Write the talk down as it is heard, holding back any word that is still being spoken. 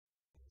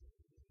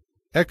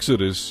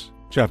Exodus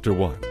chapter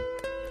 1.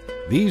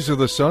 These are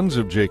the sons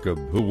of Jacob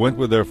who went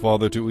with their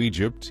father to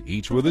Egypt,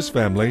 each with his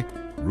family: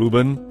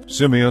 Reuben,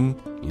 Simeon,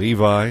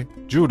 Levi,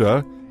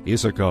 Judah,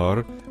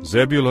 Issachar,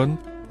 Zebulun,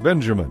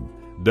 Benjamin,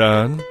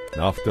 Dan,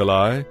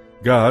 Naphtali,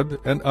 Gad,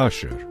 and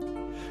Asher.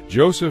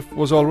 Joseph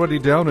was already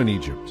down in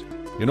Egypt.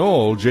 In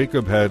all,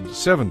 Jacob had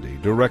 70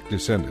 direct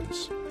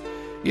descendants.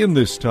 In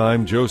this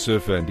time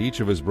Joseph and each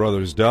of his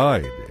brothers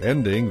died,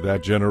 ending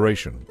that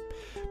generation.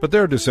 But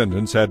their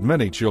descendants had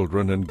many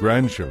children and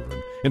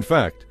grandchildren. In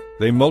fact,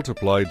 they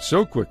multiplied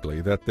so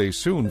quickly that they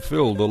soon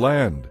filled the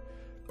land.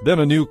 Then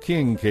a new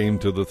king came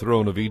to the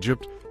throne of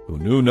Egypt, who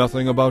knew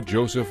nothing about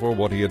Joseph or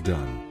what he had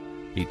done.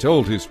 He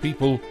told his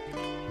people,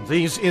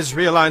 "These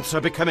Israelites are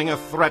becoming a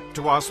threat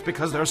to us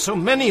because there are so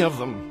many of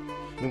them.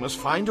 We must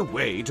find a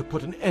way to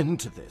put an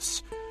end to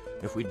this.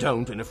 If we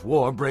don't, and if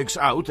war breaks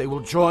out, they will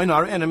join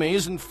our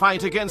enemies and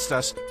fight against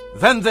us.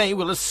 Then they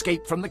will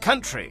escape from the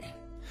country."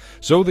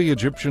 So the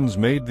Egyptians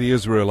made the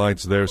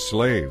Israelites their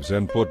slaves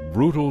and put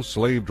brutal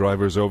slave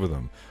drivers over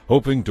them,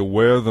 hoping to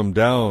wear them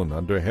down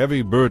under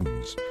heavy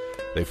burdens.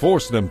 They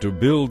forced them to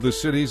build the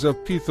cities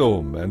of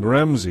Pithom and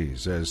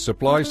Ramses as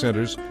supply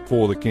centers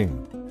for the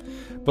king.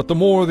 But the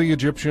more the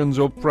Egyptians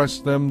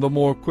oppressed them, the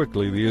more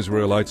quickly the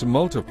Israelites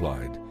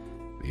multiplied.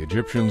 The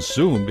Egyptians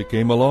soon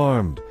became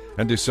alarmed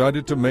and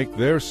decided to make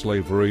their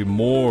slavery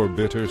more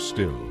bitter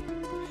still.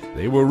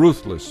 They were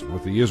ruthless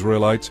with the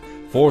Israelites,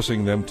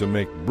 forcing them to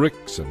make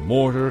bricks and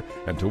mortar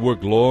and to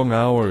work long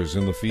hours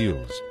in the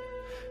fields.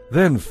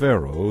 Then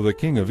Pharaoh, the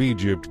king of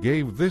Egypt,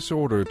 gave this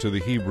order to the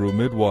Hebrew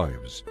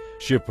midwives,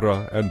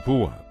 Shiphrah and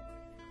Puah.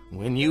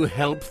 "When you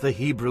help the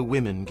Hebrew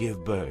women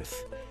give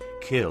birth,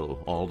 kill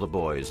all the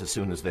boys as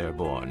soon as they're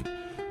born.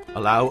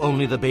 Allow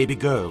only the baby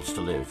girls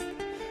to live."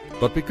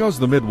 But because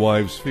the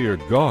midwives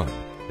feared God,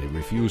 they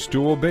refused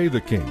to obey the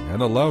king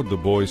and allowed the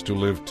boys to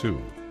live too.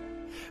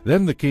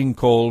 Then the king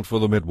called for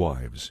the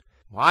midwives.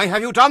 "Why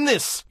have you done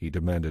this?" he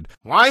demanded.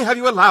 "Why have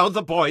you allowed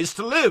the boys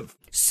to live?"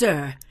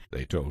 "Sir,"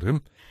 they told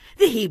him,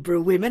 "the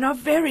Hebrew women are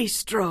very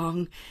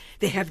strong.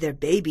 They have their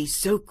babies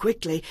so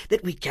quickly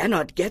that we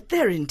cannot get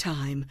there in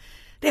time.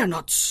 They are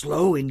not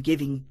slow in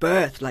giving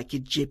birth like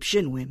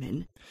Egyptian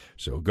women."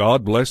 So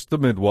God blessed the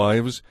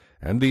midwives,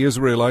 and the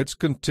Israelites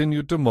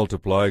continued to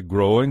multiply,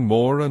 growing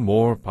more and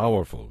more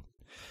powerful.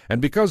 And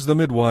because the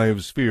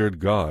midwives feared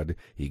God,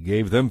 he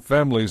gave them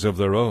families of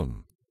their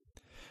own.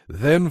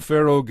 Then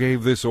Pharaoh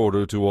gave this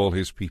order to all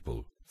his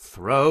people: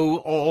 "Throw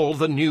all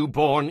the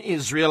newborn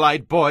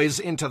Israelite boys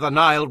into the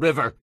Nile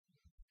River,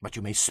 but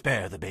you may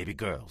spare the baby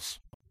girls."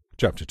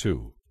 Chapter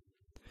 2.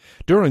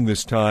 During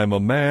this time a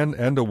man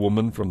and a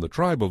woman from the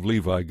tribe of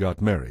Levi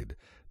got married.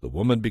 The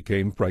woman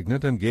became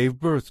pregnant and gave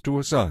birth to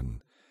a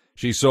son.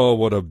 She saw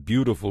what a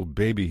beautiful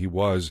baby he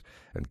was,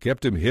 and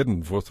kept him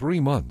hidden for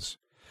 3 months.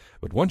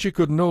 But when she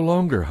could no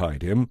longer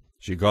hide him,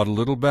 she got a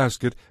little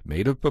basket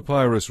made of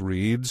papyrus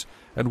reeds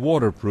and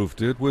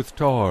waterproofed it with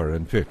tar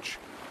and pitch.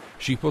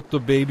 She put the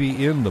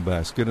baby in the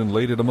basket and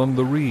laid it among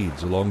the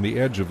reeds along the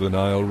edge of the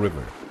Nile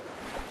River.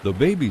 The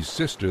baby's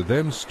sister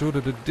then stood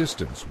at a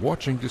distance,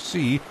 watching to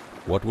see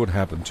what would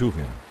happen to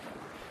him.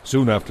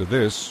 Soon after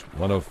this,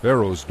 one of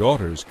Pharaoh's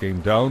daughters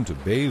came down to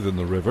bathe in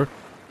the river,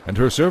 and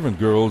her servant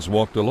girls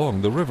walked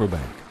along the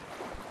riverbank.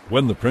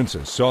 When the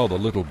princess saw the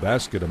little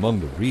basket among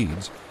the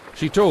reeds,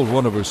 she told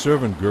one of her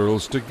servant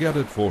girls to get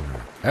it for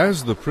her.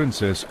 As the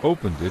princess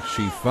opened it,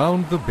 she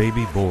found the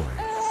baby boy.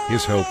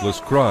 His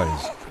helpless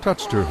cries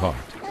touched her heart.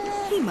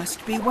 "He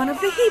must be one of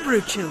the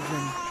Hebrew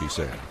children," she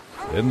said.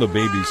 Then the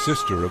baby's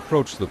sister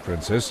approached the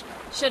princess.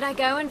 "Should I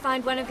go and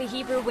find one of the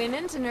Hebrew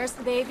women to nurse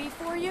the baby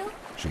for you?"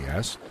 she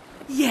asked.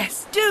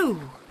 "Yes, do,"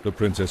 the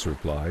princess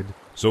replied.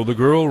 So the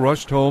girl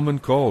rushed home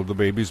and called the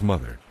baby's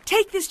mother.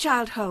 "Take this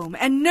child home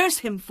and nurse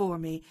him for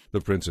me.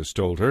 The princess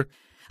told her.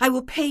 I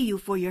will pay you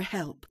for your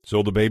help."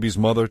 So the baby's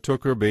mother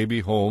took her baby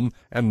home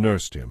and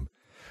nursed him.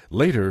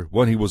 Later,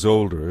 when he was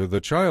older,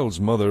 the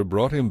child's mother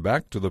brought him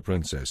back to the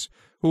princess,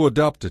 who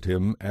adopted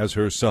him as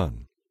her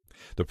son.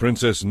 The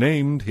princess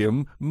named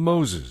him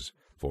Moses,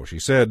 for she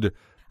said,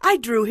 "I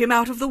drew him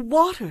out of the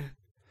water."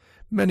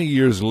 Many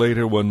years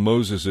later, when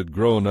Moses had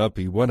grown up,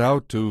 he went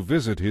out to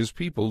visit his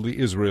people, the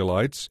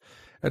Israelites,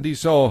 and he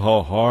saw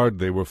how hard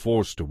they were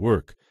forced to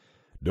work.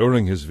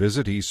 During his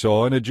visit, he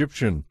saw an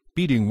Egyptian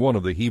beating one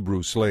of the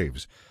Hebrew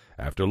slaves.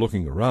 After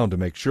looking around to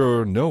make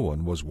sure no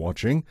one was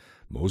watching,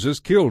 Moses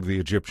killed the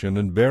Egyptian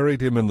and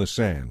buried him in the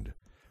sand.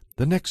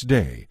 The next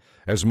day,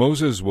 as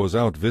Moses was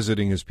out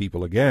visiting his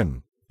people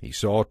again, he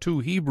saw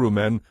 2 Hebrew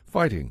men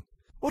fighting.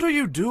 "What are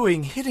you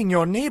doing, hitting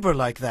your neighbor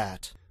like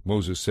that?"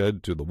 Moses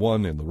said to the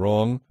one in the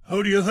wrong.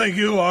 "Who do you think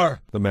you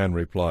are?" The man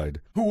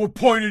replied. "Who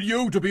appointed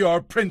you to be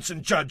our prince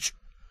and judge?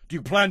 Do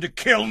you plan to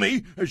kill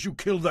me as you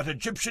killed that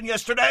Egyptian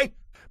yesterday?"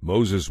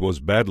 Moses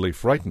was badly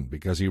frightened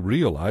because he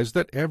realized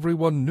that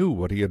everyone knew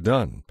what he had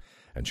done.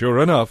 And sure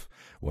enough,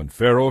 when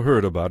Pharaoh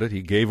heard about it,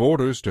 he gave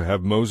orders to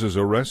have Moses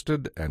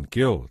arrested and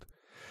killed.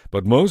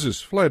 But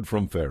Moses fled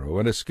from Pharaoh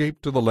and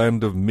escaped to the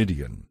land of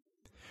Midian.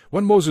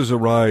 When Moses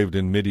arrived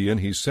in Midian,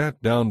 he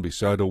sat down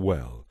beside a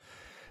well.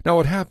 Now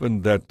it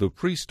happened that the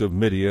priest of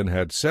Midian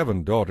had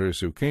 7 daughters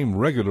who came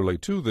regularly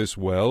to this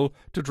well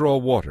to draw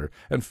water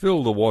and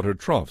fill the water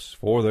troughs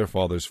for their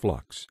father's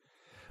flocks.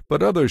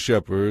 But other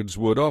shepherds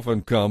would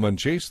often come and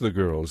chase the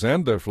girls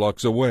and their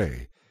flocks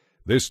away.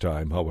 This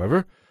time,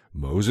 however,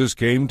 Moses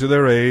came to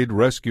their aid,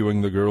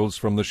 rescuing the girls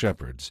from the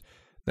shepherds.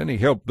 Then he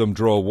helped them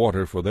draw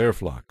water for their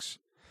flocks.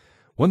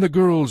 When the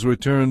girls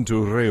returned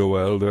to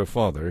Reuel, their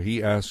father,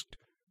 he asked,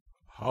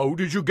 "How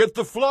did you get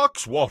the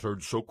flocks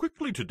watered so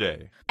quickly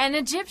today?" An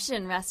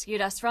Egyptian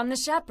rescued us from the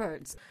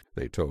shepherds.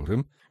 They told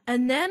him.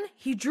 And then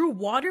he drew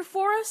water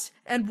for us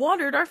and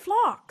watered our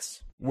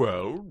flocks.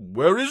 "Well,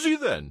 where is he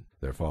then?"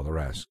 Their father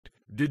asked.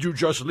 "Did you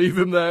just leave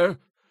him there?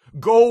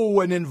 Go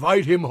and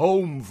invite him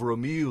home for a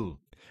meal."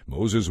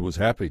 Moses was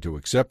happy to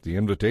accept the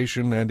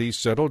invitation, and he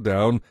settled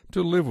down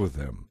to live with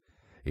them.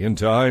 In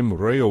time,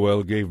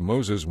 Reuel gave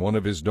Moses one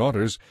of his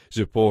daughters,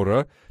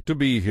 Zipporah, to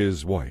be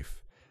his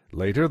wife.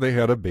 Later they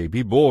had a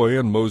baby boy,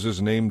 and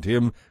Moses named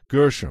him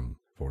Gershom,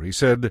 for he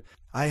said,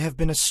 I have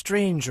been a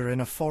stranger in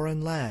a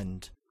foreign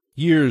land.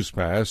 Years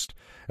passed,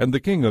 and the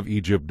king of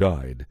Egypt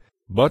died.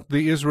 But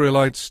the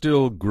Israelites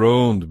still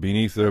groaned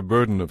beneath their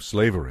burden of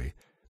slavery.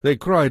 They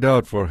cried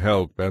out for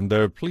help, and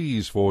their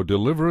pleas for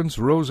deliverance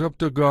rose up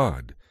to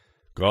God.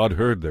 God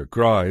heard their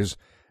cries,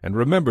 and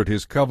remembered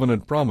his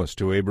covenant promise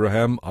to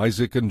Abraham,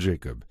 Isaac, and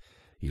Jacob.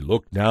 He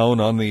looked down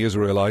on the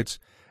Israelites,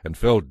 and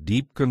felt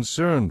deep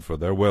concern for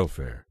their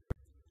welfare.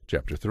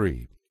 Chapter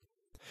 3.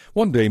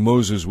 One day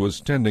Moses was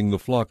tending the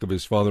flock of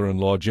his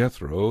father-in-law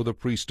Jethro, the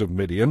priest of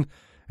Midian,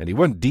 and he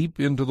went deep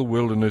into the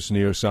wilderness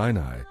near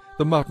Sinai,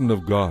 the mountain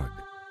of God.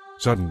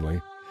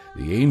 Suddenly,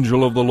 the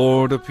angel of the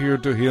Lord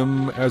appeared to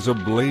him as a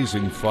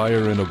blazing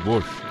fire in a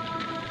bush.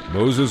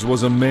 Moses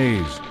was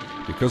amazed,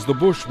 because the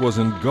bush was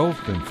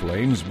engulfed in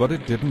flames, but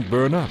it didn't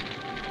burn up.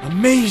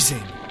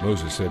 Amazing!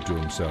 Moses said to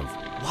himself,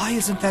 Why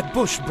isn't that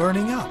bush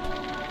burning up?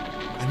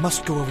 I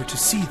must go over to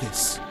see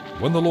this.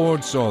 When the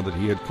Lord saw that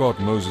he had caught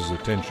Moses'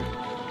 attention,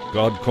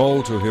 God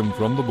called to him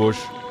from the bush,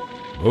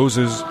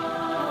 Moses,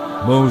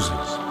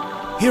 Moses.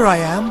 Here I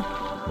am,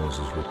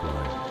 Moses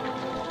replied.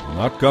 Do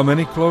not come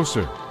any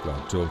closer,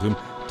 God told him.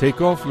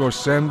 Take off your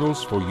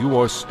sandals, for you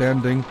are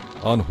standing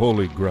on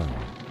holy ground.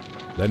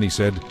 Then he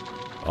said,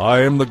 I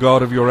am the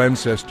God of your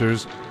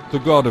ancestors, the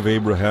God of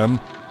Abraham,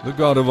 the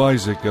God of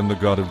Isaac, and the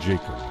God of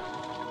Jacob.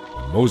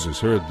 When Moses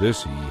heard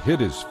this, he hid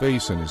his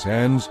face in his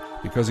hands,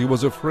 because he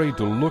was afraid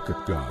to look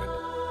at God.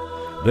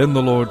 Then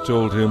the Lord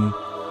told him,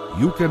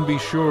 You can be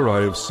sure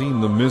I have seen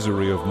the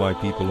misery of my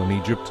people in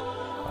Egypt.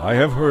 I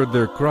have heard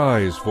their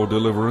cries for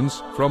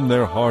deliverance from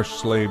their harsh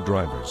slave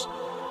drivers.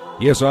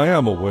 Yes, I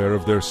am aware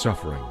of their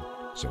suffering.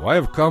 So I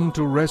have come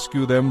to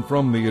rescue them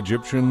from the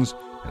Egyptians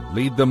and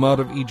lead them out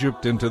of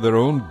Egypt into their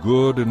own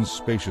good and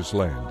spacious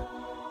land.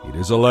 It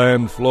is a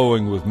land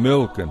flowing with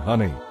milk and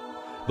honey,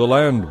 the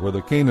land where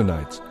the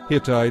Canaanites,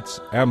 Hittites,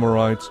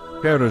 Amorites,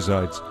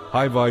 Perizzites,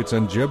 Hivites,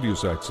 and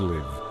Jebusites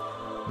live.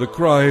 The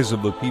cries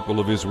of the people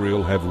of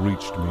Israel have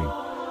reached me,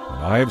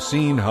 and I have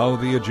seen how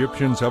the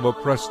Egyptians have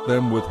oppressed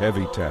them with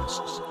heavy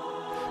tasks.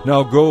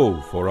 Now go,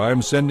 for I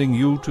am sending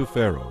you to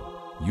Pharaoh.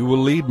 You will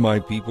lead my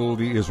people,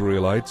 the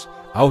Israelites,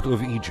 out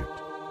of Egypt.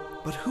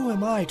 But who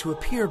am I to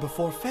appear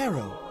before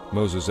Pharaoh?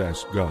 Moses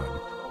asked God.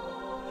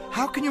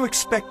 How can you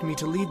expect me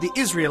to lead the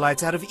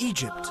Israelites out of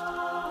Egypt?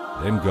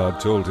 Then God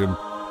told him,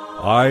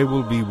 I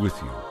will be with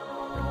you,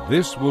 and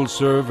this will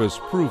serve as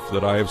proof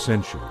that I have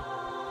sent you.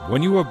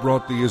 When you have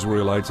brought the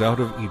Israelites out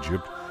of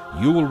Egypt,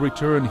 you will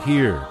return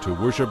here to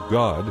worship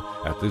God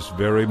at this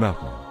very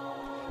mountain.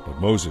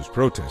 But Moses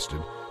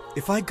protested,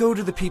 If I go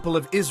to the people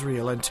of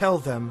Israel and tell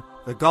them,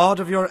 The God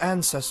of your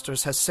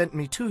ancestors has sent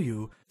me to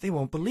you, they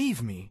won't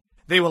believe me.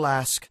 They will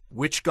ask,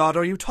 Which God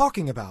are you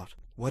talking about?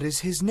 What is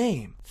his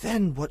name?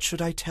 Then what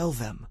should I tell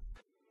them?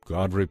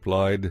 God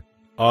replied,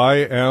 I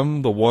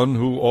am the one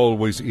who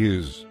always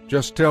is.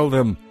 Just tell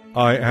them,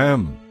 I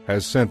am,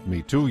 has sent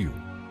me to you.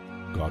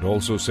 God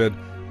also said,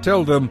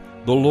 Tell them,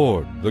 the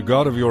Lord, the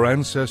God of your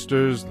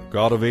ancestors, the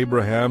God of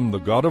Abraham, the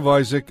God of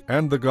Isaac,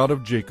 and the God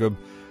of Jacob,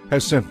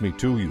 has sent me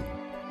to you.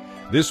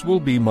 This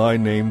will be my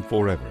name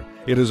forever.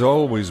 It has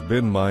always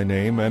been my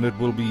name, and it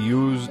will be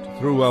used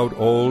throughout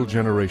all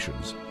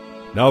generations.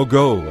 Now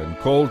go and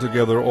call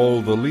together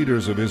all the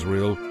leaders of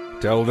Israel.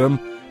 Tell them,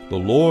 The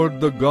Lord,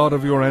 the God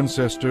of your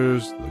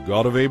ancestors, the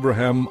God of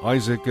Abraham,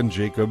 Isaac, and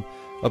Jacob,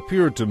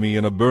 appeared to me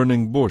in a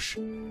burning bush.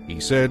 He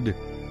said,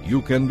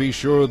 You can be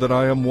sure that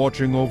I am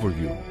watching over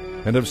you,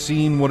 and have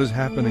seen what is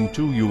happening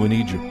to you in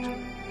Egypt.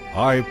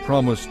 I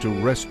promise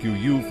to rescue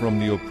you from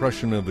the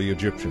oppression of the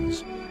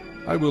Egyptians.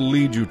 I will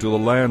lead you to the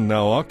land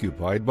now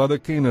occupied by the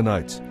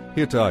Canaanites,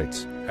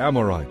 Hittites,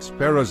 Amorites,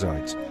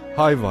 Perizzites,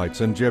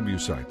 Hivites, and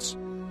Jebusites,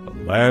 a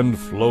land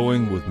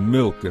flowing with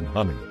milk and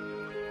honey.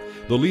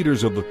 The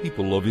leaders of the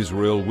people of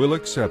Israel will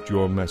accept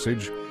your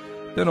message.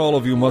 Then all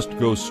of you must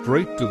go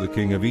straight to the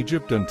king of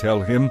Egypt and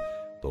tell him,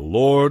 The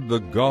Lord, the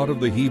God of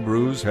the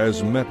Hebrews,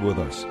 has met with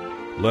us.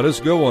 Let us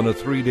go on a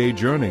 3-day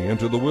journey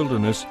into the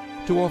wilderness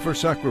to offer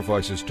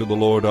sacrifices to the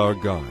Lord our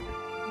God.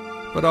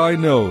 But I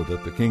know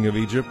that the king of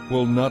Egypt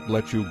will not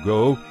let you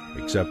go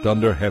except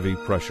under heavy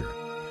pressure.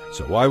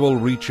 So I will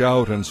reach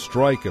out and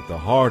strike at the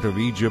heart of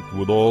Egypt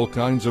with all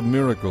kinds of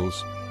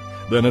miracles.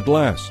 Then at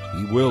last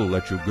he will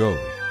let you go.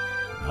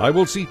 I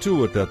will see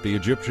to it that the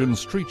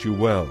Egyptians treat you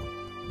well.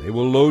 They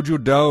will load you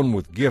down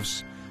with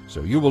gifts,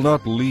 so you will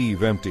not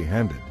leave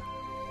empty-handed.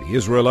 The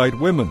Israelite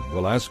women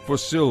will ask for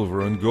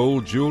silver and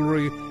gold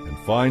jewelry and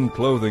fine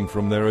clothing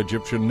from their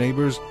Egyptian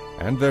neighbors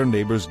and their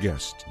neighbors'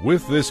 guests.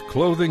 With this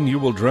clothing you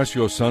will dress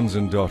your sons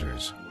and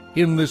daughters.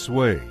 In this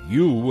way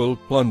you will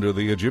plunder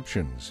the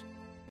Egyptians.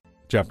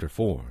 Chapter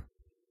 4.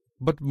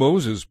 But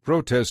Moses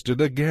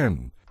protested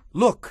again.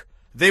 Look,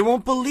 they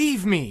won't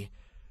believe me.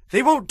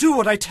 They won't do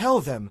what I tell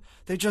them.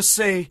 They just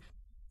say,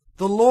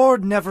 "The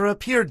Lord never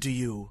appeared to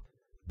you."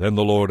 Then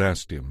the Lord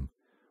asked him,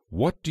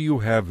 "What do you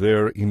have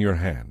there in your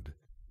hand?"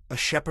 "A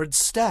shepherd's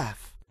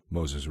staff,"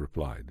 Moses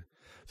replied.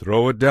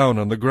 "Throw it down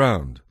on the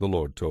ground," the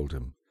Lord told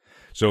him.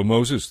 So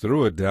Moses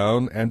threw it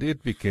down, and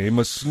it became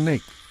a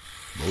snake.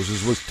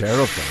 Moses was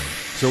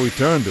terrified, so he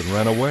turned and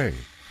ran away.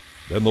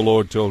 Then the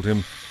Lord told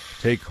him,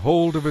 "Take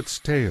hold of its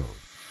tail."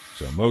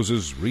 So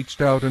Moses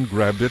reached out and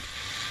grabbed it,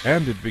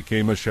 and it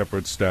became a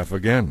shepherd's staff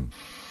again.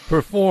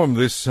 "Perform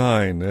this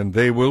sign, and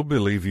they will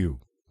believe you,"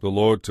 the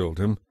Lord told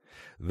him.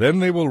 "Then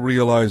they will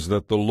realize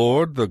that the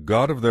Lord, the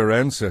God of their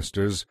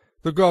ancestors,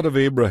 the God of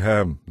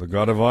Abraham, the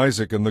God of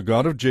Isaac, and the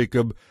God of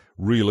Jacob,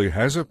 really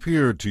has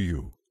appeared to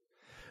you."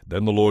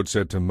 Then the Lord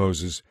said to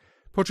Moses,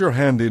 "Put your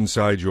hand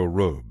inside your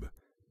robe."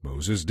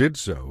 Moses did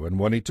so, and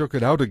when he took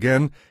it out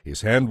again,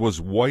 his hand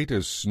was white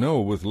as snow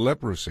with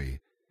leprosy.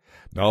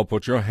 "Now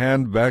put your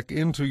hand back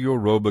into your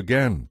robe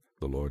again,"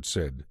 the Lord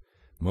said.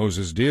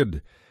 Moses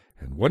did,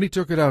 and when he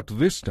took it out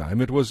this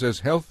time, it was as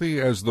healthy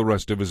as the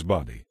rest of his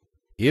body.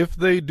 "If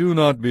they do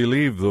not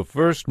believe the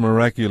first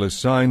miraculous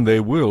sign,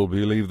 they will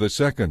believe the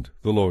second,"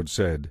 the Lord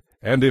said.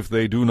 "And if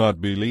they do not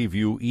believe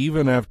you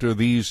even after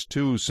these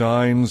 2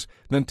 signs,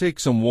 then take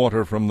some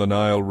water from the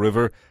Nile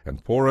River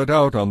and pour it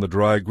out on the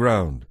dry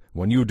ground.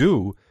 When you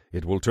do,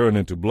 it will turn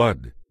into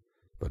blood."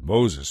 But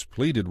Moses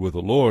pleaded with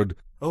the Lord,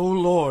 "O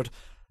Lord,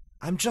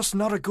 I'm just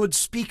not a good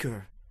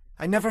speaker.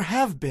 I never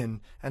have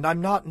been, and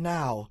I'm not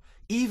now,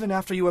 even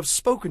after you have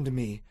spoken to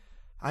me.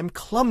 I'm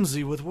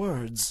clumsy with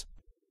words."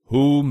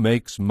 "Who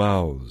makes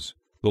mouths?"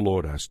 the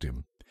Lord asked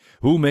him.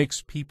 "Who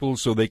makes people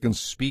so they can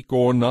speak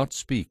or not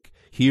speak,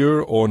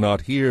 hear or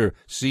not hear,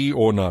 see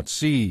or not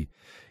see?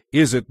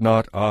 Is it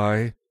not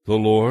I, the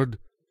Lord?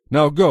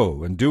 Now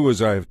go and do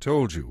as I have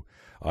told you.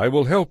 I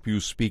will help you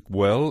speak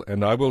well,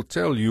 and I will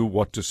tell you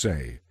what to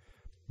say."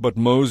 But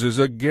Moses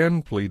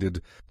again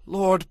pleaded,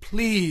 "Lord,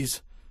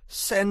 please,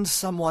 send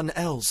someone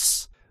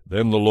else."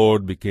 Then the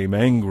Lord became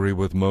angry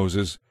with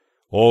Moses.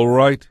 "All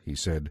right," he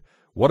said,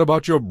 "what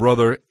about your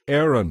brother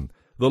Aaron,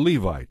 the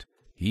Levite?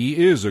 He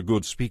is a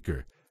good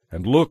speaker,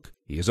 and look,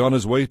 he is on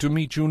his way to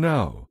meet you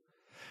now.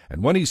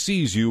 And when he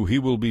sees you, he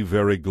will be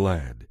very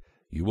glad.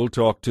 You will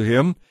talk to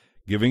him,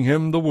 giving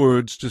him the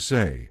words to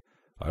say.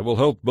 I will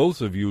help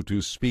both of you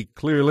to speak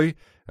clearly,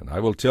 and I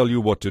will tell you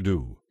what to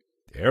do.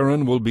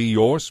 Aaron will be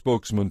your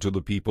spokesman to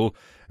the people,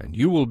 and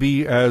you will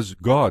be as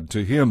God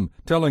to him,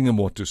 telling him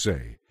what to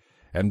say.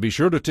 And be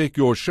sure to take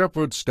your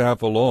shepherd's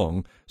staff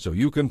along, so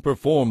you can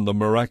perform the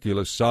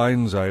miraculous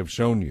signs I have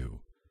shown you."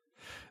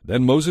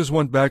 Then Moses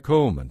went back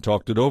home and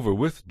talked it over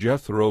with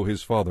Jethro,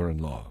 his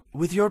father-in-law.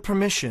 "With your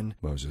permission,"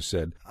 Moses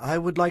said, "I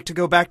would like to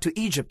go back to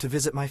Egypt to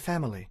visit my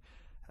family.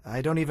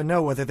 I don't even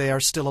know whether they are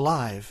still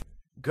alive."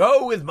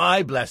 "Go with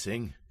my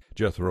blessing,"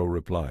 Jethro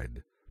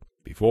replied.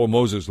 Before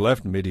Moses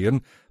left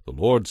Midian, the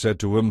Lord said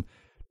to him,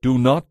 "Do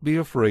not be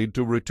afraid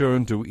to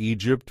return to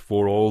Egypt,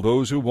 for all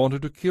those who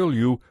wanted to kill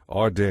you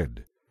are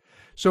dead."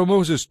 So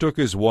Moses took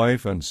his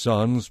wife and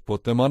sons,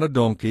 put them on a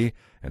donkey,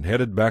 and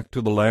headed back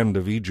to the land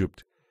of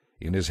Egypt.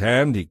 In his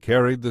hand he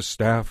carried the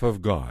staff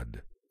of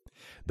God.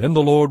 Then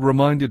the Lord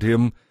reminded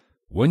him,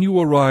 "When you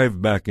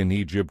arrive back in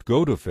Egypt,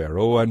 go to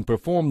Pharaoh and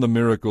perform the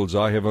miracles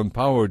I have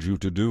empowered you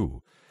to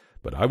do.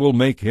 But I will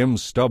make him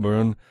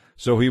stubborn,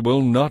 so he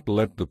will not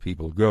let the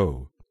people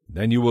go.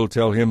 Then you will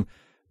tell him,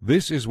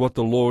 'This is what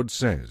the Lord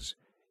says.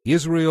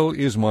 Israel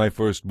is my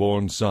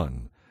firstborn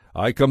son.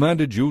 I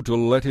commanded you to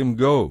let him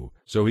go,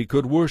 so he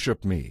could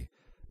worship me.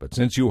 But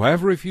since you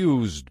have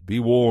refused, be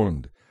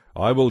warned.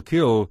 I will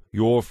kill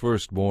your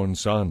firstborn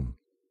son.'"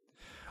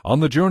 On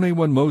the journey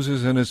when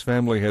Moses and his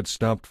family had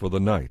stopped for the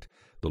night,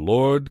 the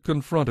Lord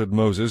confronted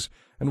Moses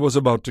and was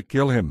about to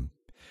kill him.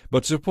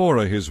 But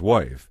Zipporah, his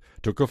wife,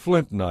 took a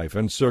flint knife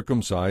and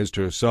circumcised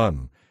her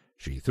son.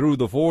 She threw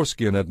the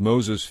foreskin at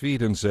Moses'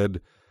 feet and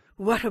said,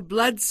 "What a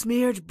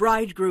blood-smeared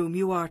bridegroom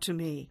you are to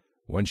me."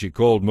 When she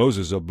called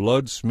Moses a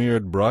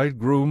blood-smeared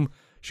bridegroom,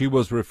 she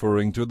was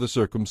referring to the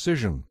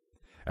circumcision.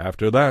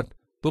 After that,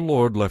 the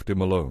Lord left him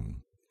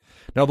alone.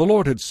 Now the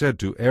Lord had said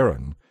to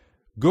Aaron,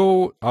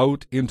 "Go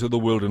out into the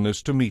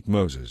wilderness to meet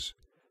Moses."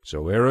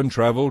 So Aaron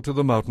traveled to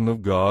the mountain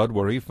of God,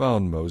 where he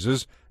found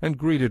Moses, and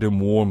greeted him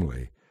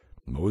warmly.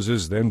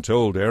 Moses then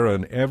told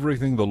Aaron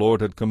everything the Lord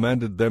had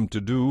commanded them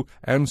to do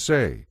and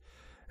say.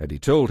 and he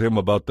told him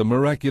about the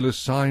miraculous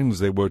signs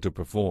they were to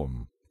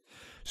perform.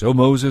 So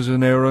Moses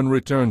and Aaron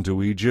returned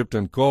to Egypt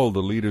and called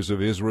the leaders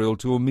of Israel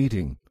to a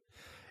meeting.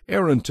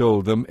 Aaron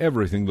told them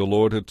everything the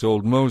Lord had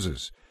told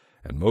Moses,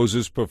 and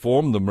Moses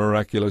performed the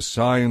miraculous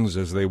signs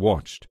as they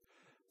watched.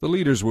 The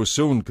leaders were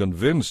soon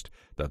convinced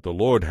that the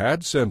Lord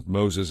had sent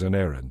Moses and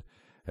Aaron,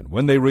 and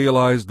when they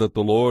realized that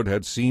the Lord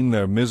had seen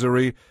their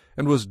misery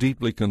and was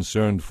deeply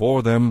concerned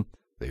for them,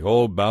 they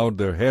all bowed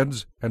their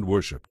heads and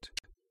worshipped.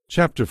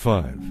 Chapter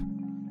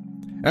 5.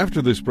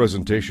 After this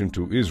presentation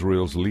to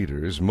Israel's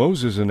leaders,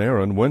 Moses and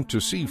Aaron went to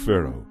see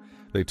Pharaoh.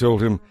 They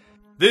told him,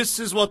 This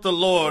is what the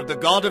Lord, the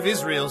God of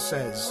Israel,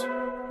 says.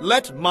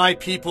 Let my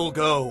people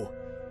go,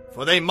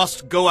 for they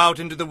must go out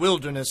into the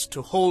wilderness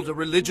to hold a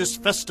religious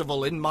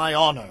festival in my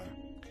honor.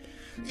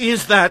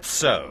 Is that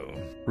so?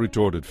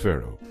 retorted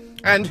Pharaoh.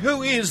 And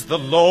who is the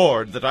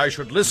Lord that I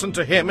should listen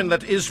to him and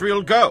let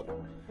Israel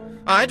go?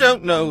 I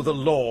don't know the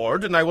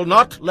Lord, and I will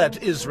not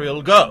let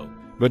Israel go.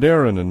 But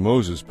Aaron and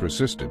Moses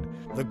persisted.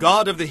 The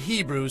God of the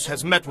Hebrews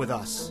has met with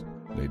us,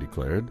 They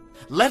declared.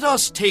 Let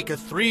us take a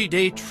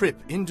 3-day trip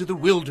into the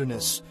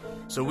wilderness,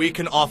 so we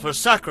can offer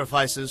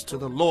sacrifices to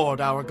the Lord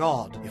our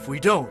God. If we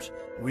don't,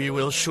 we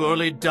will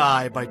surely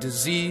die by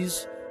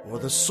disease or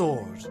the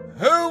sword.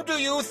 Who do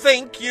you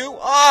think you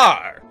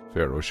are?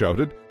 Pharaoh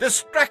shouted.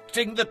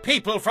 Distracting the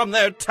people from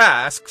their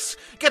tasks.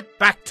 Get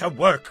back to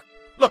work.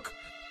 Look,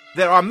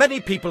 there are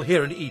many people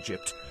here in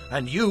Egypt,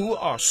 and you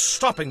are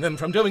stopping them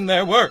from doing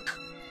their work.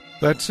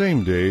 That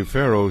same day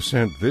Pharaoh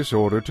sent this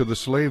order to the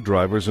slave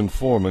drivers and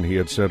foremen he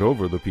had set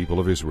over the people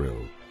of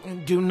Israel.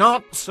 Do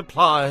not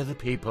supply the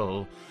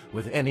people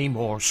with any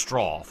more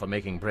straw for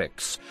making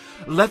bricks.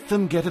 Let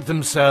them get it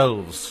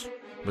themselves,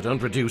 but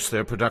don't reduce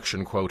their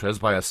production quotas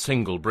by a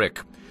single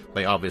brick.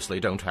 They obviously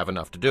don't have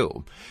enough to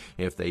do.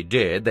 If they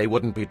did, they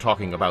wouldn't be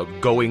talking about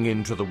going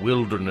into the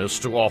wilderness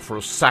to offer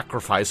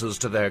sacrifices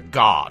to their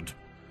God.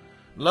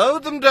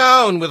 Load them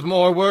down with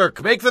more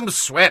work. Make them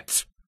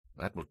sweat.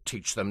 That will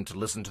teach them to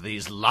listen to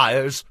these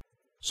liars.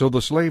 So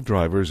the slave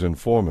drivers and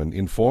foremen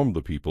informed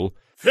the people,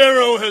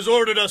 Pharaoh has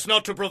ordered us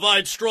not to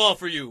provide straw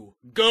for you.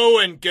 Go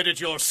and get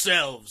it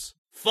yourselves.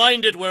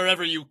 Find it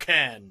wherever you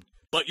can.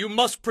 But you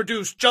must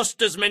produce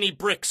just as many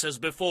bricks as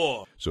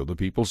before. So the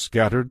people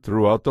scattered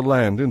throughout the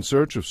land in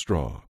search of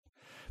straw.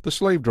 The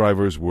slave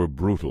drivers were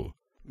brutal.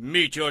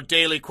 Meet your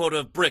daily quota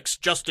of bricks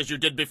just as you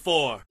did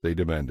before, They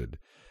demanded.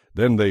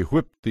 Then they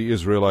whipped the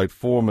Israelite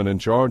foreman in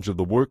charge of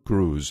the work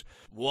crews.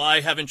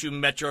 Why haven't you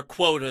met your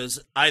quotas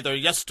either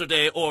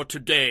yesterday or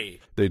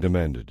today? They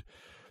demanded.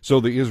 So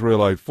the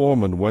Israelite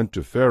foreman went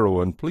to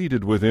Pharaoh and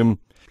pleaded with him.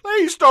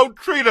 Please don't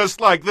treat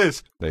us like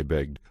this. They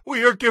begged.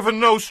 We are given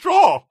no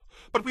straw,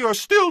 but we are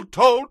still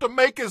told to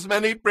make as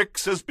many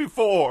bricks as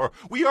before.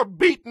 We are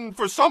beaten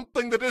for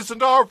something that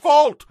isn't our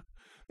fault.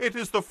 It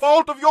is the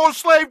fault of your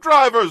slave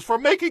drivers for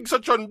making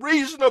such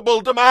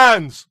unreasonable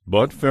demands.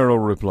 But Pharaoh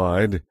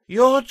replied,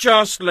 You're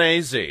just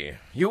lazy.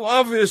 You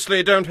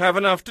obviously don't have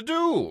enough to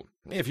do.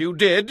 If you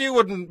did, you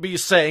wouldn't be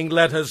saying,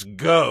 let us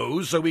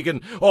go, so we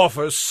can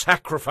offer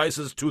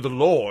sacrifices to the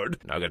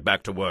Lord. Now get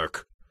back to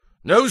work.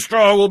 No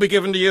straw will be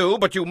given to you,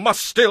 but you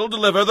must still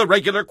deliver the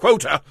regular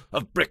quota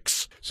of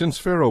bricks. Since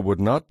Pharaoh would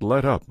not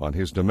let up on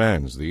his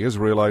demands, the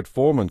Israelite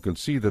foremen could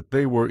see that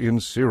they were in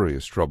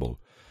serious trouble.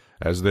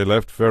 As they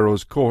left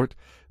Pharaoh's court,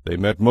 they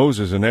met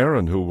Moses and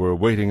Aaron, who were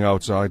waiting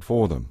outside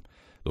for them.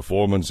 The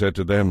foreman said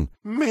to them,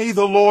 May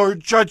the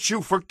Lord judge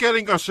you for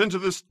getting us into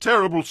this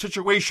terrible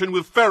situation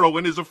with Pharaoh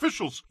and his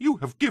officials. You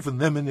have given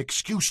them an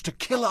excuse to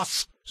kill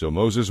us. So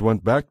Moses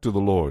went back to the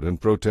Lord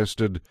and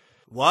protested,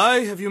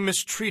 Why have you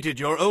mistreated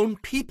your own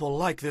people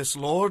like this,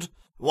 Lord?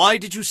 Why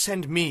did you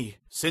send me?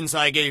 Since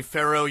I gave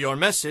Pharaoh your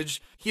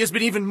message, he has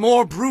been even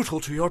more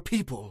brutal to your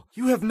people.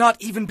 You have not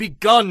even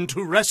begun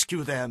to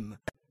rescue them.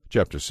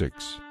 Chapter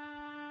 6.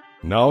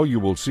 Now you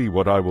will see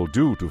what I will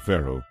do to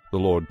Pharaoh, the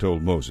Lord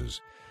told Moses.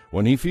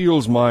 When he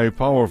feels my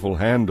powerful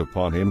hand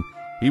upon him,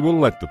 he will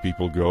let the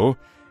people go.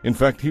 In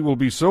fact, he will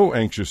be so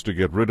anxious to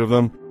get rid of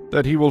them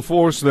that he will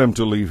force them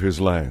to leave his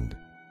land.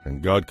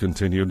 And God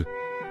continued,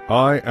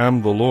 I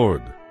am the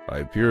Lord. I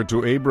appeared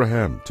to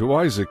Abraham, to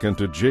Isaac, and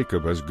to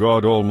Jacob as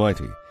God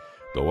Almighty,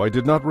 though I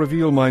did not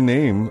reveal my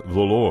name, the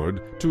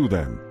Lord, to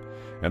them.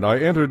 And I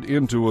entered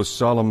into a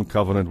solemn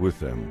covenant with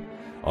them.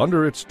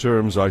 Under its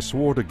terms I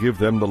swore to give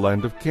them the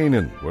land of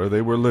Canaan, where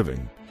they were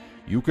living.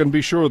 You can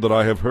be sure that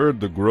I have heard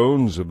the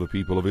groans of the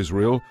people of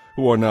Israel,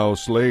 who are now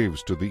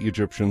slaves to the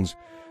Egyptians.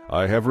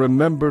 I have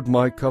remembered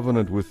my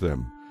covenant with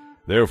them.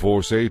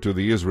 Therefore say to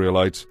the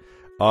Israelites,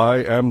 I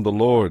am the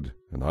Lord,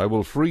 and I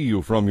will free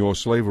you from your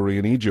slavery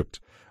in Egypt.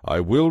 I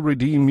will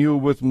redeem you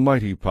with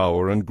mighty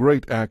power and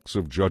great acts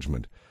of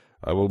judgment.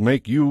 I will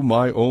make you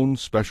my own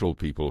special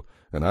people,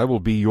 and I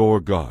will be your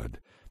God.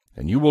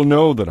 And you will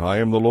know that I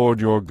am the Lord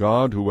your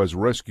God, who has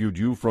rescued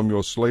you from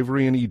your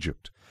slavery in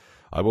Egypt.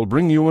 I will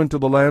bring you into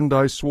the land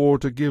I swore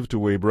to give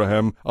to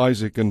Abraham,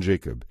 Isaac, and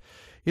Jacob.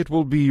 It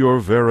will be your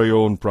very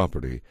own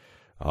property.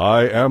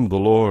 I am the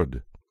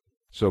Lord.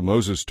 So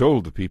Moses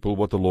told the people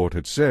what the Lord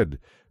had said,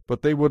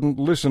 but they wouldn't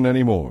listen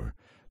any more.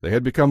 They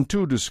had become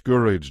too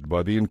discouraged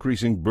by the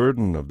increasing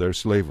burden of their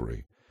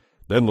slavery.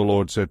 Then the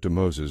Lord said to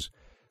Moses,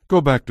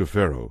 "Go back to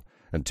Pharaoh,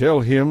 and tell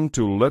him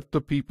to let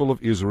the people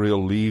of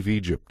Israel leave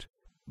Egypt."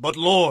 But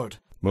Lord,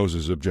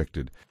 Moses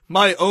objected,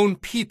 my own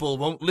people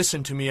won't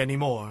listen to me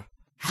anymore.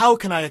 How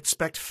can I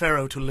expect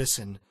Pharaoh to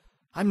listen?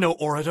 I'm no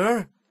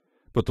orator.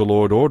 But the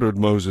Lord ordered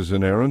Moses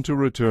and Aaron to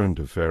return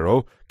to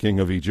Pharaoh, king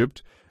of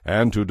Egypt,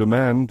 and to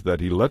demand that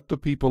he let the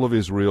people of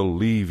Israel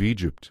leave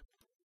Egypt.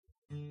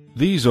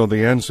 These are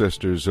the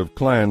ancestors of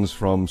clans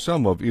from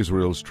some of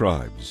Israel's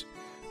tribes.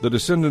 The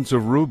descendants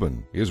of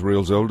Reuben,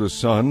 Israel's oldest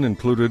son,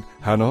 included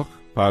Hanoch,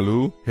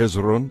 Palu,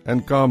 Hezron,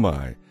 and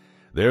Carmi.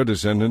 Their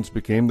descendants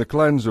became the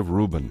clans of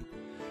Reuben.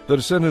 The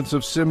descendants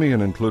of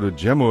Simeon included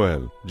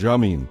Jemuel,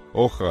 Jamin,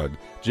 Ohad,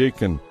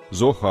 Jachin,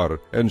 Zohar,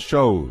 and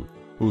Shaul,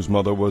 whose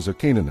mother was a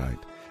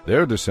Canaanite.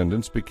 Their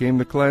descendants became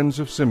the clans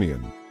of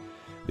Simeon.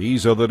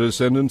 These are the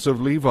descendants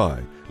of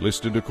Levi,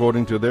 listed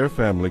according to their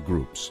family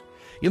groups.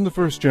 In the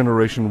first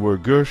generation were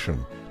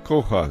Gershon,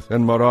 Kohath,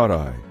 and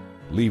Merari.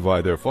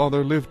 Levi, their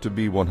father, lived to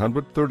be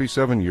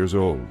 137 years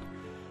old.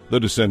 The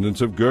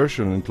descendants of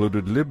Gershon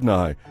included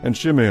Libni and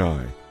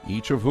Shimei,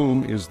 each of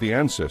whom is the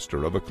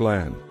ancestor of a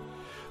clan.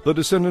 The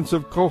descendants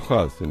of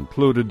Kohath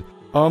included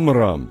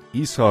Amram,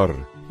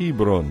 Ishar,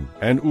 Hebron,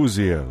 and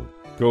Uzziel.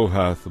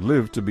 Kohath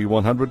lived to be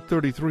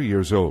 133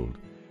 years old.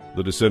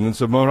 The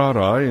descendants of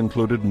Merari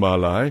included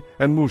Malai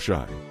and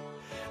Mushai.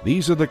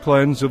 These are the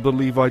clans of the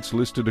Levites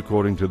listed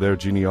according to their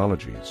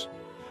genealogies.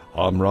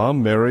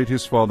 Amram married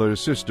his father's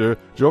sister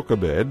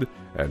Jochebed,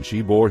 and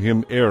she bore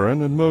him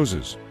Aaron and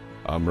Moses.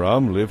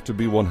 Amram lived to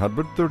be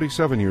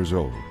 137 years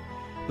old.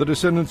 The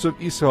descendants of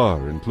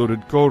Ishar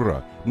included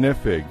Korah,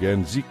 Nepheg,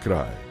 and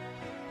Zikri.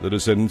 The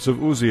descendants of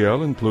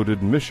Uzziel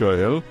included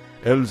Mishael,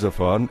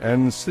 Elzaphan,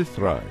 and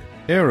Sithri.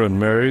 Aaron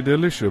married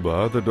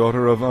Elisheba, the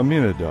daughter of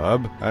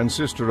Aminadab, and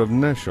sister of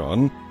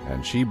Nashon,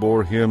 and she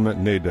bore him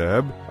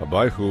Nadab,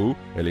 Abihu,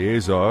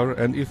 Eleazar,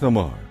 and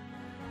Ithamar.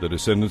 The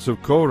descendants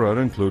of Korah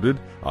included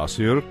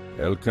Asir,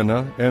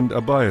 Elkanah, and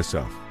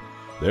Abiasaph.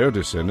 Their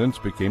descendants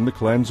became the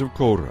clans of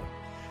Korah.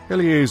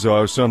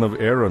 Eleazar, son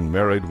of Aaron,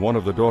 married one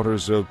of the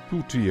daughters of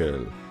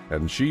Putiel,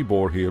 and she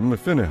bore him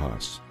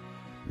Phinehas.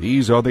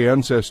 These are the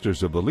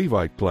ancestors of the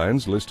Levite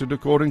clans listed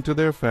according to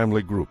their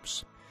family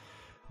groups.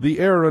 The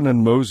Aaron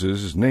and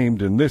Moses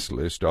named in this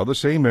list are the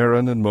same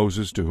Aaron and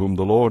Moses to whom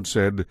the Lord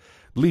said,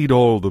 "Lead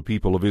all the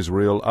people of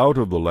Israel out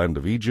of the land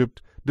of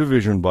Egypt,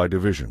 division by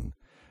division."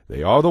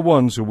 They are the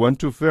ones who went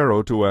to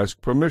Pharaoh to ask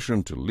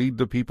permission to lead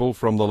the people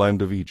from the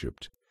land of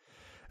Egypt.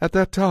 At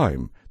that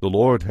time the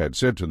Lord had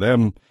said to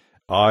them,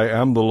 "I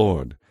am the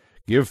Lord.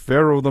 Give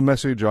Pharaoh the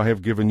message I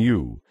have given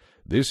you."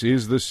 This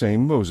is the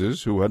same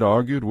Moses who had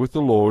argued with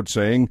the Lord,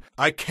 saying,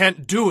 I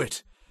can't do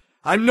it.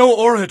 I'm no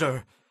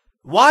orator.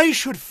 Why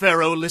should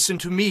Pharaoh listen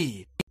to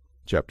me?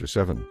 Chapter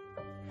 7.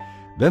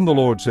 Then the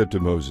Lord said to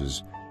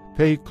Moses,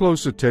 "Pay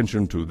close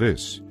attention to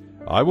this.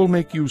 I will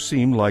make you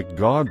seem like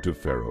God to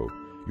Pharaoh.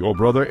 Your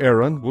brother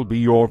Aaron will be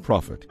your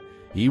prophet.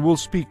 He will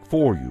speak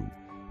for you.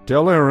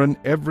 Tell Aaron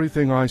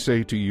everything I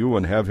say to you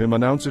and have him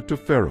announce it to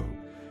Pharaoh.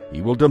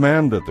 He will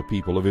demand that the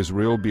people of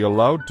Israel be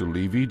allowed to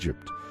leave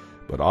Egypt.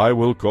 But I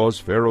will cause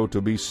Pharaoh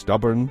to be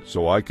stubborn,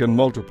 so I can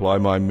multiply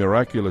my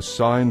miraculous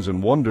signs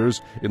and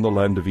wonders in the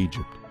land of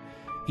Egypt.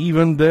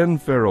 Even then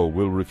Pharaoh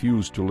will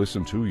refuse to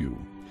listen to you.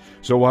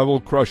 So I will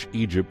crush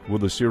Egypt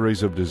with a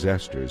series of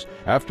disasters,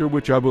 after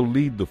which I will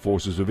lead the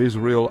forces of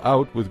Israel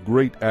out with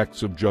great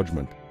acts of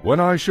judgment.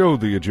 When I show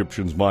the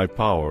Egyptians my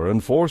power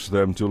and force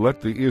them to let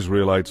the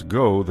Israelites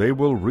go, they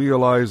will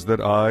realize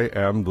that I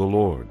am the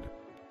Lord."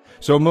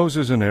 So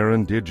Moses and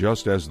Aaron did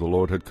just as the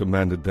Lord had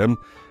commanded them.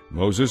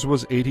 Moses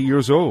was 80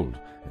 years old,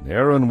 and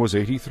Aaron was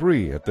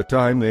 83 at the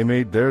time they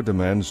made their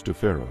demands to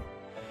Pharaoh.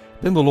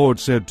 Then the Lord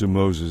said to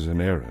Moses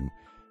and Aaron,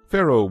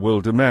 "Pharaoh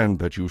will demand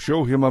that you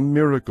show him a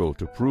miracle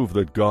to prove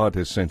that God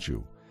has sent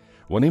you.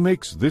 When he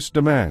makes this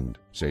demand,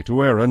 say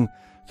to Aaron,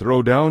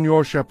 'Throw down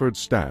your shepherd's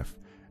staff,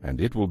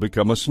 and it will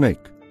become a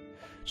snake.'"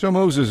 So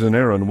Moses and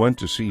Aaron went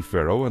to see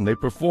Pharaoh, and they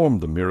performed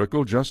the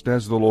miracle just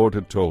as the Lord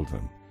had told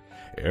them.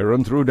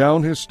 Aaron threw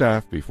down his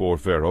staff before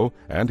Pharaoh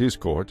and his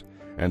court,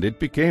 and it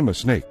became a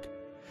snake.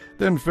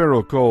 Then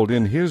Pharaoh called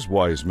in his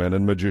wise men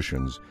and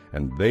magicians,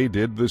 and they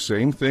did the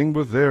same thing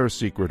with their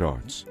secret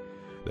arts.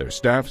 Their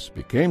staffs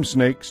became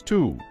snakes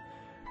too.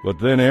 But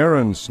then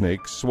Aaron's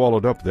snakes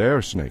swallowed up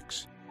their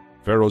snakes.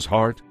 Pharaoh's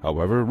heart,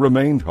 however,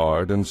 remained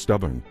hard and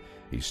stubborn.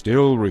 He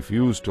still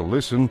refused to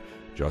listen,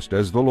 just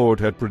as the Lord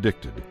had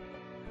predicted.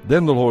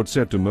 Then the Lord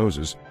said to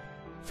Moses,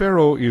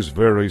 "Pharaoh is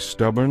very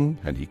stubborn,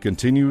 and he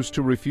continues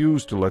to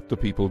refuse to let the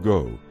people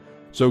go.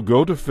 So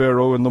go to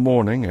Pharaoh in the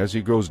morning as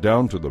he goes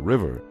down to the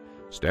river.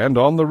 Stand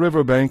on the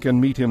river bank and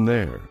meet him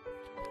there.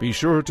 Be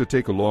sure to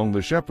take along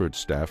the shepherd's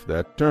staff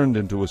that turned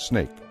into a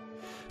snake.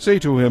 Say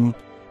to him,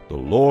 'The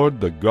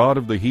Lord, the God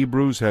of the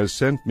Hebrews, has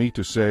sent me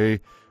to say,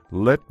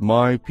 let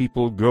my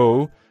people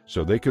go,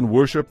 so they can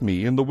worship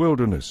me in the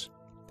wilderness.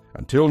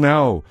 Until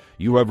now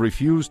you have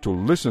refused to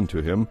listen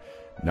to him.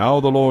 Now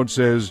the Lord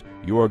says,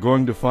 you are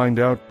going to find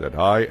out that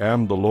I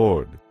am the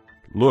Lord.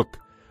 Look,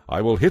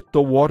 I will hit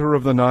the water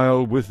of the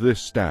Nile with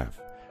this staff,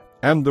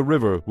 and the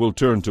river will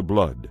turn to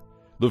blood.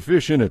 The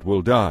fish in it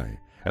will die,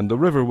 and the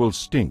river will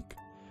stink.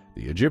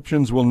 The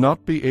Egyptians will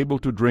not be able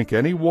to drink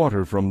any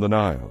water from the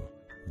Nile."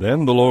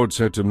 Then the Lord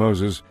said to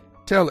Moses,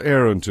 "Tell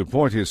Aaron to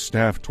point his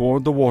staff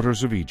toward the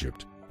waters of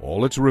Egypt,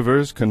 all its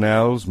rivers,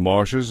 canals,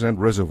 marshes, and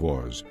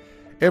reservoirs.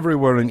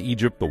 Everywhere in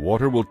Egypt the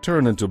water will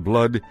turn into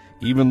blood,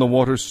 even the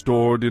water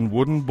stored in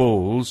wooden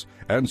bowls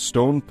and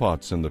stone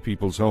pots in the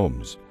people's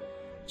homes."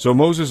 So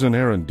Moses and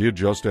Aaron did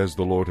just as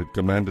the Lord had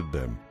commanded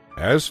them.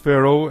 As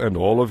Pharaoh and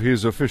all of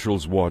his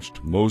officials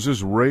watched,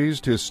 Moses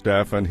raised his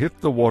staff and hit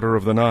the water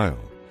of the Nile.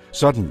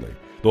 Suddenly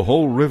the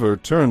whole river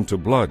turned to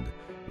blood.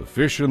 The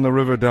fish in the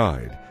river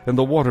died, and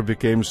the water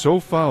became so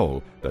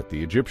foul that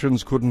the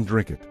Egyptians couldn't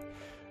drink it.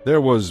 There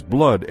was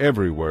blood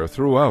everywhere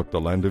throughout the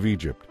land of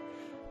Egypt.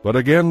 But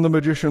again the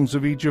magicians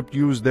of Egypt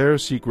used their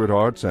secret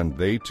arts, and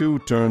they too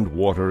turned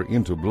water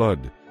into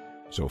blood.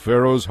 So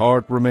Pharaoh's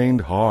heart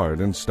remained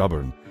hard and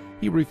stubborn.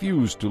 He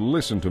refused to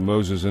listen to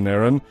Moses and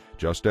Aaron,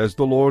 just as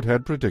the Lord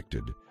had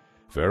predicted.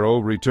 Pharaoh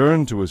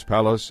returned to his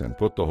palace and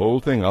put the whole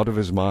thing out of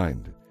his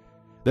mind.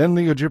 Then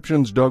the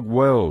Egyptians dug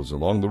wells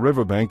along the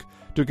riverbank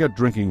to get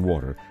drinking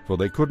water, for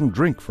they couldn't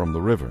drink from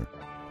the river.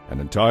 An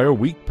entire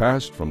week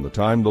passed from the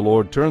time the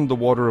Lord turned the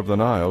water of the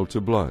Nile to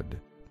blood.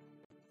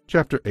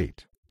 Chapter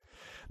 8.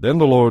 Then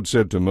the Lord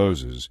said to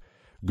Moses,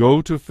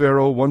 "Go to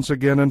Pharaoh once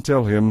again and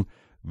tell him,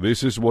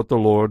 'This is what the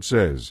Lord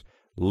says.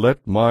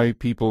 Let my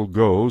people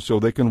go so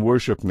they can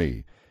worship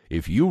me.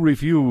 If you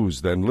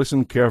refuse, then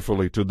listen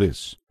carefully to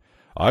this.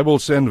 I will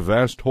send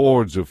vast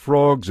hordes of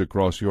frogs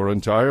across your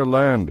entire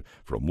land,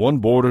 from one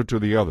border to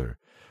the other.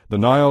 The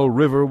Nile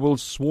River will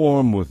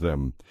swarm with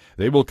them.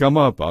 They will come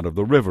up out of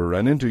the river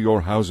and into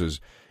your houses,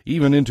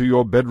 even into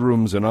your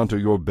bedrooms and onto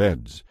your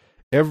beds.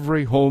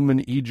 Every home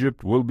in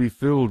Egypt will be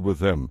filled with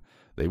them.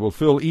 They will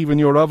fill even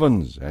your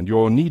ovens and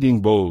your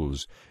kneading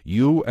bowls.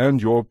 You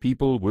and your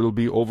people will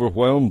be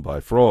overwhelmed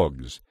by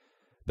frogs."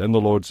 Then the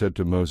Lord said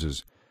to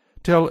Moses,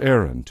 "Tell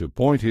Aaron to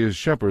point his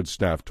shepherd's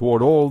staff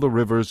toward all the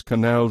rivers,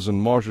 canals,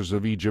 and marshes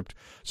of Egypt,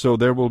 so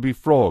there will be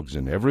frogs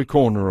in every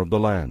corner of the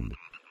land."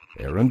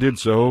 Aaron did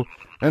so,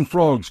 and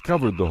frogs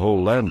covered the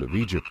whole land of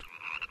Egypt.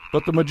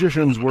 But the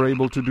magicians were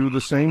able to do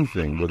the same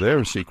thing with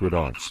their secret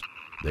arts.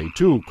 They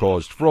too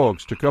caused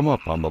frogs to come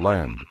up on the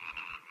land.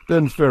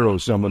 Then Pharaoh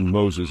summoned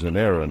Moses and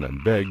Aaron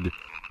and begged,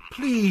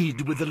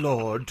 "Plead with the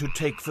Lord to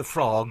take the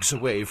frogs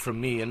away from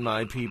me and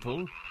my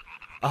people.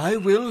 I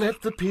will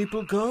let the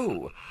people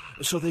go,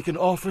 so they can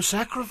offer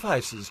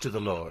sacrifices to the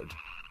Lord."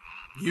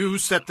 "You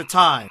set the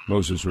time,"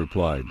 Moses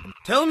replied.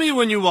 "Tell me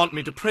when you want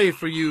me to pray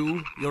for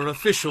you, your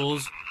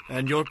officials,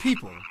 and your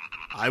people.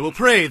 I will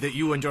pray that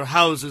you and your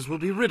houses will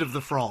be rid of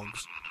the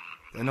frogs.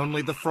 Then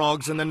only the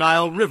frogs in the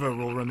Nile River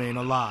will remain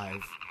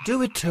alive."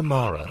 "Do it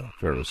tomorrow,"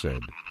 Pharaoh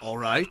said. "All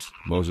right,"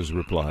 Moses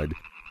replied.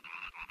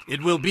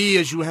 "It will be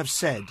as you have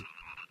said.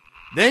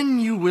 Then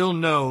you will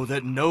know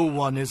that no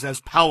one is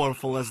as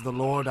powerful as the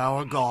Lord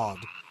our God.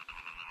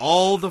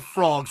 All the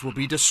frogs will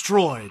be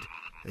destroyed,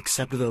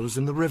 except those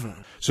in the river."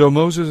 So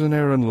Moses and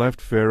Aaron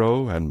left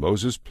Pharaoh, and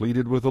Moses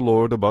pleaded with the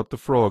Lord about the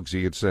frogs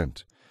he had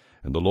sent.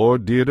 And the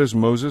Lord did as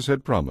Moses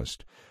had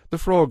promised. The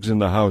frogs in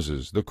the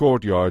houses, the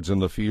courtyards,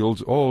 and the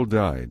fields all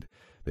died.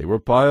 They were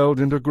piled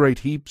into great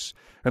heaps,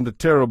 and a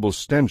terrible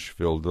stench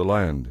filled the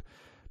land.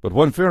 But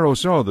when Pharaoh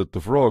saw that the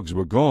frogs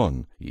were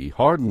gone, he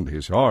hardened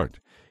his heart.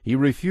 He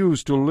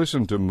refused to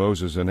listen to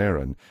Moses and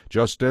Aaron,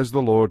 just as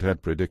the Lord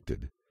had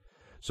predicted.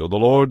 So the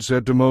Lord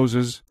said to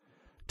Moses,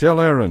 "Tell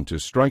Aaron to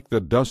strike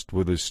the dust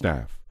with his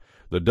staff.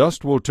 The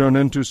dust will turn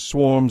into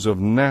swarms of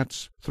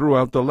gnats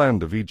throughout the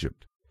land of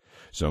Egypt."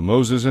 So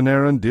Moses and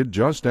Aaron did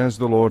just as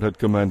the Lord had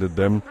commanded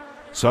them.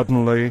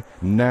 Suddenly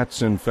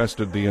gnats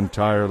infested the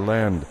entire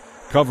land,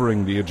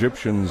 covering the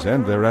Egyptians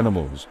and their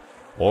animals.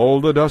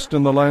 All the dust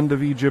in the land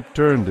of Egypt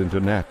turned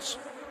into gnats.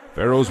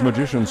 Pharaoh's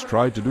magicians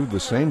tried to do the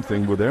same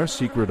thing with their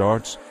secret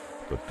arts,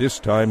 but this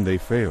time they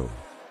failed,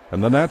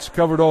 and the gnats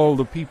covered all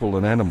the people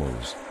and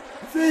animals.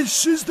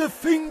 "This is the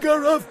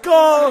finger of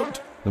God!"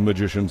 the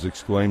magicians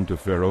exclaimed to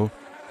Pharaoh.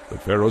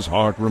 But Pharaoh's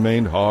heart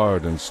remained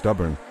hard and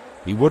stubborn.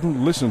 He wouldn't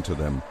listen to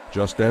them,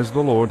 just as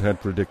the Lord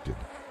had predicted.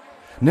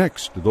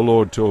 Next the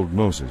Lord told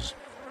Moses,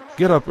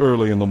 "Get up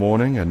early in the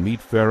morning and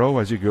meet Pharaoh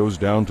as he goes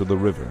down to the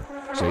river.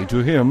 Say to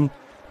him,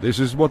 'This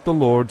is what the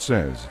Lord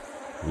says.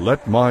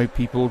 Let my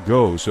people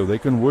go so they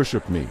can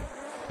worship me.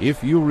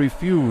 If you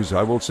refuse,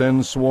 I will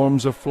send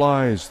swarms of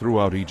flies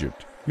throughout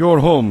Egypt. Your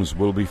homes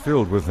will be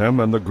filled with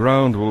them, and the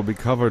ground will be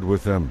covered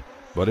with them.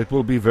 But it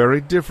will be very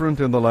different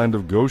in the land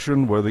of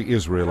Goshen, where the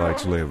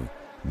Israelites live.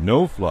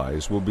 No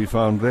flies will be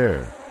found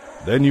there.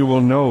 Then you will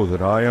know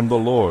that I am the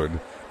Lord,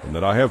 and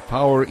that I have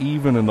power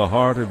even in the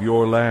heart of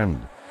your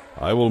land.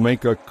 I will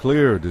make a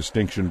clear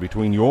distinction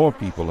between your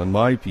people and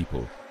my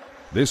people.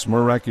 This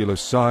miraculous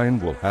sign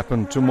will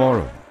happen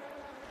tomorrow."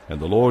 And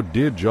the Lord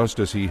did just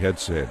as he had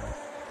said.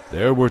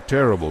 There were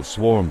terrible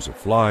swarms of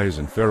flies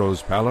in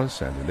Pharaoh's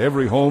palace and in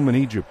every home in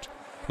Egypt.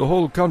 The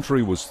whole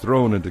country was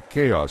thrown into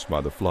chaos by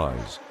the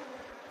flies.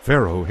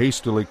 Pharaoh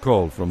hastily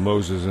called from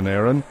Moses and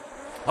Aaron.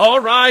 "All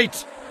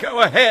right,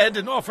 go ahead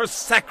and offer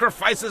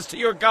sacrifices to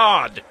your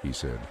God," he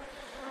said.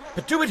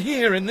 "But do it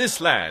here in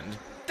this land.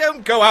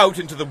 Don't go out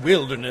into the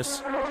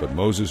wilderness." But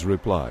Moses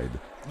replied,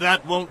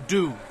 That won't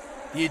do.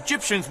 The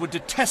Egyptians would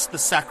detest the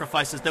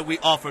sacrifices that we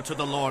offer to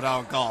the Lord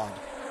our God.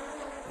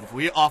 If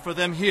we offer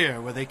them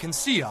here where they can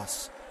see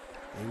us,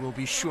 they will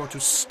be sure to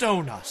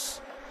stone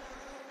us.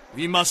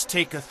 We must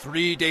take a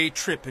 3-day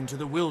trip into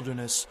the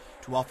wilderness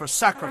to offer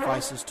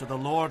sacrifices to the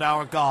Lord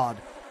our God,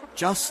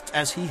 just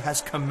as he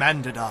has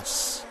commanded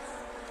us."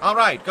 "All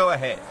right, go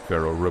ahead,"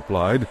 Pharaoh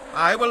replied.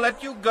 "I will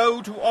let you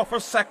go to offer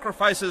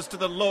sacrifices to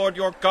the Lord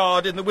your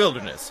God in the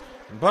wilderness.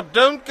 But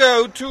don't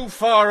go too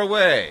far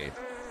away.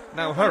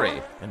 Now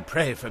hurry and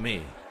pray for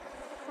me."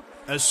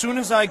 As soon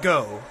as I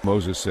go,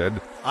 Moses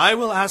said, I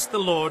will ask the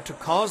Lord to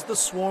cause the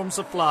swarms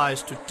of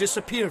flies to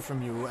disappear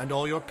from you and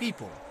all your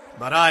people.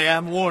 But I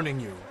am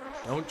warning you,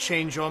 don't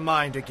change your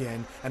mind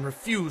again and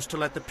refuse to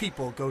let the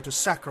people go to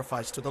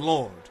sacrifice to the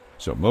Lord.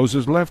 So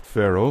Moses left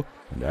Pharaoh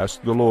and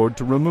asked the Lord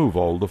to remove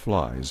all the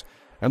flies.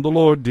 And the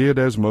Lord did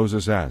as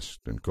Moses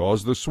asked, and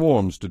caused the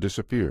swarms to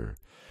disappear.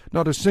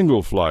 Not a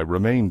single fly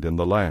remained in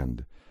the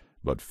land.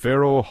 But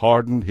Pharaoh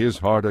hardened his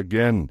heart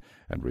again,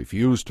 and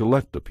refused to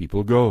let the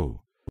people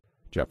go.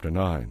 Chapter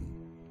 9.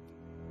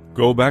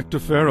 Go back to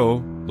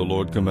Pharaoh, the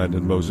Lord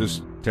commanded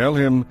Moses. Tell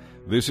him,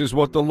 this is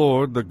what the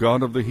Lord, the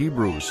God of the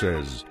Hebrews,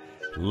 says.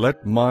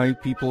 Let my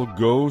people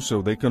go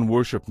so they can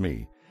worship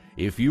me.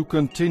 If you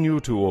continue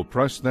to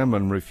oppress them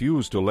and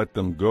refuse to let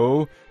them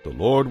go, the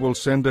Lord will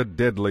send a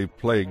deadly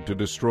plague to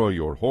destroy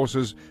your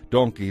horses,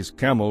 donkeys,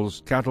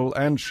 camels, cattle,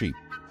 and sheep.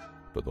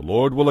 But the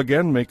Lord will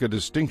again make a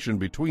distinction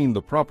between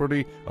the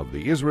property of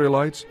the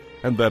Israelites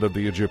and that of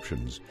the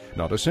Egyptians.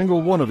 Not a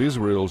single one of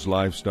Israel's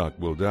livestock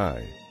will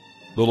die.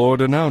 The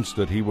Lord announced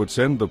that he would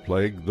send the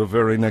plague the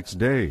very next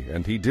day,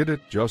 and he did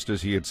it just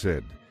as he had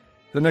said.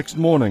 The next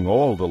morning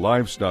all the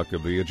livestock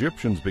of the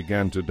Egyptians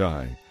began to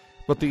die.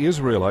 But the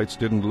Israelites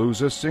didn't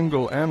lose a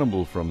single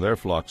animal from their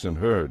flocks and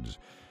herds.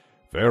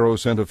 Pharaoh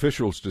sent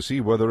officials to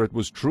see whether it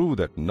was true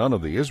that none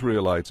of the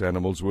Israelites'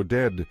 animals were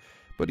dead.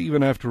 But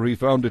even after he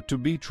found it to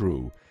be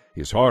true,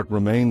 his heart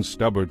remained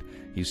stubborn.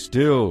 He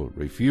still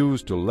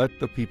refused to let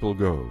the people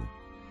go.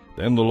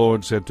 Then the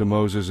Lord said to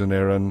Moses and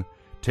Aaron,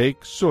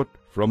 Take soot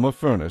from a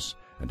furnace,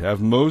 and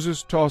have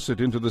Moses toss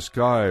it into the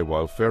sky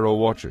while Pharaoh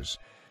watches.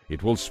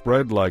 It will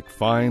spread like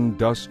fine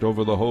dust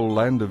over the whole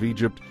land of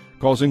Egypt,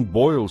 causing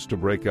boils to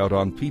break out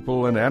on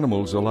people and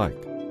animals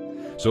alike.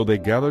 So they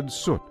gathered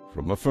soot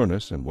from a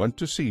furnace and went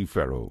to see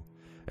Pharaoh.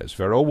 As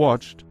Pharaoh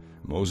watched,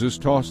 Moses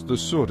tossed the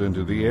soot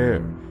into the air,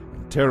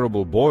 and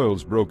terrible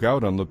boils broke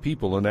out on the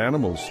people and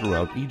animals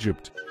throughout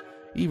Egypt.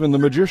 Even the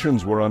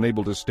magicians were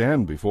unable to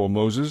stand before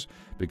Moses,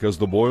 because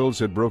the boils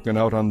had broken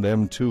out on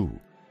them too.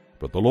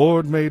 But the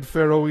Lord made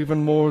Pharaoh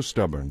even more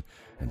stubborn,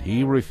 and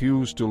he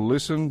refused to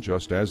listen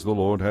just as the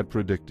Lord had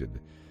predicted.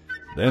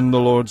 Then the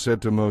Lord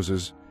said to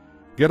Moses,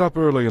 Get up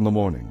early in the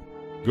morning,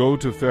 go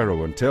to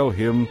Pharaoh and tell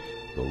him,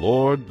 The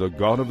Lord, the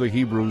God of the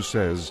Hebrews,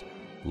 says,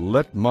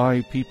 Let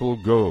my people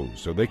go,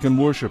 so they can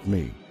worship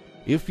me.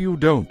 If you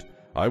don't,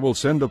 I will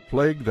send a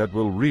plague that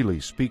will really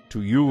speak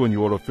to you and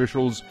your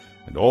officials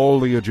and all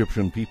the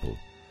Egyptian people.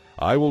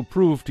 I will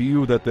prove to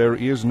you that there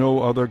is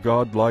no other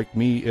God like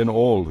me in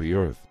all the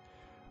earth.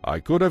 I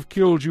could have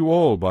killed you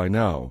all by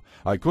now.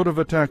 I could have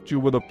attacked you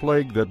with a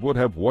plague that would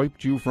have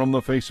wiped you from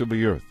the face of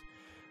the earth.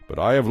 But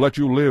I have let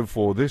you live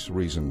for this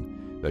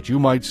reason, that you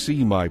might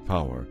see my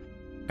power,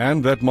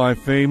 and that my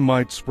fame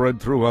might spread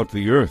throughout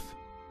the earth.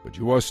 But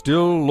you are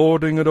still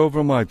lording it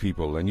over my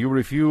people, and you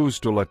refuse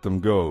to let them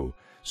go.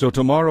 So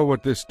tomorrow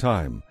at this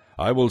time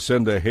I will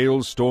send a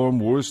hailstorm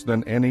worse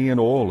than any in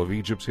all of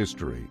Egypt's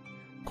history.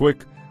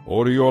 Quick,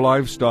 order your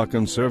livestock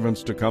and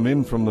servants to come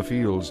in from the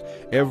fields.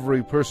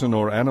 Every person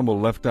or animal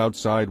left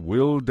outside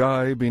will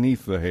die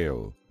beneath the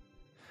hail.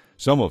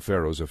 Some of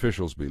Pharaoh's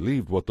officials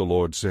believed what the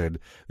Lord said.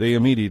 They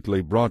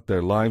immediately brought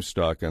their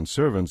livestock and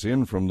servants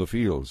in from the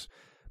fields.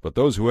 But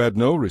those who had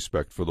no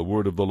respect for the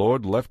word of the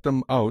Lord left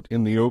them out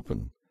in the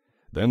open.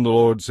 Then the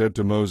Lord said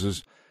to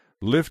Moses,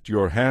 Lift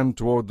your hand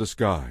toward the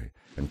sky,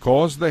 and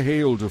cause the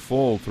hail to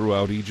fall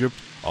throughout Egypt,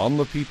 on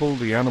the people,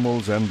 the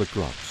animals, and the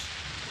crops.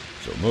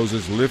 So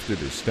Moses lifted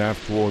his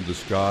staff toward the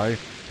sky,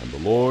 and the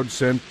Lord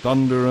sent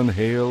thunder and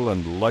hail,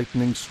 and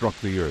lightning struck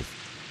the earth.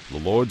 The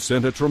Lord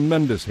sent a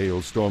tremendous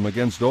hailstorm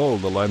against all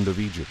the land of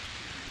Egypt.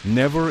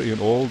 Never in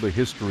all the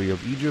history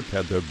of Egypt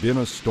had there been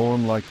a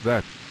storm like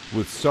that,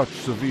 with such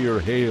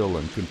severe hail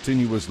and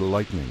continuous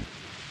lightning.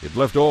 It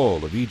left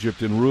all of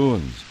Egypt in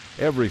ruins.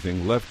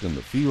 Everything left in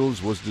the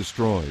fields was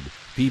destroyed,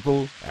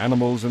 people,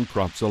 animals, and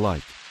crops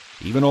alike.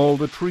 Even all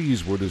the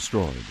trees were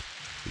destroyed.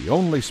 The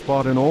only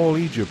spot in all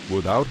Egypt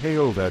without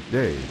hail that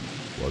day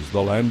was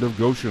the land of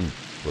Goshen,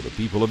 where the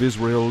people of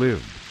Israel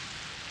lived.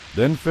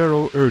 Then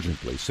Pharaoh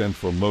urgently sent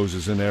for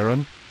Moses and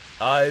Aaron.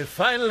 I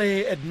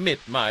finally admit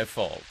my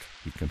fault,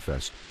 he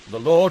confessed. The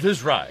Lord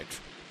is right,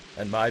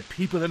 and my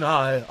people and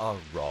I are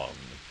wrong.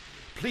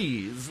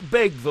 please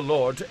beg the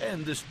Lord to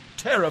end this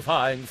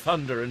terrifying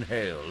thunder and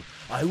hail.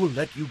 I will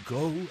let you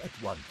go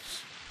at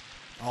once."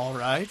 "All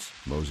right,"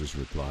 Moses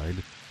replied.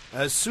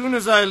 "as soon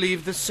as I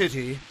leave the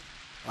city,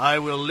 I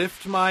will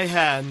lift my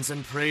hands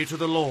and pray to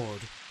the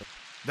Lord.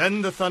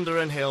 Then the thunder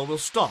and hail will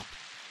stop.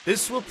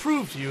 This will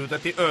prove to you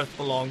that the earth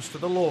belongs to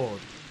the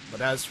Lord.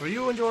 But as for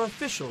you and your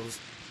officials,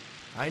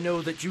 I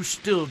know that you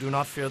still do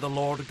not fear the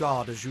Lord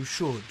God as you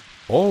should."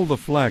 All the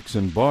flax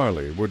and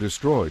barley were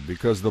destroyed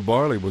because the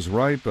barley was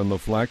ripe and the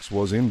flax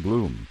was in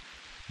bloom.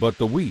 But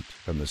the wheat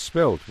and the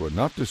spelt were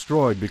not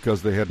destroyed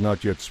because they had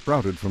not yet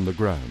sprouted from the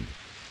ground.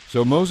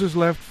 So Moses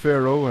left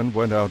Pharaoh and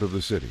went out of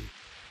the city.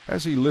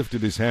 As he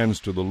lifted his hands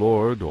to the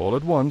Lord, all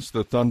at once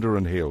the thunder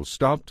and hail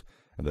stopped,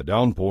 and the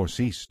downpour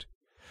ceased.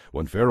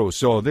 When Pharaoh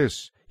saw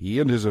this, he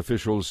and his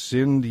officials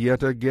sinned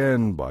yet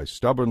again by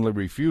stubbornly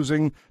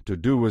refusing to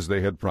do as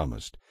they had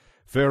promised.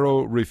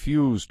 Pharaoh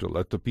refused to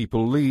let the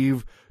people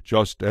leave,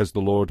 just as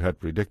the Lord had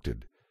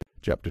predicted.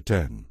 Chapter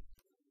 10.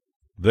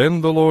 Then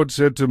the Lord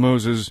said to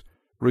Moses,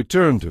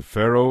 "Return to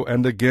Pharaoh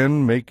and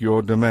again make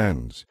your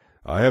demands.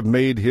 I have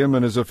made him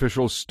and his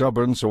officials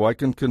stubborn so I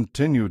can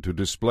continue to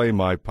display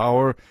my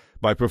power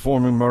by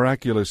performing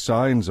miraculous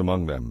signs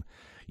among them.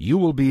 You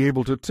will be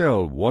able to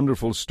tell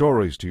wonderful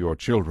stories to your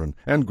children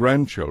and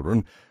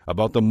grandchildren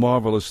about the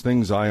marvelous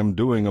things I am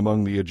doing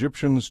among the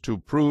Egyptians to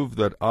prove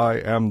that I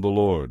am the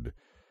Lord."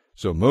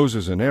 So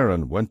Moses and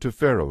Aaron went to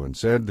Pharaoh and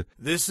said,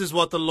 "This is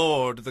what the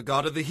Lord, the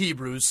God of the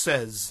Hebrews,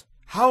 says.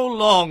 How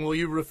long will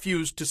you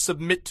refuse to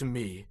submit to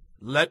me?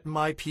 Let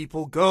my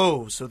people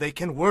go so they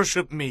can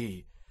worship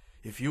me.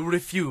 If you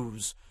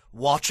refuse,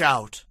 watch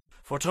out,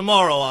 for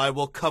tomorrow I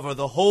will cover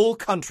the whole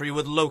country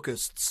with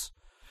locusts.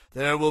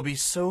 There will be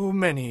so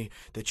many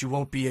that you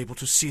won't be able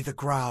to see the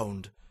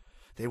ground.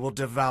 They will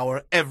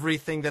devour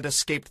everything that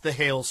escaped the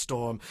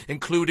hailstorm,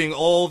 including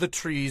all the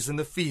trees in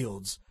the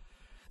fields.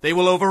 They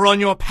will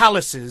overrun your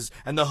palaces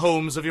and the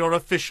homes of your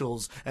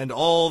officials and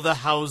all the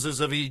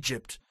houses of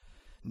Egypt.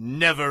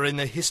 Never in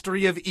the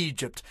history of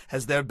Egypt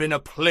has there been a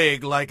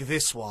plague like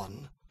this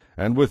one."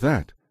 And with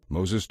that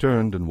Moses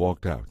turned and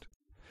walked out.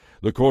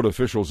 The court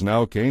officials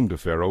now came to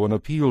Pharaoh and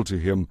appealed to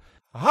him.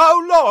 "How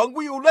long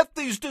will you let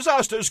these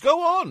disasters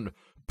go on?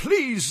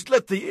 Please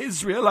let the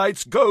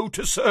Israelites go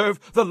to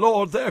serve the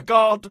Lord their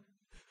God.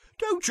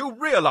 Don't you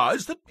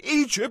realize that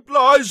Egypt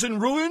lies in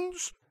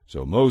ruins?"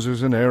 So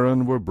Moses and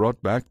Aaron were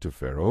brought back to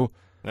Pharaoh.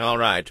 "All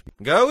right,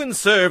 go and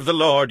serve the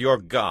Lord your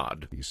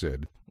God," he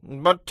said.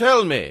 "But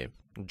tell me,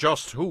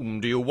 just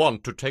whom do you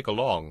want to take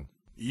along?"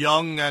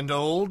 "Young and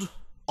old,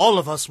 all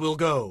of us will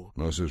go,"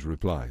 Moses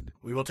replied.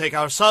 "We will take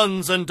our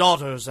sons and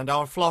daughters and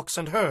our flocks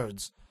and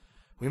herds.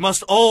 We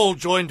must all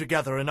join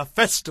together in a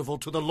festival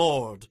to the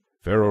Lord."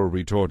 Pharaoh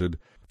retorted,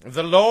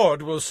 "The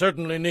Lord will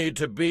certainly need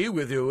to be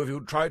with you if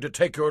you try to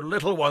take your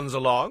little ones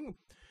along.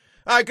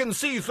 I can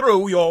see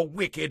through your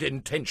wicked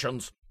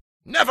intentions.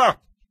 Never!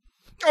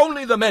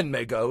 Only the men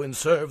may go and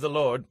serve the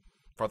Lord,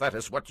 for that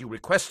is what you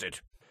requested."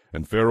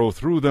 And Pharaoh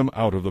threw them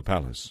out of the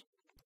palace.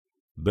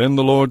 Then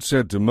the Lord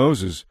said to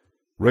Moses,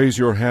 "Raise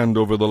your hand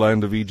over the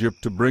land of Egypt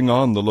to bring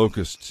on the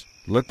locusts.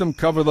 Let them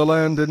cover the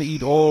land and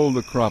eat all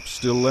the crops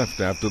still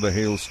left after the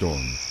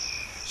hailstorm."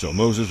 So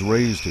Moses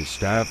raised his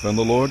staff, and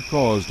the Lord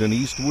caused an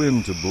east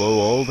wind to blow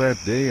all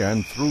that day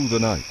and through the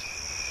night.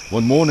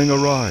 When morning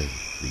arrived,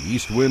 the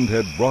east wind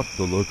had brought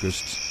the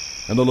locusts,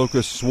 and the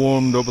locusts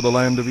swarmed over the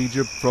land of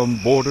Egypt from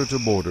border to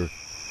border.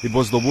 It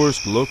was the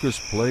worst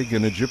locust plague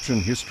in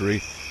Egyptian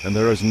history, and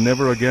there has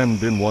never again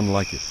been one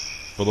like it.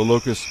 For the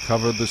locusts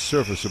covered the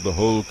surface of the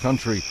whole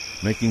country,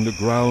 making the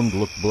ground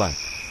look black.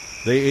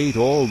 They ate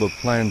all the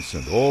plants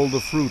and all the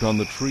fruit on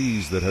the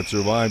trees that had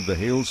survived the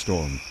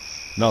hailstorm.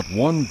 Not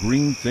one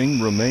green thing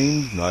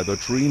remained, neither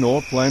tree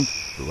nor plant,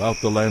 throughout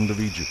the land of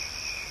Egypt.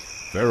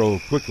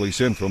 Pharaoh quickly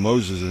sent for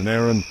Moses and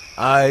Aaron.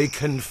 "I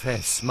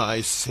confess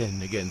my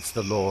sin against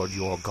the Lord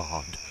your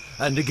God,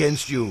 and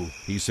against you,"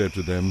 he said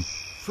to them.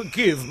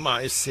 "Forgive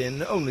my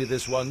sin only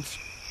this once,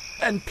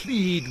 and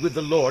plead with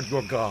the Lord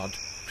your God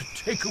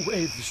to take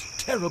away this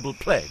terrible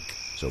plague."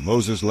 So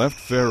Moses left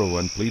Pharaoh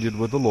and pleaded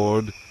with the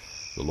Lord.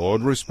 The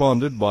Lord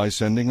responded by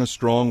sending a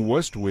strong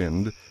west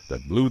wind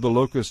that blew the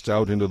locusts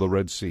out into the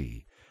Red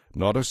Sea.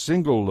 Not a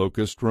single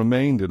locust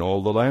remained in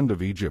all the land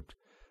of Egypt.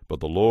 But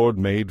the Lord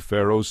made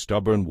Pharaoh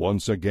stubborn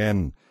once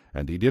again,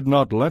 and he did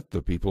not let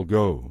the people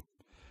go.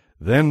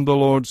 Then the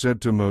Lord said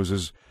to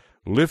Moses,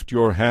 "Lift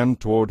your hand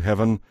toward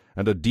heaven,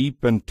 and a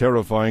deep and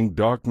terrifying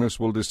darkness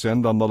will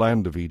descend on the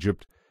land of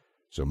Egypt."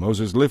 So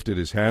Moses lifted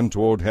his hand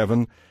toward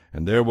heaven,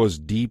 and there was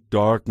deep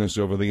darkness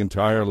over the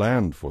entire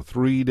land for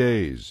 3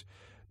 days.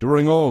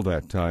 During all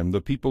that time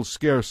the people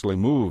scarcely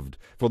moved,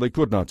 for they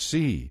could not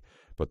see,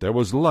 but there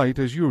was light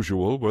as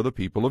usual where the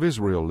people of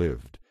Israel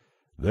lived.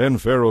 Then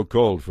Pharaoh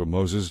called for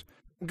Moses.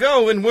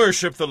 "Go and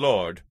worship the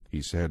Lord,"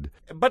 he said,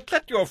 "but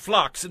let your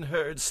flocks and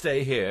herds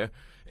stay here.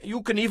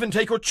 You can even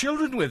take your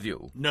children with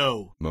you."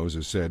 "No,"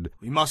 Moses said.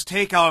 "We must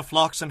take our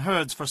flocks and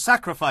herds for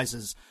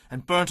sacrifices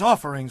and burnt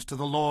offerings to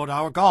the Lord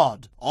our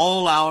God.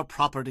 All our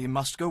property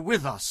must go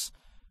with us.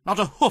 Not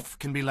a hoof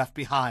can be left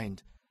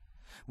behind.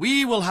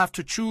 We will have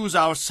to choose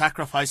our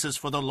sacrifices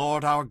for the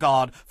Lord our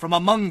God from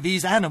among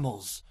these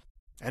animals.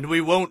 And we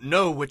won't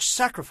know which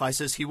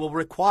sacrifices he will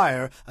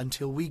require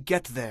until we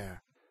get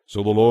there."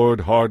 So the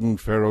Lord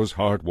hardened Pharaoh's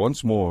heart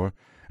once more,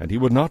 and he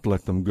would not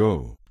let them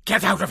go.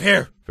 "Get out of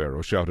here!"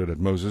 Pharaoh shouted at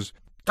Moses.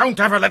 "Don't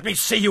ever let me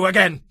see you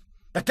again!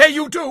 The day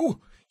you do,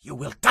 you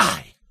will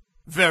die!"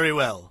 "Very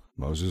well,"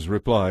 Moses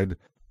replied.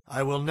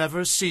 "I will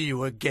never see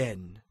you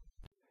again."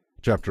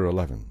 Chapter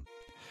 11.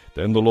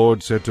 Then the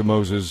Lord said to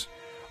Moses,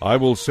 "I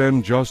will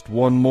send just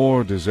one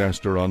more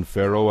disaster on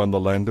Pharaoh and the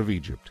land of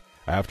Egypt.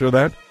 After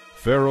that,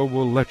 Pharaoh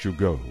will let you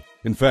go.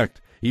 In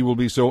fact, he will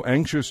be so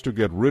anxious to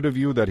get rid of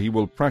you that he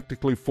will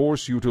practically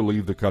force you to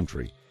leave the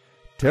country.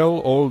 Tell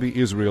all the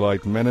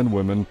Israelite men and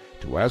women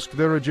to ask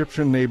their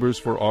Egyptian neighbors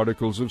for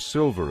articles of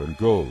silver and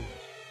gold."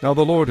 Now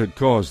the Lord had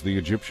caused the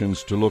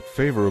Egyptians to look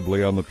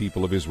favorably on the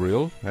people of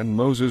Israel, and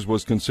Moses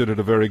was considered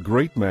a very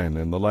great man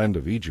in the land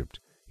of Egypt.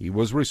 He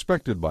was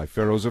respected by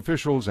Pharaoh's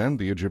officials and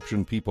the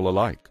Egyptian people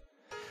alike.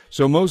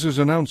 So Moses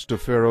announced to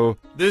Pharaoh,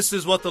 "This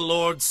is what the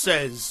Lord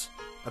says.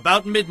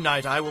 About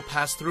midnight I will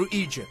pass through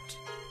Egypt.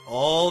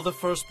 All the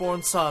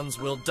firstborn sons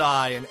will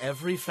die in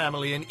every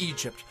family in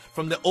Egypt,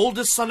 from the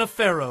oldest son of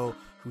Pharaoh,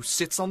 who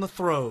sits on the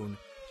throne,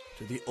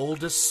 to the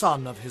oldest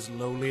son of his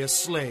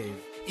lowliest slave.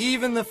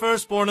 Even the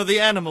firstborn of the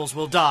animals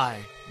will die.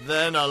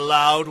 Then a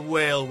loud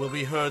wail will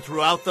be heard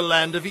throughout the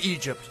land of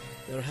Egypt.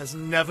 There has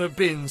never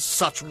been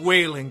such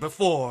wailing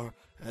before,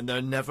 and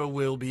there never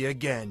will be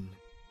again.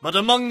 But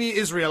among the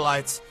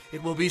Israelites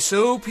it will be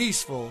so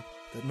peaceful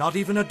that not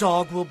even a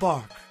dog will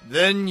bark.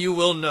 Then you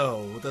will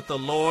know that the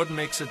Lord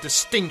makes a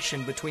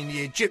distinction between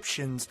the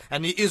Egyptians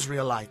and the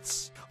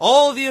Israelites.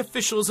 All the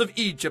officials of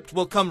Egypt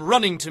will come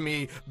running to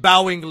me,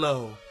 bowing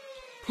low.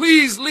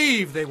 'Please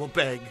leave,' they will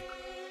beg.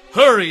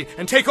 'Hurry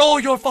and take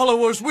all your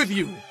followers with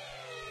you.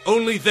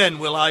 Only then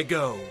will I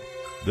go.'"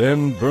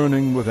 Then,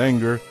 burning with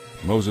anger,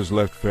 Moses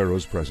left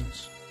Pharaoh's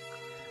presence.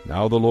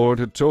 Now the Lord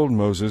had told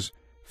Moses,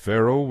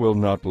 "Pharaoh will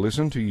not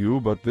listen to you,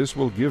 but this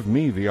will give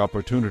me the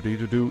opportunity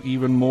to do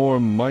even more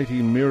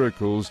mighty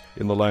miracles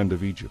in the land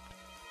of Egypt."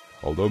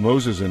 Although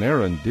Moses and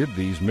Aaron did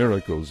these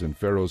miracles in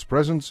Pharaoh's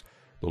presence,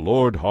 the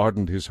Lord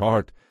hardened his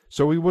heart,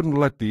 so he wouldn't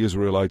let the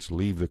Israelites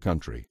leave the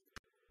country.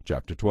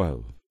 Chapter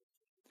 12.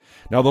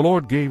 Now the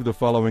Lord gave the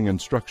following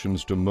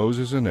instructions to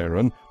Moses and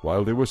Aaron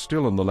while they were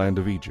still in the land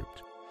of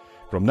Egypt.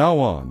 "From now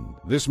on,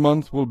 this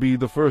month will be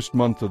the first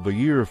month of the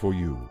year for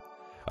you.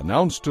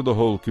 Announce to the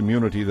whole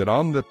community that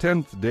on the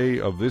 10th day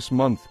of this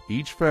month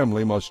each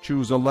family must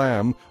choose a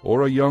lamb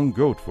or a young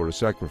goat for a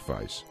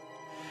sacrifice.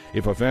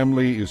 If a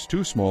family is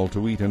too small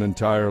to eat an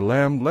entire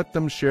lamb, let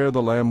them share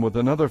the lamb with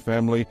another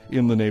family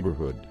in the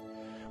neighborhood.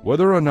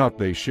 Whether or not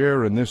they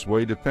share in this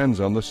way depends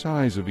on the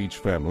size of each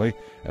family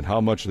and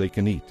how much they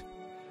can eat.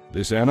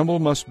 This animal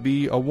must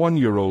be a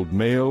 1-year-old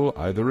male,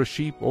 either a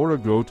sheep or a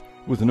goat,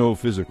 with no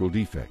physical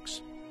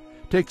defects.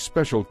 Take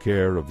special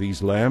care of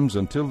these lambs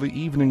until the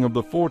evening of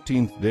the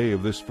 14th day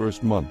of this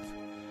first month.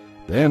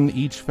 Then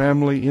each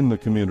family in the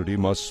community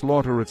must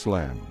slaughter its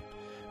lamb.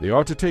 They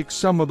are to take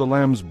some of the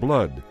lamb's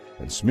blood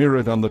and smear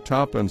it on the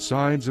top and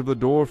sides of the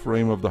door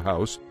frame of the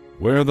house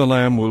where the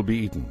lamb will be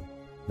eaten.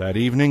 That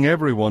evening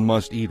everyone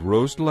must eat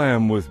roast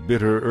lamb with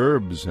bitter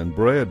herbs and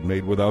bread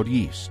made without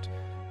yeast.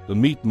 The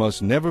meat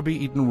must never be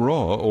eaten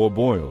raw or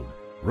boiled.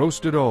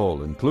 Roast it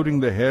all, including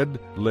the head,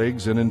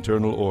 legs, and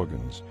internal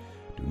organs.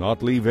 Do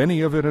not leave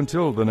any of it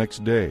until the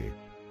next day.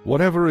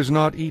 Whatever is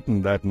not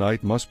eaten that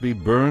night must be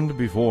burned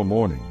before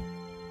morning.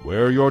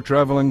 Wear your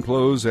traveling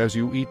clothes as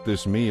you eat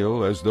this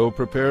meal, as though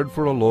prepared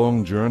for a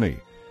long journey.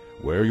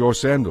 Wear your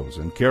sandals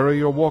and carry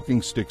your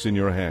walking sticks in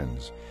your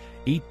hands.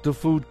 Eat the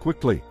food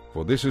quickly,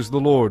 for this is the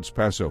Lord's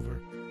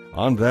Passover.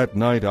 On that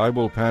night I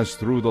will pass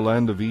through the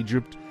land of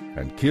Egypt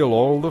and kill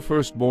all the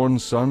firstborn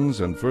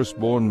sons and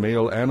firstborn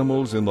male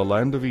animals in the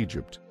land of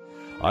Egypt.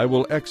 I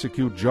will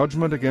execute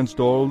judgment against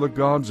all the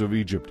gods of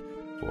Egypt,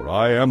 for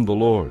I am the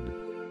Lord.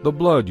 The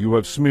blood you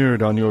have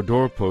smeared on your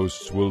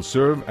doorposts will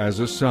serve as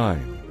a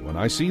sign. When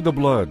I see the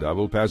blood, I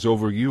will pass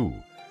over you.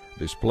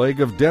 This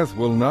plague of death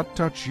will not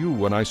touch you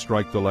when I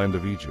strike the land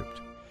of Egypt.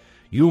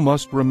 You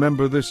must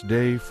remember this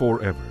day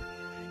forever.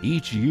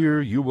 Each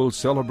year you will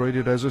celebrate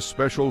it as a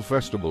special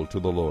festival to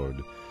the Lord.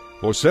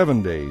 For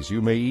 7 days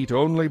you may eat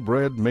only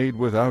bread made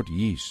without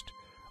yeast.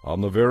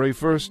 On the very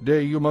first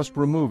day you must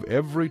remove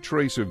every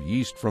trace of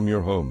yeast from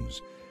your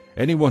homes.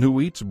 Anyone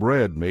who eats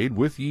bread made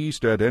with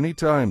yeast at any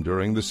time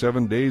during the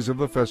 7 days of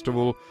the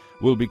festival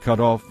will be cut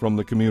off from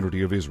the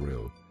community of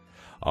Israel.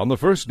 On the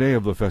first day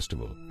of the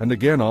festival, and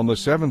again on the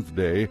 7th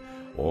day,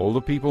 all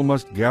the people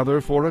must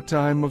gather for a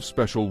time of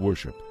special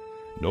worship.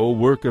 No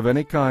work of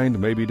any kind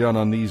may be done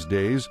on these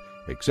days,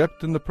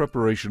 except in the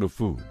preparation of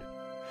food.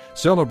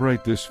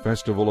 Celebrate this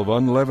festival of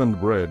unleavened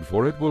bread,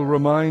 for it will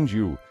remind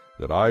you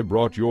that I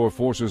brought your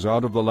forces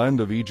out of the land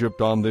of Egypt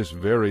on this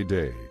very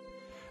day.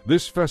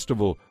 This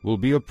festival will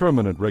be a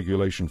permanent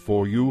regulation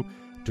for you,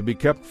 to be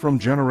kept from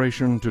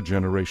generation to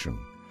generation.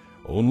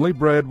 Only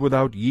bread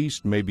without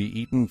yeast may be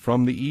eaten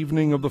from the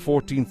evening of the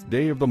 14th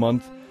day of the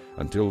month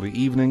until the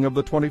evening of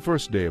the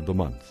 21st day of the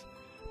month.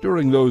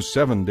 During those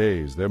 7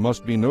 days there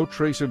must be no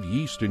trace of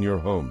yeast in your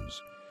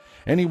homes.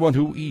 Anyone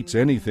who eats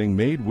anything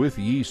made with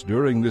yeast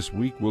during this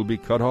week will be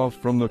cut off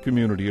from the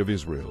community of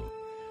Israel.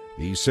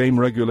 These same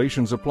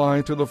regulations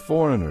apply to the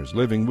foreigners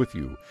living with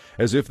you,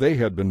 as if they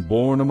had been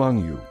born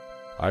among you.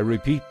 I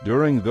repeat,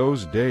 during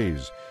those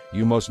days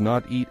you must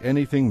not eat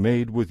anything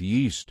made with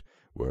yeast.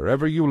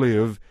 Wherever you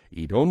live,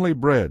 eat only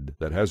bread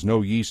that has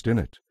no yeast in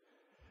it.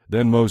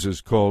 Then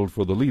Moses called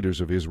for the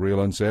leaders of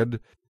Israel and said,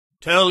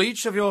 Tell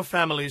each of your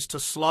families to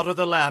slaughter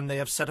the lamb they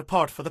have set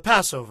apart for the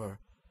Passover.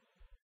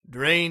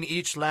 Drain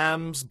each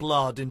lamb's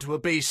blood into a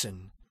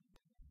basin.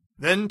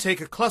 Then take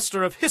a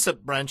cluster of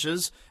hyssop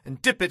branches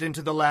and dip it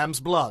into the lamb's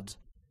blood.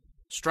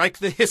 Strike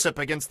the hyssop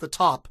against the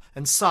top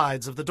and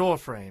sides of the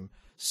doorframe,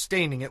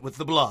 staining it with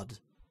the blood.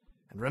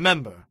 And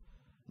remember,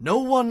 no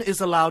one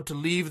is allowed to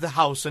leave the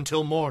house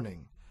until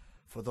morning,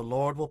 for the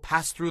Lord will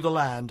pass through the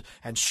land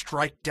and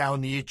strike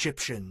down the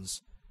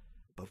Egyptians.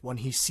 But when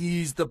he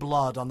sees the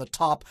blood on the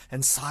top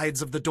and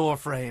sides of the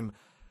doorframe,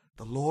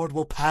 the Lord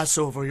will pass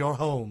over your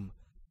home.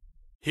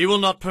 He will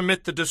not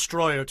permit the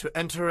destroyer to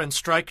enter and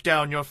strike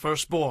down your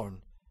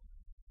firstborn.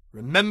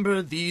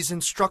 Remember, these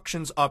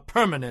instructions are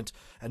permanent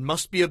and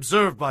must be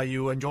observed by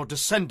you and your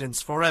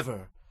descendants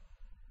forever.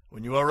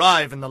 When you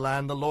arrive in the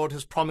land the Lord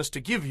has promised to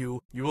give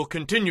you, you will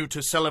continue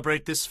to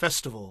celebrate this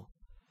festival.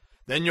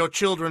 Then your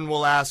children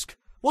will ask,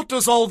 What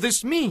does all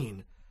this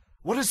mean?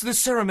 What is this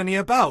ceremony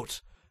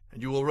about?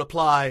 And you will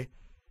reply,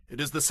 It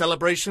is the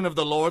celebration of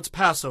the Lord's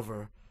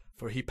Passover,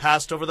 for he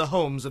passed over the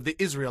homes of the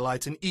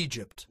Israelites in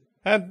Egypt.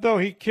 And though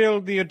he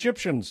killed the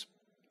Egyptians,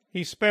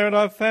 he spared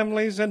our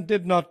families and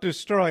did not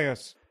destroy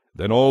us.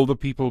 Then all the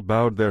people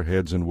bowed their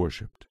heads and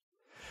worshipped.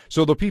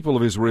 So the people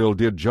of Israel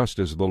did just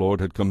as the Lord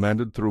had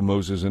commanded through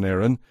Moses and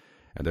Aaron,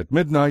 and at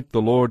midnight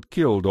the Lord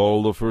killed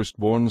all the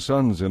firstborn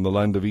sons in the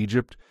land of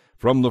Egypt,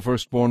 from the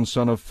firstborn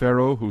son of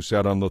Pharaoh who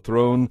sat on the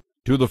throne,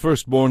 to the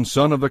firstborn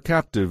son of the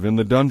captive in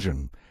the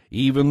dungeon.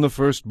 Even the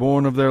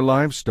firstborn of their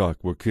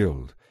livestock were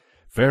killed.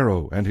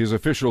 Pharaoh and his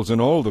officials and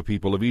all the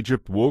people of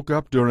Egypt woke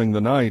up during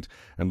the night,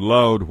 and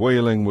loud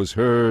wailing was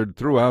heard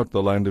throughout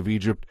the land of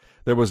Egypt.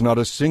 There was not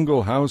a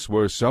single house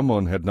where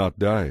someone had not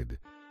died.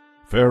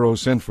 Pharaoh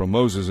sent for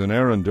Moses and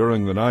Aaron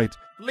during the night.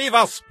 Leave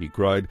us! He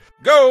cried,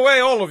 Go away,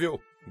 all of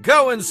you!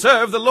 Go and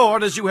serve the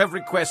Lord as you have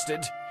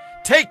requested.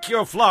 Take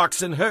your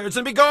flocks and herds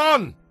and be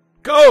gone!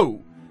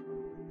 Go!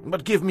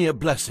 But give me a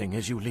blessing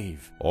as you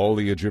leave. All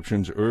the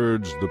Egyptians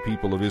urged the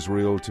people of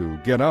Israel to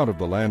get out of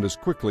the land as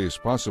quickly as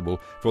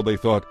possible, for they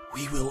thought,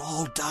 We will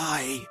all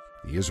die.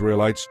 The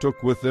Israelites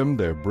took with them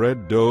their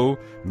bread dough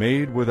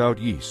made without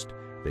yeast.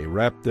 They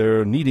wrapped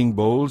their kneading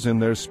bowls in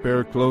their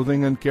spare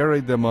clothing and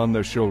carried them on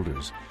their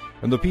shoulders.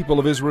 And the people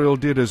of Israel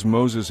did as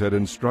Moses had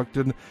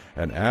instructed,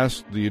 and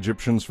asked the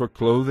Egyptians for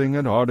clothing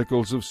and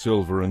articles of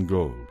silver and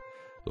gold.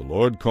 The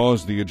Lord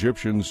caused the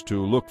Egyptians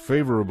to look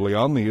favorably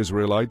on the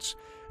Israelites,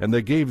 and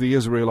they gave the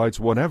Israelites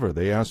whatever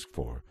they asked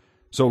for.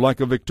 So like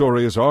a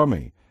victorious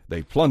army,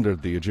 they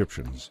plundered the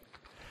Egyptians.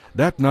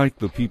 That night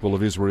the people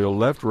of Israel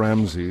left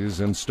Ramses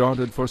and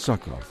started for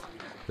Succoth.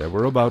 There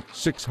were about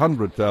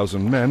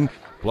 600,000 men,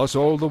 plus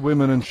all the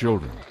women and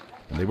children,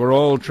 and they were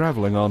all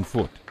traveling on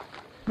foot.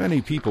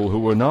 Many people who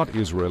were not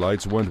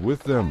Israelites went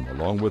with them,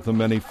 along with the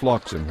many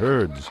flocks and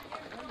herds.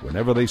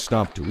 Whenever they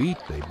stopped to eat,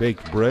 they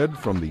baked bread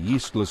from the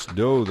yeastless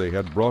dough they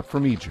had brought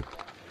from Egypt.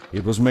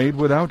 It was made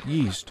without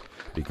yeast,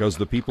 because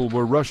the people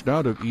were rushed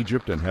out of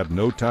Egypt and had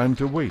no time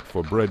to wait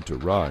for bread to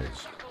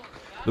rise.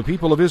 The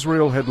people of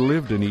Israel had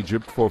lived in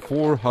Egypt for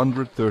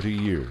 430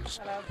 years.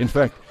 In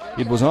fact,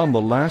 it was on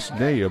the last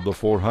day of the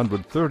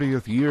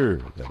 430th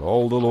year that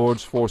all the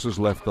Lord's forces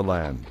left the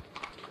land.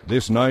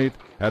 This night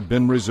had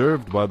been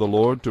reserved by the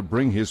Lord to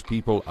bring his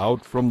people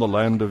out from the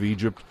land of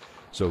Egypt,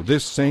 so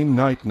this same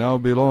night now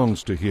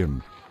belongs to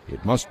him.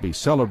 It must be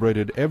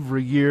celebrated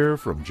every year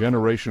from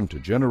generation to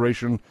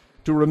generation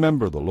to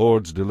remember the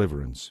Lord's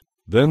deliverance.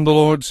 Then the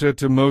Lord said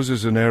to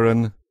Moses and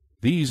Aaron,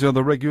 These are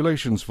the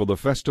regulations for the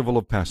festival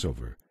of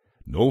Passover.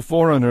 No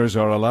foreigners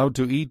are allowed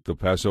to eat the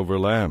Passover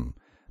lamb,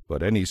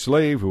 but any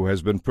slave who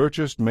has been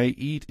purchased may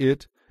eat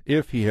it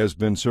if he has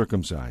been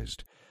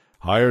circumcised.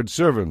 Hired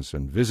servants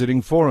and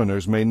visiting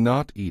foreigners may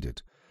not eat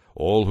it.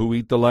 All who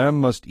eat the lamb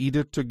must eat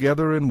it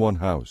together in one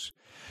house.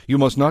 You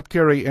must not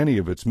carry any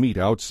of its meat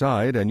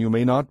outside, and you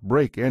may not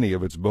break any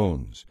of its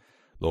bones.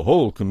 The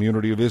whole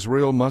community of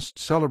Israel must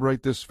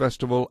celebrate this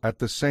festival at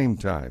the same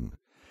time.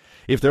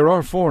 If there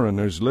are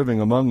foreigners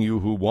living among you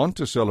who want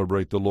to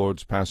celebrate the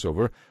Lord's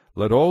Passover,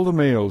 let all the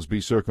males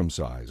be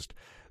circumcised.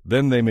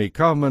 Then they may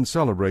come and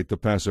celebrate the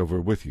Passover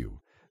with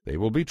you. They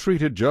will be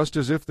treated just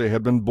as if they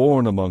had been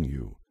born among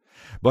you.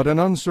 But an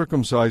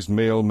uncircumcised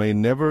male may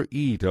never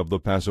eat of the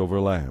Passover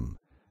lamb.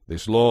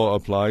 This law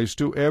applies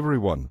to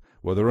everyone,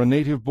 whether a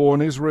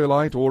native-born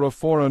Israelite or a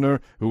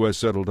foreigner who has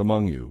settled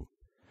among you.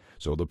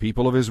 So the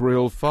people of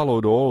Israel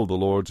followed all the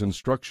Lord's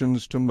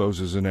instructions to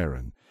Moses and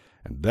Aaron.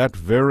 And that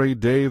very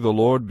day the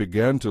Lord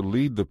began to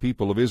lead the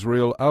people of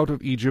Israel out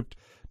of Egypt,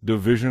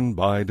 division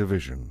by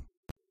division.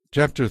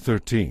 Chapter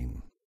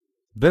 13.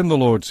 Then the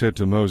Lord said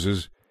to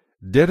Moses,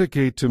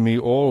 Dedicate to me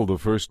all the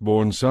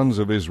firstborn sons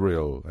of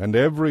Israel, and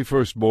every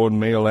firstborn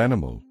male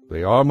animal.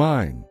 They are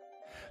mine.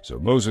 So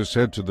Moses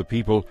said to the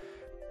people,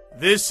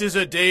 This is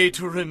a day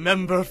to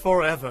remember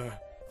forever,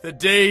 the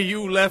day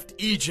you left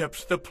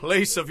Egypt, the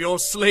place of your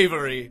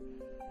slavery.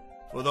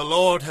 For the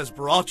Lord has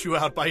brought you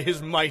out by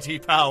his mighty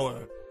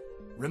power.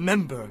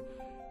 Remember,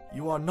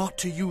 you are not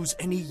to use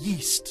any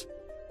yeast.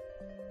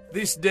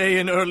 This day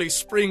in early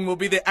spring will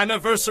be the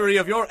anniversary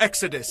of your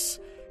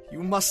exodus.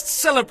 You must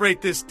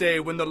celebrate this day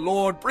when the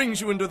Lord brings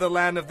you into the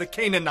land of the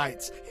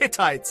Canaanites,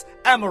 Hittites,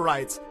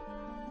 Amorites,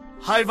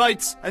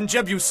 Hivites, and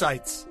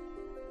Jebusites.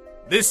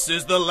 This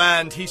is the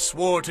land he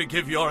swore to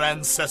give your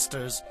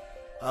ancestors,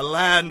 a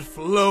land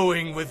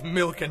flowing with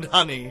milk and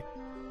honey.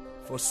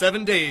 For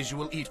 7 days you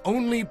will eat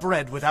only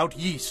bread without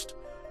yeast,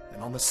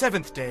 and on the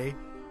 7th day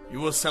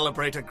you will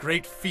celebrate a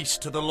great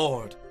feast to the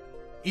Lord.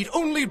 Eat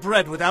only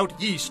bread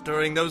without yeast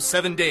during those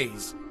 7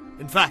 days.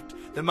 In fact,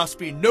 there must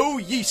be no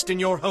yeast in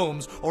your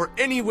homes or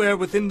anywhere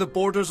within the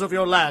borders of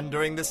your land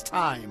during this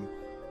time.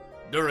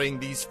 During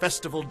these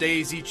festival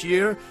days each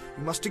year,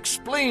 you must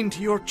explain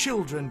to your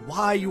children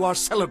why you are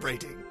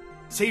celebrating.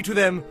 Say to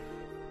them,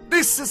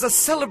 This is a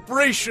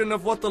celebration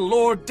of what the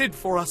Lord did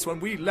for us when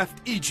we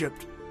left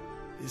Egypt.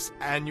 This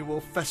annual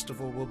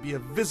festival will be a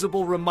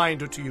visible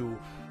reminder to you,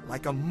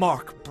 like a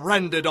mark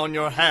branded on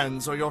your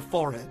hands or your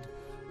forehead.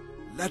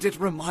 Let it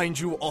remind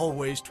you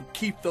always to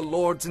keep the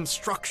Lord's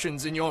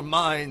instructions in your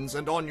minds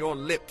and on your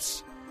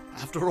lips.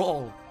 After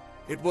all,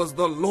 it was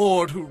the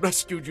Lord who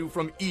rescued you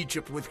from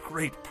Egypt with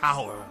great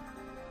power.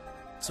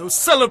 So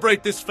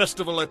celebrate this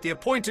festival at the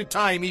appointed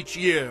time each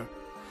year.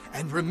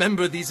 And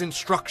remember these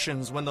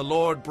instructions when the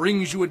Lord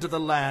brings you into the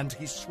land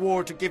he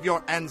swore to give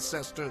your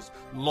ancestors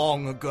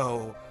long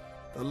ago,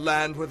 the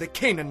land where the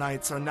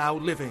Canaanites are now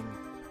living.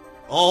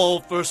 All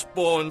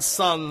firstborn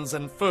sons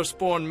and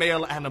firstborn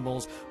male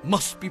animals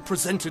must be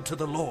presented to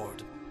the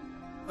Lord.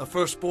 A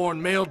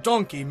firstborn male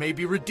donkey may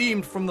be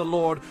redeemed from the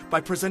Lord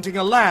by presenting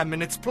a lamb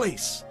in its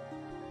place.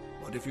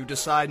 But if you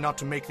decide not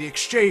to make the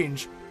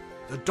exchange,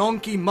 the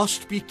donkey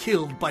must be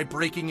killed by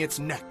breaking its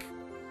neck.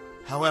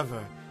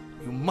 However,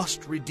 you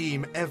must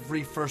redeem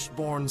every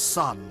firstborn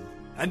son.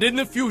 And in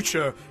the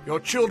future, your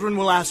children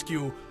will ask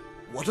you,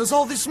 What does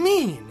all this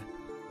mean?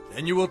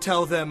 Then you will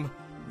tell them,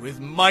 With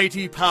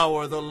mighty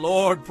power the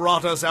Lord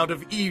brought us out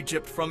of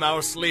Egypt from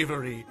our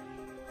slavery.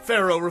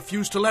 Pharaoh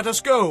refused to let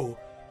us go,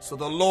 so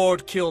the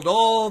Lord killed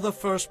all the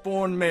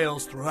firstborn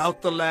males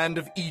throughout the land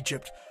of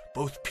Egypt,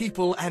 both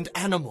people and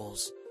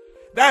animals.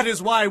 That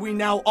is why we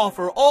now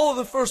offer all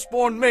the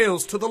firstborn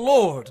males to the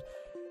Lord,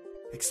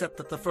 except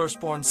that the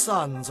firstborn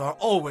sons are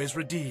always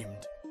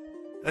redeemed.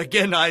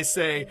 Again I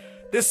say,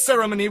 this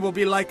ceremony will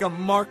be like a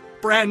mark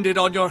branded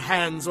on your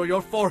hands or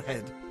your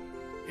forehead.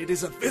 It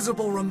is a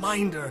visible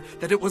reminder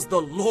that it was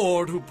the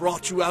Lord who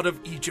brought you out of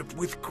Egypt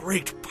with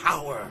great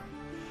power.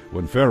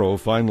 When Pharaoh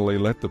finally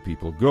let the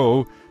people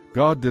go,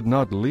 God did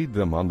not lead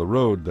them on the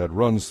road that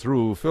runs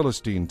through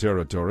Philistine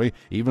territory,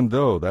 even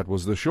though that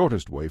was the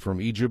shortest way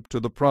from Egypt to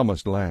the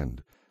Promised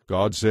Land.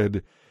 God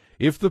said,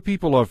 If the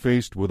people are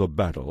faced with a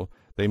battle,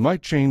 they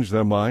might change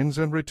their minds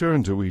and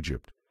return to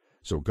Egypt.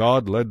 So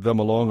God led them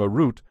along a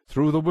route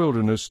through the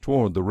wilderness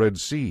toward the Red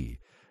Sea,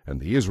 and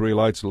the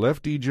Israelites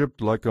left Egypt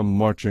like a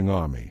marching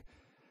army.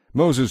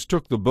 Moses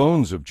took the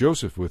bones of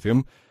Joseph with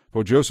him,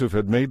 for Joseph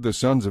had made the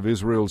sons of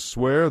Israel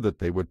swear that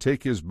they would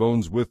take his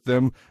bones with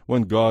them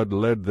when God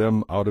led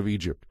them out of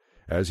Egypt,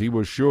 as he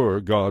was sure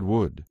God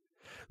would.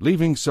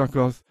 Leaving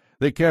Succoth,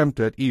 they camped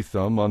at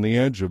Etham on the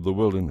edge of the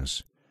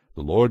wilderness.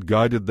 The Lord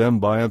guided them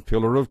by a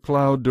pillar of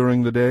cloud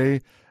during the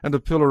day and a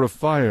pillar of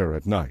fire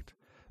at night.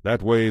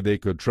 That way they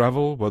could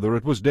travel whether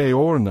it was day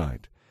or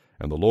night.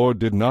 And the Lord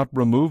did not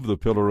remove the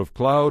pillar of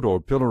cloud or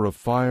pillar of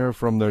fire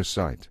from their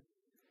sight.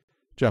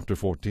 Chapter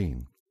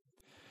 14.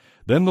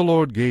 Then the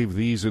Lord gave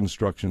these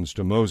instructions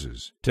to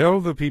Moses. Tell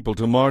the people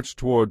to march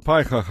toward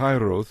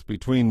Pi-hahiroth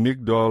between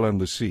Migdol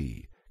and the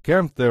sea.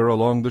 Camp there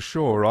along the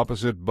shore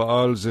opposite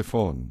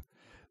Baal-Zephon.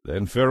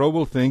 Then Pharaoh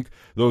will think,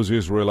 Those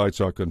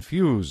Israelites are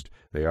confused.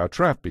 They are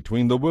trapped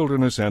between the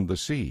wilderness and the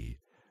sea.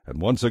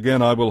 And once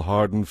again I will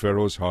harden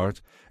Pharaoh's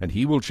heart, and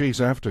he will chase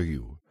after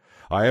you.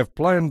 I have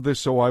planned this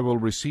so I will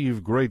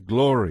receive great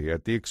glory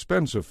at the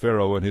expense of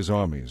Pharaoh and his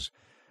armies.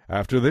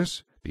 After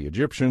this, the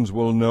Egyptians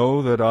will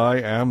know that I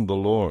am the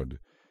Lord.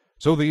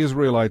 So the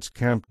Israelites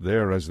camped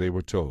there as they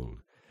were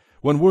told.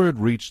 When word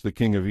reached the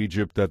king of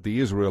Egypt that the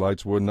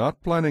Israelites were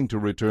not planning to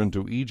return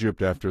to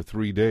Egypt after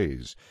 3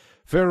 days,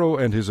 Pharaoh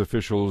and his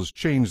officials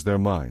changed their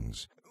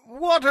minds.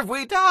 What have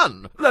we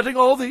done, letting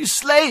all these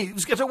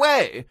slaves get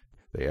away?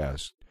 They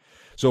asked.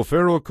 So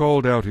Pharaoh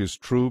called out his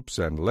troops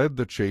and led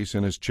the chase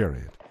in his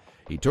chariot.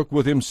 He took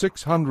with him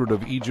 600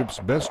 of Egypt's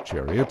best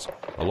chariots,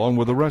 along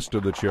with the rest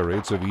of the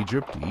chariots of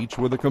Egypt, each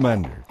with a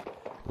commander.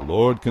 The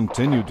Lord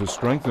continued to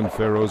strengthen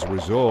Pharaoh's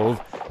resolve,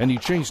 and he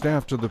chased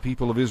after the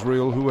people of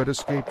Israel who had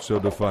escaped so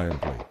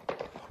defiantly.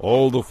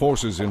 All the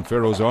forces in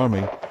Pharaoh's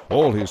army,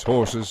 all his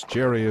horses,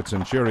 chariots,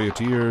 and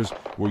charioteers,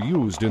 were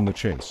used in the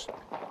chase.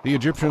 The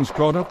Egyptians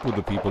caught up with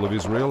the people of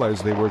Israel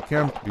as they were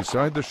camped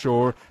beside the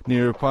shore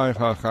near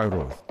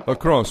Pi-hahiroth,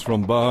 across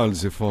from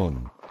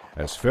Baal-zephon.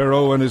 As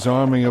Pharaoh and his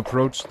army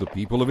approached, the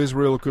people of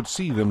Israel could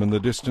see them in the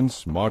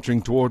distance,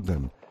 marching toward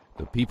them.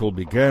 The people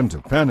began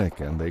to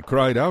panic, and they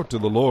cried out to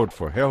the Lord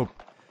for help.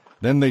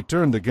 Then they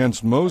turned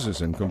against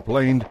Moses and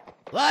complained,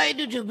 "Why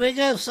did you bring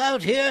us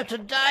out here to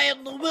die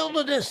in the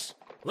wilderness?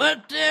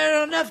 Weren't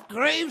there enough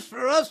graves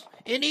for us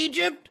in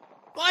Egypt?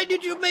 Why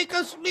did you make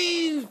us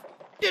leave?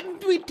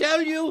 Didn't we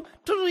tell you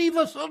to leave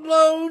us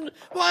alone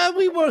while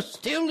we were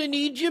still in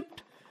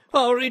Egypt?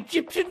 Our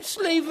Egyptian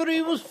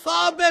slavery was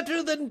far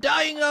better than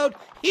dying out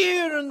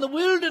here in the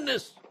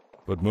wilderness."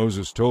 But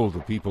Moses told the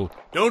people,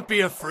 "Don't be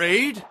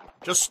afraid.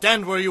 Just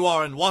stand where you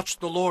are and watch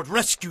the Lord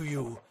rescue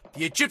you.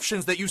 The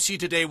Egyptians that you see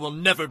today will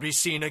never be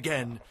seen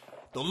again.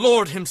 The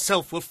Lord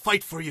himself will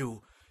fight for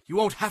you. You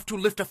won't have to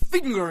lift a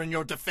finger in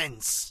your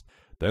defense."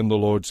 Then the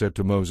Lord said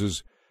to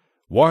Moses,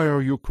 "Why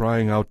are you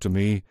crying out to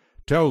me?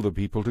 Tell the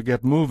people to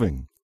get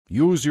moving.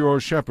 Use your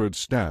shepherd's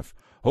staff,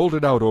 hold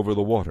it out over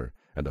the water,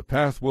 and a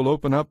path will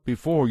open up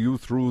before you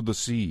through the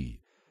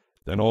sea.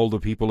 Then all the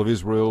people of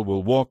Israel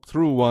will walk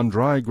through on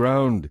dry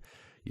ground.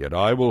 Yet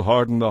I will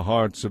harden the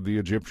hearts of the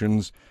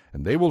Egyptians,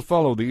 and they will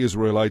follow the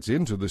Israelites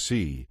into the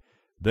sea.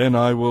 Then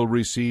I will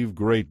receive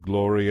great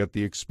glory at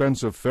the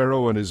expense of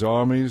Pharaoh and his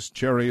armies,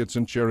 chariots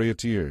and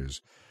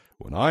charioteers.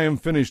 When I am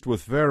finished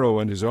with Pharaoh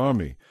and his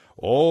army,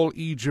 all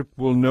Egypt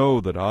will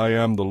know that I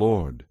am the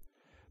Lord."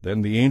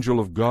 Then the angel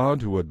of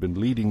God, who had been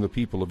leading the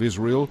people of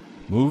Israel,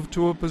 moved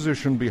to a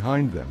position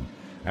behind them,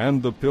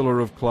 and the pillar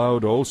of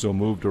cloud also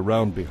moved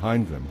around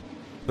behind them.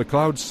 The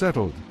cloud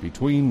settled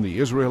between the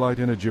Israelite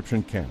and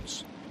Egyptian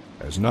camps.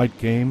 As night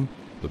came,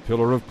 the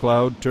pillar of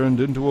cloud turned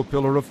into a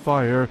pillar of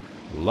fire,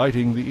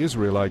 lighting the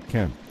Israelite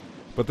camp.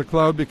 But the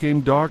cloud became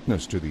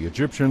darkness to the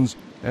Egyptians,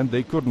 and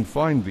they couldn't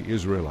find the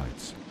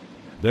Israelites.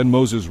 Then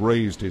Moses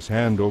raised his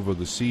hand over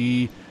the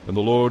sea, and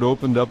the Lord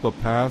opened up a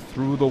path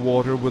through the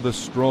water with a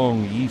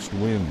strong east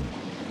wind.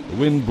 The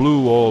wind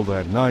blew all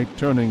that night,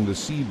 turning the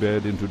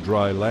seabed into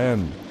dry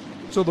land.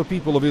 So the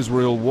people of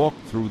Israel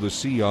walked through the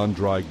sea on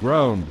dry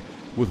ground,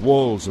 with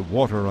walls of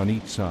water on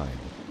each side.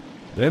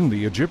 Then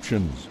the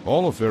Egyptians,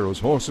 all of Pharaoh's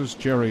horses,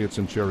 chariots,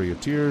 and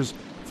charioteers,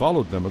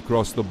 followed them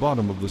across the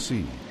bottom of the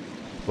sea.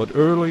 But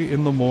early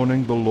in the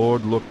morning the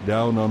Lord looked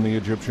down on the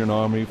Egyptian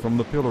army from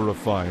the pillar of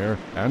fire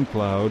and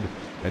cloud,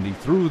 and he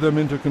threw them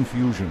into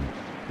confusion.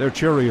 Their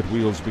chariot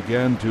wheels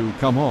began to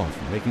come off,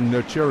 making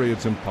their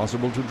chariots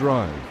impossible to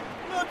drive.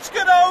 "Let's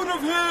get out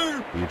of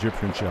here!" The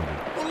Egyptians shouted.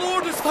 "The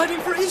Lord is fighting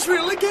for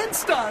Israel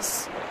against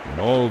us!"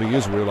 When all the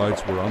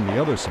Israelites were on the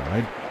other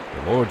side,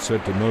 the Lord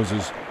said to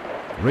Moses,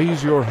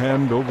 "Raise your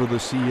hand over the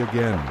sea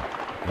again.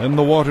 Then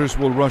the waters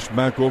will rush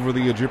back over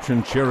the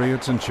Egyptian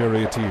chariots and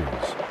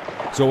charioteers."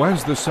 So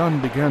as the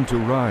sun began to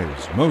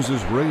rise,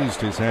 Moses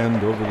raised his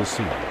hand over the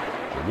sea.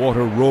 The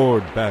water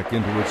roared back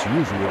into its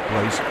usual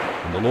place,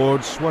 and the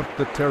Lord swept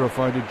the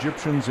terrified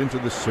Egyptians into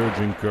the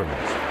surging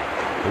currents.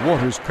 The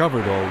waters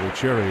covered all the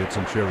chariots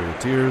and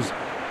charioteers,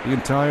 the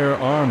entire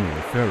army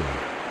of Pharaoh.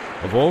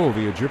 Of all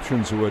the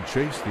Egyptians who had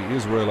chased the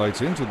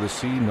Israelites into the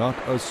sea, not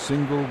a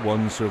single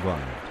one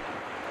survived.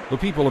 The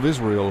people of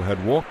Israel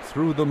had walked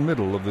through the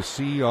middle of the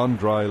sea on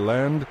dry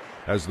land,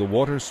 as the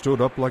water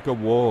stood up like a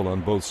wall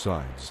on both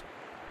sides.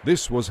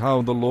 This was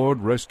how the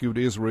Lord rescued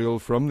Israel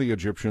from the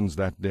Egyptians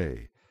that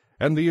day.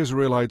 And the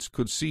Israelites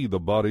could see the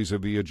bodies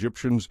of the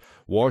Egyptians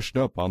washed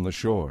up on the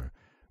shore.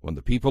 When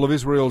the people of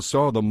Israel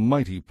saw the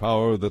mighty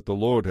power that the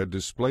Lord had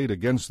displayed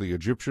against the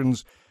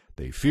Egyptians,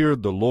 they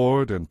feared the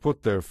Lord and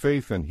put their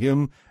faith in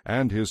him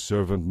and his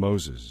servant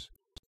Moses.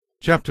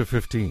 Chapter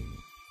 15.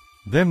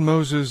 Then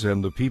Moses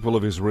and the people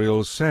of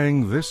Israel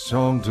sang this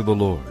song to the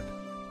Lord.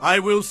 "I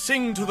will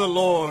sing to the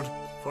Lord,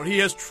 for he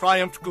has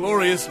triumphed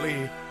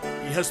gloriously.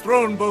 He has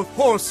thrown both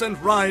horse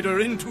and rider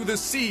into the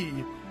sea.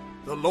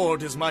 The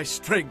Lord is my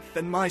strength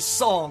and my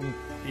song.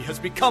 He has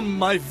become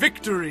my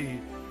victory.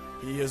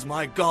 He is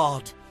my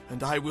God,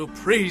 and I will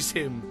praise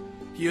him.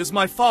 He is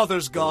my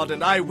father's God,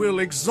 and I will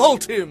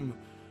exalt him.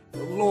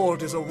 The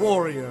Lord is a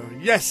warrior.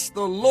 Yes,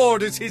 the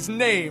Lord is his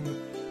name.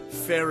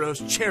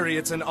 Pharaoh's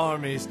chariots and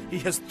armies he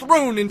has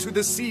thrown into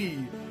the sea.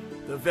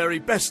 The very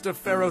best of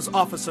Pharaoh's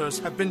officers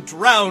have been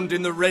drowned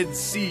in the Red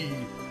Sea.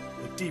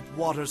 The deep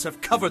waters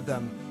have covered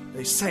them.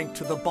 They sank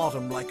to the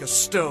bottom like a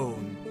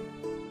stone.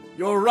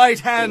 Your right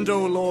hand,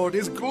 O Lord,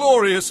 is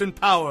glorious in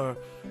power.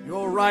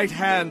 Your right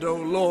hand, O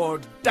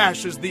Lord,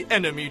 dashes the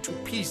enemy to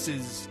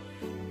pieces.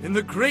 In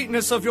the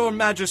greatness of your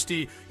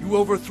majesty, you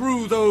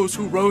overthrew those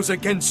who rose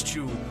against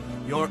you.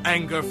 Your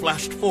anger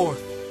flashed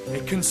forth.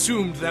 It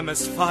consumed them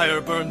as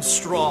fire burns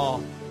straw.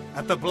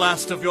 At the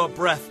blast of your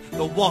breath,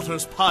 the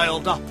waters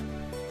piled up.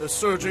 The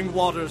surging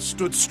waters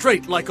stood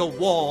straight like a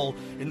wall.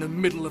 In the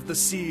middle of the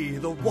sea,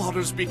 the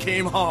waters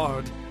became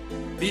hard.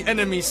 The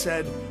enemy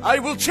said, I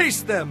will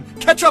chase them,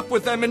 catch up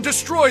with them, and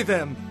destroy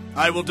them.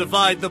 I will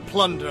divide the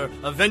plunder,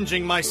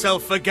 avenging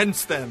myself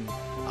against them.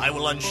 I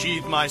will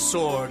unsheathe my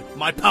sword,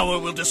 my power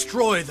will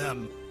destroy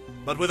them.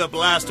 But with a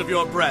blast of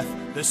your breath,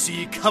 the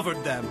sea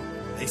covered them.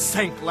 They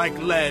sank like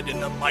lead in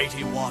the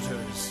mighty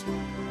waters.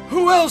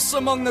 Who else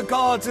among the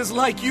gods is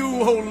like you,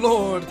 O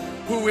Lord?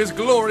 Who is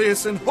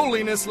glorious in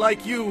holiness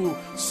like you,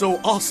 so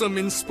awesome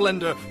in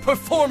splendor,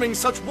 performing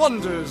such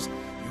wonders?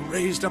 You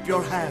raised up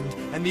your hand,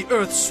 and the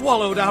earth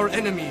swallowed our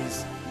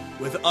enemies.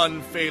 With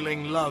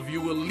unfailing love you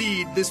will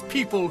lead this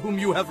people whom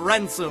you have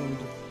ransomed.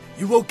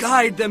 You will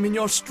guide them in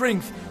your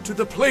strength to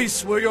the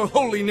place where your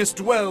holiness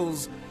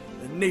dwells.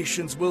 The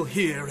nations will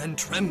hear and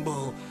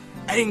tremble.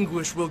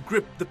 Anguish will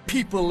grip the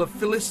people of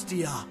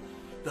Philistia.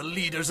 The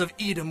leaders of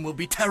Edom will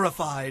be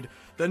terrified.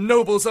 The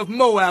nobles of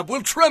Moab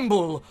will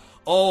tremble.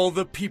 All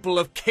the people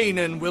of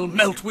Canaan will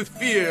melt with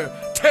fear.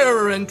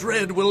 Terror and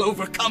dread will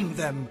overcome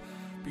them.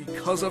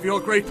 Because of your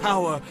great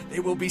power,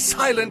 they will be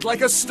silent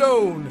like a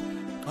stone.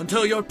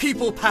 Until your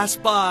people pass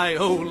by,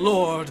 O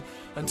Lord,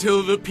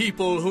 until the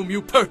people whom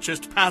you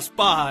purchased pass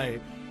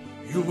by.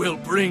 You will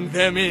bring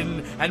them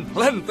in and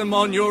plant them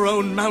on your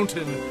own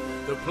mountain,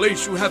 the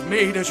place you have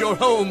made as your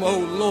home, O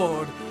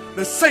Lord,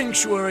 the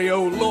sanctuary,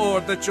 O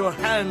Lord, that your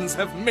hands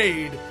have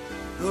made.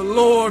 The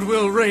Lord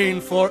will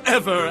reign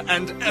forever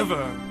and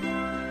ever.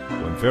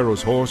 When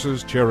Pharaoh's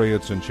horses,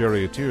 chariots, and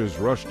charioteers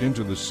rushed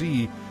into the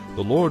sea,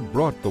 the Lord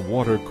brought the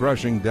water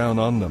crashing down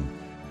on them,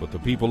 but the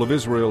people of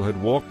Israel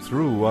had walked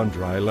through on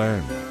dry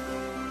land.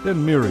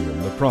 Then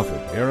Miriam, the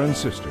prophet, Aaron's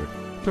sister,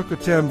 took a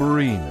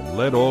tambourine and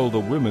led all the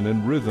women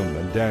in rhythm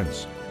and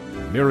dance.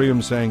 And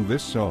Miriam sang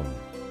this song,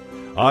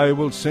 I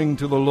will sing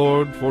to the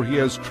Lord, for he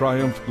has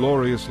triumphed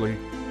gloriously.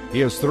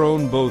 He has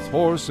thrown both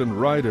horse and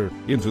rider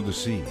into the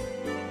sea.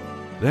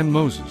 Then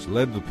Moses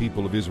led the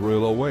people of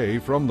Israel away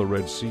from the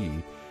Red Sea,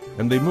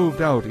 and they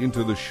moved out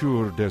into the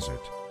Shur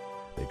desert.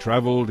 They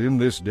traveled in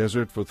this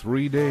desert for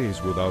 3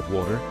 days without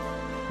water.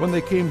 When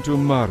they came to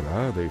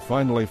Marah, they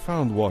finally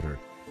found water,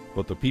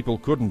 but the people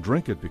couldn't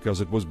drink it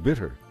because it was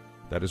bitter.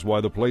 That is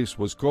why the place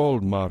was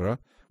called Marah,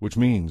 which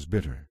means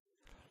bitter.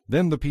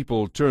 Then the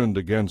people turned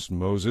against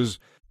Moses.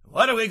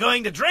 What are we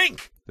going to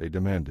drink? They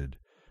demanded.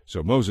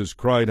 So Moses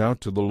cried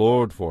out to the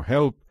Lord for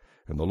help,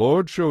 and the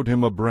Lord showed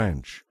him a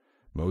branch.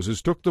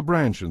 Moses took the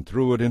branch and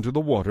threw it into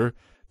the water.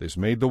 This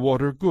made the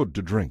water good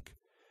to drink.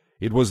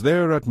 It was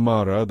there at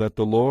Marah that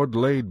the Lord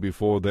laid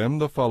before them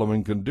the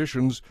following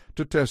conditions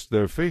to test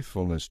their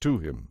faithfulness to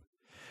him.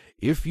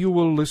 If you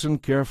will listen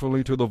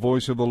carefully to the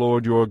voice of the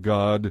Lord your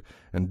God,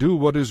 and do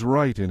what is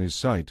right in his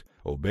sight,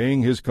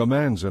 obeying his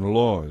commands and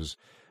laws,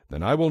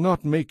 then I will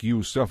not make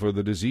you suffer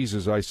the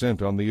diseases I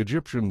sent on the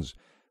Egyptians,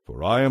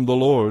 for I am the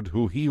Lord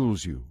who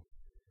heals you.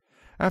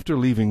 After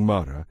leaving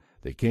Marah,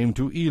 they came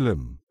to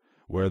Elim,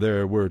 where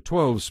there were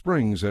 12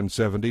 springs and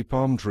 70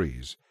 palm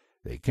trees.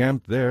 They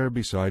camped there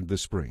beside the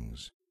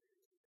springs.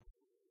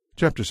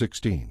 Chapter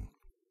 16.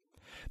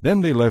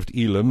 Then they left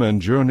Elim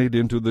and journeyed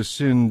into the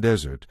Sin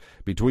desert,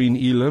 between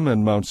Elim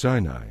and Mount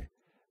Sinai.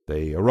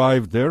 They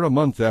arrived there a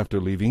month after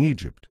leaving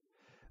Egypt.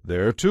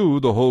 There, too,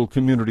 the whole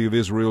community of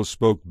Israel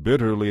spoke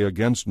bitterly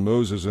against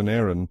Moses and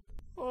Aaron.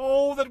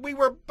 Oh, that we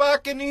were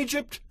back in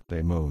Egypt,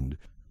 they moaned.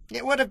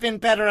 It would have been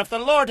better if the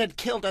Lord had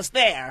killed us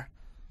there.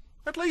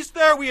 At least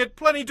there we had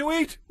plenty to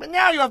eat. But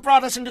now you have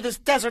brought us into this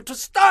desert to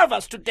starve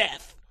us to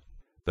death.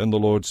 Then the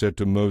Lord said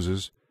to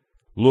Moses,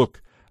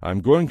 Look, I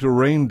am going to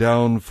rain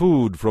down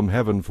food from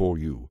heaven for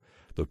you.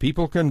 The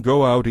people can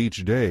go out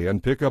each day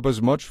and pick up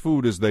as much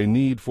food as they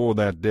need for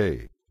that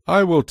day.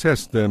 I will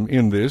test them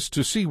in this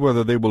to see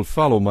whether they will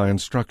follow my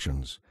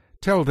instructions.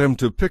 Tell them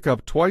to pick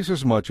up twice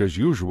as much as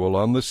usual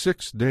on the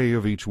 6th day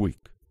of each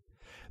week.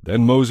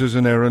 Then Moses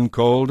and Aaron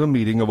called a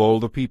meeting of all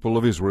the people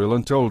of Israel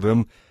and told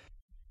them,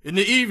 In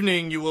the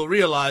evening you will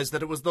realize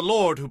that it was the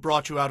Lord who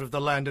brought you out of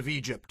the land of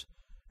Egypt.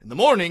 In the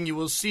morning you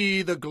will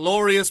see the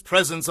glorious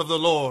presence of the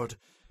Lord.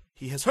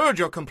 He has heard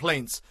your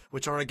complaints,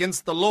 which are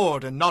against the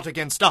Lord and not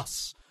against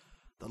us.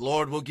 The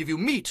Lord will give you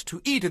meat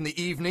to eat in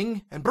the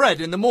evening and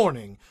bread in the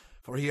morning,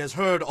 for he has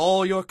heard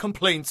all your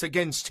complaints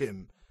against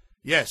him.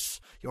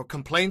 Yes, your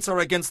complaints are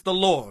against the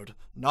Lord,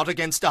 not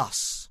against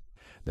us.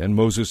 Then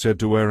Moses said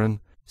to Aaron,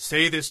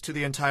 Say this to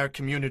the entire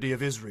community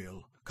of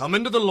Israel. Come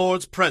into the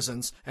Lord's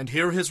presence and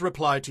hear his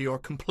reply to your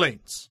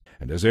complaints.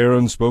 And as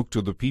Aaron spoke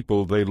to the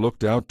people, they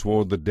looked out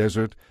toward the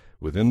desert.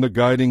 Within the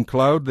guiding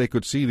cloud they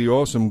could see the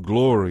awesome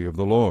glory of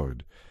the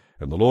Lord.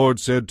 And the Lord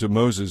said to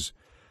Moses,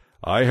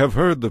 I have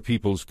heard the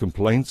people's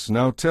complaints.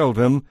 Now tell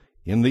them,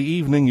 in the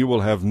evening you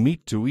will have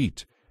meat to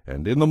eat,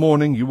 and in the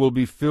morning you will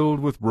be filled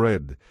with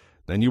bread.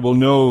 Then you will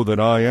know that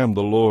I am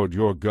the Lord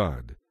your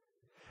God.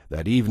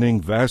 That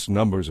evening vast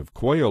numbers of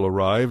quail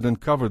arrived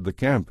and covered the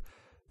camp.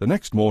 The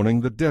next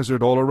morning the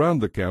desert all around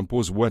the camp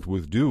was wet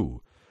with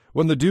dew.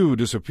 When the dew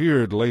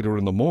disappeared later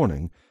in the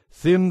morning,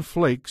 thin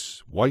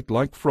flakes, white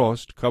like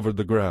frost, covered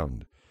the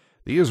ground.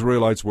 The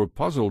Israelites were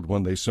puzzled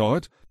when they saw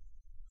it.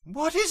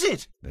 What is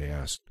it? They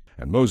asked.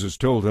 And Moses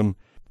told them,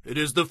 It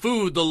is the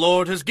food the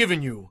Lord has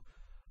given you.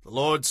 The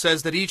Lord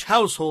says that each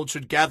household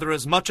should gather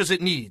as much as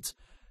it needs.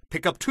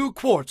 Pick up 2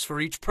 quarts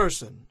for each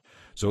person.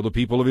 So the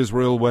people of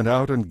Israel went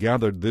out and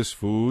gathered this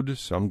food,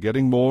 some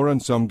getting more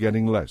and some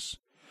getting less.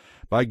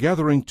 By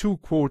gathering 2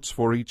 quarts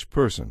for each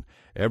person,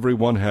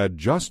 everyone had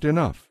just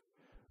enough.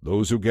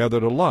 Those who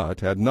gathered a lot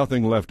had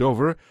nothing left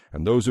over,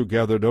 and those who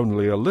gathered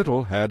only a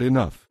little had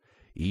enough.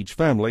 Each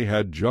family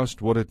had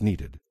just what it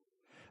needed.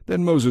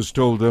 Then Moses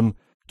told them,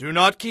 "Do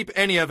not keep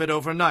any of it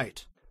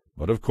overnight."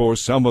 But of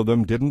course some of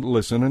them didn't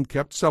listen and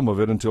kept some of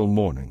it until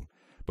morning.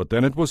 But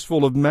then it was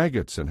full of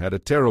maggots and had a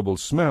terrible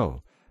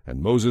smell,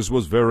 and Moses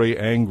was very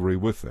angry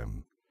with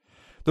them.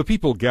 The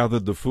people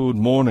gathered the food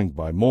morning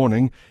by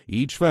morning,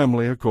 each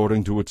family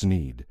according to its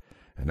need.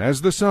 And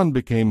as the sun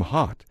became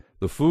hot,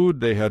 the food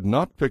they had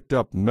not picked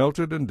up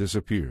melted and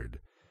disappeared.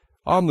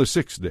 On the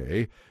 6th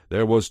day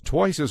there was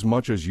twice as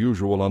much as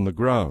usual on the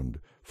ground,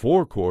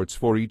 4 quarts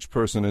for each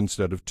person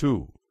instead of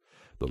 2.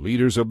 The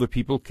leaders of the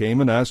people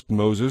came and asked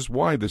Moses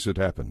why this had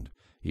happened.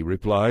 He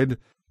replied,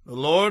 "The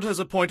Lord has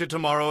appointed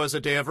tomorrow as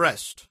a day of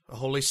rest, a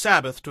holy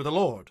Sabbath to the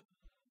Lord.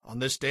 On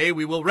this day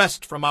we will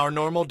rest from our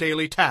normal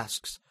daily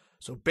tasks.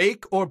 So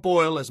bake or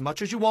boil as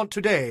much as you want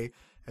today,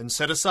 and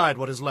set aside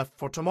what is left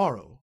for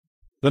tomorrow."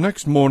 The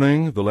next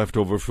morning the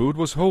leftover food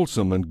was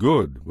wholesome and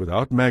good,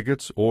 without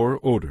maggots or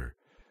odor.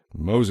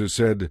 Moses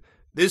said,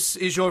 "This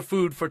is your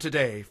food for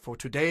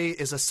today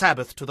is a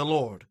Sabbath to the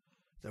Lord.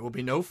 There will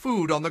be no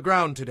food on the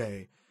ground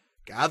today.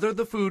 Gather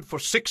the food for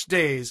 6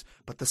 days,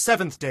 but the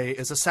 7th day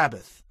is a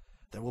Sabbath.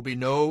 There will be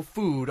no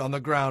food on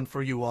the ground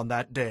for you on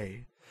that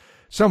day."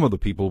 Some of the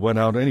people went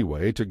out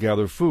anyway to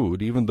gather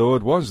food, even though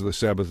it was the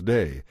Sabbath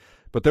day,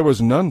 but there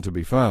was none to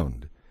be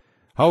found.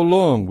 "How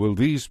long will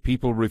these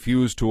people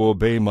refuse to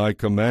obey my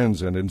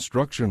commands and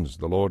instructions?"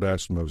 the Lord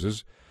asked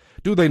Moses.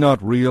 "Do they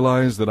not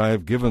realize that I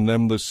have given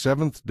them the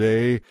 7th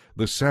day,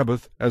 the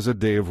Sabbath, as a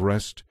day of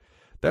rest?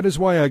 That is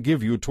why I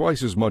give you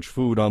twice as much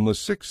food on the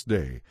 6th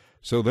day,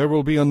 so there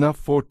will be enough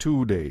for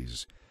 2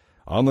 days.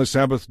 On the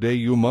Sabbath day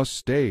you must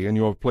stay in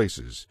your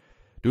places.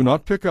 Do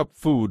not pick up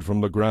food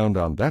from the ground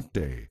on that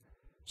day."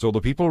 So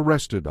the people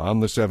rested on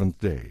the 7th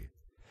day.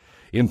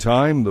 In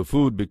time the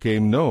food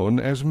became known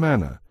as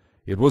manna.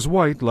 It was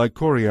white like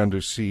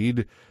coriander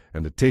seed,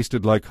 and it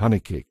tasted like honey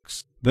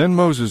cakes. Then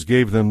Moses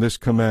gave them this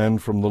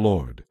command from the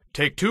Lord.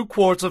 "Take 2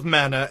 quarts of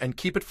manna and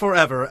keep it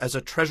forever as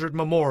a treasured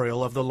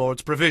memorial of the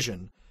Lord's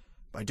provision.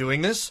 By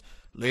doing this,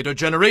 later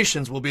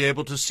generations will be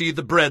able to see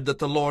the bread that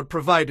the Lord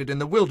provided in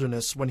the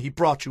wilderness when he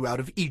brought you out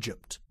of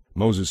Egypt."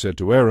 Moses said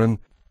to Aaron,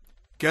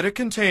 "Get a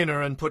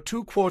container and put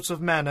 2 quarts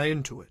of manna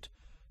into it.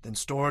 Then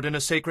store it in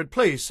a sacred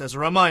place as a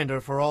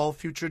reminder for all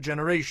future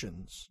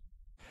generations."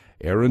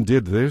 Aaron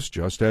did this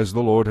just as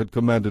the Lord had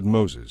commanded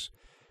Moses.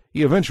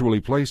 He eventually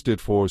placed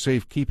it for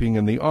safekeeping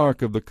in the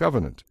Ark of the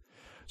Covenant.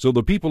 So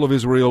the people of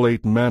Israel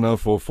ate manna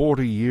for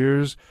 40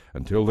 years,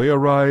 until they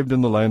arrived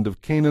in the land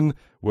of Canaan,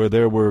 where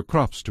there were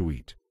crops to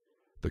eat.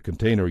 The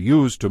container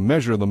used to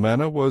measure the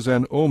manna was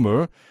an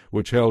omer,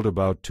 which held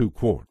about 2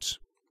 quarts.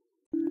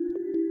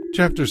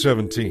 Chapter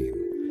 17.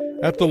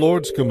 At the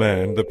Lord's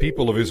command, the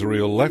people of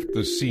Israel left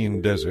the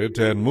Sin desert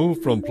and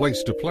moved from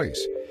place to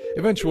place.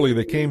 Eventually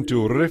they came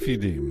to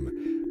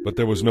Rephidim, but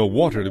there was no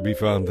water to be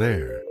found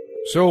there.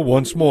 So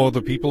once more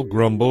the people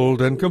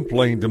grumbled and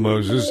complained to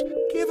Moses.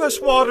 "Give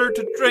us water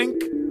to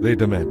drink," they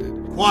demanded.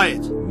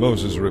 "Quiet!"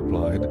 Moses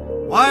replied.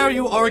 "Why are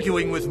you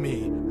arguing with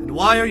me? And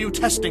why are you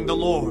testing the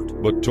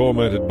Lord?" But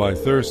tormented by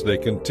thirst, they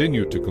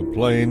continued to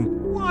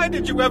complain. "Why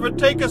did you ever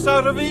take us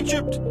out of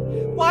Egypt?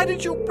 Why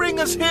did you bring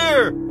us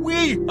here?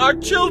 We, our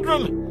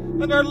children,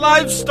 and our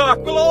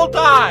livestock will all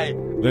die."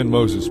 Then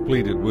Moses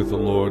pleaded with the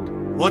Lord.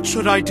 "What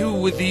should I do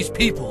with these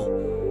people?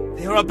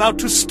 They are about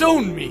to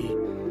stone me."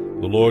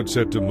 The Lord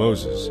said to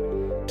Moses,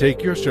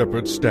 "Take your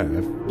shepherd's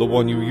staff, the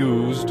one you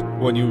used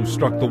when you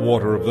struck the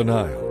water of the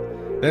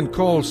Nile. Then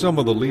call some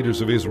of the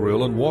leaders of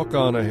Israel and walk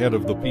on ahead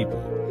of the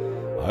people.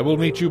 I will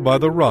meet you by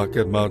the rock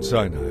at Mount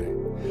Sinai.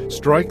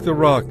 Strike the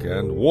rock,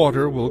 and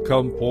water will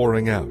come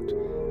pouring out.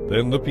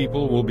 Then the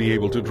people will be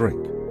able to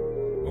drink."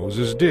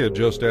 Moses did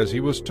just as he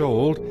was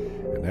told,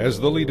 and as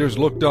the leaders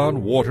looked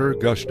on, water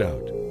gushed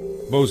out.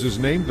 Moses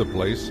named the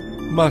place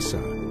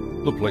Massah,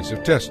 the place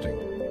of testing,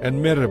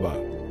 and Meribah,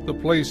 the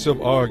place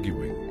of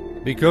arguing,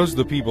 because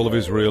the people of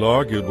Israel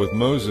argued with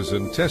Moses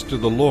and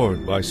tested the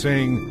Lord by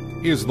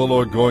saying, "Is the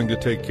Lord going to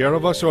take care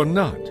of us or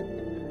not?"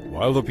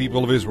 While the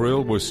people of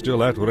Israel were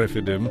still at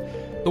Rephidim,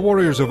 the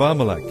warriors of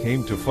Amalek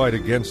came to fight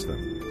against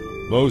them.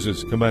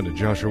 Moses commanded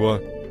Joshua,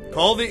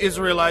 "Call the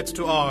Israelites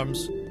to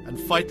arms and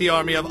fight the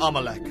army of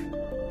Amalek.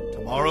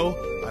 Tomorrow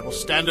I will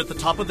stand at the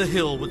top of the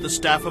hill with the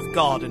staff of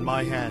God in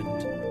my hand."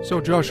 So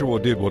Joshua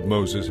did what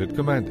Moses had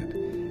commanded.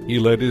 He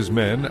led his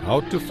men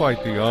out to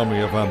fight the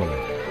army of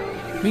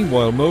Amalek.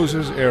 Meanwhile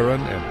Moses,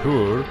 Aaron, and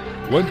Hur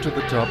went to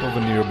the top of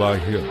a nearby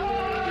hill.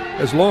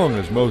 As long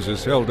as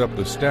Moses held up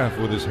the staff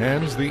with his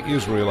hands, the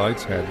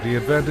Israelites had the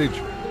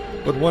advantage.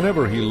 But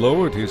whenever he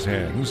lowered his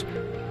hands,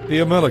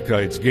 the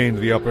Amalekites gained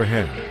the upper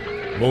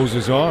hand.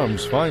 Moses'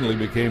 arms finally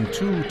became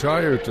too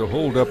tired to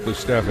hold up the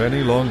staff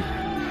any longer.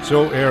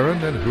 So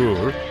Aaron and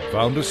Hur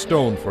found a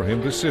stone for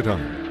him to sit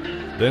on.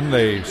 Then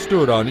they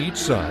stood on each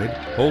side,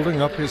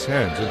 holding up his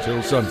hands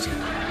until sunset.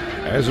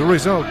 As a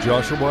result,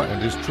 Joshua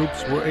and his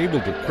troops were able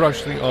to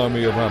crush the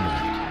army of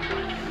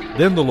Amalek.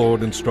 Then the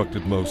Lord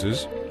instructed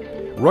Moses,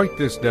 Write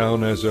this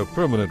down as a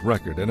permanent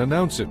record and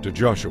announce it to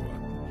Joshua.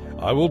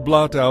 I will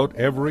blot out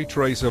every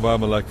trace of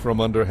Amalek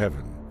from under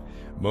heaven.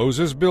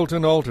 Moses built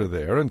an altar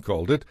there and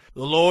called it,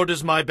 The Lord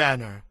is my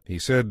banner. He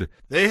said,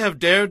 They have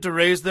dared to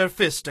raise their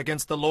fist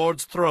against the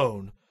Lord's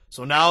throne.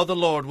 So now the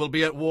Lord will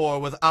be at war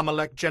with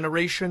Amalek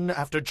generation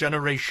after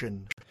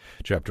generation.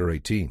 Chapter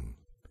 18.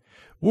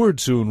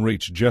 Word soon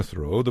reached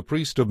Jethro, the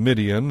priest of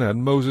Midian,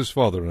 and Moses'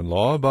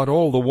 father-in-law, about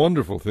all the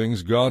wonderful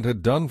things God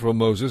had done for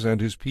Moses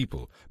and his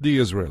people, the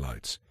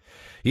Israelites.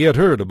 He had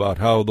heard about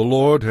how the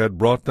Lord had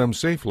brought them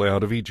safely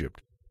out of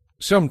Egypt.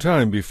 Some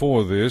time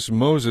before this,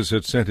 Moses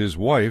had sent his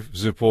wife,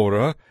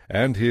 Zipporah,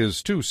 and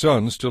his 2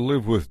 sons to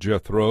live with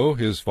Jethro,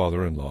 his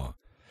father-in-law.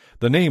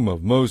 The name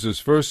of Moses'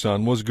 first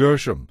son was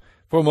Gershom,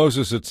 for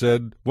Moses had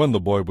said, when the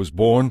boy was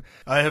born,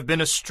 I have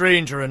been a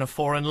stranger in a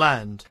foreign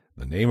land.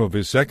 The name of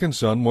his second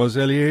son was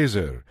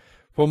Eleazar,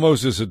 for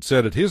Moses had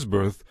said at his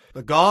birth,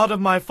 The God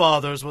of my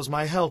fathers was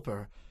my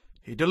helper.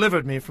 He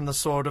delivered me from the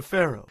sword of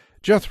Pharaoh.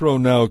 Jethro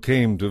now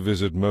came to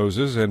visit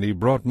Moses, and he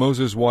brought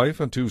Moses' wife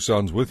and 2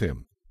 sons with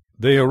him.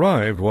 They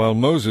arrived while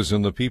Moses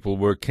and the people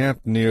were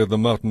camped near the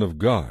mountain of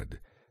God.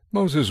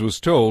 Moses was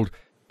told,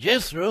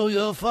 Jethro,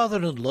 your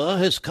father-in-law,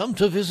 has come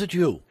to visit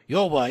you.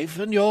 Your wife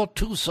and your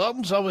 2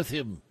 sons are with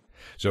him.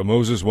 So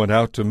Moses went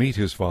out to meet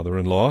his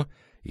father-in-law.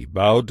 He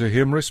bowed to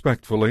him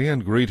respectfully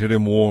and greeted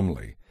him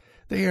warmly.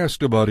 They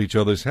asked about each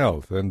other's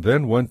health, and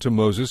then went to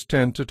Moses'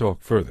 tent to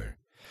talk further.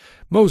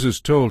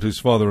 Moses told his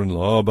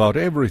father-in-law about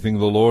everything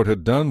the Lord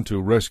had done to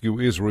rescue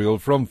Israel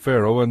from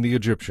Pharaoh and the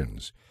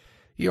Egyptians.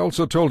 He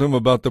also told him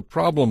about the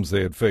problems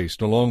they had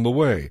faced along the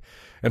way,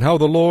 and how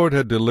the Lord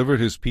had delivered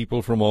his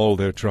people from all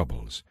their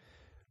troubles.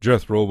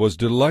 Jethro was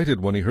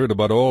delighted when he heard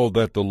about all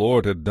that the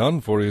Lord had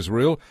done for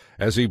Israel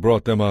as he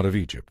brought them out of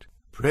Egypt.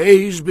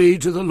 Praise be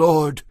to the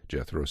Lord,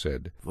 Jethro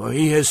said, for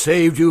he has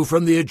saved you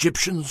from the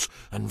Egyptians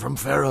and from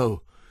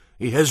Pharaoh.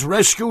 He has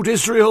rescued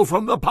Israel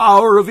from the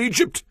power of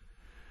Egypt.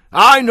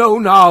 I know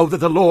now that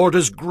the Lord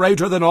is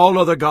greater than all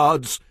other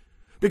gods,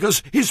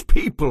 because his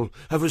people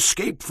have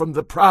escaped from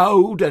the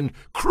proud and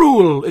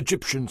cruel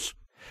Egyptians.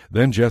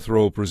 Then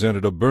Jethro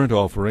presented a burnt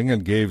offering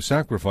and gave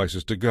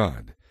sacrifices to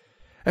God.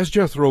 As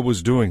Jethro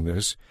was doing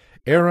this,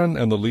 Aaron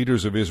and the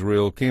leaders of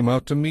Israel came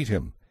out to meet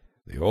him.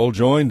 They all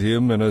joined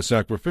him in a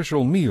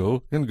sacrificial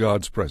meal in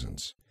God's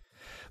presence.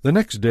 The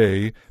next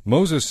day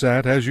Moses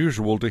sat as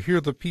usual to hear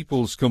the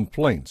people's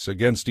complaints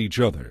against each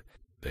other.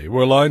 They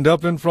were lined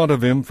up in front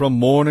of him from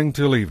morning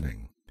till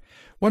evening.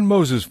 When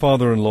Moses'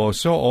 father-in-law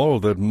saw all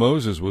that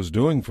Moses was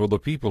doing for the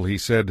people, he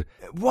said,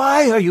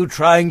 Why are you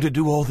trying to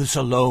do all this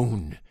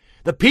alone?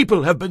 The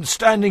people have been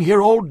standing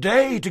here all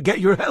day to get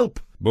your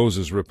help.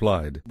 Moses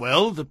replied,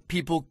 Well, the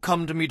people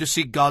come to me to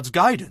seek God's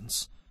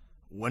guidance.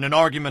 When an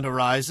argument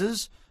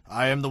arises,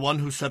 I am the one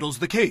who settles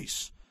the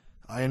case.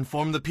 I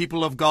inform the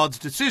people of God's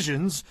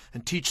decisions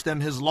and teach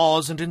them his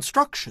laws and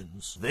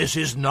instructions. This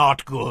is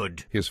not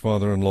good, his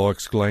father-in-law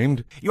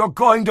exclaimed. You're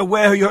going to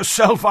wear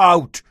yourself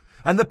out,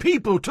 and the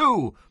people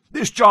too.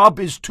 This job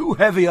is too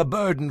heavy a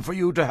burden for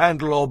you to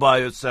handle all by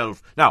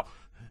yourself. Now,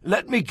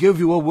 let me give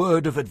you a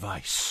word of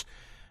advice,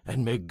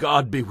 and may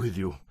God be with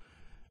you.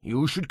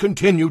 You should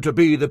continue to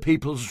be the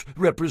people's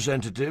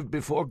representative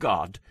before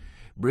God,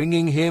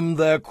 bringing him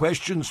their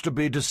questions to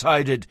be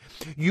decided.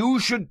 You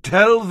should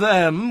tell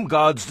them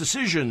God's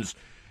decisions,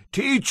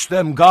 teach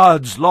them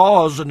God's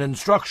laws and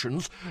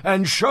instructions,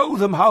 and show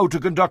them how to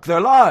conduct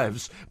their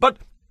lives. But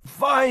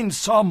find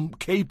some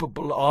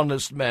capable,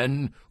 honest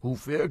men who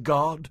fear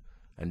God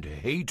and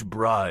hate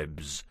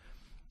bribes.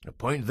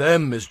 Appoint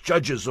them as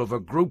judges over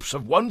groups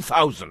of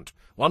 1,000,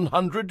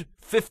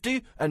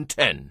 150, and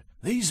 10.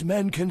 These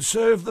men can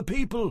serve the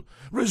people,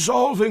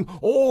 resolving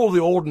all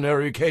the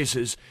ordinary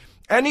cases.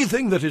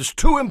 Anything that is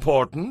too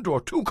important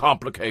or too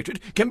complicated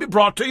can be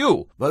brought to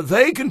you, but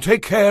they can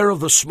take care of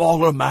the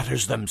smaller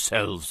matters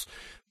themselves.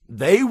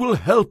 They will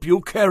help you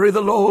carry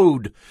the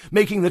load,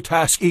 making the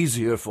task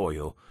easier for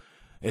you.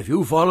 If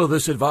you follow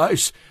this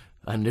advice,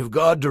 and if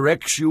God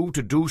directs you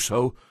to do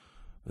so,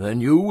 then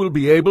you will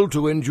be able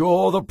to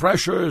endure the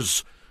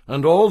pressures,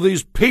 and all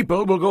these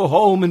people will go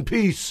home in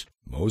peace.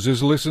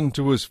 Moses listened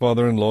to his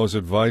father-in-law's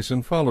advice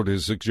and followed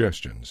his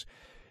suggestions.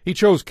 He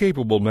chose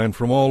capable men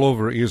from all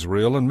over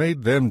Israel and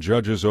made them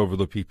judges over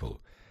the people.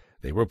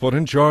 They were put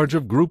in charge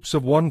of groups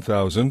of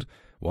 1,000,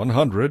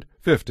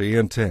 150,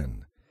 and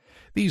 10.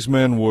 These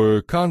men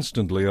were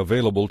constantly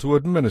available to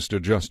administer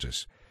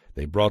justice.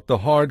 They brought the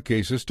hard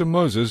cases to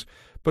Moses,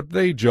 but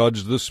they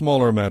judged the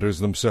smaller matters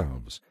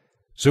themselves.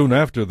 Soon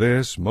after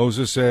this,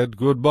 Moses said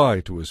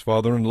goodbye to his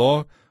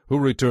father-in-law, who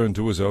returned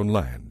to his own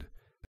land.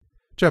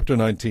 Chapter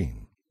 19.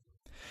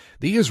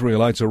 The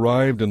Israelites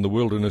arrived in the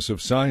wilderness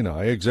of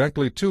Sinai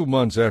exactly 2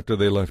 months after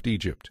they left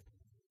Egypt.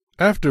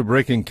 After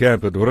breaking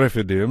camp at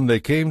Rephidim,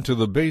 they came to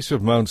the base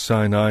of Mount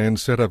Sinai and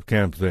set up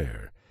camp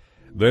there.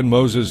 Then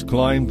Moses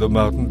climbed the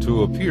mountain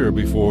to appear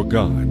before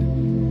God.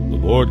 The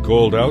Lord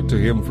called out to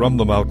him from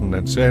the mountain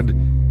and said,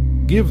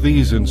 Give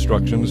these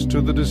instructions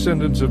to the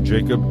descendants of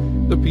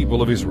Jacob, the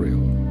people of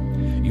Israel.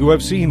 You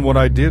have seen what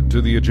I did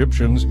to the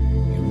Egyptians.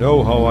 You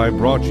know how I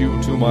brought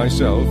you to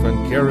myself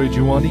and carried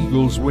you on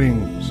eagle's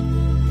wings.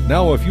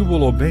 Now if you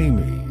will obey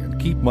me and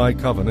keep my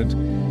covenant,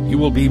 you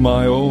will be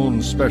my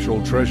own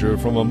special treasure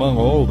from among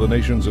all the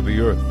nations of the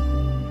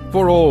earth.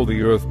 For all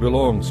the earth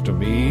belongs to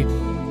me,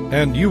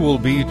 and you will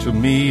be to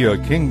me a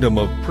kingdom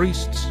of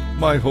priests,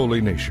 my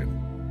holy nation.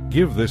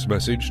 Give this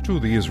message to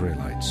the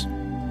Israelites.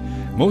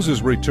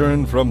 Moses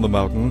returned from the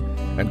mountain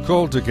and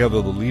called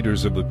together the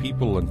leaders of the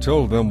people and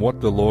told them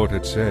what the Lord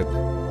had said.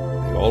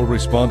 They all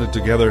responded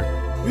together,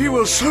 "We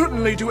will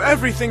certainly do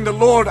everything the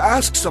Lord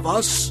asks of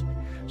us."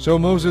 So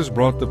Moses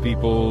brought the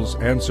people's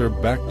answer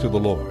back to the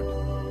Lord.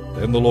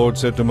 Then the Lord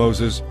said to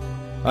Moses,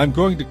 I'm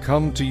going to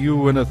come to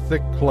you in a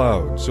thick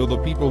cloud, so the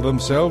people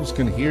themselves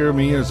can hear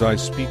me as I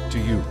speak to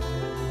you.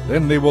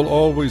 Then they will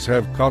always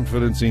have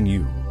confidence in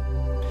you.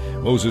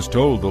 Moses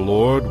told the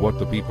Lord what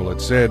the people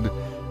had said.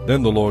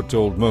 Then the Lord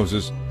told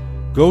Moses,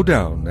 Go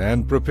down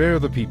and prepare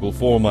the people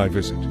for my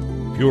visit.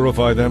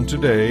 Purify them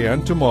today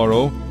and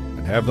tomorrow,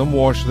 and have them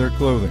wash their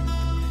clothing.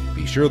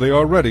 Be sure they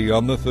are ready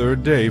on the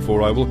third day,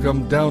 for I will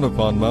come down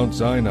upon Mount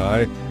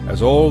Sinai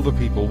as all the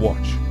people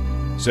watch.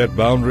 Set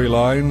boundary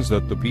lines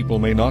that the people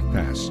may not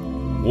pass.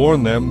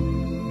 Warn them,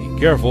 be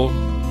careful,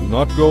 do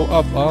not go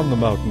up on the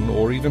mountain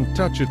or even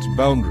touch its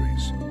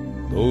boundaries.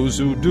 Those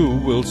who do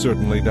will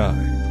certainly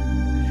die.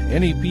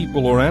 Any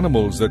people or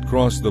animals that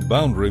cross the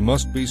boundary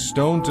must be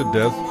stoned to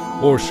death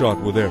or shot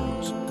with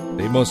arrows.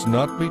 They must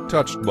not be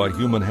touched by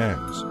human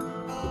hands.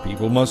 The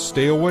people must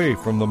stay away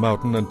from the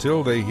mountain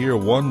until they hear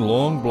one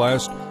long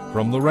blast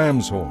from the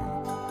ram's horn.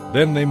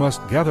 Then they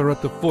must gather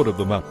at the foot of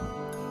the mountain.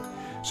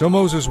 So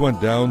Moses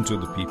went down to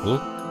the people.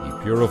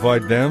 He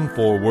purified them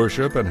for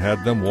worship and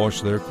had them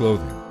wash their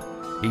clothing.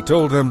 He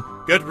told them,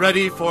 Get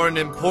ready for an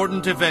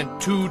important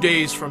event 2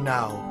 days from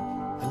now,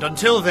 and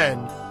until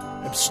then,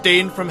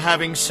 abstain from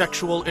having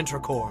sexual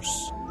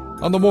intercourse.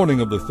 On the morning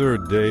of the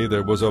third day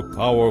there was a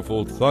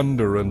powerful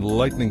thunder and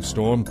lightning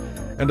storm,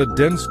 and a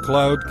dense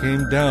cloud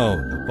came down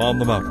upon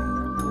the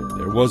mountain.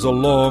 There was a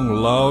long,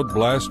 loud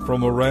blast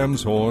from a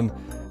ram's horn,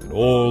 and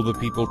all the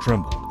people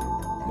trembled.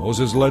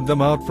 Moses led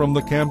them out from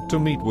the camp to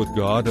meet with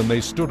God, and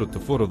they stood at the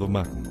foot of the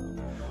mountain.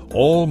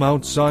 All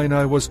Mount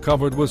Sinai was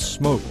covered with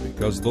smoke,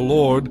 because the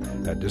Lord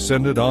had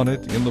descended on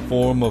it in the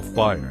form of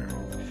fire.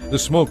 The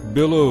smoke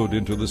billowed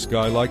into the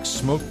sky like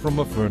smoke from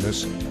a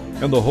furnace,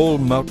 and the whole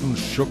mountain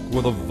shook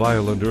with a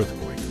violent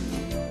earthquake.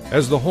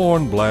 As the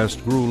horn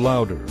blast grew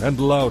louder and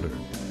louder,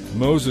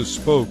 Moses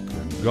spoke,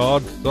 and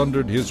God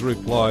thundered his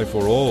reply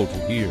for all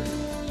to hear.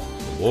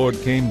 The Lord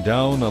came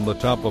down on the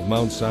top of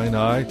Mount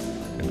Sinai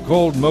and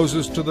called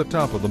Moses to the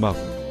top of the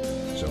mountain.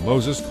 So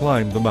Moses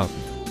climbed the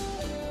mountain.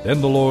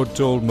 Then the Lord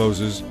told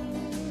Moses,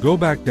 Go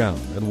back down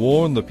and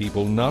warn the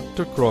people not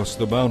to cross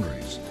the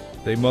boundaries.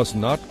 They must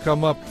not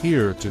come up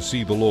here to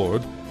see the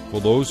Lord, for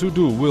those who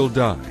do will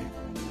die.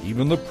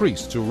 Even the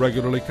priests who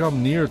regularly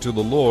come near to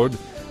the Lord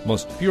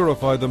must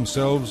purify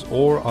themselves,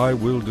 or I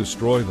will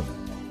destroy them.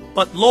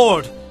 But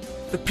Lord,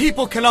 the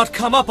people cannot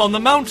come up on the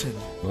mountain,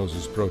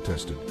 Moses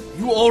protested.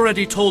 You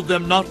already told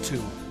them not to.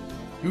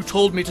 You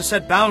told me to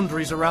set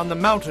boundaries around the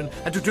mountain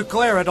and to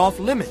declare it off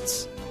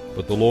limits.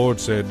 But the Lord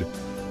said,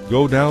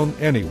 Go down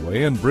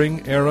anyway and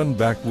bring Aaron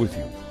back with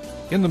you.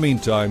 In the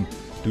meantime,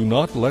 do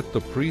not let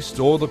the priests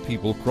or the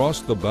people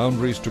cross the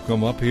boundaries to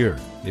come up here.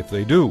 If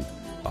they do,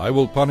 I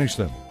will punish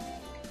them.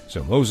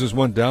 So Moses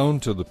went down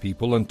to the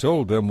people and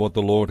told them what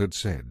the Lord had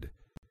said.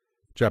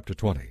 Chapter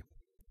 20.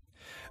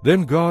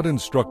 Then God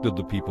instructed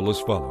the people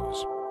as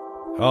follows.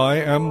 I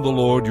am the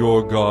Lord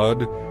your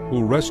God,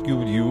 who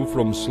rescued you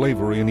from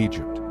slavery in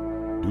Egypt.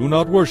 Do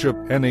not worship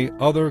any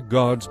other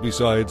gods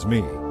besides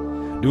me.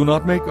 Do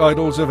not make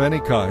idols of any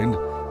kind,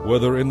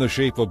 whether in the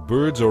shape of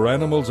birds or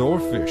animals or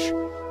fish.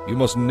 You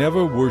must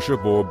never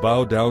worship or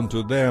bow down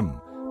to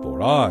them.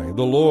 For I,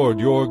 the Lord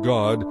your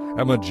God,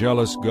 am a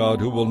jealous God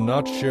who will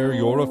not share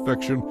your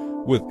affection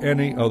with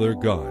any other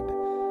god.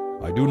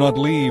 I do not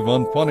leave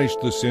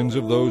unpunished the sins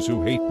of those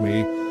who hate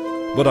me,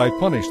 but I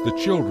punish the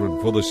children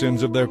for the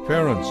sins of their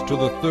parents to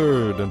the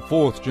 3rd and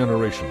 4th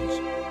generations.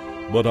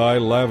 But I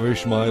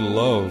lavish my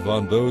love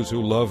on those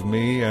who love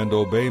me and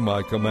obey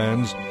my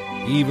commands,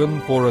 even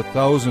for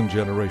 1,000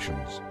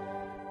 generations.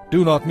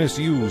 Do not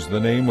misuse the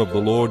name of the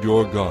Lord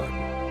your God.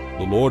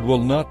 The Lord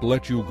will not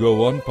let you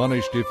go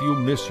unpunished if you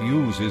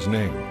misuse his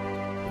name.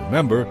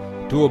 Remember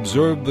to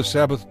observe the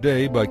Sabbath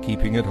day by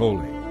keeping it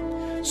holy.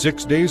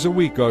 6 days a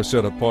week are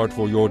set apart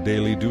for your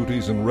daily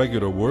duties and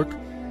regular work,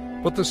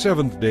 but the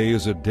 7th day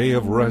is a day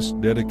of rest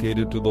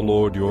dedicated to the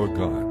Lord your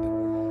God.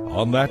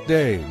 On that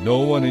day, no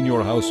one in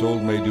your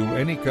household may do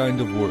any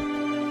kind of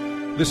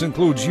work. This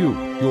includes you,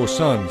 your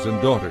sons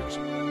and daughters,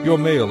 your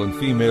male and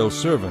female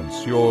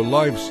servants, your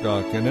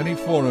livestock, and any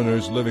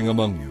foreigners living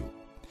among you.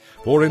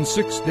 For in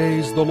 6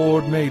 days the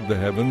Lord made the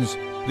heavens,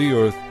 the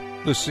earth,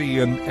 the sea,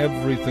 and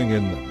everything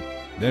in them.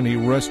 Then he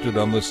rested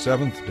on the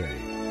 7th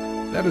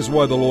day. That is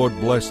why the Lord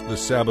blessed the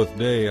Sabbath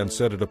day and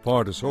set it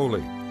apart as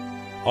holy.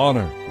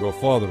 Honor your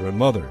father and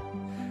mother.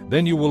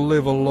 Then you will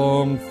live a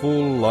long,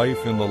 full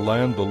life in the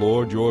land the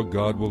Lord your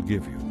God will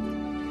give you.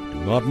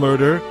 Do not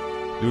murder.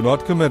 do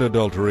not commit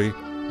adultery,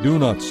 do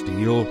not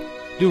steal,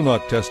 do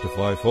not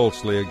testify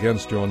falsely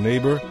against your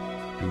neighbor,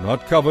 do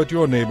not covet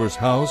your neighbor's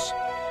house,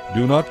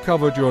 do not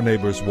covet your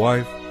neighbor's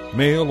wife,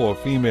 male or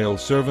female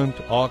servant,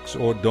 ox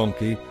or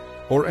donkey,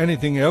 or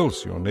anything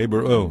else your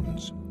neighbor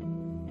owns.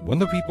 When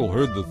the people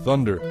heard the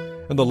thunder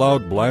and the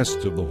loud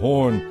blasts of the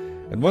horn,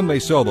 and when they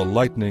saw the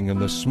lightning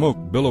and the smoke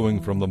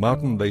billowing from the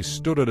mountain, they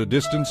stood at a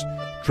distance,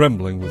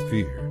 trembling with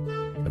fear.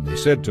 And they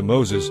said to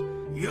Moses,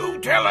 "You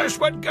tell us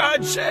what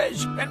God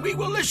says, and we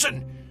will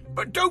listen.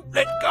 But don't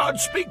let God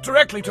speak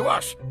directly to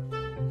us.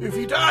 If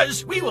he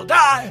does, we will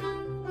die."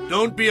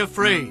 Don't be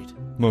afraid,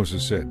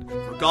 Moses said,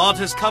 for God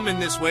has come in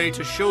this way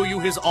to show you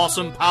his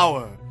awesome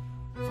power.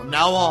 From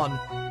now on,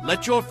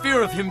 let your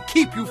fear of him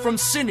keep you from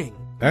sinning.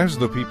 As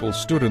the people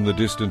stood in the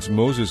distance,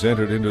 Moses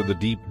entered into the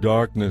deep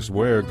darkness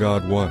where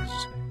God was.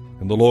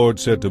 And the Lord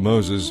said to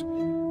Moses,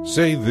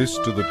 "Say this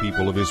to the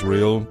people of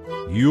Israel,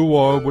 You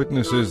are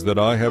witnesses that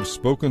I have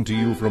spoken to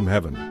you from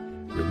heaven.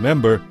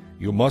 Remember,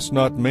 you must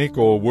not make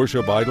or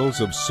worship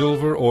idols of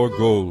silver or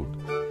gold.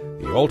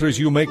 The altars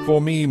you make for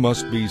me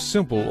must be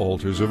simple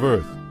altars of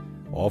earth.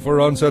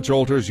 Offer on such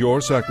altars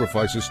your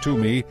sacrifices to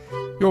me,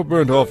 your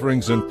burnt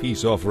offerings and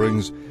peace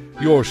offerings,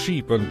 your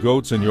sheep and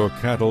goats and your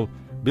cattle.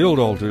 Build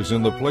altars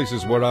in the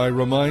places where I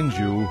remind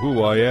you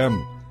who I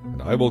am,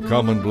 and I will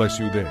come and bless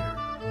you there.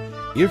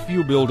 If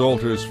you build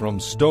altars from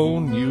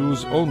stone,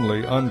 use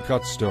only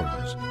uncut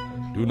stones.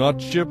 Do not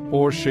chip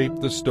or shape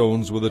the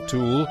stones with a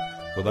tool,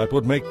 for that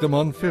would make them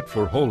unfit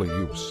for holy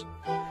use.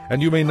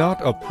 And you may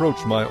not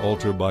approach my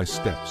altar by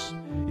steps.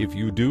 If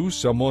you do,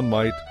 someone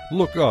might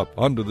look up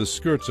under the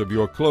skirts of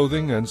your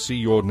clothing and see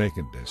your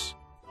nakedness."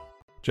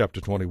 Chapter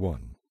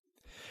 21.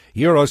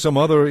 Here are some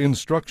other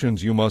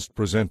instructions you must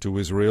present to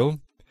Israel.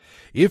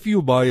 If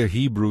you buy a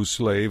Hebrew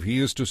slave, he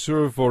is to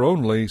serve for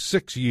only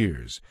 6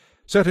 years.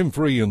 Set him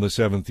free in the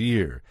 7th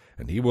year,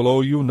 and he will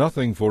owe you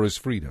nothing for his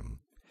freedom.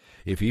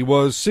 If he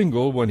was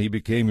single when he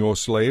became your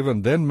slave,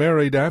 and then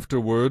married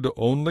afterward,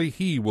 only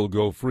he will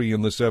go free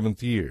in the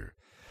 7th year.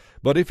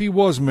 But if he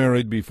was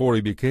married before he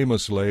became a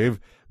slave,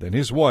 then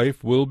his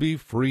wife will be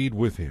freed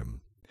with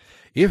him.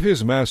 If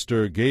his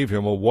master gave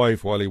him a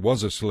wife while he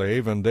was a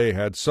slave, and they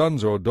had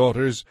sons or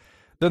daughters,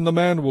 then the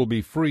man will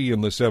be free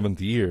in the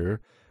 7th year,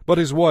 but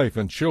his wife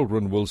and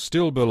children will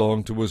still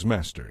belong to his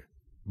master.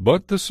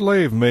 But the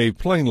slave may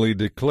plainly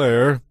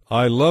declare,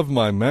 "I love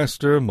my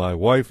master, my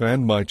wife,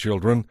 and my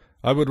children.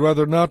 I would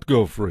rather not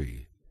go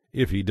free."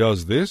 If he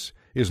does this,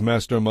 his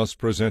master must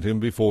present him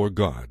before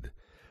God.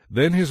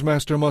 Then his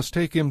master must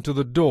take him to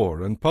the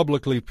door and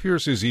publicly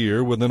pierce his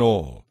ear with an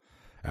awl.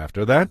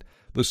 After that,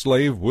 the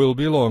slave will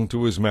belong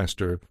to his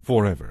master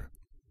forever.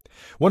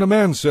 When a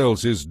man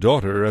sells his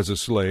daughter as a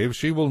slave,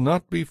 she will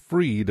not be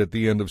freed at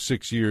the end of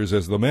 6 years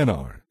as the men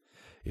are.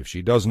 If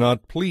she does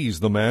not please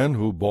the man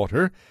who bought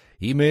her,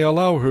 he may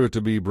allow her to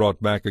be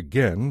brought back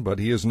again, but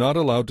he is not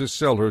allowed to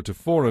sell her to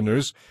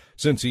foreigners,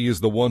 since he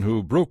is the one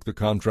who broke the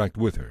contract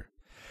with her.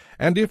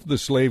 And if the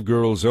slave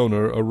girl's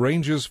owner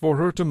arranges for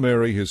her to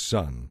marry his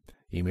son,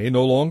 he may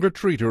no longer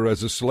treat her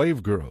as a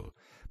slave girl,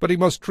 but he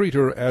must treat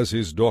her as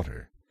his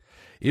daughter.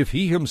 If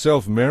he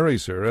himself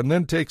marries her and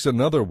then takes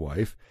another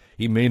wife,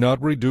 he may not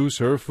reduce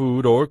her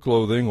food or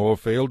clothing or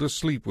fail to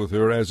sleep with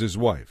her as his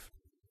wife.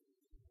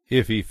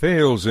 If he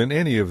fails in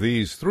any of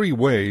these 3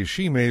 ways,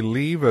 she may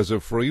leave as a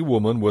free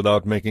woman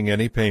without making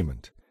any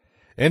payment.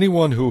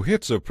 Anyone who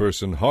hits a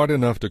person hard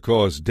enough to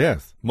cause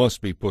death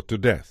must be put to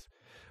death.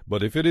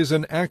 But if it is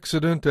an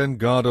accident and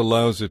God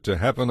allows it to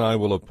happen, I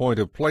will appoint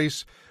a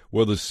place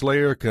where the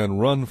slayer can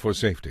run for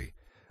safety.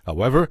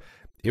 However,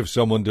 if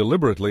someone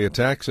deliberately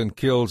attacks and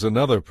kills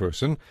another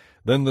person,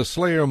 then the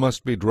slayer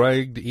must be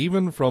dragged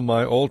even from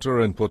my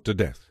altar and put to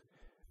death.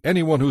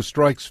 Anyone who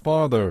strikes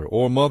father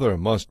or mother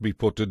must be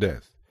put to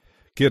death.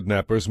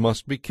 Kidnappers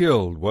must be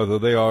killed, whether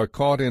they are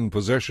caught in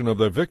possession of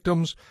their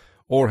victims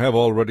or have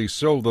already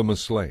sold them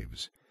as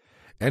slaves.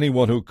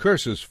 Anyone who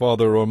curses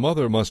father or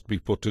mother must be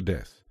put to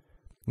death.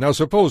 Now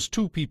suppose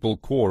 2 people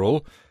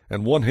quarrel,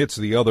 and one hits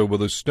the other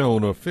with a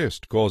stone or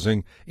fist,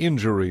 causing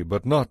injury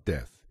but not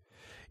death.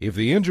 If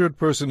the injured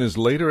person is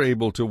later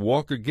able to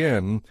walk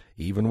again,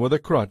 even with a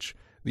crutch,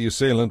 the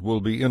assailant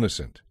will be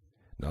innocent.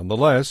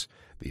 Nonetheless,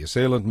 the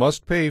assailant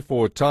must pay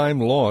for time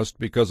lost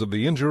because of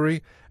the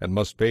injury and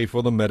must pay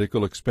for the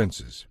medical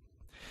expenses.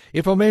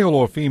 If a male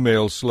or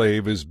female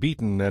slave is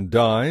beaten and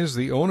dies,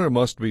 the owner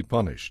must be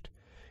punished.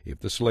 If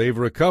the slave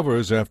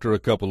recovers after a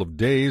couple of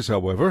days,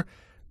 however,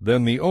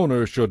 then the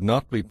owner should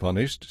not be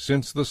punished,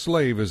 since the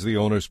slave is the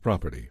owner's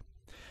property.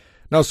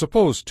 Now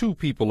suppose 2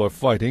 people are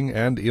fighting,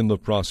 and in the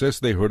process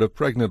they hurt a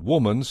pregnant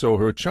woman, so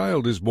her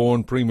child is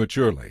born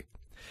prematurely.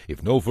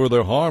 If no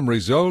further harm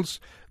results,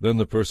 then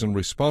the person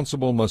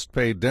responsible must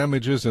pay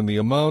damages in the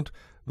amount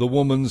the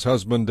woman's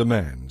husband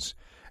demands,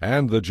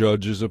 and the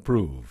judges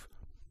approve.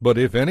 But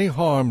if any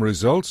harm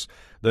results,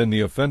 then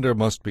the offender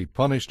must be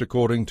punished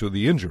according to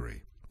the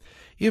injury.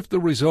 If the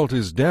result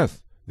is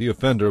death, the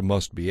offender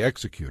must be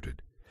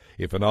executed.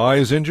 If an eye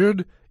is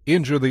injured,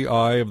 injure the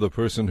eye of the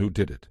person who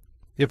did it.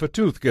 If a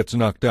tooth gets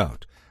knocked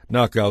out,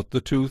 knock out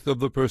the tooth of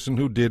the person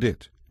who did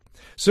it.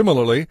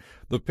 Similarly,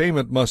 the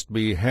payment must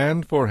be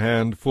hand for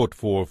hand, foot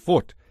for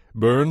foot,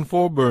 burn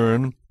for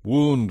burn,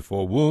 wound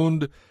for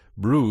wound,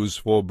 bruise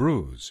for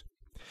bruise.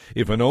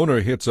 If an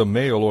owner hits a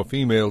male or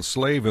female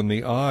slave in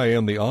the eye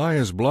and the eye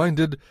is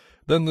blinded,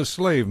 then the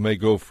slave may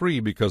go free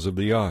because of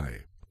the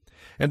eye.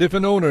 And if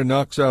an owner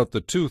knocks out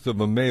the tooth of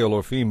a male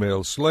or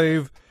female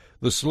slave,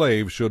 the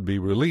slave should be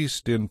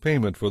released in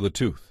payment for the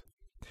tooth.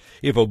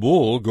 If a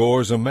bull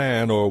gores a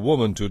man or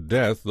woman to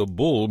death, the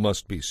bull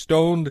must be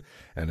stoned,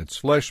 and its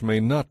flesh may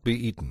not be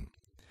eaten.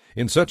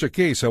 In such a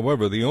case,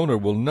 however, the owner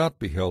will not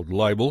be held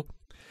liable.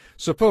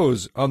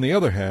 Suppose, on the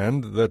other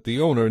hand, that the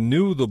owner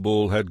knew the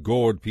bull had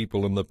gored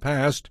people in the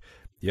past,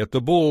 yet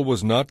the bull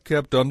was not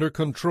kept under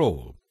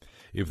control.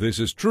 If this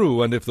is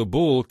true, and if the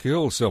bull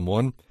kills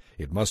someone,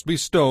 it must be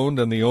stoned,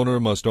 and the owner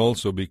must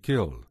also be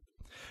killed.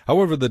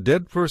 However, the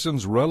dead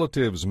person's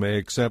relatives may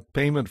accept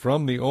payment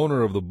from the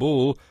owner of the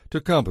bull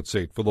to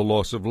compensate for the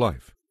loss of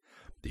life.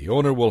 The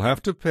owner will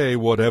have to pay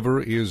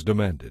whatever is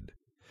demanded.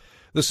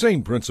 The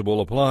same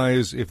principle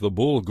applies if the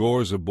bull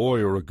gores a boy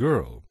or a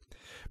girl.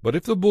 But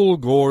if the bull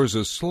gores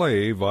a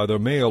slave, either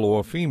male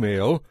or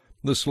female,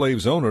 the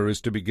slave's owner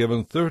is to be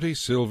given 30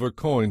 silver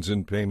coins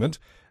in payment,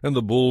 and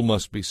the bull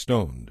must be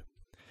stoned.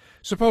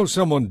 Suppose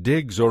someone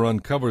digs or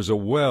uncovers a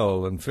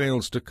well and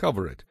fails to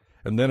cover it,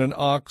 and then an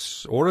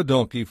ox or a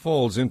donkey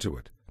falls into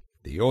it.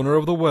 The owner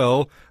of the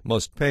well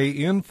must pay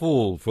in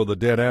full for the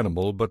dead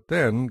animal, but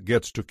then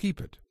gets to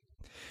keep it.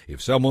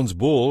 If someone's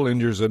bull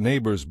injures a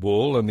neighbor's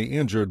bull and the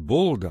injured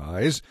bull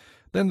dies,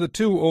 then the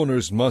two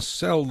owners must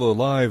sell the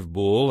live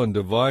bull and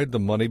divide the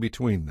money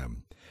between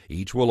them.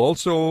 Each will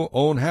also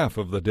own half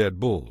of the dead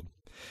bull.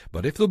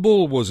 But if the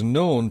bull was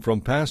known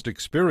from past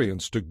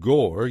experience to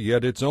gore,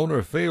 yet its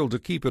owner failed to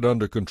keep it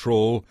under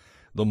control,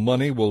 the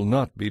money will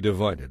not be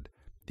divided.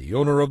 The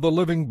owner of the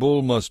living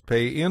bull must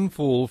pay in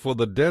full for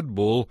the dead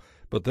bull,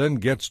 but then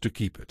gets to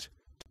keep it.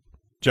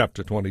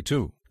 Chapter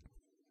 22.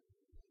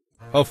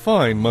 A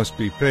fine must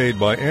be paid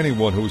by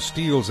anyone who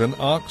steals an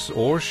ox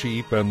or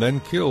sheep and then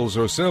kills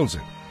or sells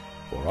it.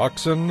 For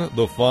oxen,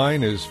 the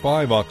fine is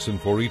 5 oxen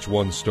for each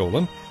one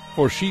stolen.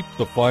 For sheep,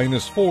 the fine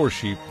is 4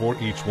 sheep for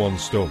each one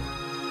stolen.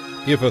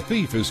 If a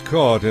thief is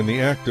caught in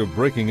the act of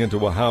breaking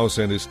into a house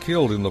and is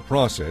killed in the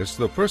process,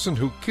 the person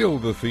who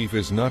killed the thief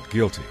is not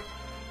guilty.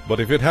 But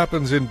if it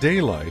happens in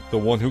daylight, the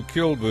one who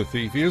killed the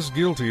thief is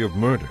guilty of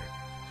murder.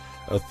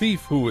 A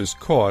thief who is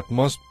caught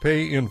must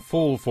pay in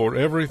full for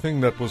everything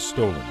that was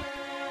stolen.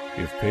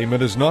 If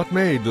payment is not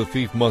made, the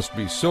thief must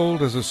be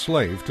sold as a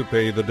slave to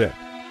pay the debt.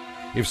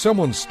 If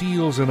someone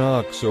steals an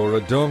ox or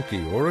a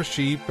donkey or a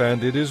sheep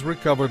and it is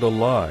recovered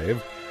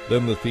alive,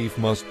 then the thief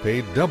must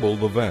pay double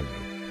the value.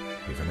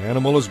 If an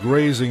animal is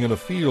grazing in a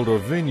field or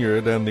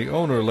vineyard and the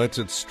owner lets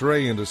it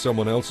stray into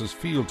someone else's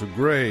field to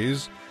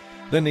graze,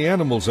 then the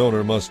animal's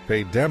owner must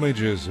pay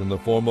damages in the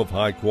form of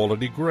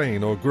high-quality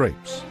grain or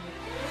grapes.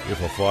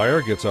 If a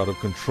fire gets out of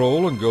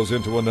control and goes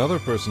into another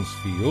person's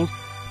field,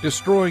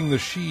 destroying the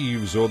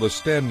sheaves or the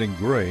standing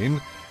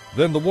grain,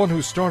 then the one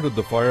who started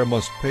the fire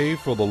must pay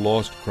for the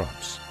lost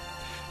crops.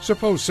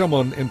 Suppose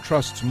someone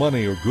entrusts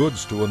money or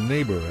goods to a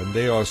neighbor and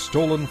they are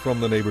stolen from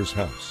the neighbor's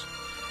house.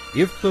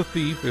 If the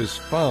thief is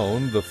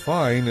found, the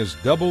fine is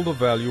double the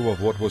value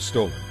of what was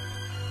stolen.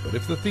 But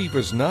if the thief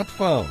is not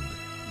found,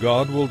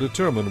 God will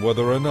determine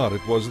whether or not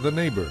it was the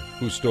neighbor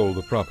who stole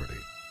the property.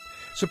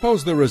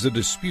 Suppose there is a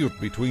dispute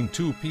between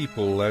two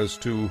people as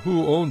to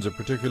who owns a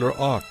particular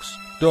ox,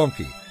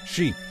 donkey,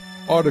 sheep,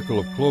 article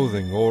of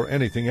clothing, or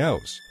anything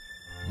else.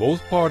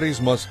 Both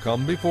parties must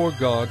come before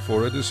God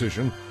for a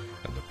decision,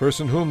 and the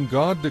person whom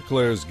God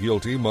declares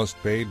guilty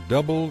must pay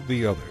double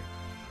the other.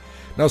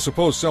 Now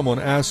suppose someone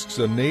asks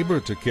a neighbor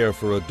to care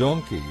for a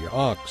donkey,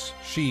 ox,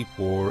 sheep,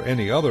 or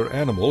any other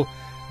animal,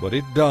 but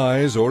it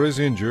dies or is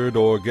injured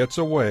or gets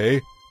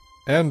away,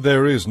 and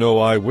there is no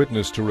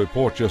eyewitness to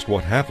report just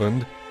what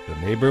happened. The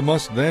neighbor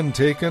must then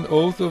take an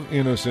oath of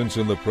innocence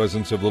in the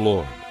presence of the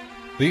Lord.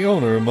 The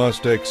owner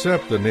must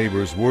accept the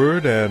neighbor's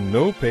word, and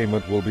no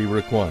payment will be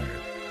required.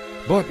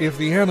 But if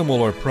the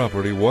animal or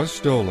property was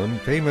stolen,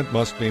 payment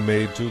must be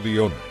made to the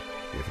owner.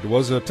 If it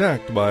was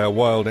attacked by a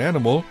wild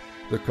animal,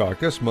 the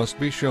carcass must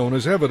be shown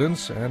as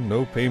evidence, and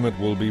no payment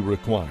will be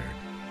required.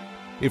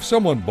 If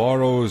someone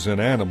borrows an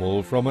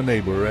animal from a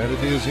neighbor and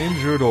it is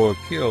injured or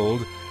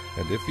killed,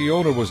 and if the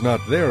owner was not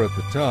there at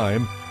the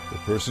time, the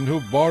person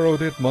who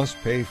borrowed it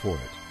must pay for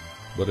it.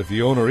 But if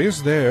the owner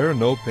is there,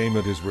 no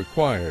payment is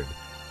required.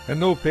 And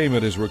no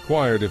payment is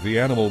required if the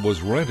animal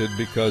was rented,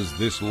 because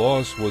this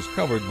loss was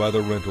covered by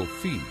the rental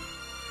fee.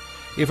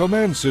 If a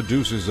man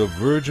seduces a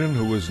virgin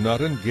who is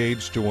not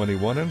engaged to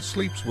anyone and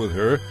sleeps with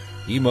her,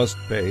 he must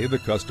pay the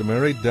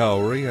customary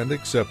dowry and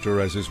accept her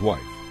as his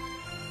wife.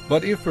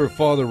 But if her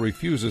father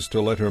refuses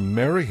to let her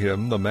marry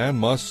him, the man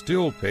must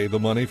still pay the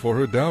money for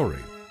her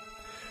dowry.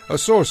 A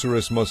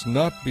sorceress must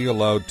not be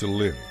allowed to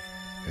live.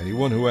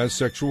 Anyone who has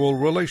sexual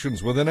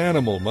relations with an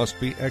animal must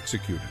be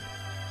executed.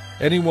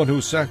 Anyone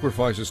who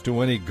sacrifices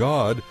to any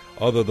god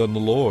other than the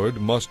Lord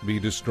must be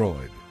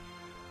destroyed.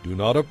 Do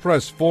not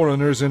oppress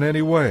foreigners in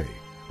any way.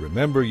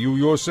 Remember, you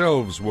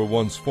yourselves were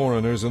once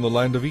foreigners in the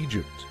land of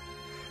Egypt.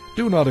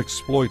 Do not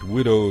exploit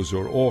widows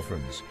or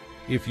orphans.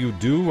 If you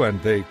do,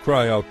 and they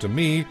cry out to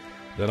me,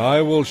 then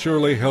I will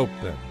surely help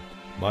them.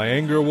 My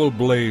anger will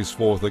blaze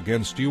forth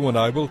against you, and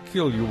I will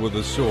kill you with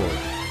the sword.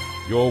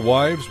 Your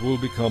wives will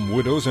become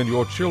widows, and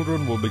your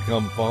children will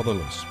become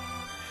fatherless.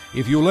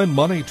 If you lend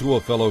money to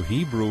a fellow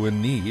Hebrew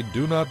in need,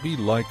 do not be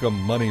like a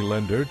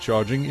moneylender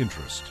charging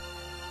interest.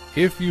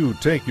 If you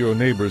take your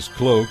neighbor's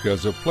cloak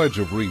as a pledge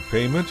of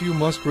repayment, you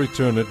must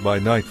return it by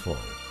nightfall.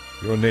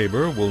 Your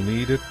neighbor will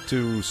need it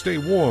to stay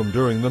warm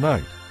during the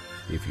night.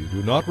 If you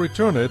do not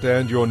return it,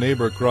 and your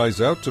neighbor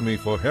cries out to me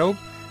for help,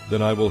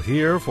 then I will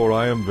hear, for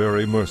I am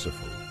very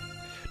merciful.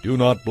 Do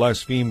not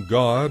blaspheme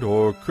God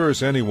or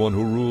curse anyone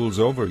who rules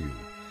over you.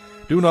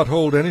 Do not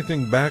hold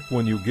anything back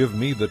when you give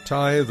me the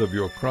tithe of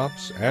your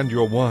crops and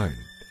your wine.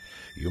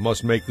 You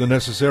must make the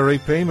necessary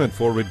payment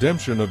for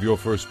redemption of your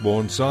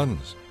firstborn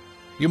sons.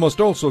 You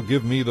must also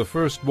give me the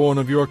firstborn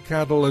of your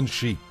cattle and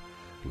sheep.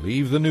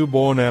 Leave the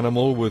newborn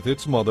animal with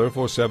its mother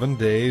for 7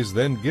 days,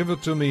 then give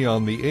it to me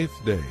on the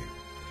 8th day.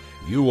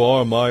 You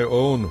are my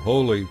own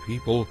holy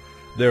people,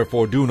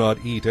 therefore do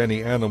not eat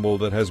any animal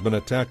that has been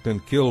attacked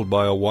and killed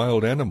by a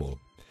wild animal.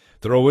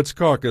 Throw its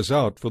carcass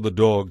out for the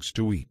dogs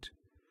to eat.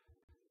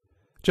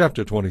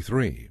 Chapter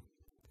 23.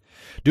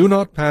 Do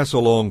not pass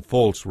along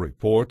false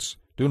reports.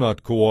 Do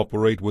not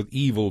cooperate with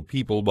evil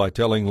people by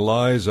telling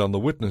lies on the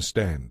witness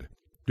stand.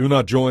 Do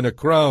not join a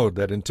crowd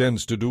that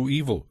intends to do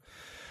evil.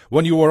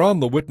 When you are on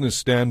the witness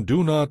stand,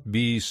 do not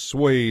be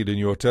swayed in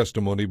your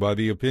testimony by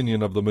the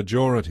opinion of the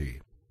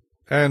majority.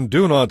 And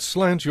do not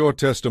slant your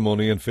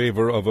testimony in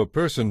favor of a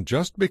person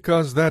just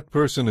because that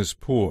person is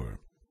poor.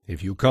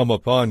 If you come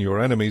upon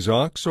your enemy's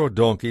ox or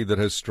donkey that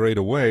has strayed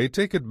away,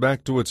 take it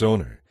back to its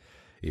owner.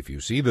 If you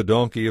see the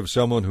donkey of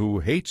someone who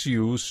hates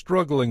you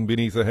struggling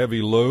beneath a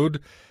heavy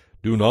load,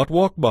 do not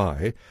walk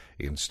by.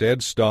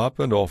 Instead, stop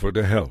and offer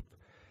to help.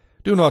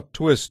 Do not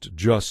twist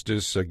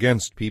justice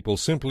against people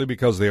simply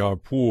because they are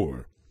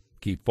poor.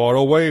 Keep far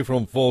away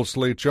from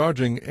falsely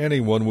charging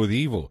anyone with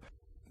evil.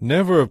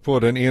 Never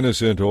put an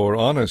innocent or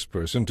honest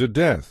person to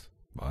death.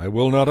 I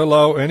will not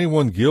allow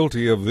anyone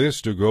guilty of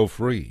this to go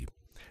free.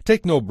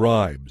 Take no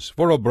bribes,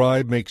 for a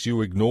bribe makes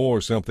you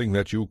ignore something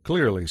that you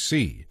clearly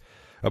see.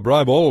 A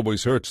bribe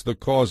always hurts the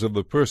cause of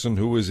the person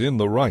who is in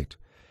the right.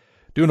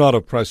 Do not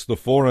oppress the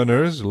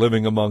foreigners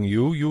living among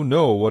you. You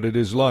know what it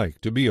is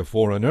like to be a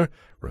foreigner.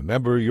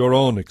 Remember your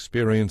own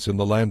experience in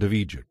the land of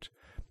Egypt.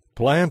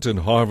 Plant and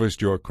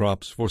harvest your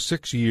crops for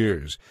 6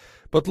 years,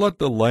 but let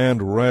the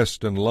land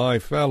rest and lie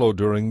fallow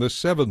during the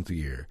 7th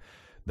year.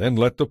 Then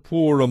let the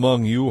poor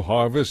among you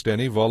harvest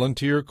any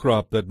volunteer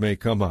crop that may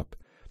come up.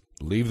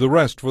 Leave the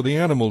rest for the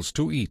animals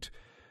to eat.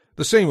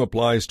 The same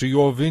applies to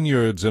your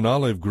vineyards and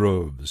olive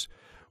groves.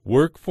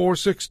 Work for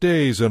 6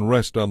 days and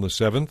rest on the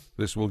 7th.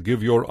 This will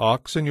give your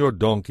ox and your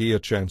donkey a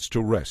chance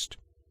to rest.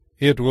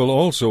 It will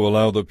also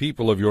allow the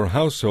people of your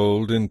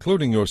household,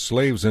 including your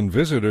slaves and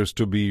visitors,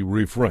 to be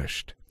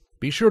refreshed.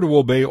 Be sure to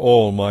obey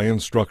all my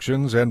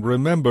instructions, and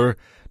remember,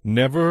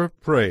 never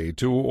pray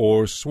to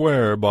or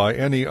swear by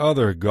any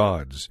other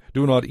gods.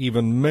 Do not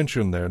even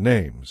mention their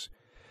names.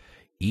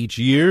 Each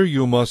year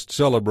you must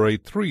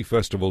celebrate 3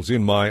 festivals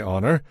in my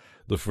honor.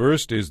 The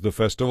first is the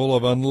festival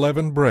of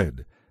unleavened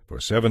bread. For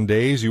 7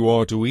 days you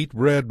are to eat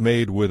bread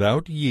made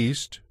without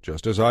yeast,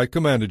 just as I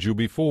commanded you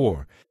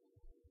before.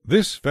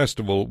 This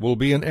festival will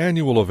be an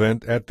annual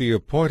event at the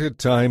appointed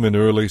time in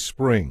early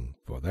spring,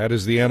 for that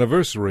is the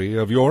anniversary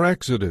of your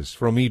exodus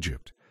from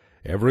Egypt.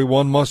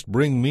 Everyone must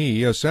bring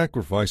me a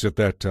sacrifice at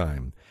that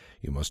time.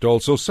 You must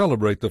also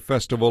celebrate the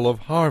festival of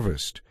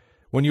harvest,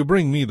 when you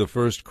bring me the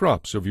first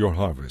crops of your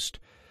harvest.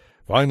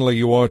 Finally,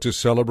 you are to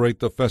celebrate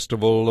the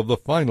festival of the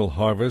final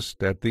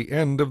harvest at the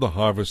end of the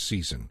harvest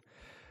season.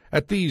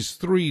 At these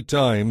 3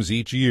 times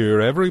each year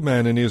every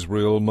man in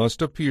Israel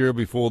must appear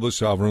before the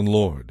sovereign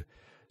Lord.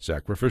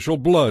 Sacrificial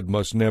blood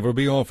must never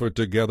be offered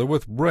together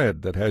with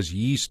bread that has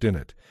yeast in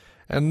it,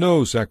 and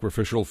no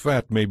sacrificial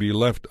fat may be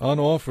left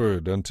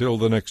unoffered until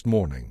the next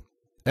morning.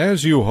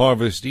 As you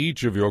harvest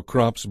each of your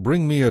crops,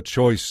 bring me a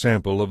choice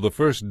sample of the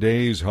first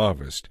day's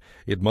harvest.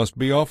 It must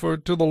be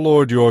offered to the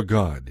Lord your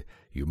God.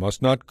 You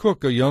must not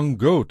cook a young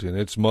goat in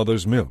its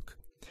mother's milk.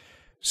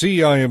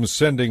 See, I am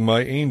sending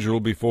my angel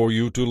before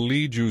you to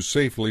lead you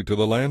safely to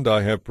the land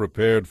I have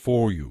prepared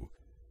for you.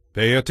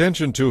 Pay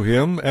attention to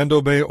him and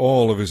obey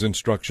all of his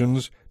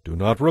instructions. Do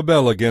not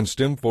rebel against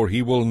him, for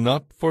he will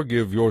not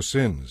forgive your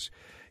sins.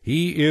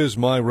 He is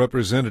my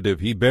representative.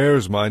 He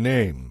bears my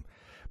name.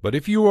 But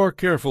if you are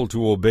careful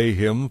to obey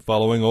him,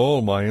 following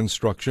all my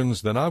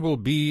instructions, then I will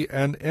be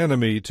an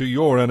enemy to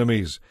your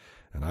enemies,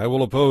 and I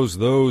will oppose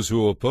those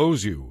who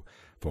oppose you.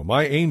 For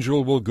my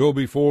angel will go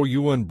before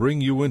you and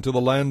bring you into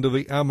the land of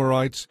the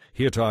Amorites,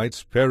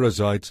 Hittites,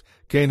 Perizzites,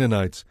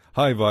 Canaanites,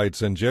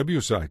 Hivites, and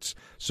Jebusites,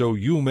 so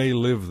you may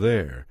live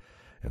there,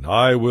 and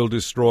I will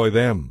destroy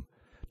them.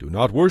 Do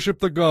not worship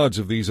the gods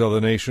of these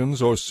other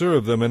nations, or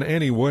serve them in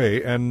any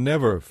way, and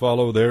never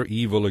follow their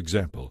evil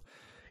example.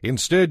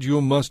 Instead,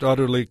 you must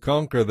utterly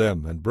conquer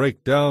them and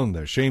break down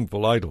their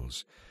shameful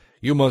idols.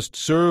 You must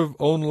serve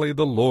only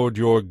the Lord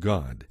your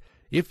God.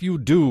 If you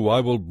do,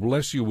 I will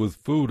bless you with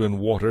food and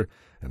water,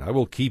 and I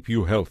will keep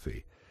you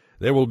healthy.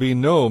 There will be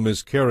no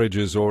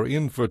miscarriages or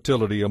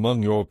infertility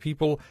among your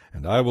people,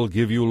 and I will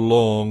give you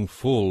long,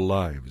 full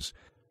lives.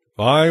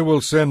 I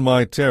will send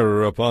my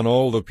terror upon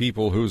all the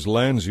people whose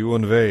lands you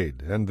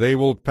invade, and they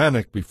will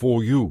panic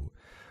before you.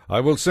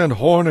 I will send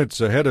hornets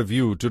ahead of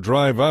you to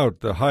drive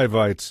out the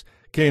Hivites,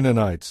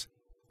 Canaanites,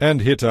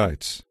 and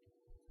Hittites.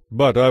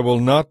 But I will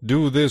not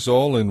do this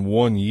all in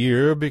 1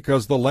 year,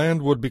 because the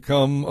land would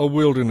become a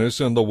wilderness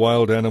and the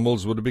wild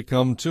animals would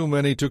become too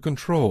many to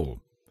control.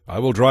 I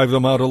will drive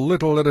them out a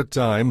little at a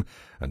time,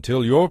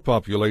 until your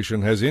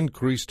population has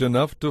increased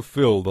enough to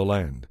fill the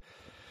land.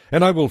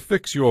 And I will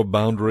fix your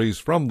boundaries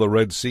from the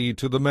Red Sea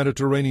to the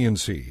Mediterranean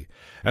Sea,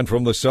 and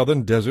from the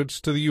southern deserts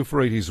to the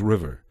Euphrates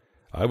River.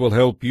 I will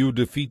help you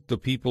defeat the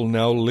people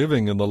now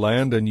living in the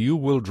land, and you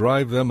will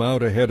drive them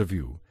out ahead of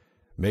you.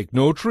 Make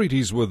no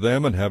treaties with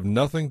them, and have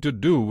nothing to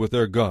do with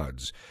their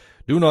gods.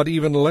 Do not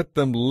even let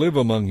them live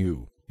among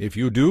you. If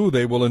you do,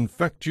 they will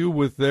infect you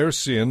with their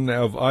sin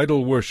of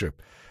idol worship,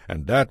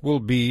 and that will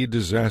be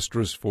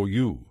disastrous for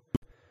you.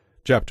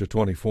 Chapter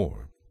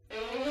 24.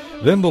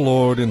 Then the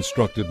Lord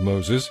instructed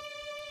Moses,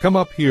 Come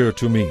up here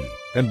to me,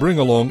 and bring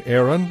along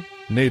Aaron,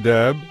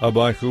 Nadab,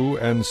 Abihu,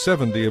 and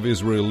 70 of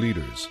Israel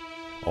leaders.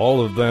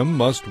 All of them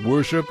must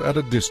worship at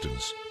a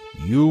distance.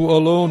 You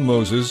alone,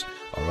 Moses,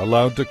 are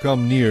allowed to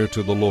come near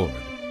to the Lord.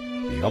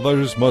 The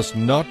others must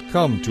not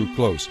come too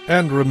close.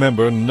 And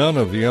remember, none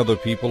of the other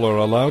people are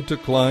allowed to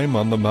climb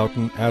on the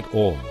mountain at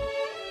all.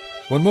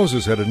 When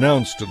Moses had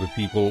announced to the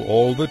people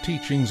all the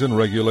teachings and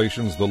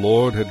regulations the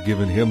Lord had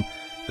given him,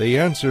 they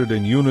answered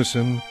in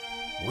unison,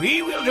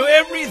 We will do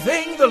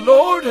everything the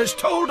Lord has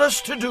told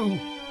us to do.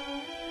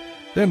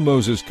 Then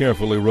Moses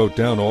carefully wrote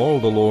down all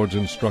the Lord's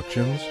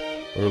instructions.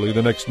 Early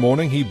the next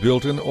morning he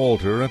built an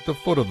altar at the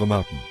foot of the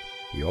mountain.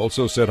 He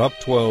also set up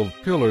 12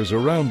 pillars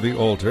around the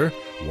altar,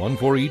 one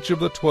for each of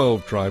the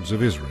 12 tribes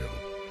of Israel.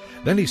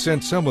 Then he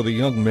sent some of the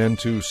young men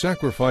to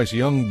sacrifice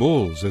young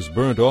bulls as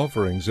burnt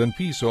offerings and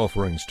peace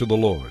offerings to the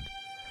Lord.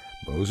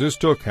 Moses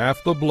took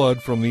half the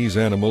blood from these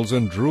animals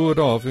and drew it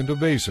off into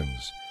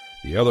basins.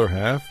 The other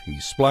half he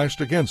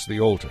splashed against the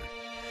altar.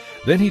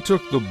 Then he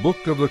took the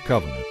book of the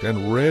covenant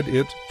and read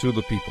it to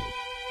the people.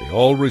 They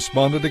all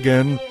responded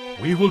again,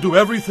 We will do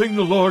everything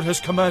the Lord has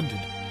commanded.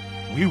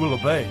 We will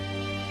obey.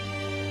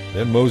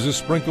 Then Moses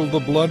sprinkled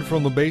the blood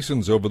from the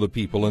basins over the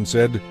people and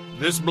said,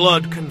 This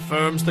blood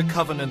confirms the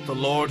covenant the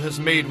Lord has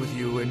made with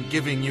you in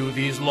giving you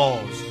these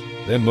laws.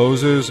 Then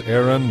Moses,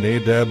 Aaron,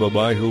 Nadab,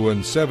 Abihu,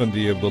 and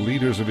 70 of the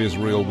leaders of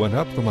Israel went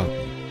up the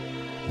mountain.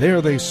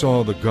 There they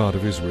saw the God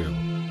of Israel.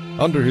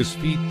 Under his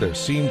feet there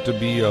seemed to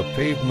be a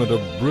pavement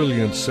of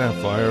brilliant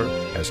sapphire,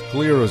 as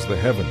clear as the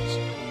heavens.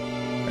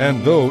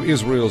 And though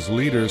Israel's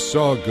leaders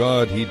saw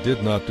God, he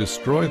did not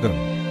destroy them.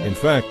 In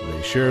fact,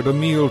 they shared a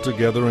meal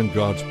together in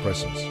God's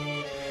presence.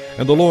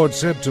 And the Lord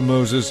said to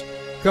Moses,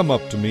 Come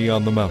up to me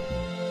on the mountain.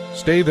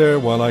 Stay there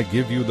while I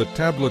give you the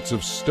tablets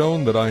of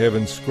stone that I have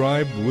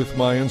inscribed with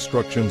my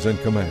instructions and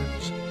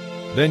commands.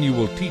 Then you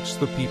will teach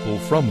the people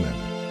from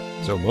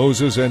them. So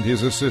Moses and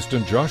his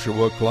assistant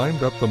Joshua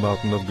climbed up the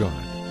mountain of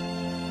God.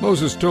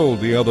 Moses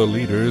told the other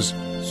leaders,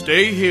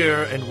 Stay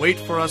here and wait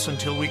for us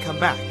until we come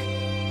back.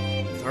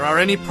 If there are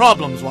any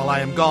problems while I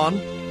am gone,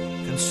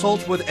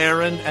 consult with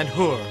Aaron and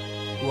Hur,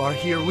 who are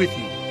here with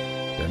you.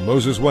 Then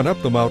Moses went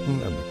up the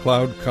mountain, and the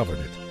cloud covered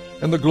it.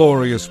 And the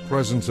glorious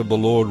presence of the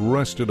Lord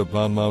rested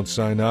upon Mount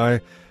Sinai,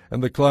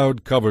 and the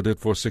cloud covered it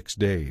for 6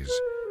 days.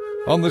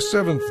 On the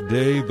 7th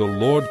day the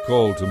Lord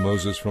called to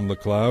Moses from the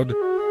cloud.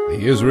 The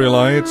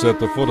Israelites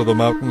at the foot of the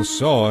mountain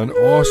saw an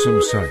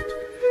awesome sight.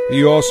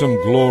 The awesome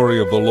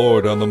glory of the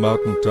Lord on the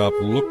mountaintop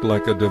looked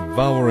like a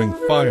devouring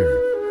fire.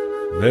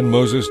 Then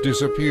Moses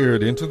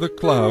disappeared into the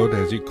cloud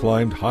as he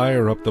climbed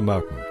higher up the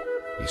mountain.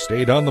 He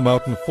stayed on the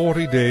mountain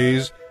 40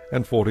 days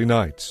and 40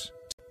 nights.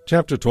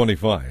 Chapter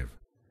 25.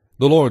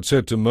 The Lord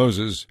said to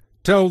Moses,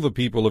 Tell the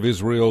people of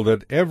Israel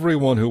that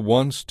everyone who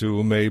wants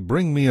to may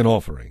bring me an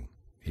offering.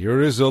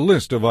 Here is a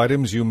list of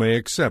items you may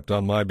accept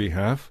on my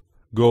behalf: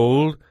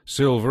 gold,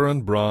 silver,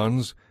 and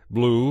bronze,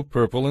 blue,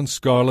 purple, and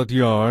scarlet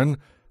yarn,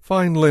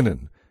 fine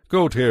linen,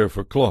 goat hair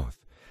for cloth,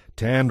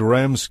 tanned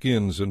ram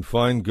skins and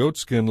fine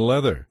goatskin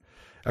leather,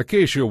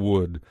 acacia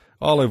wood,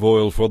 olive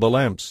oil for the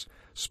lamps,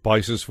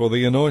 spices for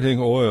the anointing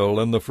oil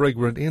and the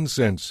fragrant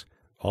incense,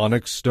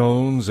 onyx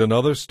stones and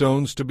other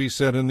stones to be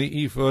set in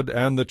the ephod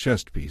and the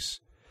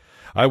chestpiece.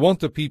 I want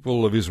the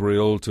people of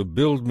Israel to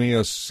build me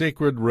a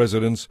sacred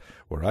residence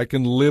where I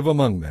can live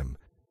among them.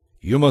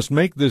 You must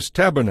make this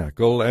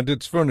tabernacle and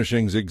its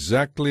furnishings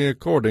exactly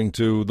according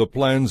to the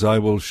plans I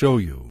will show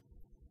you.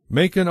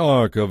 Make an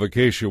ark of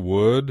acacia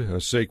wood, a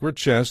sacred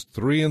chest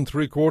 3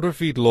 3/4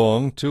 feet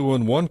long, 2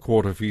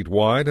 1/4 feet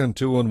wide, and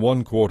 2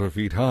 1/4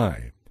 feet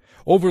high.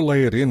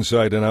 Overlay it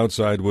inside and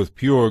outside with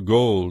pure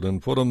gold,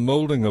 and put a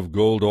molding of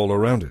gold all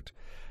around it.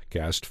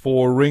 Cast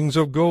 4 rings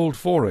of gold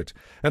for it,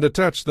 and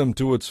attach them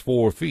to its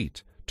 4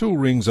 feet, 2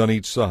 rings on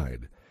each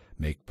side.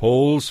 Make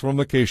poles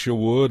from acacia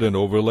wood and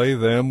overlay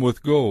them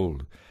with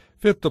gold.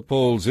 Fit the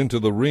poles into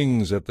the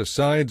rings at the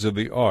sides of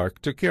the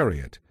ark to carry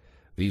it.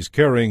 These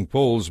carrying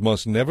poles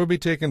must never be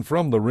taken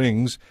from the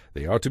rings.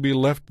 They are to be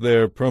left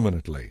there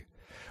permanently.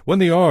 When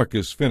the ark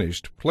is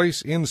finished,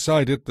 place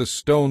inside it the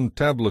stone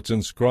tablets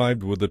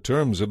inscribed with the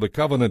terms of the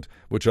covenant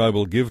which I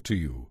will give to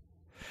you.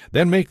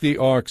 Then make the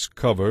ark's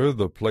cover,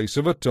 the place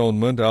of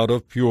atonement, out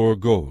of pure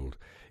gold.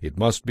 It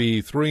must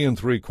be 3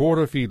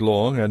 3/4 feet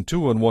long and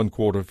 2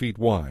 1/4 feet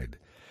wide.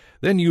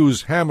 Then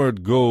use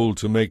hammered gold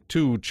to make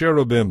 2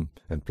 cherubim,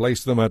 and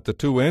place them at the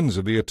 2 ends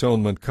of the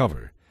atonement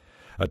cover.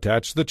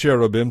 Attach the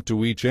cherubim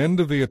to each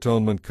end of the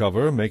atonement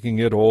cover, making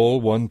it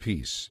all one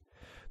piece.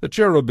 The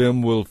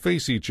cherubim will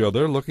face each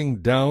other,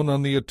 looking down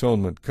on the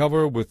atonement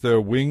cover with their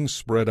wings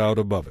spread out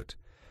above it.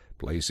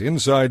 Place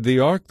inside the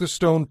ark the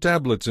stone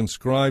tablets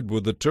inscribed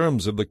with the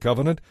terms of the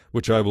covenant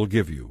which I will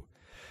give you.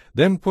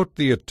 Then put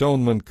the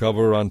atonement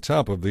cover on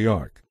top of the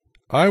ark.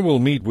 I will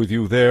meet with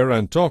you there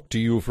and talk to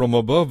you from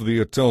above the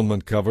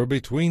atonement cover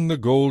between the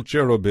gold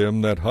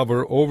cherubim that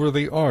hover over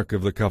the ark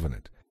of the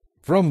covenant.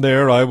 From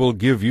there I will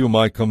give you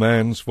my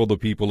commands for the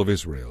people of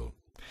Israel.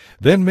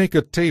 Then make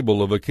a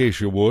table of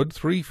acacia wood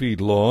 3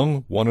 feet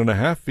long, 1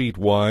 1/2 feet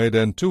wide,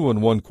 and 2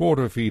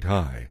 1/4 feet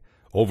high.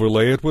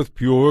 Overlay it with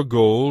pure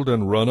gold,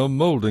 and run a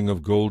molding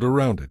of gold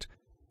around it.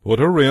 Put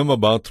a rim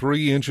about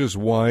 3 inches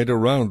wide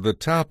around the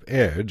top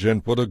edge,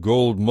 and put a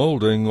gold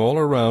molding all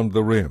around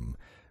the rim.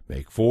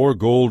 Make 4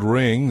 gold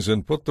rings,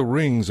 and put the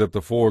rings at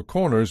the 4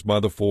 corners by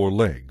the 4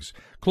 legs,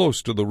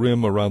 close to the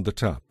rim around the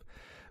top.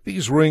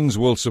 These rings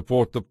will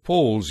support the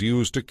poles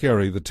used to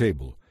carry the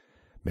table.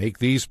 Make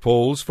these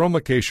poles from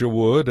acacia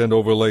wood, and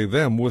overlay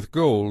them with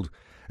gold,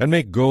 and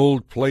make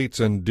gold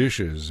plates and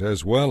dishes,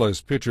 as well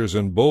as pitchers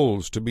and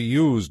bowls, to be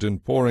used in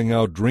pouring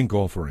out drink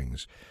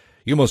offerings.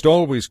 You must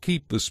always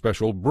keep the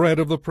special bread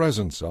of the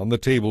presence on the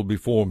table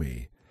before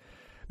me.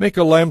 Make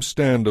a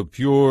lampstand of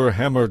pure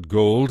hammered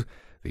gold.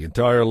 The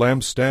entire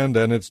lampstand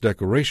and its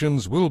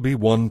decorations will be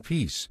one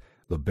piece: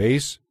 the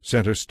base,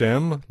 center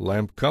stem,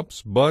 lamp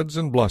cups, buds,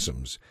 and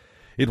blossoms.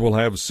 It will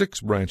have 6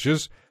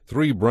 branches,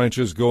 3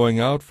 branches going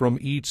out from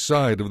each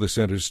side of the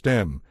center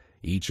stem.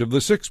 Each of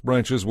the 6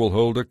 branches will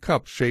hold a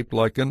cup shaped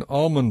like an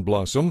almond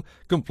blossom,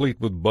 complete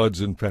with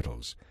buds and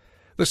petals.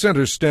 The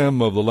center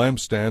stem of the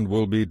lampstand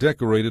will be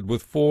decorated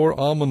with 4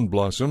 almond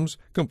blossoms,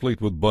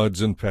 complete with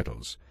buds and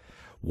petals.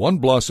 1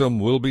 blossom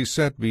will be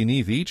set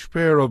beneath each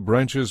pair of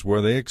branches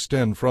where they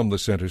extend from the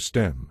center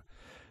stem.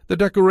 The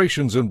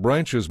decorations and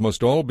branches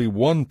must all be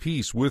one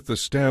piece with the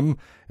stem,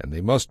 and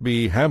they must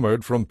be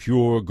hammered from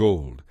pure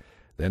gold.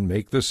 Then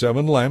make the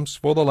 7 lamps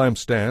for the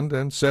lampstand,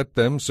 and set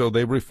them so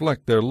they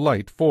reflect their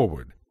light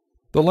forward.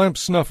 The lamp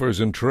snuffers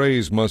and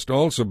trays must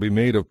also be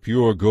made of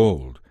pure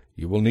gold.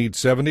 You will need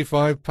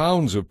 75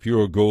 pounds of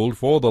pure gold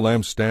for the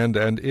lampstand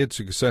and its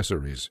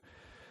accessories.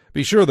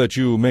 Be sure that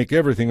you make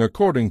everything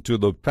according to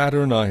the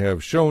pattern I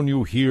have shown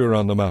you here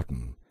on the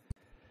mountain.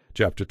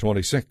 Chapter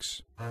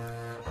 26.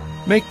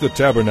 Make the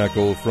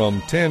tabernacle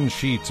from 10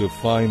 sheets of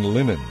fine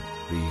linen.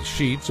 These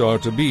sheets are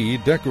to be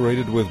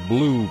decorated with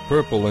blue,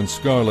 purple, and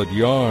scarlet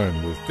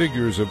yarn, with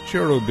figures of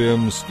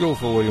cherubim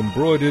skillfully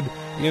embroidered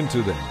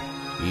into them.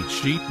 Each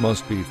sheet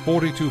must be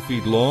 42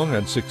 feet long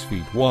and 6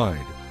 feet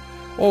wide.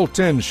 All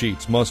 10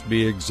 sheets must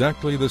be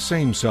exactly the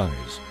same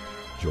size.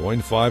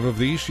 Join 5 of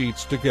these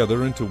sheets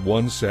together into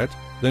one set,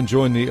 then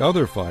join the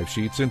other 5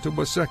 sheets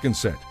into a second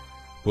set.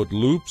 Put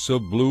loops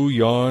of blue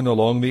yarn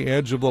along the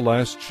edge of the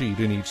last sheet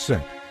in each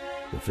set.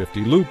 The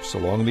 50 loops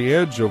along the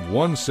edge of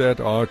one set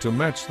are to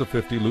match the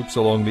 50 loops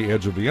along the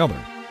edge of the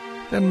other.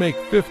 Then make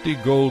 50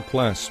 gold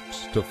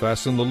clasps to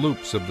fasten the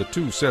loops of the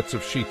 2 sets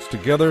of sheets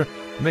together,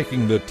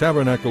 making the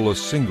tabernacle a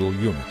single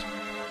unit.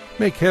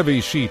 Make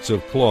heavy sheets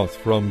of cloth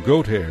from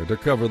goat hair to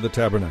cover the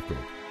tabernacle.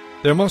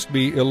 There must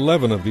be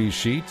 11 of these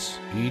sheets,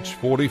 each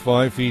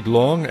 45 feet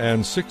long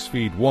and 6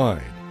 feet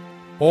wide.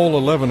 All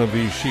 11 of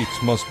these sheets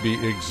must be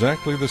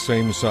exactly the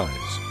same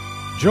size.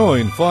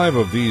 Join 5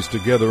 of these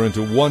together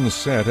into one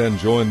set and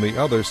join the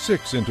other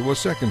 6 into a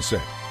second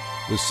set.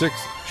 The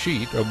 6th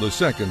sheet of the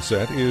second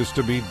set is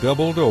to be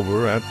doubled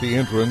over at the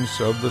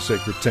entrance of the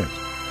sacred tent.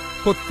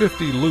 Put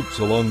 50 loops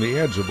along the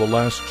edge of the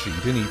last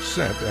sheet in each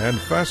set and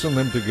fasten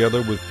them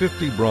together with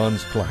 50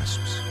 bronze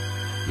clasps.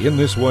 In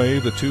this way,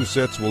 the 2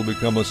 sets will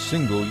become a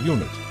single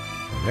unit.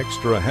 An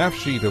extra half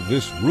sheet of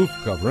this roof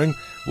covering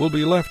will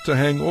be left to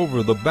hang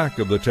over the back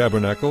of the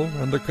tabernacle,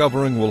 and the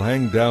covering will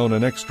hang down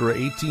an extra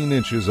 18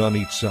 inches on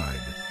each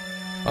side.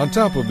 On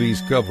top of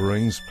these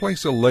coverings,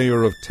 place a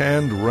layer of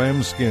tanned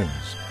ram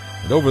skins,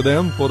 and over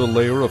them put a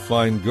layer of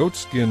fine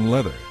goatskin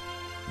leather.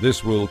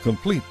 This will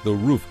complete the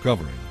roof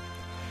covering.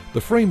 The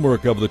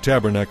framework of the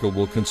tabernacle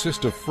will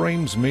consist of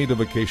frames made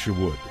of acacia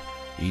wood.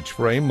 Each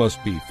frame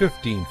must be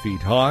 15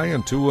 feet high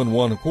and 2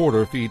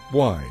 1/4 feet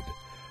wide.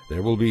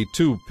 There will be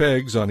 2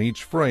 pegs on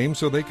each frame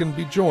so they can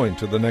be joined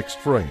to the next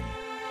frame.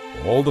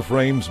 All the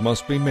frames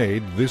must be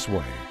made this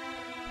way.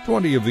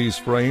 20 of these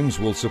frames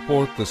will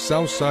support the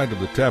south side of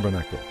the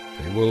tabernacle.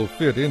 They will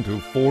fit into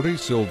 40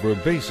 silver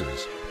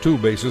bases 2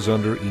 bases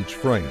under each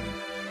frame.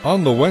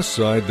 On the west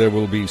side there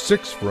will be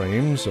 6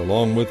 frames,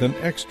 along with an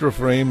extra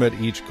frame at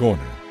each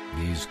corner.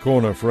 These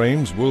corner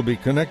frames will be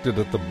connected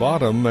at the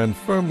bottom and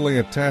firmly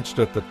attached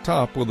at the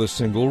top with a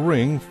single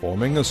ring,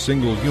 forming a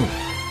single unit.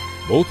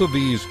 Both of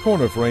these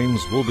corner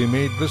frames will be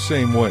made the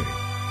same way.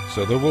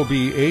 So there will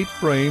be 8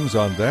 frames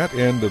on that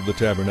end of the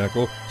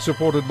tabernacle,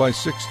 supported by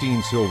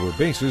 16 silver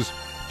bases,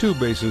 2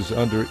 bases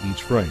under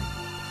each frame.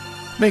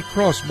 Make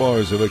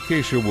crossbars of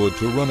acacia wood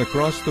to run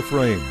across the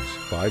frames,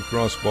 5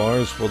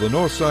 crossbars for the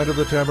north side of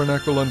the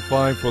tabernacle and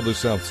 5 for the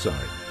south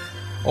side.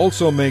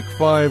 Also make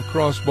 5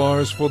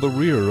 crossbars for the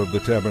rear of the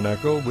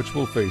tabernacle, which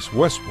will face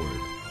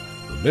westward.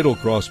 The middle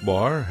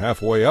crossbar,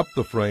 halfway up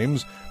the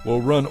frames,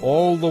 will run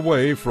all the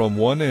way from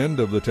one end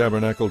of the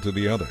tabernacle to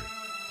the other.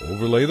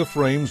 Overlay the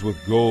frames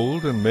with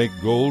gold and make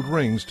gold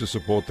rings to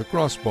support the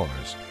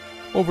crossbars.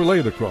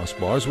 Overlay the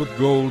crossbars with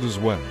gold as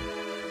well.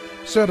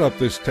 Set up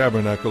this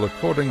tabernacle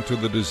according to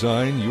the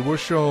design you were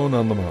shown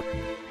on the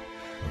mountain.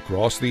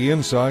 Across the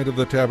inside of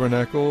the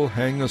tabernacle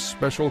hang a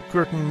special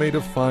curtain made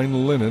of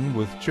fine linen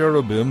with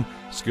cherubim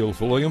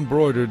skillfully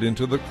embroidered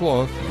into the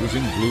cloth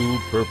using blue,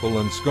 purple,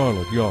 and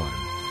scarlet yarn.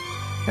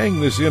 Hang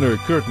this inner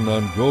curtain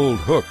on gold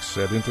hooks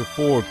set into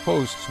 4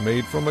 posts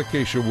made from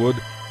acacia wood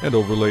and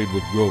overlaid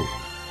with gold.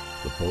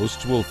 The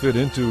posts will fit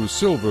into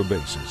silver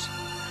bases.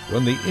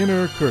 When the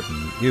inner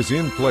curtain is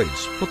in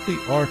place, put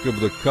the Ark of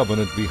the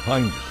Covenant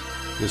behind it.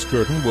 This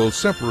curtain will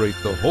separate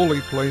the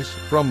holy place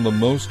from the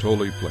most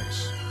holy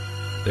place.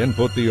 Then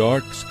put the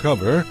Ark's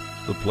cover,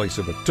 the place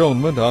of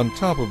atonement, on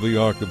top of the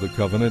Ark of the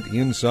Covenant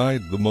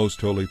inside the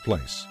most holy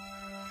place.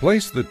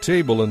 Place the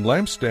table and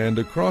lampstand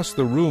across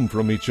the room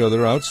from each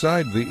other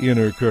outside the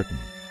inner curtain.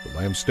 The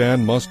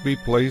lampstand must be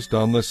placed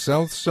on the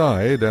south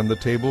side and the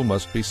table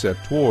must be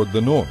set toward the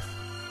north.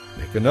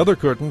 Make another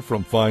curtain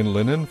from fine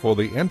linen for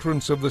the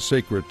entrance of the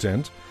sacred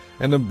tent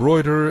and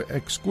embroider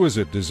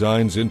exquisite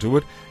designs into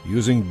it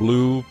using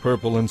blue,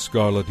 purple, and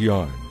scarlet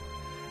yarn.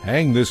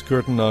 Hang this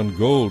curtain on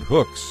gold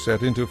hooks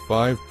set into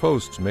 5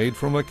 posts made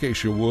from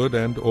acacia wood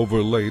and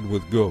overlaid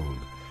with gold.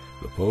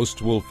 The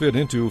posts will fit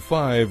into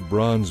 5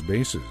 bronze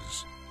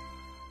bases.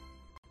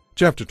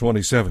 Chapter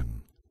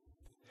 27.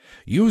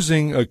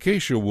 Using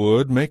acacia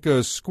wood, make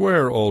a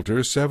square altar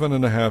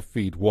 7.5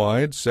 feet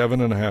wide,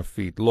 7.5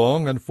 feet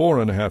long, and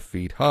 4.5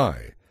 feet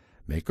high.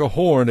 Make a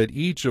horn at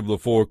each of the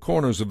 4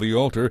 corners of the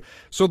altar,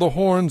 so the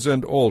horns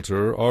and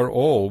altar are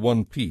all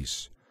one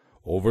piece.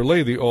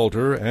 Overlay the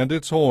altar and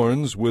its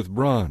horns with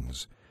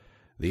bronze.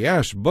 The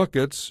ash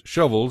buckets,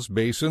 shovels,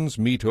 basins,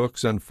 meat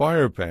hooks, and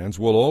fire pans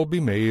will all be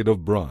made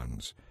of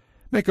bronze.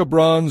 Make a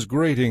bronze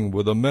grating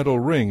with a metal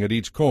ring at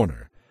each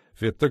corner.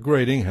 Fit the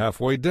grating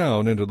halfway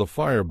down into the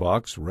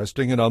firebox,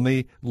 resting it on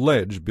the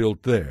ledge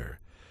built there.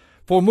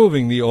 For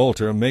moving the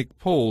altar, make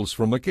poles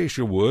from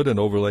acacia wood and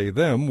overlay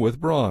them with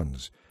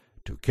bronze.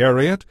 To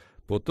carry it,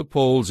 put the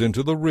poles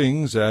into the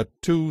rings at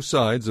 2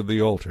 sides of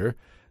the altar.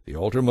 The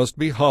altar must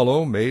be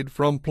hollow, made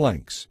from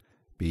planks.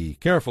 Be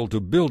careful to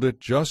build it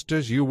just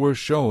as you were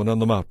shown on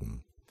the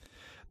mountain.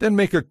 Then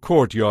make a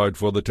courtyard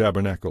for the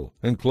tabernacle,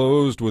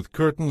 enclosed with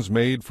curtains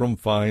made from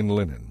fine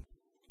linen.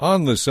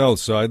 On the south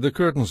side the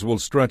curtains will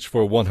stretch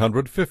for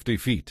 150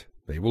 feet.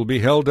 They will be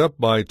held up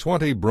by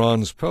 20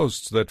 bronze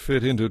posts that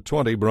fit into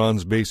 20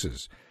 bronze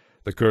bases.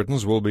 The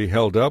curtains will be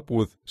held up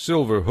with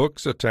silver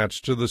hooks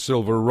attached to the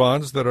silver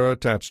rods that are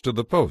attached to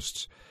the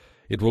posts.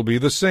 It will be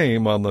the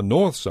same on the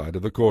north side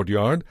of the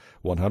courtyard,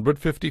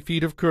 150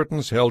 feet of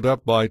curtains held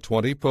up by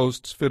 20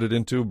 posts fitted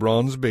into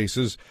bronze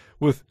bases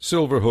with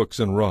silver hooks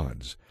and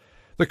rods.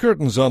 The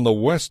curtains on the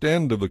west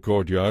end of the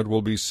courtyard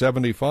will be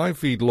 75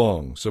 feet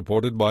long,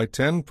 supported by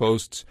 10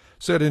 posts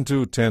set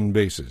into 10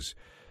 bases.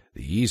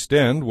 The east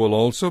end will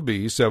also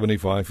be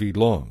 75 feet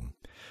long.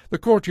 The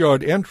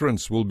courtyard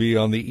entrance will be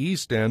on the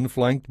east end,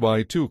 flanked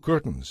by 2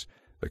 curtains.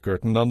 The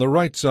curtain on the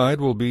right side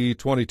will be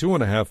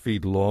 22.5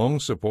 feet long,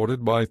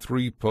 supported by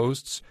 3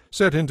 posts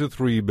set into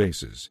 3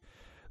 bases.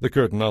 The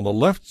curtain on the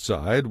left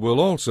side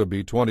will also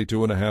be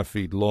 22.5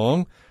 feet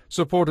long,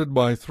 supported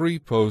by 3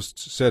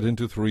 posts set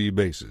into 3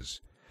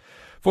 bases.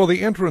 For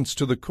the entrance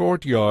to the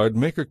courtyard,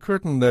 make a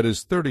curtain that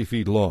is 30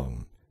 feet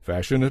long.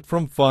 Fashion it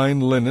from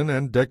fine linen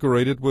and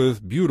decorate it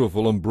with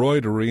beautiful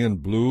embroidery in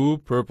blue,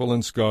 purple,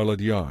 and scarlet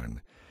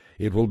yarn.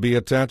 It will be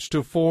attached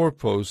to 4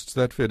 posts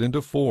that fit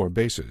into 4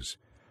 bases.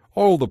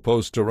 All the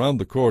posts around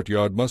the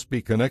courtyard must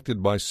be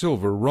connected by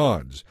silver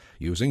rods,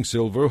 using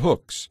silver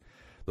hooks.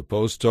 The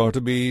posts are to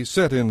be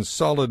set in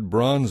solid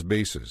bronze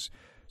bases,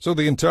 so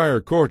the entire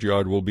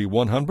courtyard will be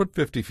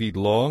 150 feet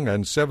long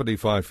and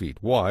 75 feet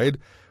wide,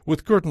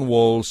 with curtain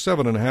walls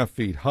 7.5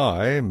 feet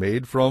high,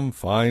 made from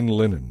fine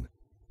linen.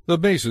 The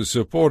bases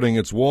supporting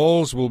its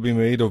walls will be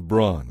made of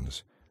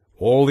bronze.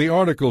 All the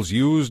articles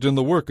used in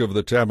the work of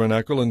the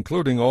tabernacle,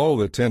 including all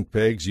the tent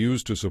pegs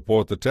used to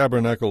support the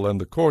tabernacle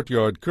and the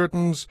courtyard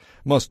curtains,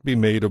 must be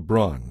made of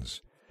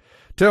bronze.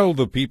 Tell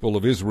the people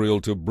of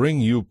Israel to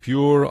bring you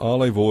pure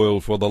olive oil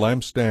for the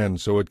lampstand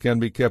so it can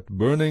be kept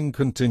burning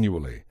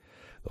continually.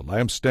 The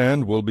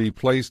lampstand will be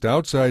placed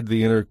outside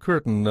the inner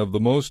curtain of the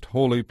most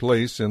holy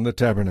place in the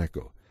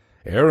tabernacle.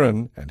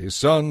 Aaron and his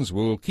sons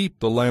will keep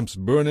the lamps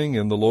burning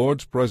in the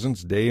Lord's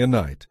presence day and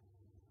night.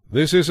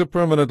 This is a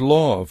permanent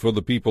law for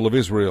the people of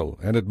Israel,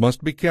 and it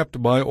must be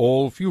kept by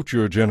all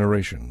future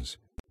generations.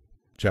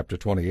 Chapter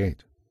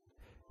 28.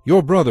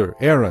 Your brother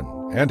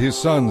Aaron and his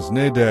sons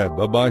Nadab,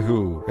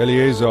 Abihu,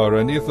 Eleazar,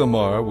 and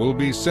Ithamar will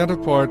be set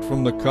apart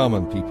from the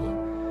common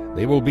people.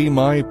 They will be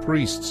my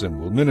priests and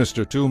will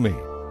minister to me.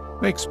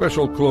 Make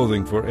special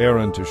clothing for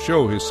Aaron to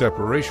show his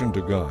separation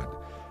to God,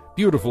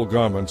 beautiful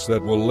garments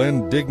that will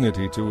lend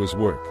dignity to his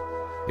work.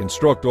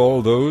 Instruct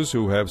all those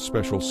who have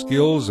special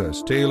skills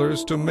as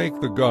tailors to make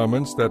the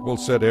garments that will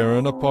set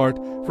Aaron apart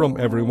from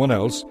everyone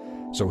else,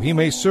 so he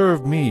may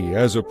serve me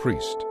as a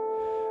priest.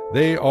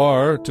 They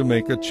are to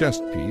make a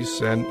chest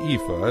piece, an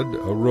ephod,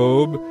 a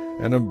robe,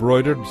 an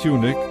embroidered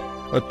tunic,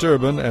 a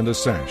turban, and a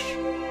sash.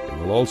 They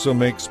will also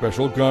make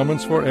special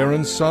garments for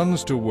Aaron's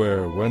sons to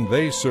wear when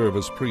they serve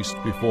as priests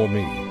before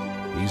me.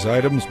 These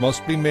items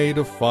must be made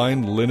of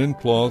fine linen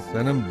cloth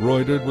and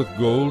embroidered with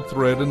gold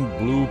thread and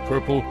blue,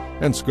 purple,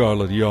 and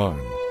scarlet yarn.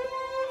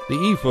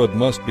 The ephod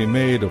must be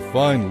made of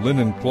fine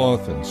linen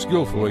cloth and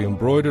skillfully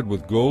embroidered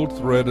with gold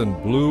thread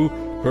and blue,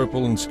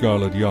 purple, and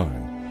scarlet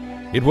yarn.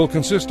 It will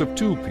consist of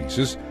 2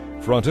 pieces,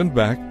 front and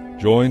back,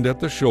 joined at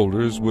the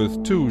shoulders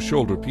with 2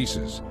 shoulder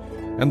pieces.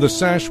 And the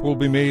sash will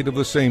be made of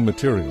the same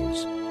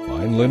materials,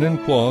 fine linen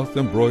cloth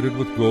embroidered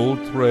with gold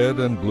thread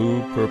and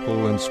blue,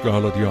 purple, and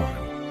scarlet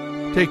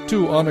yarn. Take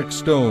 2 onyx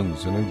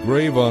stones and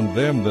engrave on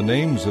them the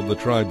names of the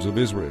tribes of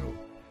Israel.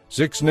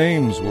 6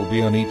 names will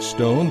be on each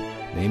stone,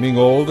 naming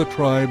all the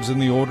tribes in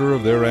the order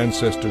of their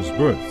ancestors'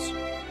 births.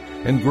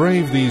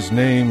 Engrave these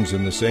names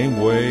in the same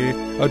way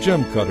a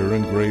gem cutter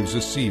engraves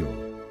a seal.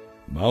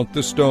 Mount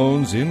the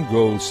stones in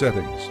gold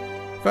settings.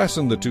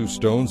 Fasten the 2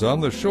 stones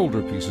on the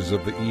shoulder pieces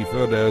of the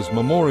ephod as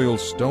memorial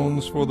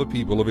stones for the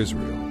people of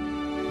Israel.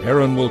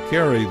 Aaron will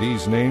carry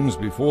these names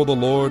before the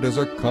Lord as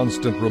a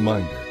constant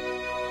reminder.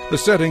 The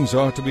settings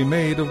are to be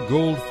made of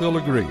gold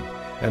filigree,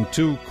 and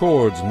 2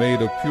 cords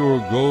made of pure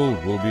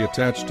gold will be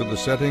attached to the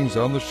settings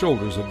on the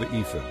shoulders of the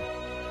ephod.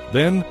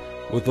 Then,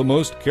 with the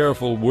most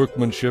careful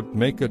workmanship,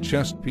 make a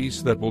chest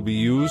piece that will be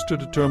used to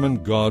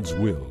determine God's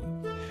will.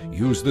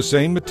 Use the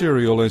same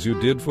material as you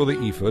did for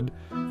the ephod,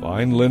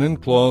 fine linen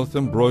cloth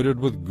embroidered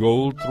with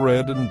gold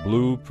thread and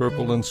blue,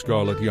 purple, and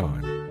scarlet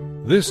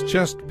yarn. This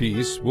chest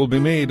piece will be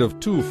made of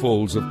 2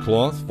 folds of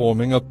cloth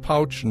forming a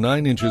pouch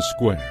 9 inches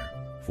square.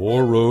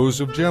 4 rows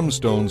of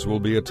gemstones will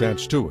be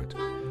attached to it.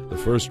 The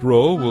first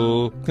row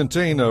will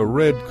contain a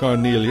red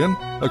carnelian,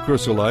 a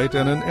chrysolite,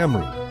 and an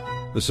emerald.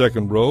 The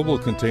second row will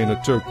contain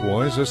a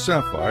turquoise, a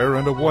sapphire,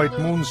 and a white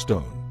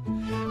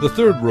moonstone. The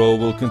third row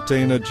will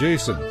contain a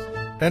jacinth,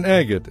 an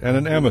agate, and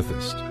an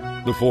amethyst.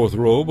 The fourth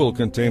row will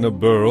contain a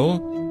beryl,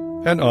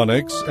 an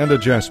onyx, and a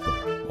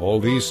jasper. All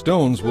these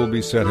stones will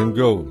be set in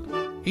gold.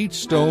 Each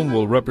stone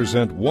will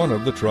represent one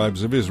of the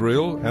tribes of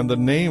Israel, and the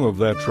name of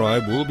that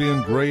tribe will be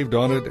engraved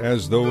on it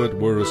as though it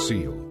were a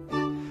seal.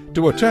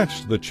 To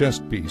attach the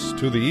chest piece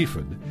to the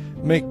ephod,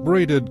 make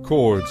braided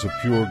cords of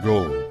pure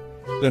gold.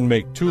 Then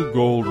make 2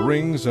 gold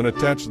rings and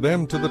attach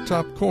them to the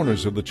top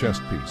corners of the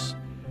chest piece.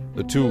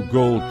 The 2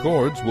 gold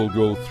cords will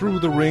go through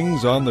the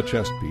rings on the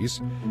chest piece,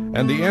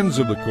 and the ends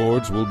of the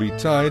cords will be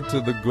tied to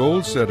the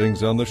gold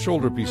settings on the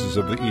shoulder pieces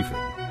of the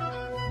ephod.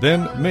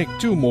 Then make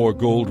 2 more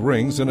gold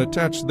rings and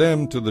attach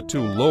them to the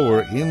 2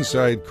 lower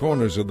inside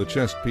corners of the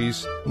chest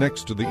piece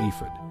next to the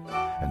ephod.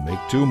 And make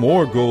 2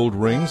 more gold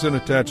rings and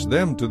attach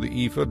them to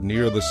the ephod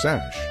near the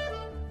sash.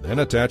 Then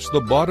attach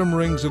the bottom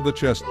rings of the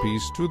chest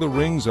piece to the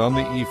rings on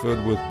the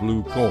ephod with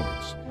blue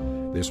cords.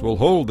 This will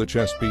hold the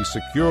chest piece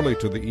securely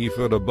to the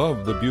ephod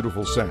above the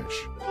beautiful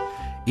sash.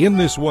 In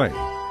this way,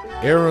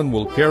 Aaron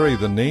will carry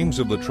the names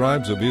of the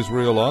tribes of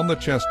Israel on the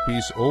chest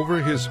piece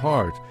over his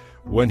heart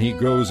when he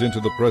goes into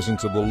the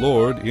presence of the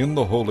Lord in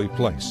the holy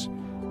place.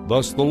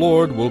 Thus the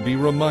Lord will be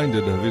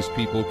reminded of his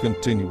people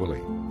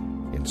continually.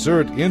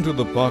 Insert into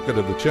the pocket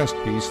of the chest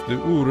piece the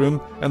Urim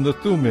and the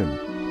Thummim,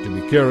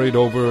 to be carried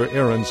over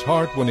Aaron's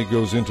heart when he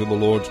goes into the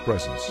Lord's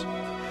presence.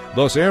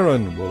 Thus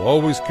Aaron will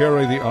always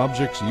carry the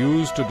objects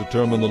used to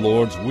determine the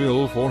Lord's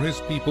will for his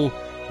people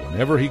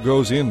whenever he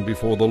goes in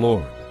before the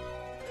Lord.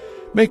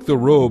 Make the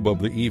robe of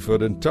the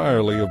ephod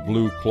entirely of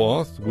blue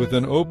cloth, with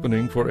an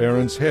opening for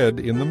Aaron's head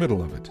in the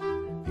middle of it.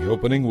 The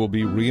opening will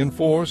be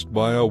reinforced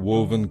by a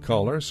woven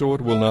collar so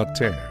it will not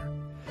tear.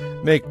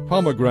 Make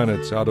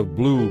pomegranates out of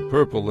blue,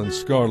 purple, and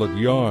scarlet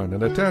yarn,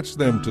 and attach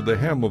them to the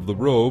hem of the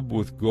robe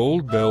with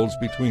gold bells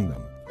between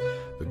them.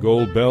 The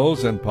gold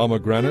bells and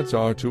pomegranates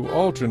are to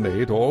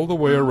alternate all the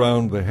way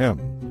around the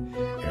hem.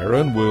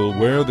 Aaron will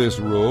wear this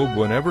robe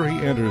whenever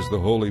he enters the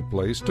holy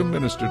place to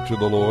minister to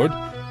the Lord,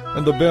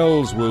 and the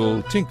bells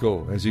will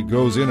tinkle as he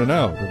goes in and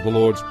out of the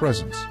Lord's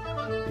presence.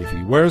 If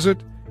he wears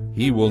it,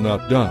 he will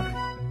not die.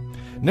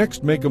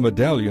 Next, make a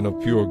medallion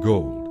of pure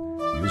gold.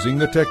 Using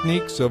the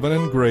techniques of an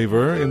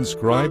engraver,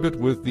 inscribe it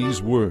with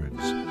these words,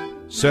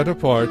 "Set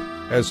apart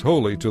as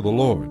holy to the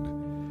Lord."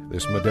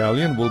 This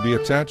medallion will be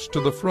attached to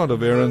the front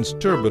of Aaron's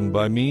turban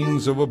by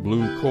means of a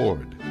blue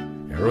cord.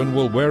 Aaron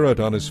will wear it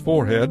on his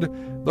forehead,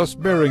 thus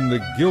bearing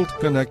the guilt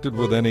connected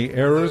with any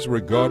errors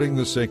regarding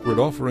the sacred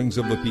offerings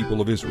of the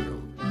people of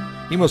Israel.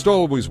 He must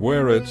always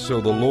wear it, so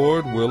the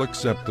Lord will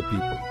accept the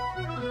people.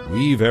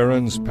 Weave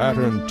Aaron's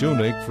patterned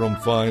tunic from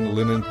fine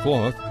linen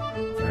cloth.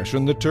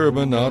 Fashion the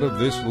turban out of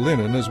this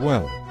linen as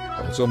well.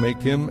 Also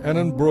make him an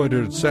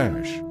embroidered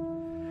sash.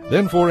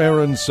 Then for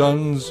Aaron's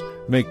sons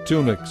make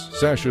tunics,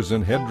 sashes,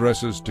 and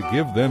headdresses to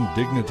give them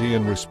dignity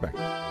and respect.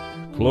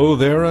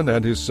 Clothe Aaron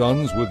and his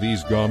sons with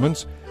these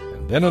garments,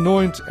 and then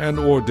anoint and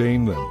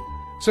ordain them.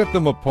 Set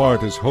them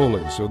apart as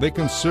holy, so they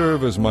can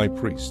serve as my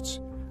priests.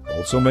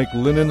 Also make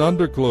linen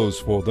underclothes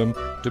for them,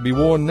 to be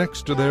worn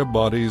next to their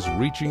bodies,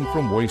 reaching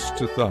from waist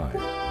to thigh.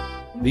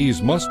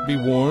 These must be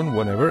worn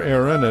whenever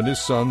Aaron and his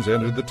sons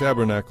enter the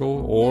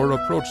tabernacle or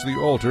approach the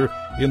altar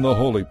in the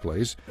holy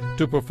place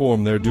to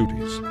perform their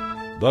duties.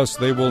 Thus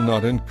they will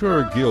not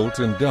incur guilt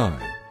and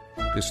die.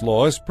 This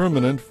law is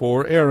permanent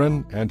for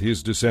Aaron and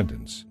his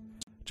descendants.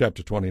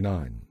 Chapter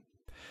 29.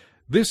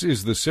 This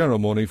is the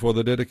ceremony for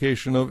the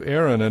dedication of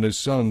Aaron and his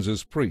sons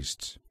as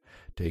priests.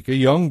 Take a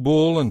young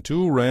bull and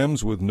 2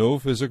 rams with no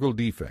physical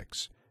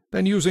defects.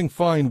 Then using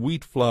fine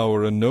wheat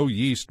flour and no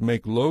yeast,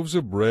 make loaves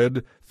of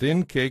bread,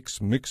 thin cakes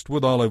mixed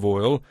with olive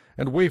oil,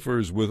 and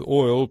wafers with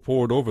oil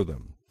poured over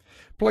them.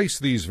 Place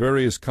these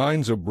various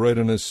kinds of bread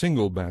in a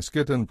single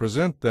basket, and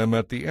present them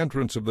at the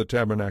entrance of the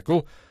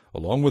tabernacle,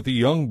 along with the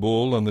young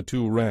bull and the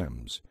 2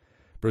 rams.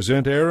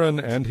 Present Aaron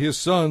and his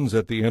sons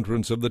at the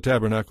entrance of the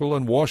tabernacle,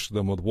 and wash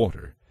them with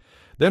water.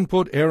 Then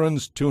put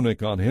Aaron's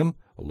tunic on him,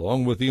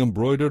 along with the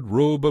embroidered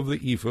robe of the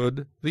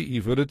ephod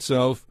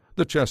itself,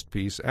 the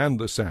chestpiece, and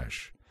the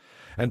sash.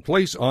 And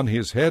place on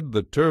his head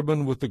the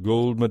turban with the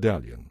gold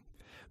medallion.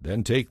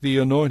 Then take the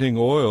anointing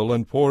oil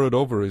and pour it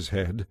over his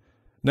head.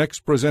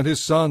 Next present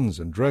his sons,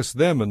 and dress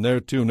them in their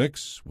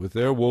tunics, with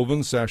their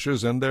woven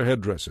sashes and their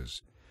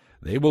headdresses.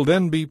 They will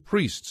then be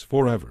priests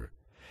forever.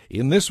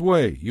 In this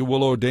way you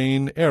will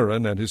ordain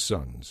Aaron and his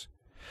sons.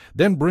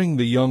 Then bring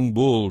the young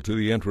bull to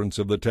the entrance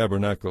of the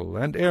tabernacle,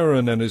 and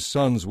Aaron and his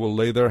sons will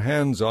lay their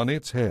hands on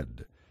its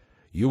head.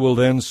 You will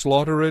then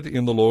slaughter it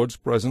in the Lord's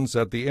presence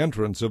at the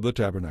entrance of the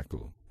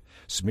tabernacle.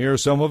 Smear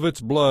some of its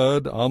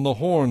blood on the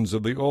horns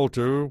of the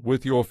altar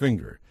with your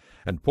finger,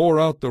 and pour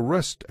out the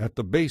rest at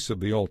the base of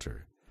the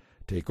altar.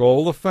 Take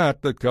all the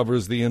fat that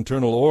covers the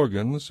internal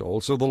organs,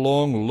 also the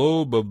long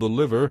lobe of the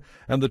liver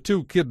and the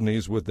 2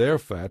 kidneys with their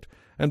fat,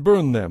 and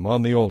burn them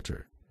on the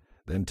altar.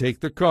 Then take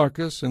the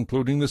carcass,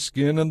 including the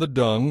skin and the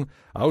dung,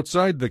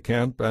 outside the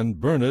camp, and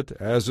burn it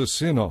as a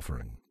sin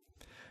offering.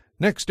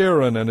 Next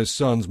Aaron and his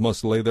sons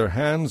must lay their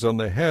hands on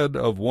the head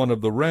of one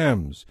of the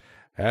rams,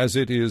 as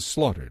it is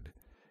slaughtered.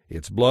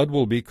 Its blood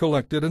will be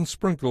collected and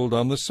sprinkled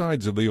on the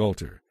sides of the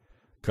altar.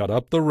 Cut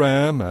up the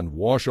ram, and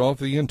wash off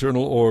the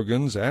internal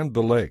organs and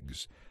the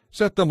legs.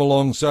 Set them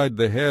alongside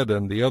the head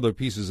and the other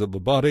pieces of the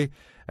body,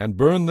 and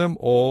burn them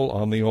all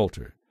on the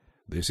altar.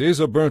 This is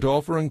a burnt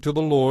offering to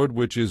the Lord,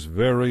 which is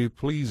very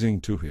pleasing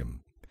to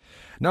him.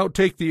 Now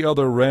take the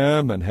other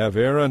ram, and have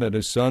Aaron and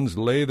his sons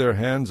lay their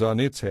hands on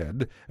its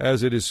head,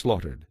 as it is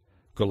slaughtered.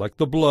 Collect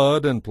the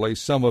blood, and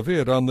place some of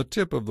it on the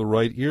tip of the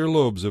right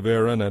earlobes of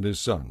Aaron and his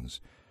sons.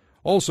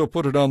 Also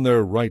put it on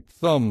their right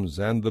thumbs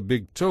and the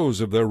big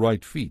toes of their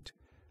right feet.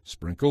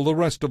 Sprinkle the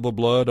rest of the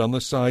blood on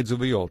the sides of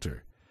the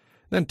altar.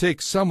 Then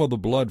take some of the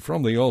blood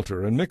from the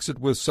altar, and mix it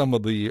with some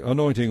of the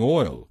anointing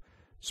oil.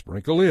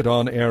 Sprinkle it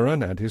on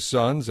Aaron and his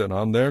sons and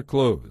on their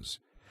clothes.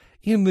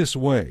 In this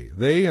way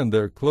they and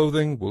their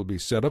clothing will be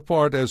set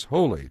apart as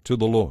holy to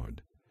the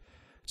Lord.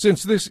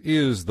 Since this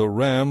is the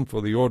ram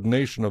for the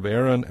ordination of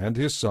Aaron and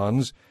his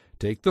sons,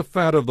 take the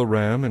fat of the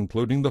ram,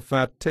 including the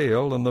fat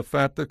tail and the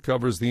fat that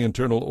covers the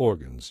internal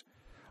organs.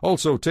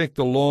 Also take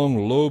the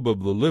long lobe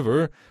of the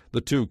liver,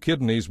 the 2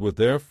 kidneys with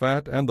their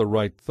fat, and the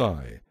right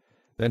thigh.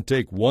 Then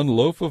take 1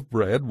 loaf of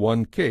bread,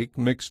 1 cake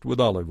mixed with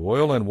olive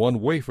oil, and 1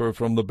 wafer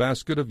from the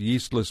basket of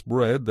yeastless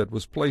bread that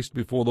was placed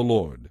before the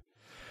Lord.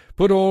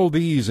 Put all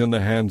these in the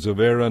hands of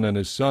Aaron and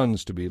his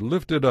sons to be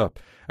lifted up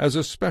as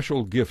a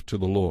special gift to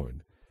the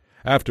Lord.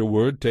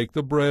 Afterward take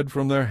the bread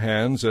from their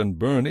hands and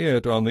burn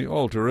it on the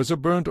altar as a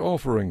burnt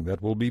offering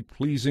that will be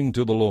pleasing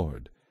to the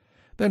Lord.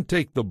 Then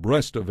take the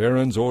breast of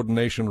Aaron's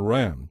ordination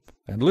ram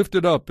and lift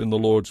it up in the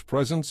Lord's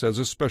presence as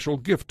a special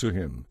gift to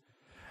him.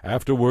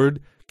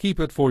 Afterward keep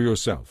it for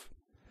yourself.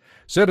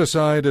 Set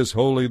aside as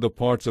holy the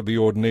parts of the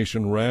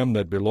ordination ram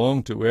that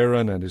belong to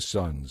Aaron and his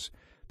sons.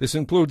 This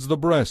includes the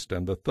breast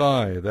and the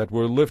thigh that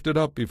were lifted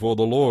up before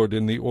the Lord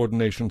in the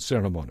ordination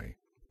ceremony.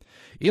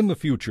 In the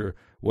future,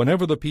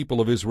 whenever the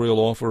people of Israel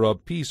offer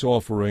up peace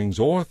offerings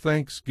or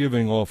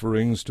thanksgiving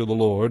offerings to the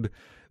Lord,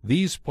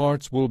 these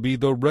parts will be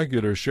the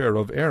regular share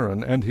of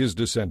Aaron and his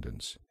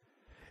descendants.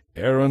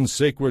 Aaron's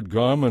sacred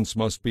garments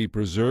must be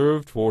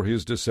preserved for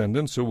his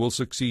descendants who will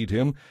succeed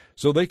him,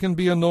 so they can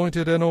be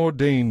anointed and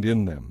ordained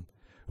in them.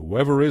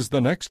 Whoever is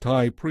the next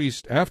high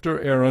priest after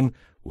Aaron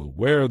will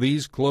wear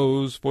these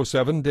clothes for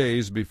 7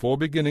 days before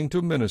beginning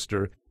to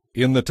minister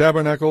in the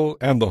tabernacle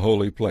and the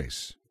holy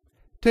place.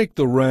 Take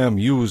the ram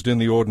used in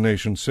the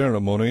ordination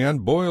ceremony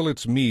and boil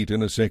its meat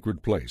in a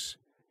sacred place.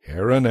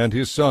 Aaron and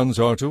his sons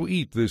are to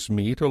eat this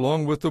meat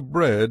along with the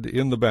bread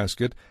in the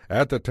basket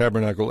at the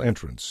tabernacle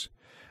entrance.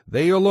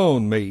 They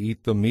alone may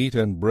eat the meat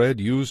and bread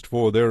used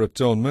for their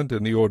atonement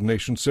in the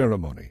ordination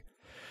ceremony.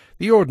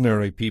 The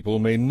ordinary people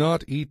may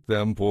not eat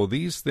them, for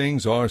these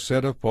things are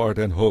set apart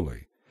and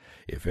holy.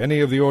 If any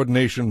of the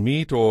ordination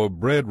meat or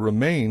bread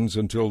remains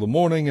until the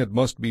morning, it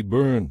must be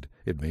burned.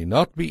 It may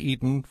not be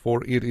eaten,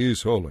 for it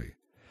is holy.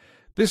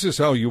 This is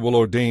how you will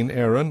ordain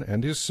Aaron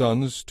and his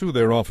sons to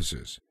their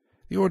offices.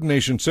 The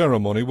ordination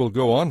ceremony will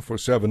go on for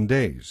 7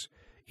 days.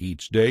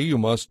 Each day you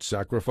must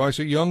sacrifice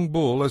a young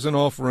bull as an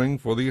offering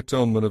for the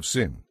atonement of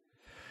sin.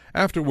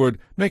 Afterward,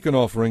 make an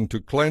offering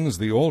to cleanse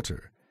the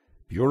altar,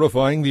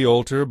 purifying the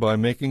altar by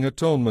making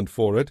atonement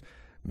for it.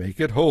 Make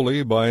it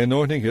holy by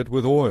anointing it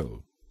with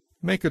oil.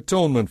 Make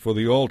atonement for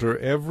the altar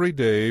every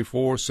day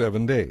for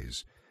 7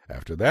 days.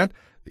 After that,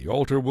 the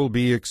altar will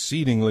be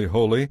exceedingly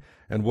holy,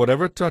 and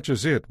whatever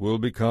touches it will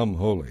become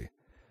holy.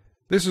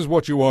 This is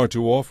what you are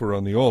to offer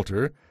on the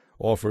altar.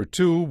 Offer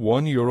 2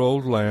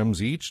 one-year-old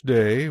lambs each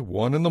day,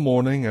 one in the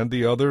morning and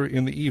the other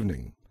in the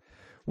evening.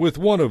 With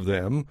one of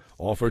them,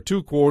 offer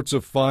 2 quarts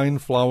of fine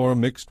flour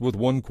mixed with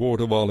 1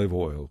 quart of olive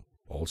oil.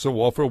 Also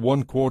offer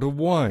 1 quart of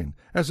wine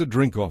as a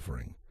drink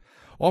offering.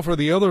 Offer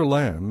the other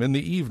lamb in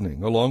the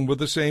evening, along with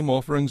the same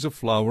offerings of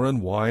flour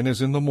and wine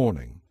as in the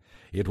morning.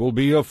 It will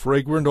be a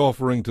fragrant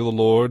offering to the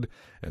Lord,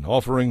 an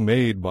offering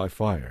made by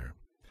fire.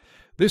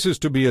 This is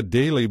to be a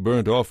daily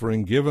burnt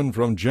offering given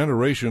from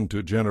generation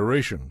to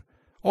generation.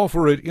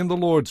 Offer it in the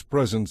Lord's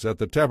presence at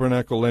the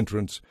tabernacle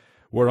entrance,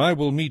 where I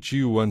will meet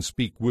you and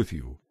speak with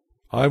you.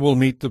 I will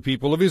meet the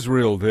people of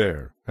Israel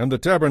there, and the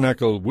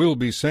tabernacle will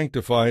be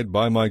sanctified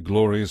by my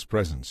glorious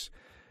presence.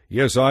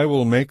 Yes, I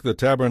will make the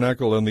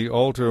tabernacle and the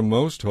altar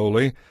most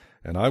holy,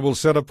 and I will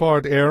set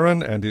apart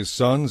Aaron and his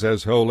sons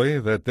as holy,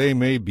 that they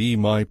may be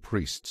my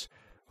priests.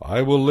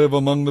 I will live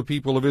among the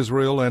people of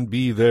Israel and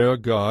be their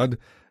God,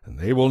 and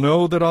they will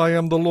know that I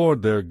am the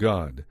Lord their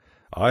God.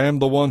 I am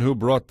the one who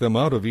brought them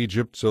out of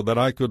Egypt so that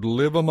I could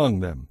live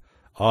among them.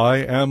 I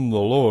am the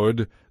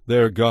Lord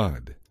their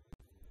God.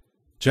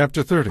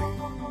 Chapter 30.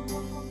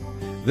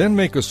 Then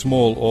make a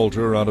small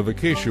altar out of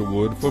acacia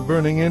wood for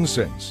burning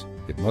incense.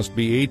 It must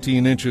be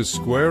 18 inches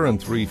square and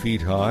 3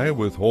 feet high,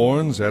 with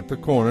horns at the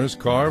corners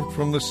carved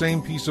from the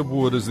same piece of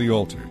wood as the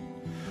altar.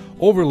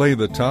 Overlay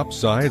the top,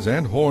 sides,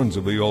 and horns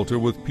of the altar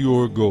with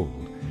pure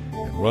gold,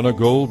 and run a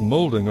gold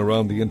molding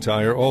around the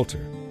entire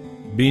altar.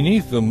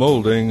 Beneath the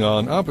molding,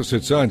 on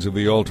opposite sides of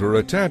the altar,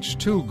 attach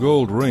 2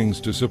 gold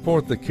rings to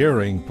support the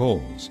carrying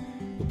poles.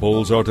 The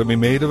poles are to be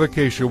made of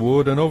acacia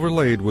wood and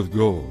overlaid with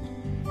gold.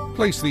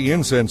 Place the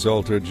incense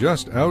altar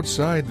just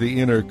outside the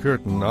inner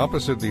curtain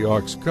opposite the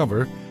ark's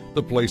cover,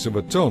 the place of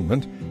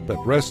atonement, that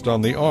rests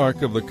on the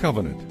ark of the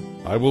covenant.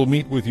 I will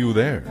meet with you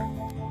there.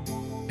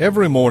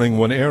 Every morning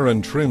when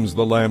Aaron trims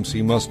the lamps,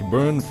 he must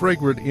burn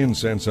fragrant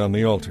incense on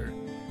the altar.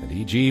 And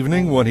each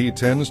evening when he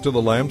tends to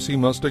the lamps, he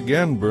must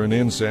again burn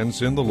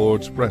incense in the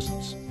Lord's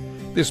presence.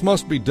 This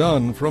must be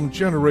done from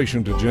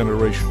generation to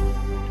generation.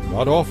 Do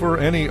not offer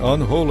any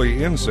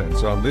unholy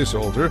incense on this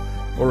altar,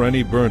 or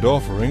any burnt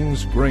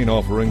offerings, grain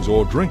offerings,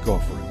 or drink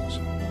offerings.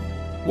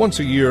 Once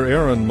a year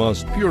Aaron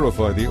must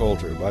purify the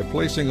altar by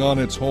placing on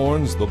its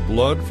horns the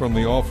blood from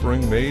the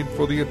offering made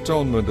for the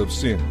atonement of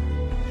sin.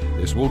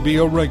 This will be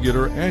a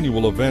regular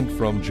annual event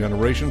from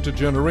generation to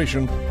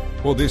generation,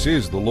 for this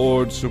is the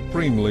Lord's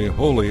supremely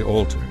holy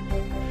altar.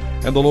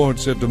 And the Lord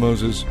said to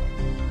Moses,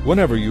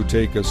 Whenever you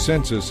take a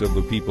census of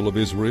the people of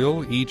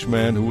Israel, each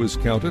man who is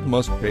counted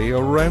must pay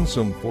a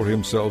ransom for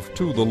himself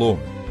to the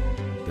Lord.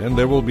 Then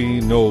there will be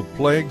no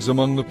plagues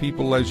among the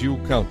people as you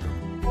count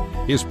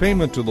them. His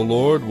payment to the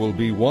Lord will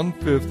be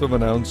 1/5 of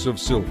an ounce of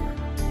silver.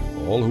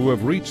 All who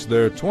have reached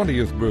their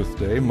 20th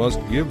birthday must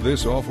give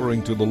this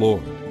offering to the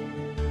Lord.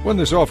 When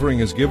this offering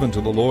is given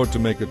to the Lord to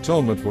make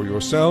atonement for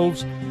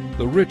yourselves,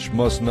 the rich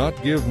must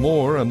not give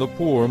more, and the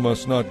poor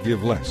must not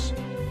give less.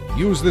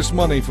 Use this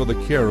money for the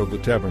care of the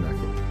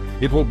tabernacle.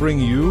 It will bring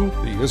you,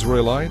 the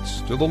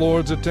Israelites, to the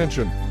Lord's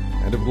attention,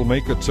 and it will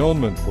make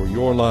atonement for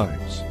your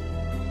lives.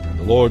 And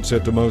the Lord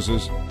said to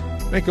Moses,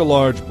 Make a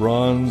large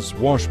bronze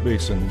wash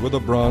basin with a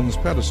bronze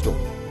pedestal.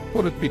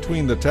 Put it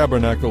between the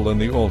tabernacle and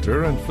the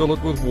altar, and fill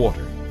it with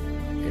water.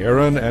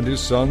 Aaron and his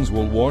sons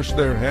will wash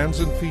their hands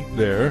and feet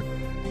there,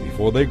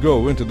 before they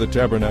go into the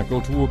tabernacle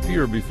to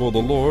appear before the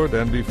Lord,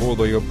 and before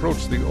they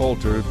approach the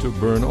altar to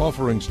burn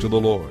offerings to the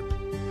Lord.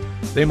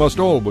 They must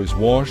always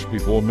wash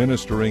before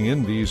ministering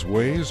in these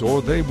ways,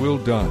 or they will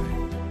die.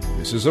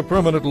 This is a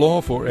permanent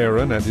law for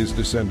Aaron and his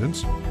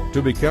descendants,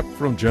 to be kept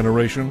from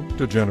generation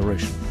to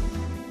generation.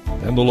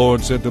 Then the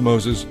Lord said to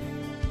Moses,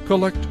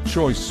 Collect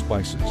choice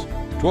spices,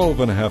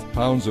 12.5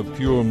 pounds of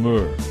pure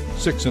myrrh,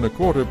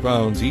 6.25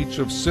 pounds each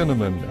of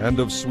cinnamon and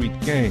of sweet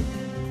cane,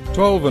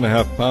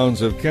 12.5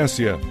 pounds of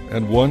cassia,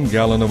 and 1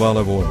 gallon of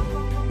olive oil.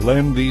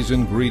 Blend these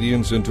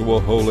ingredients into a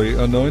holy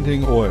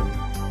anointing oil.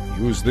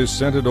 Use this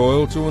scented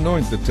oil to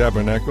anoint the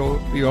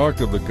tabernacle, the ark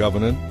of the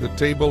covenant, the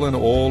table and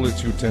all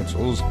its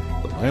utensils,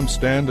 the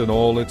lampstand and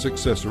all its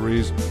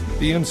accessories,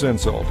 the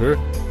incense altar,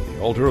 the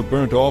altar of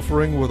burnt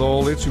offering with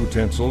all its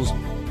utensils,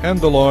 and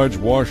the large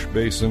wash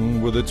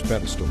basin with its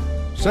pedestal.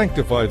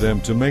 Sanctify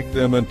them to make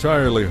them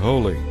entirely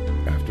holy.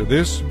 After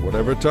this,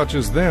 whatever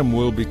touches them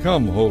will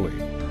become holy.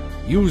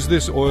 Use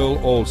this oil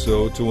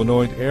also to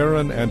anoint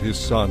Aaron and his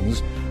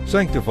sons,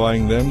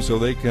 sanctifying them so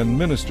they can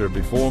minister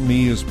before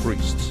me as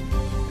priests.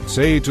 And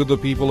say to the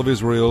people of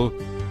Israel,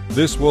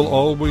 This will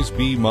always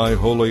be my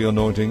holy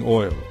anointing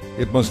oil.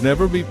 It must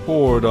never be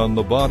poured on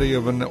the body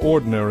of an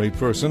ordinary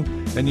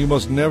person, and you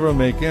must never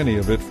make any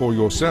of it for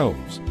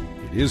yourselves.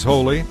 It is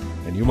holy,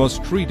 and you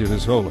must treat it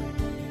as holy.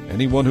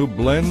 Anyone who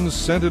blends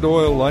scented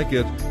oil like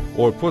it,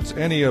 or puts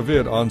any of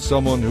it on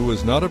someone who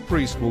is not a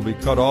priest, will be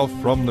cut off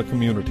from the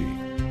community.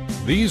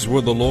 These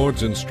were the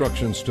Lord's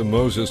instructions to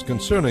Moses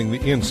concerning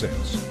the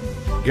incense.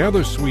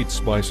 Gather sweet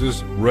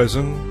spices,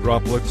 resin,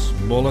 droplets,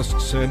 mollusk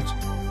scent,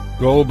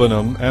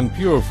 galbanum, and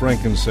pure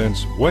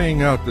frankincense,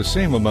 weighing out the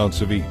same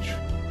amounts of each.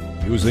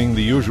 Using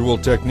the usual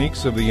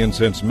techniques of the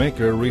incense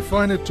maker,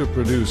 refine it to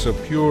produce a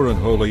pure and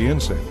holy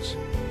incense.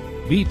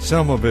 Beat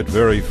some of it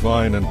very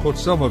fine and put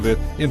some of it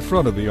in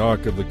front of the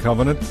Ark of the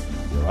Covenant,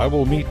 where I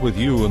will meet with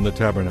you in the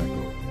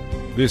tabernacle.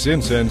 This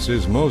incense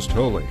is most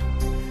holy.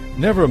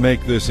 Never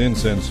make this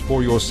incense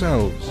for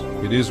yourselves.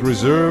 It is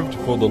reserved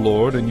for the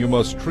Lord, and you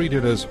must treat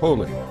it as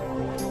holy.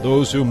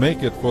 Those who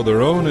make it for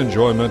their own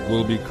enjoyment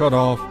will be cut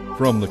off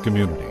from the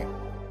community.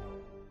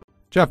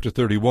 Chapter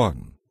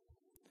 31.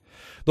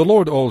 The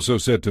Lord also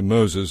said to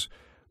Moses,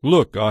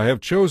 Look, I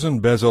have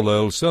chosen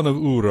Bezalel, son of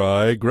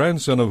Uri,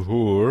 grandson of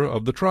Hur,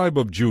 of the tribe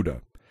of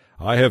Judah.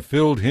 I have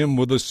filled him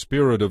with the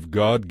Spirit of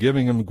God,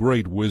 giving him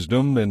great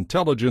wisdom,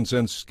 intelligence,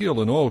 and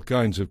skill in all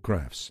kinds of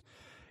crafts.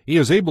 He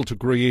is able to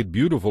create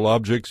beautiful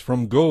objects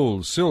from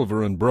gold,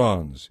 silver, and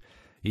bronze.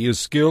 He is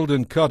skilled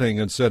in cutting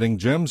and setting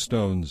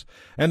gemstones,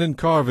 and in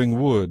carving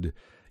wood.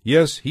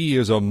 Yes, he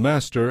is a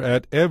master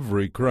at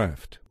every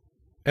craft.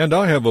 And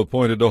I have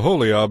appointed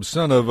Aholiab,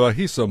 son of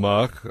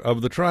Ahisamach,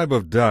 of the tribe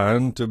of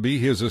Dan, to be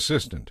his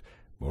assistant.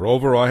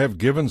 Moreover, I have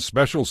given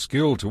special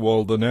skill to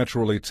all the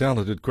naturally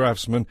talented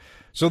craftsmen,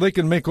 so they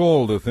can make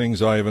all the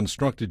things I have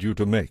instructed you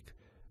to make: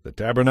 the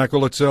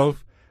tabernacle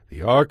itself,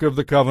 the Ark of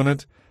the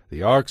Covenant,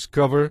 the Ark's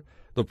cover,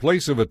 the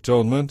place of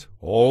atonement,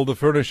 all the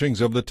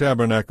furnishings of the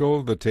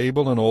tabernacle, the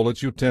table and all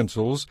its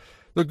utensils,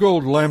 the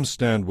gold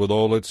lampstand with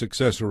all its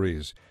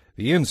accessories,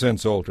 the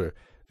incense altar,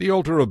 the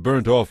altar of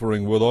burnt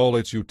offering with all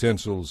its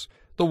utensils,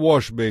 the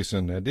wash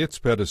basin and its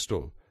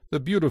pedestal, the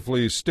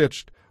beautifully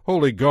stitched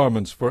holy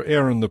garments for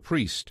Aaron the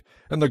priest,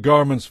 and the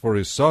garments for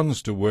his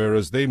sons to wear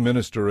as they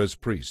minister as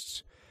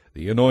priests,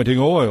 the anointing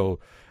oil,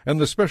 and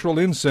the special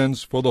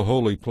incense for the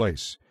holy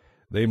place.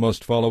 They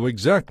must follow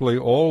exactly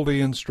all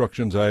the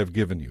instructions I have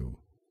given you.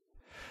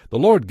 The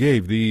Lord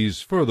gave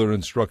these further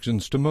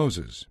instructions to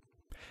Moses.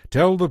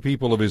 Tell the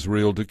people of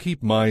Israel to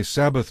keep my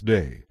Sabbath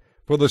day,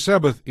 for the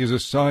Sabbath is a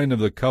sign of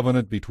the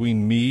covenant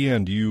between me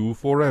and you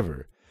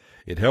forever.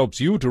 It helps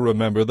you to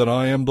remember that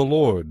I am the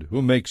Lord,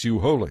 who makes you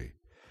holy.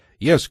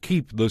 Yes,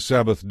 keep the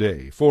Sabbath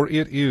day, for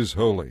it is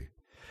holy.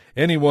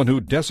 Anyone who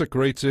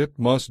desecrates it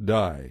must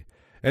die.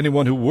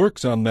 Anyone who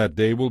works on that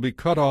day will be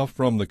cut off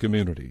from the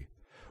community.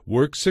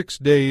 Work 6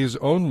 days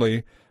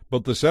only,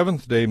 but the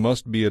seventh day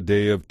must be a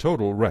day of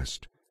total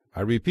rest.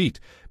 I repeat,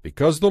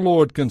 because the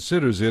Lord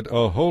considers it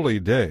a holy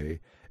day,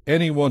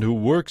 anyone who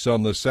works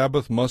on the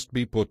Sabbath must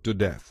be put to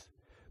death.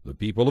 The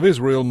people of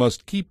Israel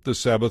must keep the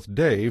Sabbath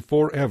day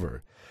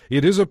forever.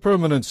 It is a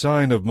permanent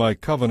sign of my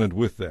covenant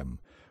with them.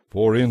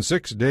 For in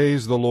 6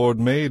 days the Lord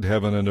made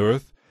heaven and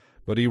earth,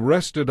 but he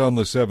rested on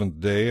the seventh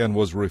day and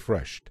was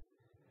refreshed.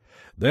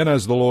 Then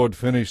as the Lord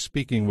finished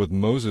speaking with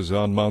Moses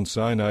on Mount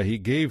Sinai, he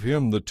gave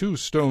him the 2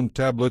 stone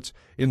tablets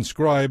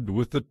inscribed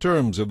with the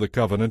terms of the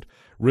covenant,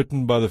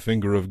 written by the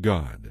finger of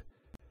God.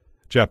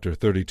 Chapter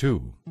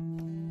 32.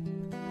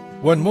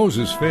 When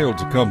Moses failed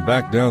to come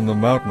back down the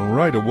mountain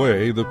right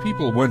away, the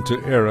people went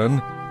to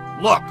Aaron.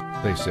 Look,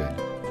 they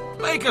said,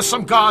 make us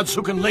some gods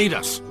who can lead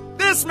us.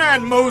 This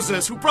man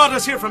Moses, who brought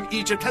us here from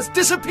Egypt, has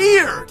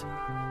disappeared.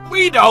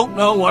 We don't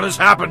know what has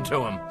happened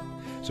to him.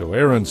 So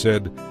Aaron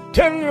said,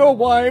 Tell your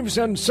wives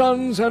and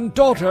sons and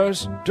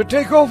daughters to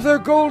take off their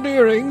gold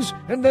earrings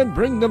and then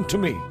bring them to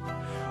me.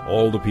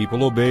 All the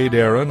people obeyed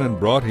Aaron and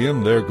brought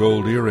him their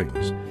gold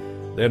earrings.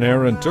 Then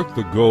Aaron took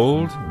the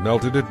gold,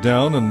 melted it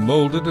down, and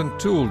molded and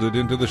tooled it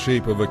into the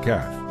shape of a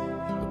calf.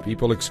 The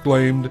people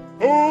exclaimed,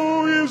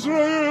 O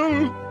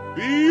Israel,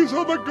 these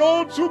are the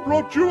gods who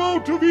brought you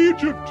out of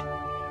Egypt.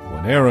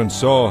 When Aaron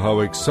saw how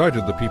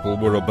excited the people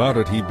were about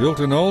it, he built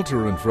an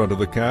altar in front of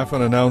the calf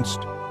and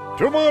announced,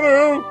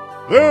 Tomorrow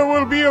there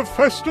will be a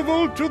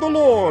festival to the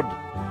Lord.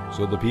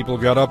 So the people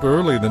got up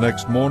early the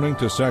next morning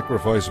to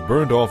sacrifice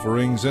burnt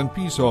offerings and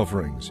peace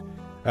offerings.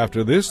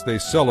 After this they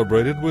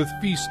celebrated with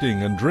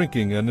feasting and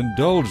drinking and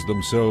indulged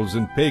themselves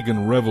in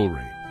pagan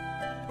revelry.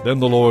 Then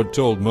the Lord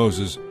told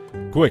Moses,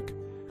 Quick,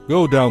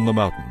 go down the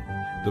mountain.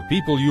 The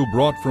people you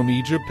brought from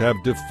Egypt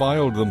have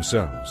defiled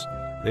themselves.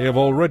 They have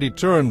already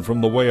turned from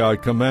the way I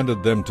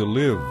commanded them to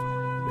live.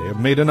 They have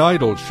made an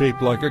idol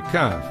shaped like a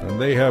calf, and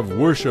they have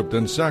worshipped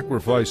and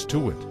sacrificed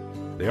to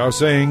it. They are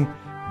saying,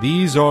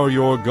 "These are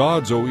your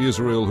gods, O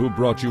Israel, who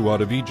brought you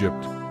out of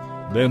Egypt."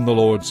 Then the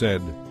Lord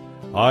said,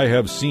 "I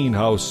have seen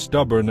how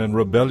stubborn and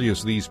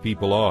rebellious these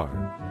people are.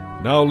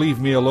 Now leave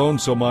me alone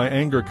so my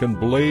anger can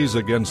blaze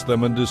against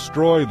them and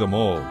destroy them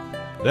all.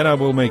 Then I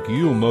will make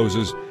you,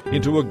 Moses,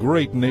 into a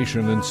great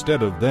nation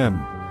instead of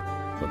them."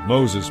 But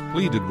Moses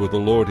pleaded with the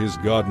Lord his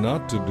God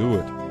not to do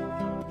it.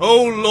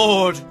 "O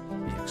Lord,"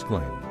 he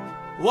exclaimed,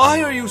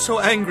 "why are you so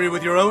angry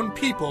with your own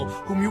people,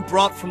 whom you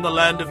brought from the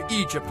land of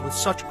Egypt with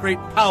such great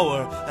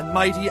power and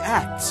mighty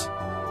acts?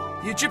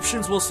 The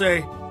Egyptians will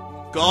say,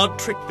 'God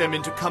tricked them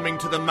into coming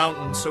to the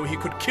mountain so he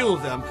could kill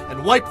them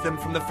and wipe them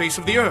from the face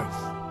of the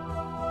earth.'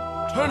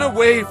 Turn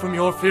away from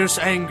your fierce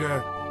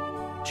anger.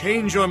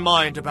 Change your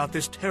mind about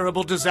this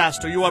terrible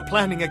disaster you are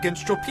planning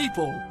against your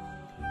people.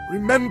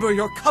 Remember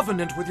your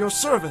covenant with your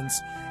servants,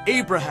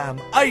 Abraham,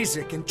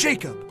 Isaac, and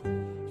Jacob.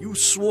 You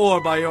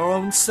swore by your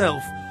own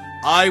self,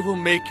 'I will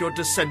make your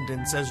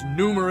descendants as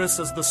numerous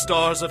as the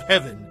stars of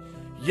heaven.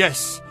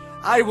 Yes,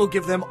 I will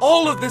give them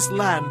all of this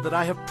land that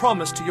I have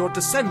promised to your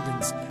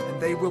descendants, and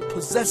they will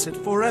possess it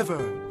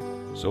forever.'"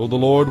 So the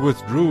Lord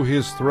withdrew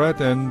his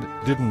threat and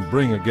didn't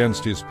bring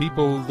against his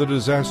people the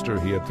disaster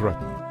he had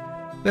threatened.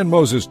 Then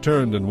Moses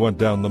turned and went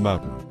down the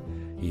mountain.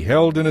 He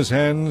held in his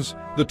hands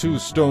the 2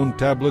 stone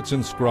tablets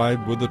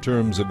inscribed with the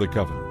terms of the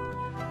covenant.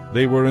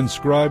 They were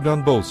inscribed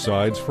on both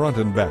sides, front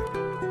and back.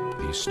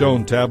 These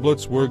stone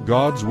tablets were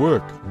God's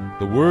work.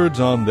 The words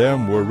on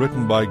them were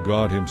written by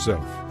God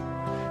himself.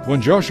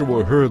 When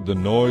Joshua heard the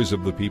noise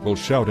of the people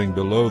shouting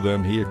below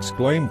them, he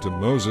exclaimed to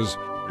Moses,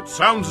 "It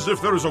sounds as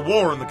if there is a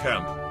war in the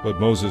camp." But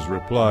Moses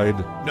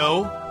replied,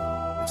 "No,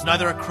 it's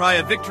neither a cry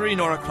of victory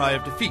nor a cry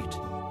of defeat.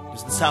 It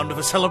is the sound of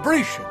a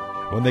celebration."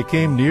 When they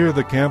came near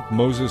the camp,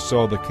 Moses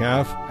saw the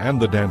calf and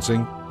the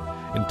dancing.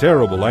 In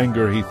terrible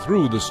anger he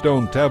threw the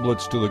stone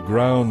tablets to the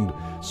ground,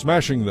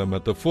 smashing them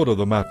at the foot of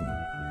the mountain.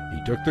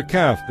 He took the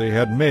calf they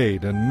had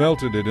made and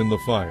melted it in the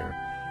fire.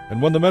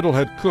 And when the metal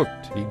had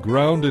cooked, he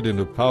ground it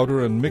into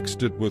powder and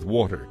mixed it with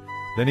water.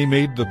 Then he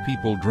made the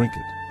people drink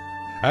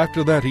it.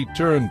 After that he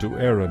turned to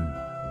Aaron.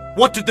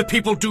 "What did the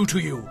people do to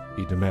you?"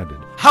 he demanded.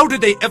 "How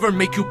did they ever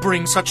make you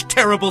bring such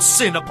terrible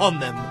sin upon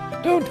them?"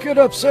 "Don't get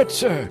upset,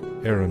 sir,"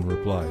 Aaron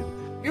replied.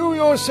 "You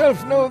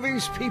yourself know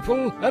these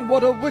people and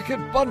what a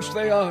wicked bunch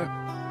they are.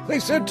 They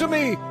said to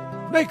me,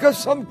 'Make us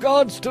some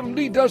gods to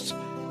lead us,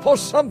 for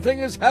something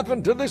has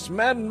happened to this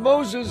man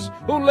Moses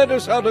who led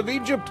us out of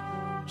Egypt.'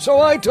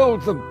 So I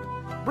told them,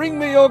 'Bring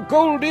me your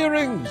gold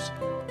earrings.'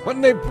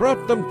 When they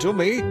brought them to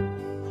me,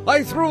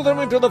 I threw them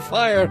into the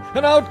fire,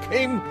 and out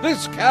came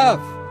this calf."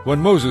 When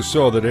Moses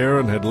saw that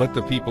Aaron had let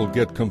the people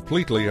get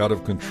completely out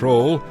of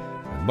control,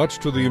 and much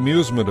to the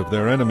amusement of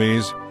their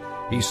enemies,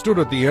 he stood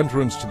at the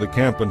entrance to the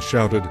camp and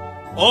shouted,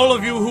 "All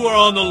of you who are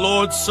on the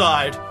Lord's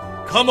side,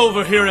 come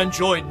over here and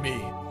join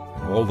me."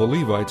 And all the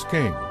Levites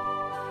came.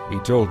 He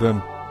told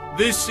them,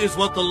 "This is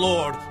what the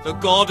Lord, the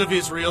God of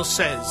Israel,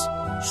 says.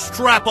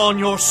 Strap on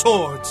your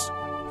swords.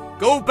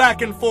 Go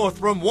back and forth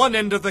from one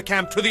end of the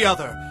camp to the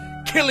other,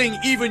 killing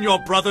even your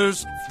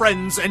brothers,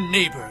 friends, and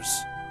neighbors."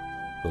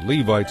 The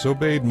Levites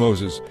obeyed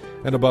Moses,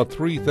 and about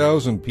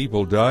 3,000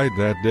 people died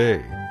that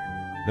day.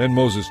 Then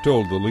Moses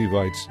told the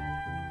Levites,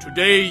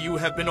 "Today you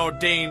have been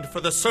ordained for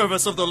the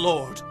service of the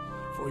Lord,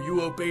 for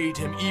you obeyed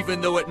him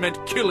even though it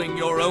meant killing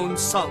your own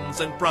sons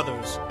and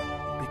brothers.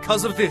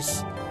 Because of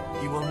this,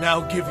 he will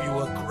now give you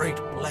a great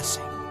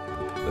blessing."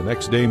 The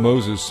next day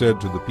Moses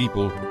said to the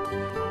people,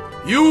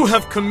 "You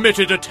have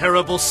committed a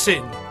terrible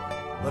sin,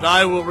 but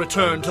I will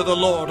return to the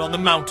Lord on the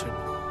mountain.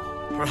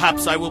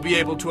 Perhaps I will be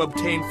able to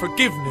obtain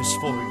forgiveness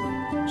for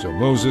you." So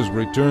Moses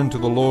returned to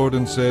the Lord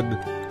and said,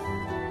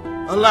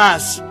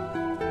 "Alas,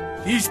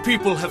 these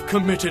people have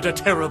committed a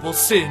terrible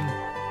sin.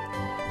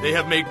 They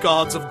have made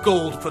gods of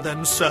gold for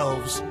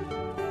themselves.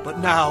 But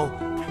now,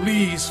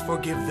 please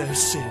forgive their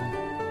sin.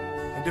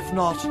 And if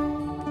not,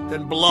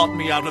 then blot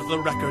me out of the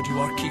record you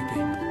are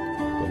keeping."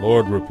 The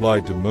Lord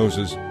replied to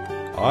Moses,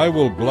 "I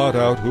will blot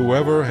out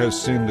whoever has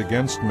sinned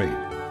against me.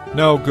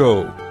 Now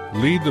go,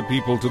 lead the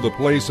people to the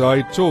place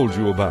I told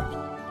you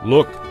about.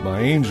 Look, my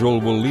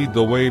angel will lead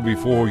the way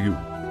before you.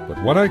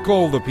 But when I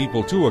call the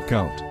people to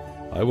account,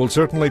 I will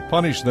certainly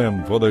punish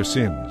them for their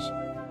sins."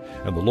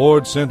 And the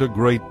Lord sent a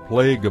great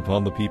plague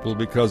upon the people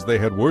because they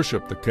had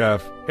worshipped the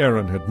calf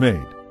Aaron had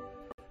made.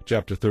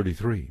 Chapter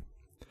 33.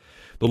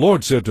 The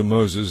Lord said to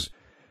Moses,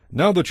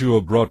 "Now that you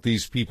have brought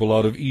these people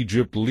out of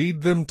Egypt,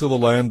 lead them to the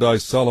land I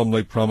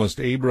solemnly promised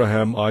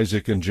Abraham,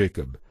 Isaac, and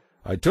Jacob.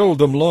 I told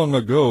them long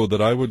ago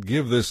that I would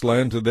give this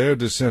land to their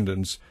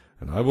descendants,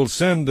 and I will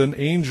send an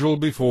angel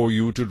before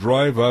you to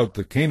drive out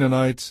the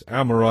Canaanites,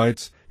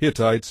 Amorites,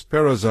 Hittites,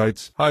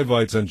 Perizzites,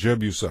 Hivites, and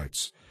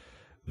Jebusites.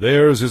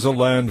 Theirs is a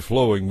land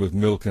flowing with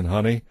milk and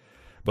honey.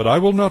 But I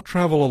will not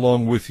travel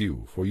along with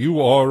you, for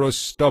you are a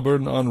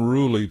stubborn,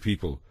 unruly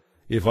people.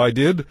 If I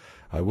did,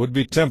 I would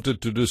be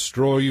tempted to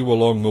destroy you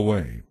along the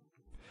way."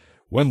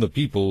 When the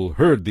people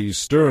heard these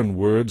stern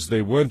words,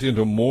 they went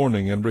into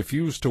mourning and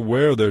refused to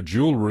wear their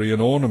jewelry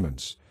and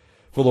ornaments.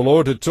 For the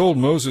Lord had told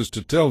Moses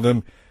to tell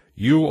them,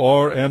 "You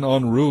are an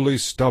unruly,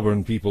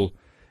 stubborn people.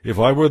 If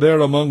I were there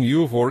among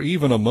you for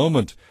even a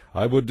moment,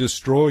 I would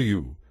destroy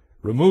you.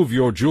 Remove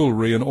your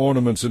jewelry and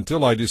ornaments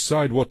until I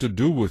decide what to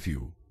do with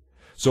you."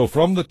 So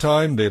from the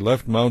time they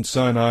left Mount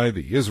Sinai,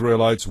 the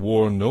Israelites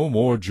wore no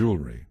more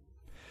jewelry.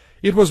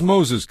 It was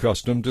Moses'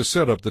 custom to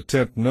set up the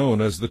tent known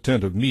as the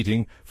tent of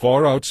meeting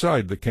far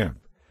outside the camp.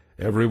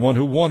 Everyone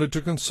who wanted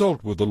to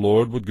consult with the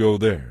Lord would go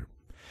there.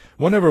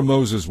 Whenever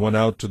Moses went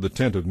out to the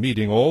tent of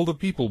meeting, all the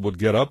people would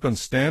get up and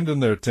stand in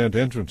their tent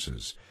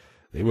entrances.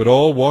 They would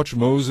all watch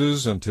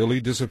Moses until he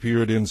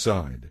disappeared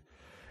inside.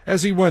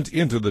 As he went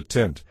into the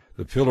tent,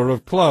 the pillar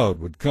of cloud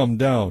would come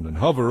down and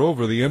hover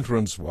over the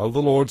entrance while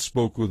the Lord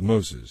spoke with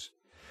Moses.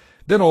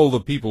 Then all the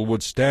people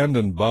would stand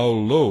and bow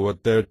low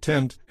at their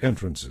tent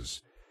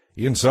entrances.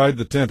 Inside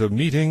the tent of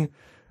meeting,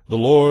 the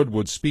Lord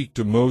would speak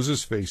to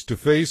Moses face to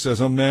face as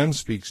a man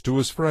speaks to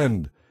his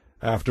friend.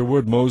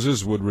 Afterward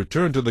Moses would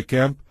return to the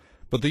camp,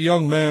 but the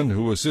young man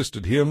who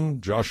assisted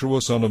him,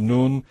 Joshua son of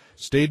Nun,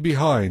 stayed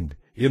behind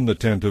in the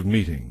tent of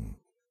meeting.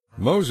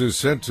 Moses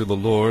said to the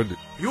Lord,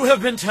 "You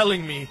have been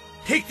telling me,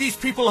 'Take these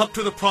people up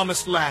to the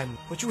promised land,'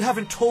 but you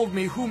haven't told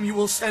me whom you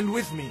will send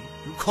with me.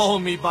 You call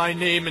me by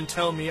name and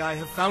tell me I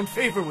have found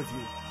favor with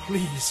you.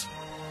 Please,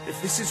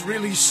 if this is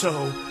really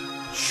so,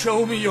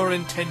 show me your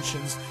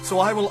intentions so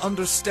I will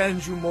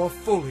understand you more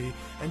fully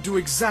and do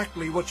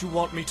exactly what you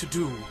want me to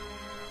do.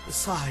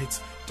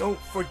 Besides, don't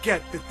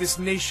forget that this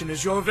nation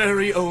is your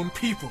very own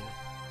people."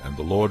 And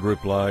the Lord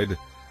replied,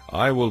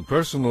 "I will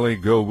personally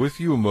go with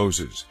you,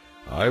 Moses.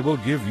 I will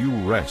give you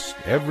rest.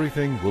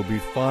 Everything will be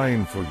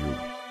fine for you."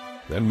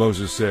 Then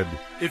Moses said,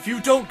 "If you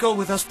don't go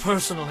with us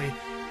personally,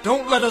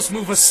 don't let us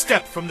move a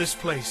step from this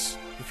place.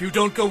 If you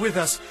don't go with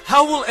us,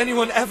 how will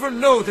anyone ever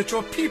know that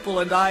your people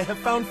and I have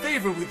found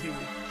favor with you?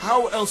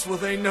 How else will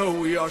they know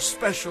we are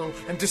special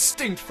and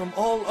distinct from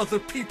all other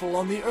people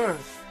on the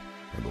earth?"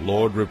 And the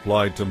Lord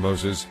replied to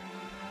Moses,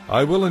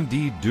 "I will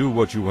indeed do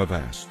what you have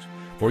asked,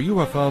 for you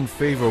have found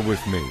favor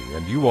with me,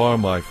 and you are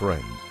my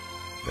friend."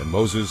 Then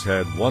Moses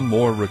had one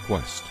more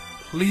request.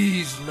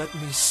 "Please let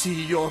me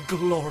see your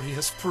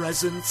glorious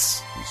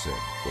presence," he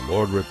said. The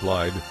Lord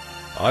replied,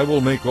 "I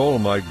will make all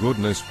my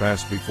goodness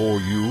pass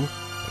before you,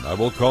 and I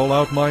will call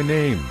out my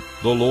name,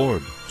 the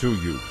Lord, to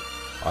you.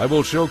 I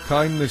will show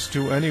kindness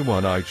to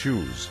anyone I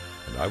choose,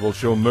 and I will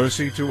show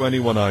mercy to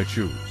anyone I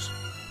choose.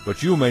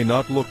 But you may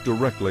not look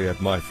directly at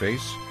my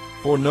face,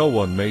 for no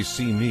one may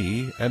see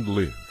me and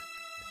live."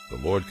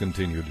 The Lord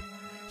continued,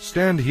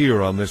 "Stand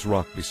here on this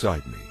rock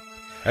beside me.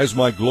 As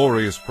my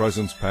glorious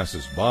presence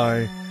passes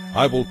by,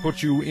 I will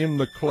put you in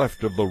the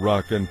cleft of the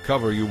rock and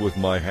cover you with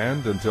my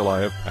hand until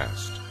I have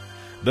passed.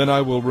 Then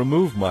I will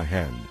remove my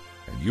hand,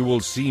 and you will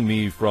see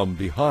me from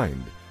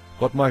behind,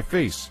 but my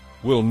face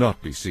will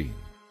not be seen."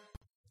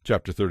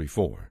 Chapter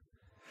 34.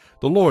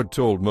 The Lord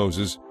told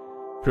Moses,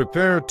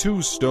 "Prepare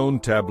 2 stone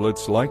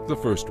tablets like the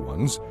first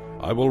ones.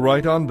 I will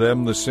write on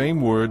them the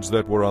same words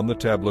that were on the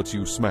tablets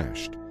you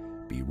smashed.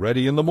 Be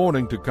ready in the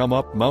morning to come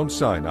up Mount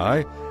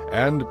Sinai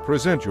and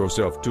present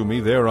yourself to me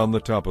there on the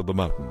top of the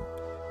mountain.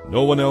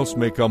 No one else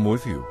may come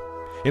with you.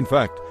 In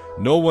fact,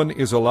 no one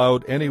is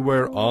allowed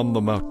anywhere on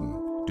the mountain.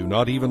 Do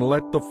not even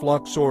let the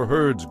flocks or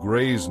herds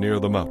graze near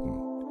the mountain."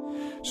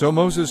 So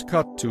Moses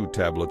cut 2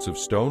 tablets of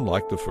stone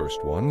like the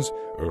first ones.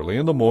 Early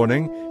in the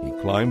morning he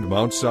climbed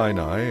Mount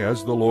Sinai,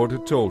 as the Lord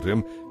had told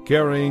him,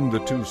 carrying the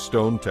 2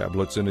 stone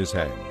tablets in his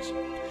hands.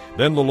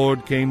 Then the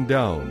Lord came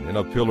down in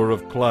a pillar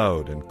of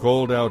cloud and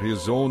called out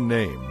his own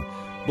name,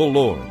 the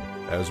Lord,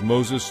 as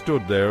Moses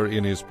stood there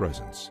in his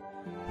presence.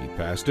 He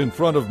passed in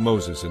front of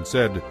Moses and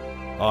said,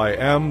 "I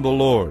am the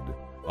Lord.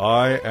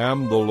 I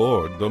am the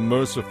Lord, the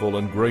merciful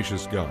and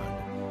gracious God.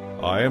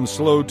 I am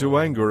slow to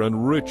anger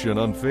and rich in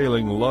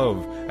unfailing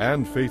love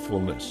and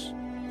faithfulness.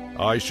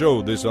 I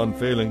show this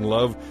unfailing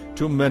love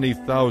to many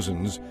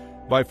thousands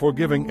by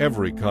forgiving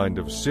every kind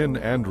of sin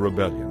and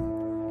rebellion.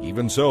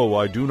 Even so,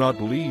 I do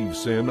not leave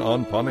sin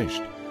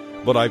unpunished,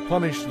 but I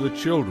punish the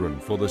children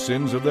for the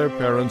sins of their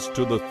parents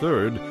to the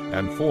 3rd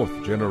and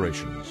 4th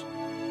generations."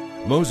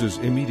 Moses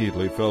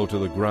immediately fell to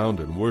the ground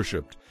and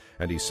worshipped,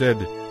 and he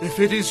said, "If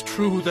it is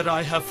true that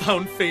I have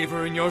found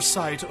favor in your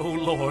sight, O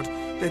Lord,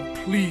 then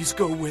please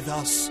go with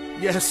us.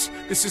 Yes,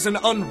 this is an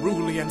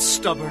unruly and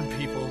stubborn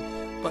people,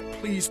 but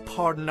please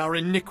pardon our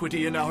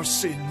iniquity and our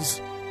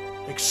sins.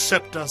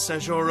 Accept us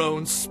as your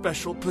own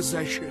special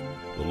possession."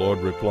 The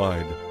Lord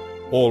replied,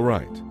 "All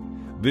right.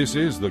 This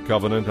is the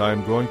covenant I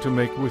am going to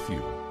make with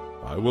you.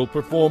 I will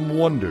perform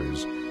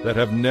wonders that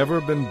have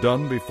never been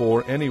done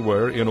before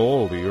anywhere in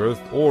all the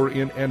earth or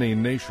in any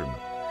nation.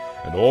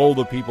 And all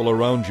the people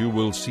around you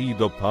will see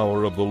the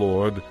power of the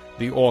Lord,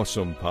 the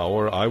awesome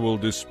power I will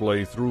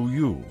display through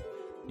you.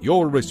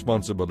 Your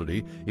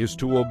responsibility is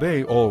to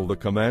obey all the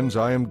commands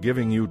I am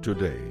giving you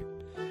today.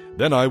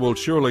 Then I will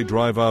surely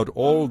drive out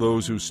all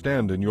those who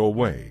stand in your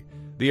way,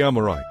 the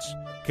Amorites,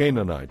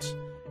 Canaanites,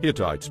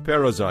 Hittites,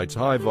 Perizzites,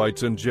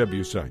 Hivites, and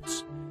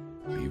Jebusites.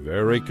 Be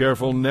very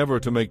careful never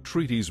to make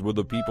treaties with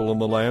the people in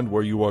the land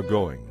where you are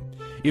going.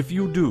 If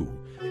you do,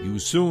 you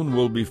soon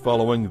will be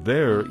following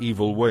their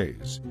evil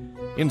ways.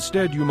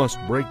 Instead, you must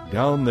break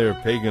down their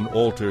pagan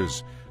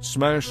altars,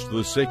 smash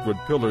the sacred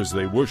pillars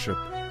they worship,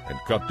 and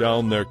cut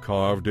down their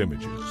carved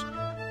images.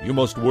 You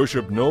must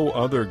worship no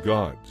other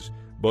gods,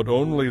 but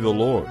only the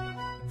Lord,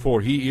 for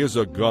he is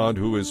a God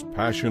who is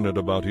passionate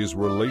about his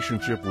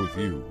relationship with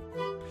you.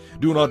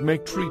 Do not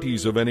make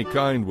treaties of any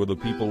kind with the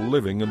people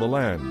living in the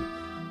land.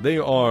 They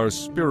are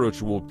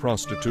spiritual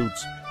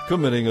prostitutes,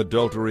 committing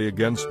adultery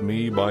against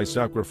me by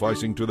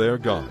sacrificing to their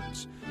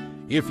gods.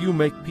 If you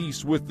make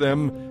peace with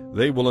them,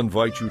 they will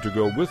invite you to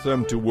go with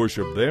them to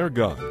worship their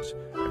gods,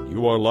 and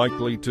you are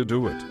likely to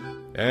do it.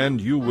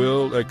 And you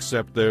will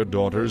accept their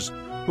daughters,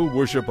 who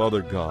worship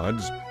other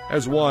gods,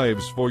 as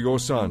wives for your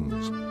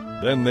sons.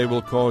 Then they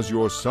will cause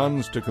your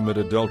sons to commit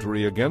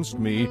adultery against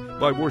me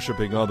by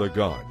worshiping other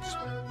gods.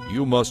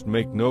 You must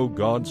make no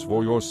gods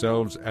for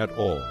yourselves at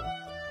all.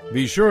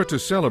 Be sure to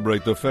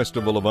celebrate the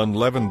festival of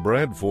unleavened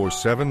bread for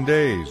 7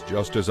 days,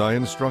 just as I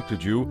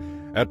instructed you,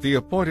 at the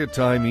appointed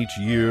time each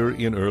year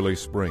in early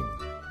spring,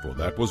 for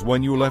that was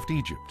when you left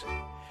Egypt.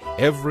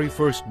 Every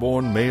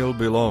firstborn male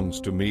belongs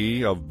to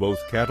me of both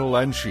cattle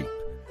and sheep.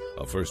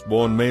 A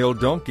firstborn male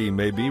donkey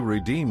may be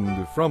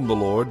redeemed from the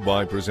Lord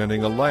by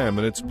presenting a lamb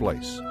in its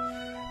place.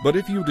 But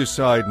if you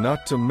decide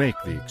not to make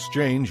the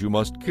exchange, you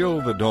must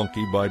kill the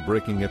donkey by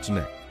breaking its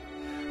neck.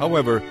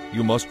 However,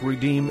 you must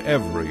redeem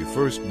every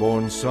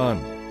firstborn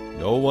son.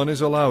 No one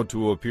is allowed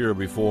to appear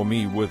before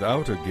me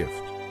without a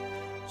gift.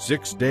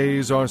 6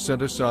 days are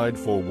set aside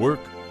for work,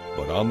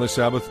 but on the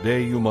Sabbath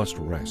day you must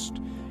rest,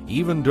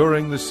 even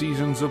during the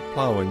seasons of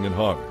plowing and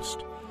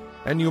harvest.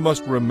 And you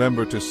must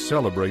remember to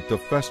celebrate the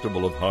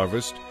festival of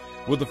harvest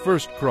with the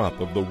first crop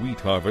of the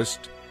wheat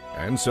harvest,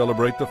 and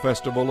celebrate the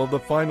festival of the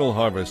final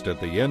harvest at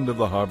the end of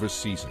the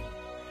harvest season.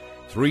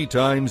 3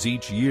 times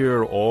each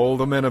year all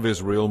the men of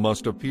Israel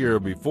must appear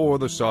before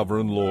the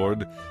sovereign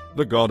Lord,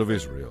 the God of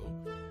Israel.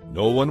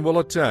 No one will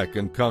attack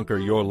and conquer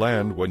your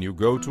land when you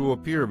go to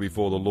appear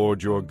before the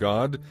Lord your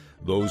God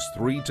those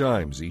 3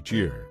 times each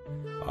year.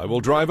 I will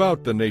drive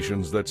out the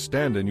nations that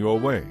stand in your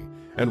way,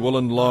 and will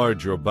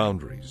enlarge your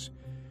boundaries.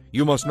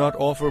 You must not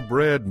offer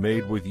bread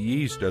made with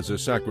yeast as a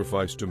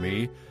sacrifice to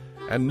me,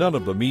 and none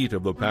of the meat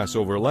of the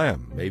Passover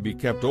lamb may be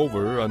kept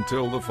over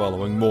until the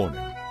following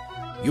morning.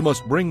 You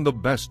must bring the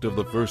best of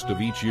the first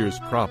of each year's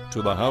crop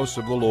to the house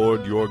of the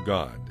Lord your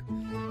God.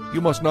 You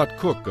must not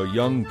cook a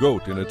young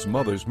goat in its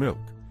mother's milk.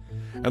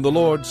 And the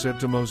Lord said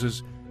to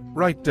Moses,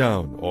 Write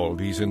down all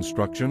these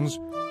instructions,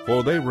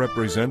 for they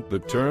represent the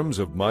terms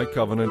of my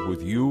covenant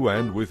with you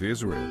and with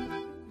Israel.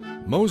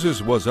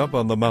 Moses was up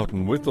on the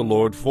mountain with the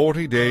Lord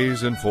 40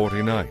 days and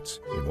 40 nights.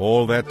 In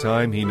all that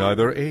time he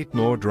neither ate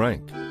nor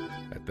drank.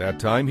 At that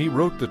time he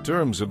wrote the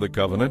terms of the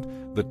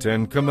covenant, the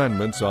 10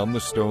 commandments, on the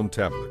stone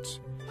tablets.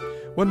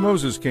 When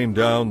Moses came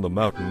down the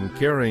mountain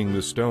carrying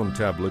the stone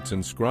tablets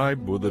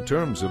inscribed with the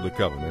terms of the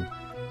covenant,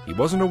 he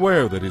wasn't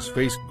aware that his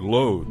face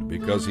glowed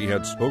because he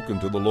had spoken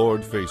to the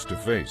Lord face to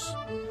face.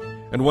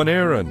 And when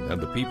Aaron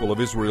and the people of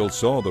Israel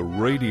saw the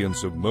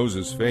radiance of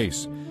Moses'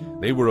 face,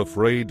 they were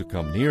afraid to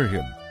come near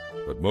him.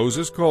 But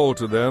Moses called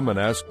to them and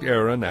asked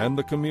Aaron and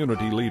the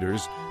community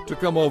leaders to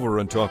come over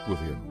and talk with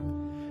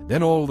him.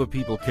 Then all the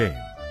people came,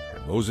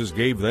 and Moses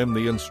gave them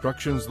the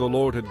instructions the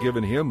Lord had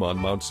given him on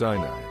Mount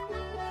Sinai.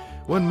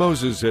 When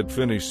Moses had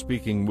finished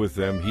speaking with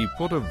them, he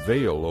put a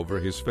veil over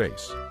his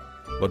face.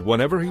 But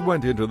whenever he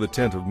went into the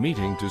tent of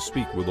meeting to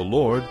speak with the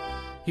Lord,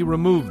 he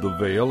removed the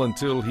veil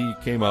until he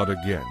came out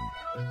again.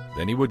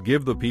 Then he would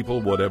give the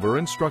people whatever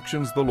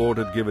instructions the Lord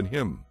had given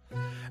him,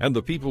 and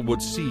the people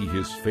would see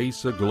his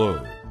face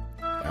aglow.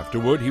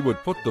 Afterward he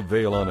would put the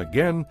veil on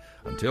again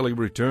until he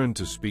returned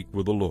to speak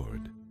with the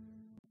Lord.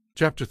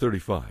 Chapter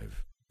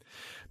 35.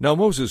 Now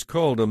Moses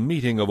called a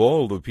meeting of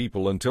all the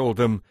people and told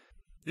them,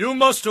 You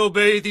must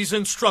obey these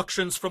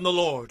instructions from the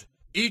Lord.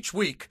 Each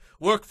week,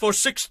 work for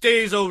 6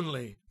 days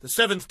only. The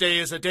 7th day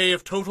is a day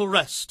of total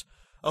rest,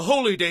 a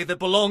holy day that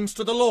belongs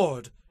to the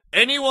Lord.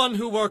 Anyone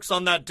who works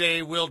on that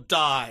day will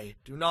die.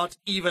 Do not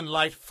even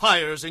light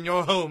fires in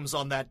your homes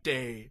on that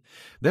day.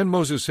 Then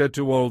Moses said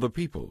to all the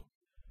people,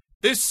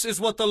 This is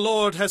what the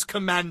Lord has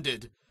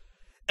commanded.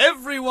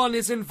 Everyone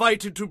is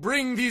invited to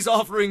bring these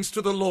offerings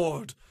to the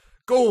Lord: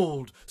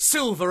 gold,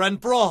 silver, and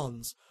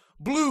bronze,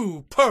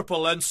 blue,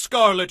 purple, and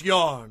scarlet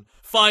yarn,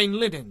 fine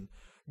linen,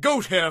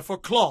 goat hair for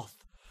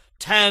cloth,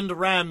 tanned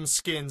ram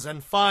skins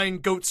and fine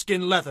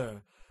goatskin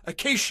leather,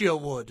 acacia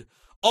wood,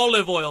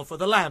 olive oil for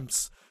the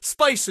lamps,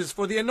 spices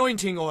for the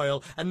anointing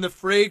oil and the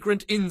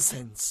fragrant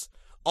incense,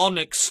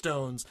 onyx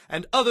stones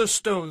and other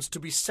stones to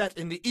be set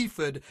in the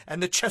ephod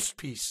and the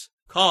chestpiece.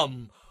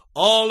 Come,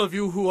 all of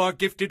you who are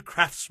gifted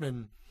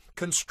craftsmen,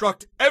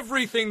 construct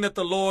everything that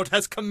the Lord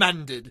has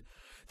commanded.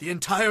 The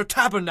entire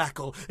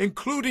tabernacle,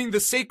 including the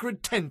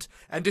sacred tent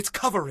and its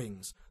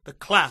coverings, the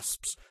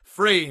clasps,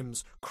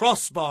 frames,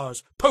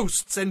 crossbars,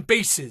 posts, and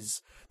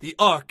bases, the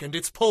ark and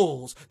its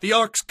poles, the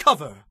ark's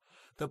cover,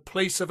 the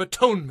place of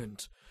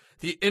atonement,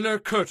 the inner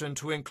curtain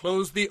to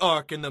enclose the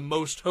ark in the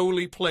most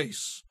holy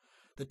place,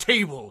 the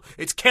table,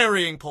 its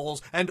carrying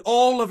poles, and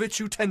all of its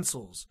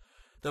utensils,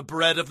 the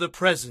bread of the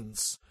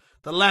presence,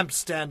 the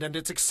lampstand and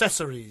its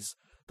accessories,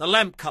 the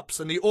lamp cups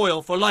and the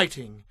oil for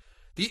lighting,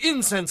 the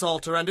incense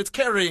altar and its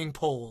carrying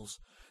poles,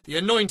 the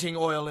anointing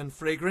oil and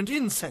fragrant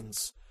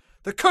incense,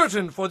 the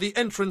curtain for the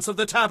entrance of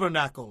the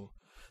tabernacle,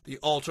 the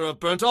altar of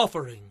burnt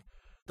offering,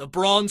 the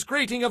bronze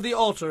grating of the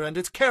altar and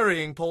its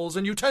carrying poles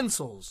and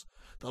utensils,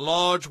 the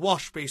large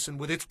wash basin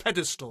with its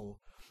pedestal,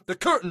 the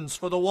curtains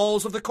for the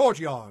walls of the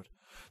courtyard,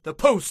 the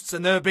posts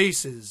and their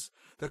bases,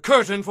 the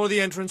curtain for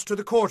the entrance to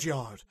the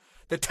courtyard,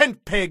 the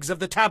tent pegs of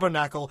the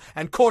tabernacle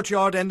and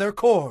courtyard and their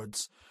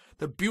cords,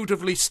 the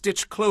beautifully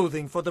stitched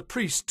clothing for the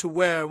priest to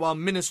wear while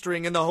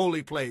ministering in the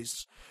holy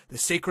place, the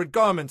sacred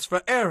garments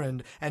for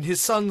Aaron and his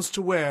sons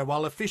to wear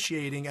while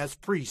officiating as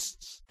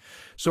priests.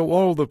 So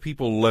all the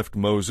people left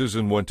Moses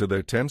and went to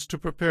their tents to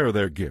prepare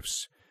their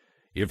gifts.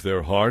 If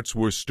their hearts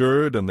were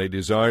stirred and they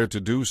desired to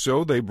do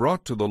so, they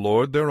brought to the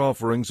Lord their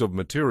offerings of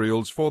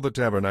materials for the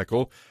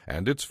tabernacle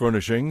and its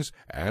furnishings,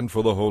 and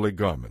for the holy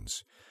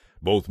garments.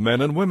 Both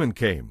men and women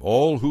came,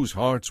 all whose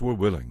hearts were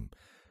willing.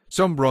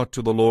 Some brought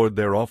to the Lord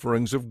their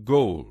offerings of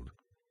gold,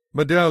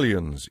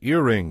 medallions,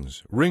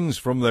 earrings, rings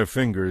from their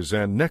fingers,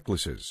 and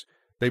necklaces.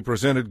 They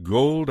presented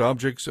gold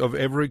objects of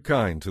every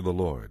kind to the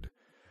Lord.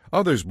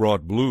 Others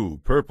brought blue,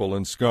 purple,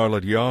 and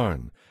scarlet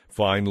yarn,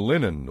 fine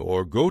linen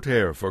or goat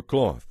hair for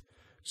cloth.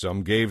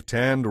 Some gave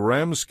tanned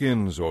ram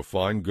skins or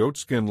fine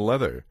goatskin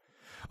leather.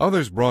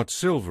 Others brought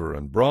silver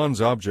and bronze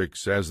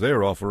objects as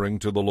their offering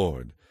to the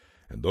Lord,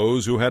 and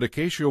those who had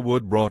acacia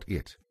wood brought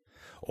it.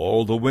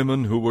 All the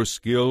women who were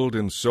skilled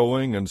in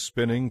sewing and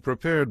spinning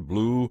prepared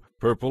blue,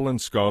 purple,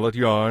 and scarlet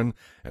yarn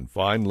and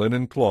fine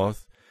linen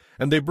cloth,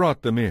 and they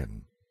brought them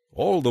in.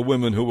 All the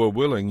women who were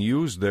willing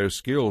used their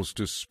skills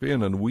to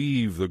spin and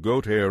weave the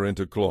goat hair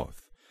into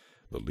cloth.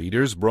 The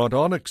leaders brought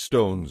onyx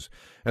stones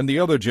and the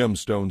other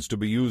gemstones to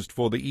be used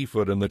for the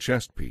ephod and the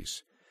chest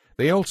piece.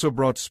 They also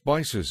brought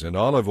spices and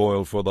olive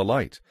oil for the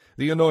light,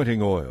 the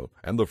anointing oil,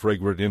 and the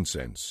fragrant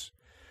incense.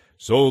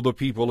 So the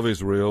people of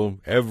Israel,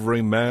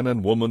 every man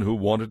and woman who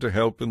wanted to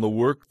help in the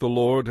work the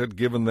Lord had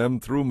given them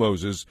through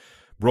Moses,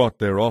 brought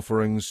their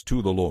offerings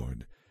to the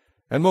Lord.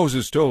 And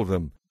Moses told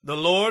them, "The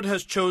Lord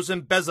has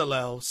chosen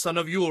Bezalel, son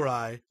of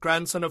Uri,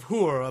 grandson of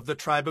Hur of the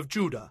tribe of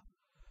Judah.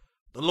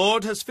 The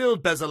Lord has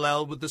filled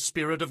Bezalel with the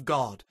Spirit of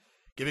God,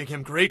 giving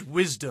him great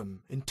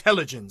wisdom,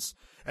 intelligence,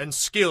 and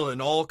skill in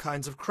all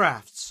kinds of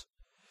crafts.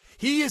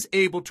 He is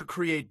able to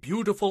create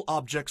beautiful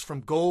objects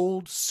from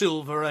gold,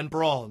 silver, and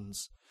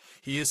bronze.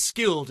 He is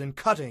skilled in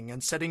cutting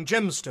and setting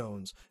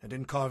gemstones and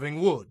in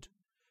carving wood.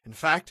 In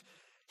fact,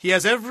 he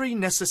has every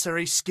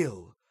necessary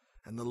skill,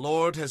 and the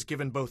Lord has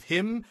given both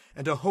him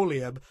and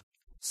Aholiab,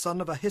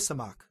 son of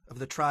Ahisamach of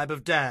the tribe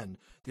of Dan,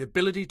 the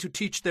ability to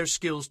teach their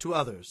skills to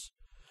others.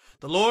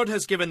 The Lord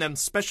has given them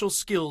special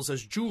skills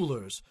as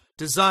jewelers,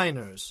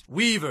 designers,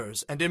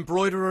 weavers, and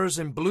embroiderers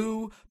in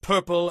blue,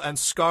 purple, and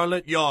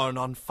scarlet yarn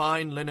on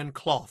fine linen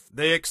cloth.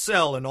 They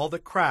excel in all the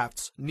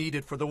crafts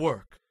needed for the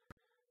work."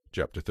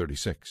 Chapter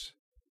 36.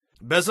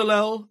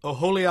 Bezalel,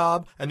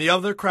 Aholiab, and the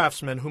other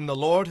craftsmen whom the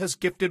Lord has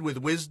gifted with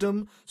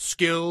wisdom,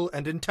 skill,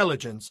 and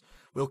intelligence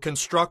will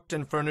construct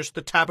and furnish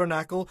the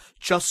tabernacle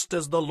just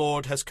as the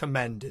Lord has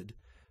commanded.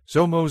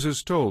 So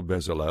Moses told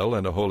Bezalel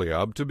and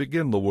Aholiab to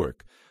begin the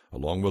work,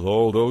 along with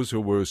all those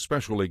who were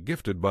specially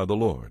gifted by the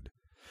Lord.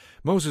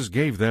 Moses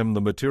gave them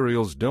the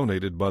materials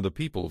donated by the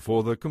people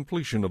for the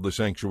completion of the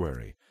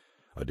sanctuary.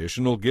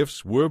 Additional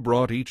gifts were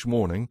brought each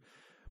morning,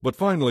 but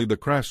finally the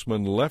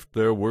craftsmen left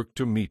their work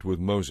to meet with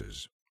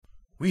Moses.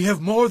 "We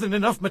have more than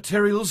enough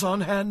materials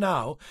on hand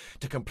now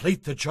to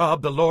complete the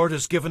job the Lord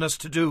has given us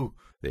to do,"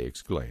 they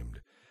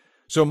exclaimed.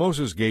 So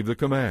Moses gave the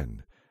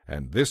command,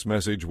 and this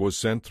message was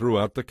sent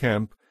throughout the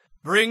camp: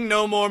 "Bring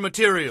no more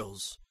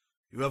materials.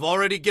 You have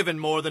already given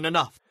more than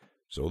enough."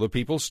 So the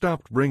people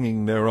stopped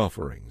bringing their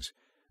offerings.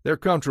 Their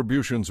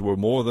contributions were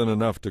more than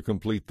enough to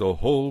complete the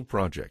whole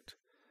project.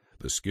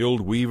 The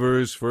skilled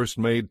weavers first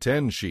made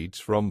 10 sheets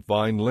from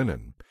fine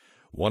linen.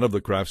 One of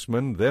the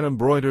craftsmen then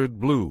embroidered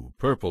blue,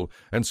 purple,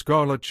 and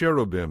scarlet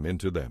cherubim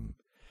into them.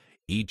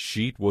 Each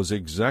sheet was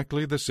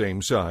exactly the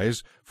same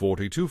size,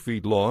 42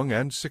 feet long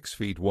and 6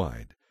 feet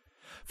wide.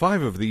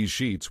 5 of these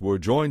sheets were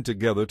joined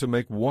together to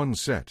make one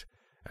set,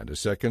 and a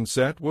second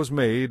set was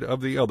made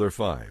of the other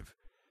 5.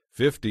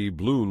 50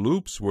 blue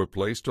loops were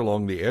placed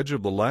along the edge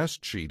of the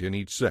last sheet in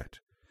each set.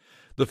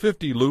 The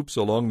 50 loops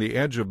along the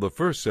edge of the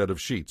first set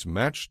of sheets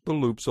matched the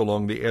loops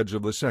along the edge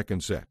of the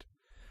second set.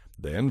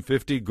 Then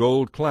 50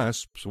 gold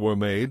clasps were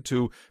made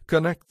to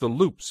connect the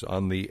loops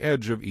on the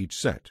edge of each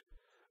set.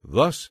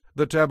 Thus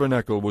the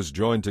tabernacle was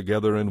joined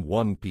together in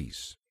one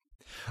piece.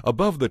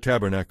 Above the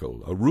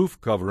tabernacle a roof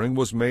covering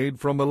was made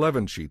from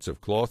 11 sheets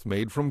of cloth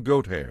made from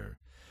goat hair.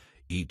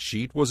 Each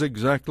sheet was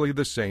exactly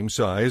the same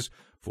size,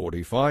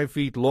 45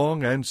 feet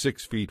long and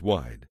 6 feet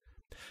wide.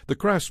 The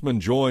craftsmen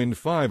joined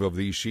 5 of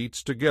these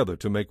sheets together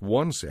to make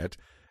one set,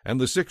 and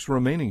the 6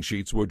 remaining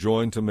sheets were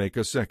joined to make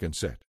a second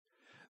set.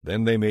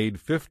 Then they made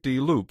 50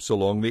 loops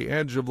along the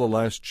edge of the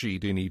last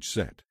sheet in each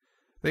set.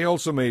 They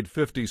also made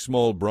 50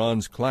 small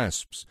bronze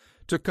clasps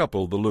to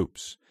couple the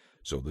loops,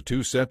 so the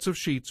 2 sets of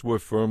sheets were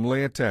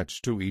firmly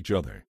attached to each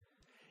other.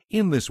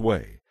 In this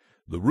way,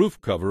 The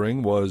roof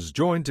covering was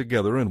joined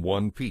together in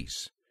one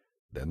piece.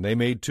 Then they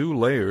made 2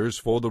 layers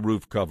for the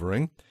roof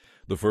covering.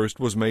 The first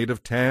was made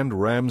of tanned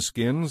ram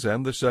skins,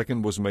 and the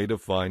second was made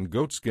of fine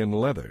goatskin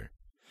leather.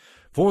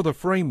 For the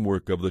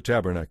framework of the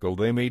tabernacle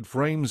they made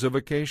frames of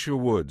acacia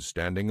wood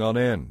standing on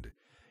end.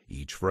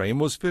 Each frame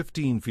was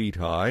 15 feet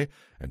high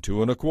and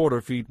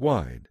 2¼ feet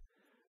wide.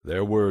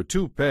 There were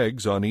 2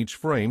 pegs on each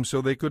frame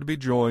so they could be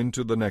joined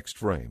to the next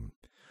frame.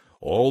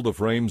 All the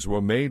frames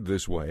were made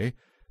this way.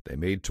 They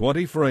made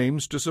 20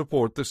 frames to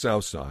support the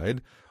south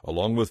side,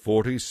 along with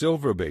 40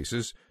 silver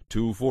bases,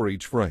 2 for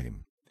each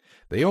frame.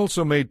 They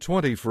also made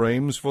 20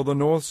 frames for the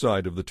north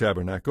side of the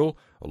tabernacle,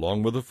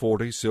 along with the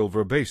 40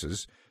 silver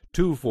bases,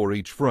 2 for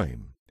each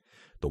frame.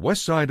 The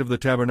west side of the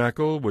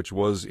tabernacle, which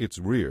was its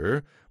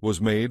rear, was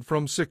made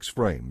from 6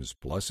 frames,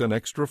 plus an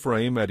extra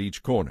frame at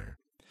each corner.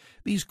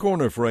 These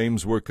corner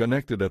frames were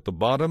connected at the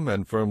bottom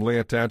and firmly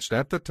attached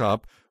at the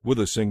top with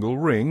a single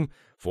ring,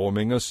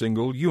 forming a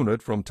single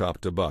unit from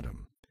top to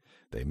bottom.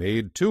 They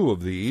made 2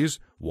 of these,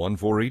 1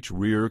 for each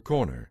rear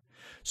corner.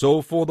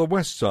 So for the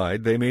west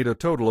side they made a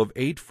total of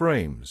 8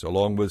 frames,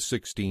 along with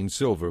 16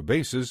 silver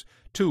bases,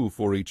 2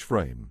 for each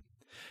frame.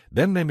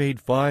 Then they made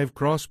 5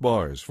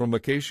 crossbars from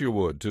acacia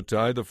wood to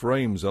tie the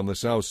frames on the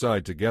south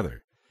side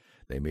together.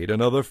 They made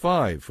another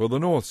 5 for the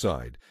north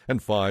side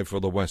and 5 for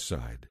the west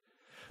side.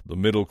 The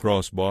middle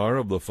crossbar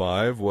of the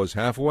 5 was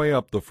halfway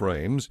up the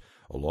frames,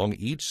 along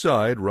each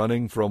side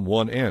running from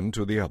one end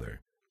to the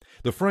other.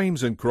 The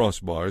frames and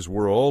crossbars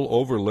were all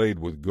overlaid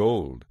with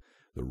gold.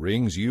 The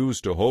rings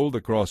used to hold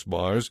the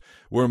crossbars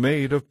were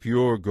made of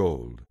pure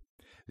gold.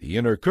 The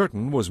inner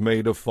curtain was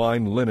made of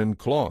fine linen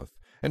cloth,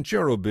 and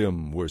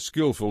cherubim were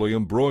skillfully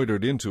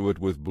embroidered into it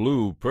with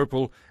blue,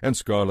 purple, and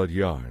scarlet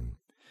yarn.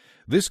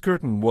 This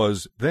curtain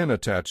was then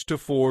attached to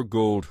 4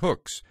 gold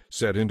hooks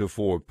set into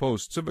 4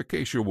 posts of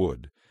acacia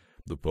wood.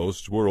 The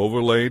posts were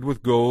overlaid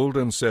with gold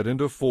and set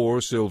into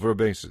 4 silver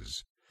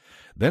bases.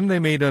 Then they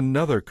made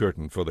another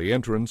curtain for the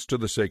entrance to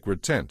the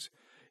sacred tent.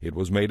 It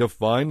was made of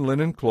fine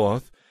linen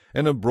cloth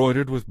and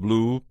embroidered with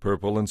blue,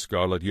 purple, and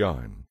scarlet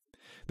yarn.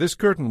 This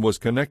curtain was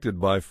connected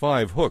by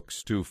 5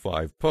 hooks to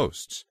 5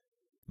 posts.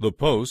 The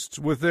posts,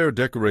 with their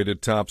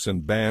decorated tops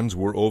and bands,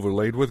 were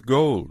overlaid with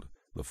gold.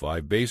 The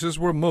 5 bases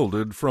were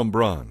molded from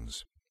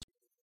bronze.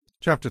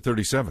 Chapter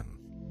 37.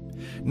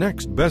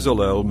 Next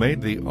Bezalel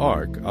made the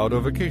ark out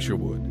of acacia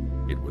wood.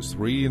 It was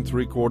 3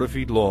 3/4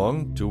 feet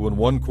long, 2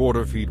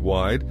 1/4 feet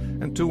wide,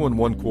 and 2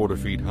 1/4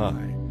 feet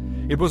high.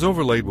 It was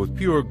overlaid with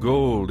pure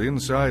gold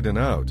inside and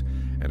out,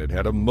 and it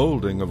had a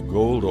molding of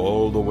gold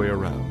all the way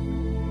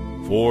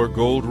around. 4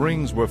 gold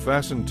rings were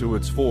fastened to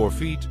its 4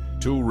 feet,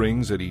 2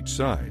 rings at each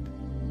side.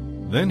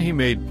 Then he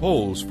made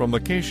poles from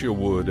acacia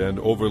wood and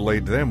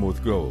overlaid them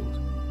with gold.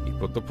 He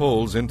put the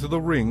poles into the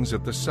rings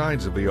at the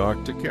sides of the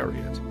ark to carry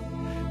it.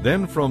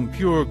 Then from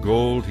pure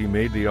gold he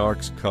made the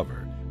ark's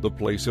cover, the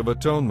place of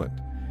atonement.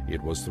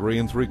 It was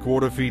 3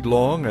 3/4 feet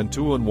long and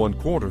 2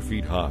 1/4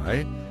 feet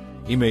high.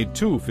 He made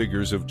 2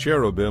 figures of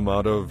cherubim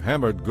out of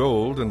hammered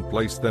gold and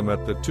placed them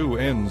at the 2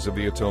 ends of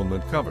the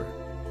atonement cover.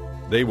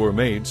 They were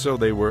made so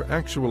they were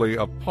actually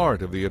a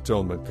part of the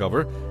atonement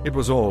cover. It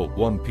was all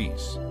one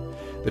piece.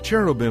 The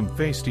cherubim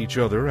faced each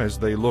other as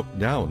they looked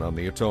down on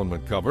the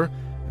atonement cover,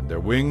 and their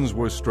wings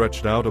were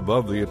stretched out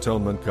above the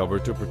atonement cover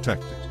to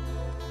protect it.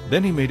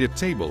 Then he made a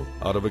table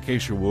out of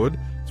acacia wood,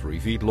 3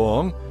 feet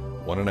long,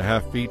 1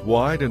 1/2 feet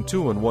wide, and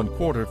 2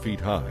 1/4 feet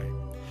high.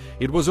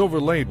 It was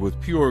overlaid with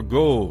pure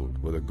gold,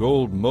 with a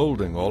gold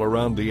molding all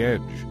around the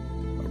edge.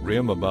 A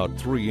rim about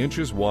 3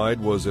 inches wide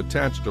was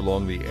attached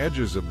along the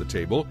edges of the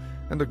table,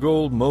 and a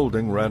gold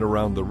molding ran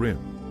around the rim.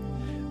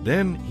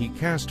 Then he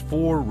cast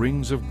 4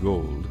 rings of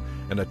gold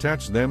and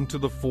attached them to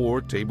the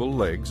 4 table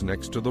legs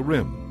next to the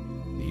rim.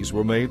 These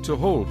were made to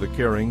hold the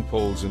carrying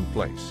poles in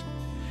place.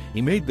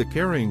 He made the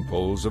carrying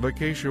poles of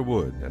acacia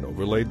wood and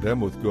overlaid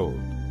them with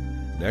gold.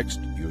 Next,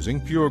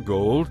 using pure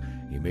gold,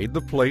 he made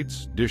the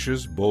plates,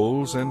 dishes,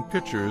 bowls, and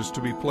pitchers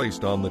to be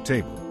placed on the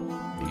table.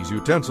 These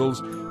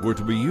utensils were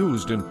to be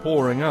used in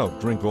pouring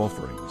out drink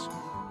offerings.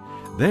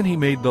 Then he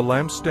made the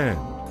lampstand,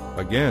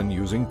 again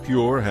using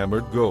pure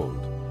hammered gold.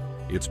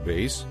 Its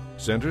base,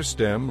 center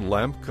stem,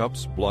 lamp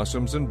cups,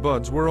 blossoms, and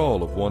buds were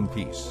all of one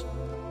piece.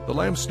 The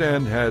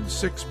lampstand had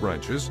 6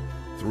 branches,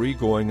 3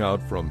 going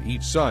out from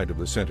each side of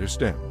the center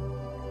stem.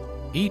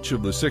 Each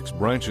of the 6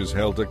 branches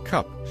held a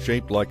cup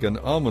shaped like an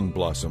almond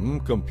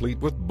blossom, complete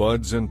with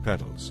buds and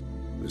petals.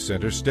 The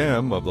center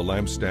stem of the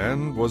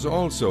lampstand was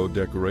also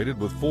decorated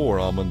with 4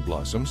 almond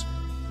blossoms.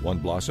 1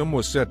 blossom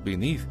was set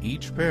beneath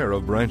each pair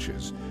of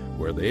branches,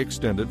 where they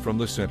extended from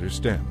the center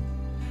stem.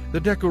 The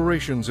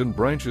decorations and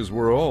branches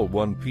were all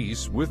one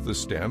piece with the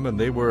stem, and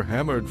they were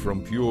hammered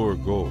from pure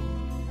gold.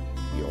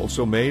 He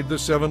also made the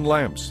 7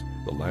 lamps,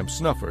 the lamp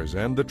snuffers,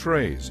 and the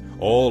trays,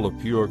 all of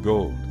pure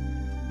gold.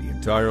 The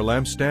entire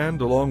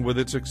lampstand, along with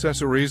its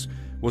accessories,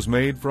 was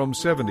made from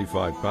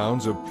 75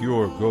 pounds of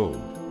pure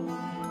gold.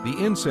 The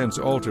incense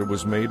altar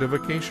was made of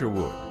acacia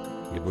wood.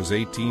 It was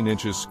 18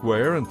 inches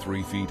square and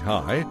 3 feet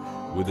high,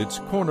 with its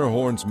corner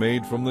horns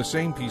made from the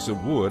same piece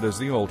of wood as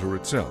the altar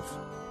itself.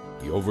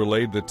 He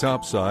overlaid the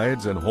top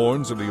sides and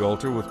horns of the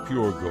altar with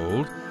pure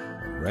gold,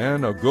 and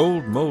ran a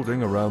gold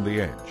molding around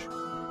the edge.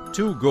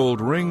 2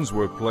 gold rings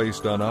were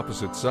placed on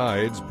opposite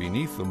sides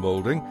beneath the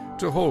molding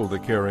to hold the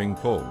carrying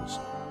poles.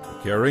 The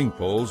carrying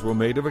poles were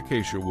made of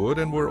acacia wood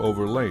and were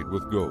overlaid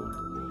with gold.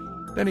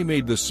 Then he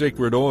made the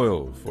sacred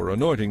oil for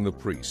anointing the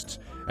priests,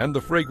 and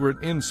the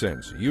fragrant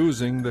incense,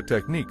 using the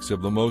techniques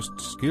of the most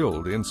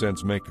skilled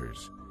incense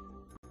makers.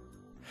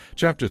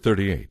 Chapter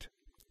 38.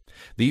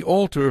 The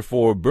altar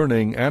for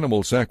burning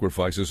animal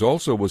sacrifices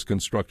also was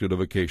constructed of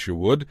acacia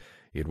wood.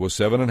 It was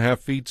 7.5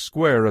 feet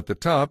square at the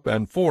top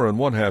and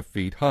 4.5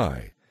 feet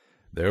high.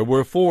 There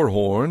were 4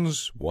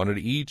 horns, one at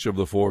each of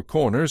the 4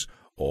 corners,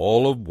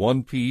 all of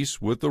one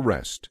piece with the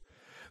rest.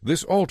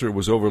 This altar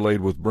was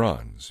overlaid with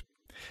bronze.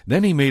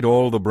 Then he made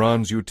all the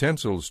bronze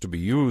utensils to be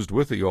used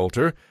with the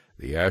altar,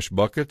 the ash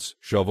buckets,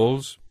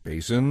 shovels,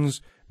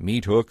 basins,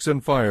 meat hooks,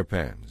 and fire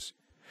pans.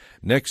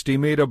 Next he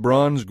made a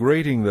bronze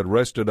grating that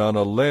rested on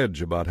a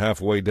ledge about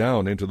halfway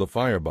down into the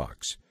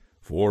firebox.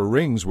 4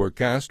 rings were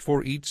cast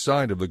for each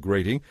side of the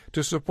grating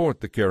to support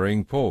the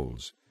carrying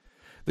poles.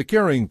 The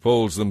carrying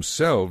poles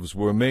themselves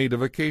were made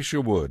of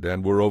acacia wood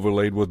and were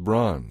overlaid with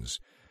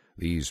bronze.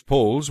 These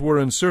poles were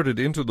inserted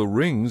into the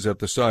rings at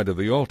the side of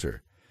the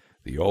altar.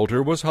 The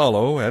altar was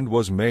hollow and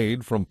was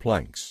made from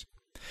planks.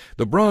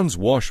 The bronze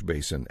wash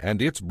basin and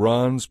its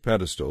bronze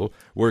pedestal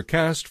were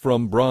cast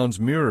from bronze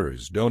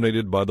mirrors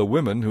donated by the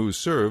women who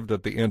served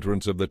at the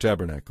entrance of the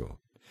tabernacle.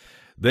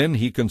 Then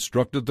he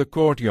constructed the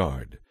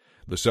courtyard.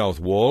 The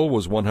south wall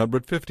was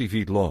 150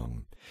 feet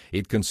long.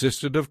 It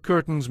consisted of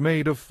curtains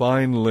made of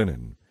fine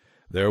linen.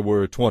 There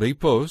were 20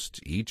 posts,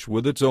 each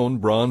with its own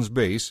bronze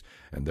base,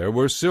 and there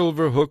were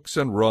silver hooks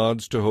and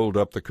rods to hold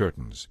up the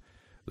curtains.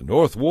 The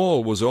north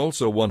wall was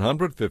also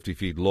 150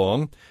 feet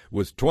long,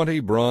 with 20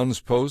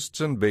 bronze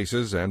posts and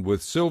bases, and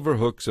with silver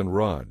hooks and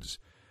rods.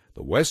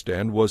 The west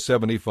end was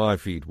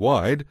 75 feet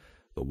wide.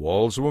 The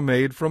walls were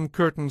made from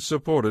curtains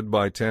supported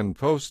by 10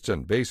 posts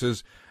and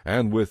bases,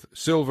 and with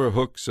silver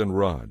hooks and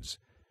rods.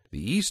 The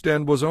east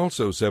end was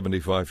also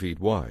 75 feet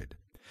wide.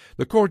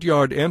 The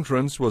courtyard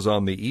entrance was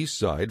on the east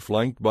side,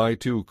 flanked by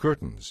 2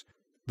 curtains.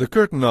 The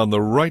curtain on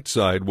the right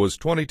side was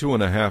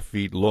 22.5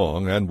 feet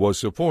long and was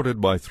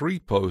supported by 3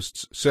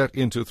 posts set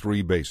into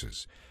 3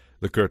 bases.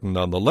 The curtain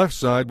on the left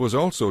side was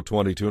also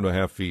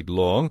 22.5 feet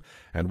long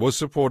and was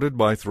supported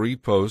by 3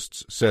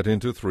 posts set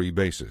into 3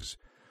 bases.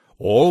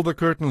 All the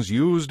curtains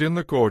used in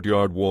the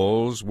courtyard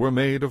walls were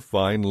made of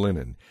fine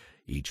linen.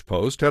 Each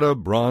post had a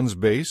bronze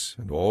base,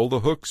 and all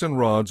the hooks and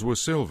rods were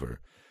silver.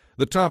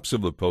 The tops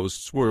of the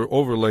posts were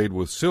overlaid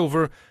with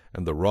silver,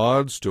 and the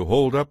rods to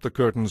hold up the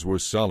curtains were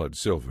solid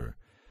silver.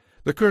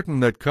 The curtain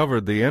that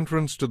covered the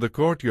entrance to the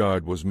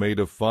courtyard was made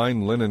of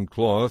fine linen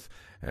cloth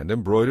and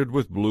embroidered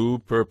with blue,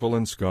 purple,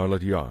 and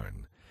scarlet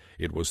yarn.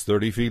 It was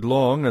 30 feet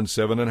long and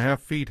 7.5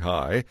 feet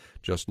high,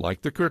 just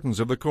like the curtains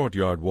of the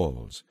courtyard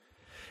walls.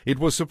 It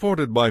was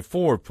supported by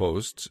 4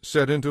 posts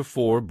set into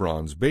 4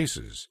 bronze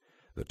bases.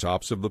 The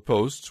tops of the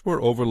posts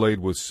were overlaid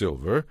with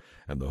silver,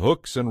 and the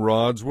hooks and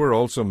rods were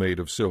also made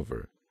of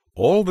silver.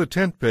 All the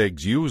tent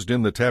pegs used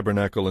in the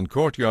tabernacle and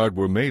courtyard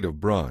were made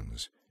of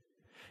bronze.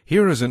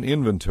 Here is an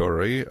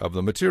inventory of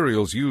the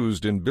materials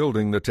used in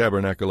building the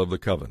tabernacle of the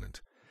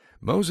covenant.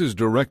 Moses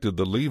directed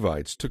the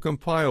Levites to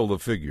compile the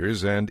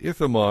figures, and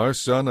Ithamar,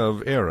 son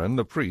of Aaron,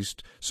 the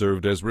priest,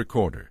 served as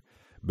recorder.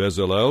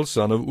 Bezalel,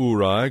 son of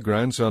Uri,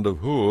 grandson of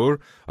Hur,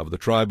 of the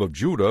tribe of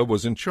Judah,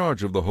 was in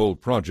charge of the whole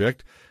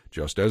project,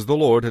 just as the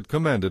Lord had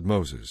commanded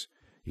Moses.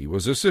 He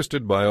was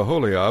assisted by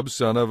Aholiab,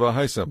 son of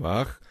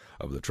Ahisamach,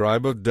 of the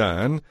tribe of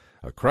Dan,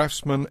 a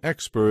craftsman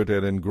expert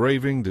at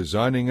engraving,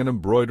 designing, and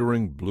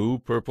embroidering blue,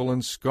 purple,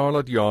 and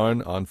scarlet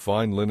yarn on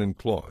fine linen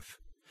cloth.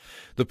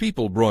 The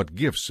people brought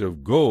gifts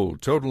of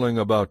gold totaling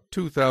about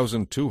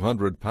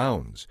 2,200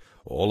 pounds,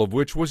 all of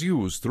which was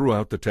used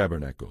throughout the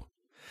tabernacle.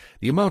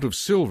 The amount of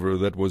silver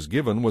that was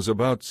given was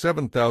about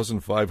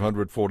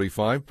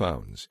 7,545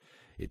 pounds.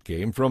 It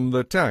came from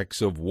the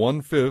tax of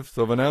 1/5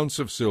 of an ounce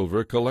of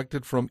silver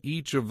collected from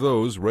each of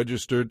those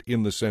registered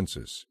in the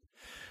census.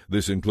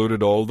 This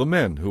included all the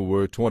men who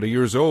were 20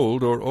 years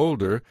old or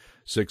older,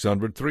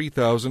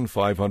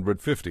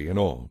 603,550 in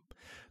all.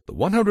 The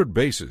 100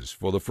 bases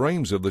for the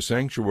frames of the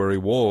sanctuary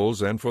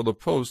walls and for the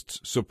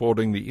posts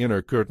supporting the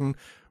inner curtain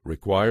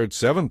required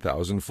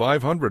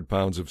 7,500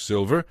 pounds of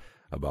silver,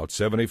 about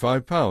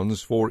 75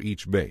 pounds for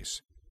each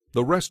base.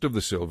 The rest of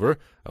the silver,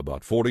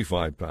 about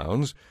 45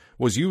 pounds,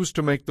 was used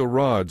to make the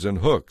rods and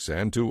hooks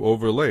and to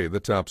overlay the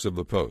tops of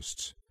the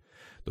posts.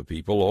 The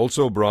people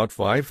also brought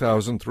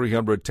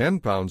 5,310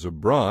 pounds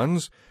of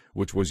bronze,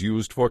 which was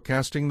used for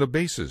casting the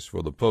bases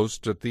for the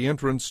posts at the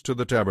entrance to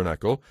the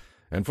tabernacle,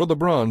 and for the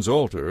bronze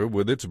altar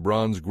with its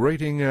bronze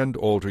grating and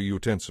altar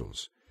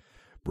utensils.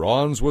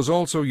 Bronze was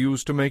also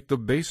used to make the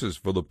bases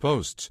for the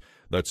posts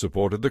that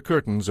supported the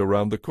curtains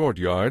around the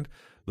courtyard,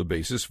 the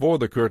bases for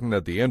the curtain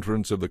at the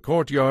entrance of the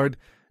courtyard,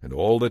 and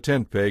all the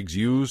tent pegs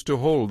used to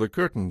hold the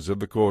curtains of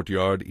the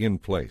courtyard in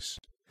place.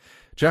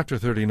 Chapter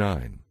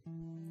 39.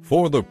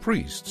 For the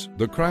priests,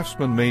 the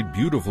craftsmen made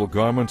beautiful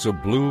garments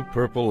of blue,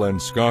 purple,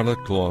 and scarlet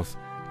cloth,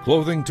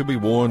 clothing to be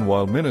worn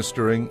while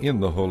ministering in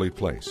the holy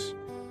place.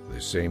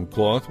 This same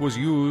cloth was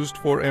used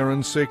for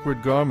Aaron's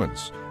sacred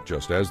garments,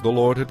 just as the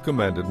Lord had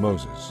commanded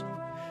Moses.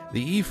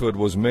 The ephod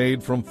was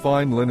made from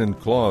fine linen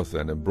cloth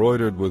and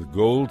embroidered with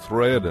gold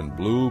thread and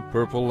blue,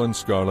 purple, and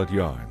scarlet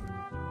yarn.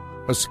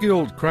 A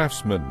skilled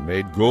craftsman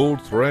made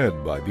gold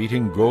thread by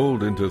beating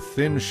gold into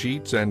thin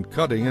sheets and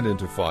cutting it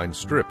into fine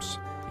strips.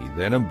 He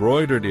then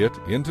embroidered it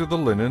into the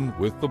linen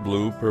with the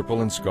blue,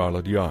 purple, and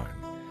scarlet yarn.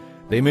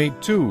 They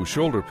made 2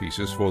 shoulder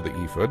pieces for the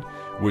ephod,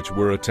 which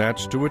were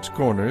attached to its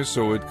corners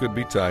so it could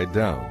be tied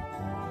down.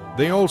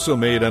 They also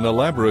made an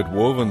elaborate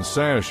woven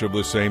sash of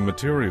the same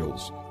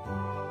materials: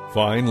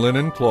 fine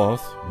linen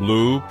cloth,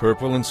 blue,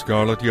 purple, and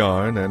scarlet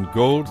yarn, and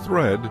gold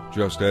thread,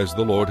 just as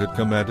the Lord had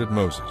commanded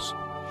Moses.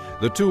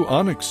 The 2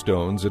 onyx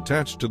stones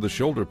attached to the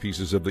shoulder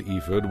pieces of the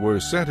ephod were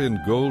set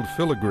in gold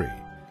filigree.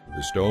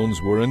 The stones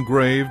were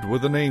engraved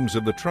with the names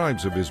of the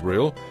tribes of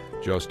Israel,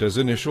 just as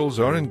initials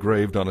are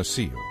engraved on a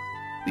seal.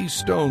 These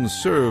stones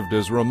served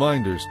as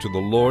reminders to the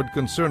Lord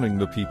concerning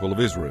the people of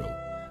Israel.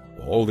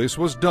 All this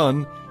was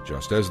done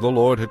just as the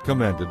Lord had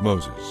commanded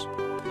Moses.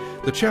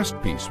 The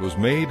chest piece was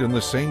made in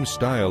the same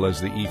style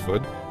as the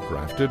ephod,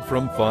 crafted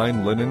from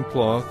fine linen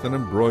cloth and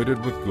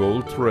embroidered with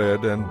gold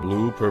thread and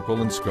blue,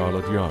 purple, and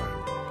scarlet yarn.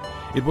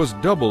 It was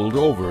doubled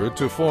over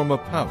to form a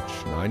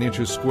pouch 9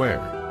 inches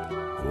square.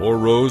 4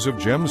 rows of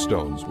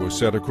gemstones were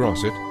set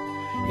across it.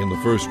 In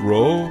the first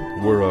row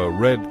were a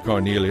red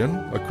carnelian,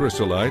 a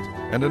chrysolite,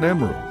 and an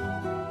emerald.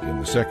 In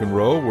the second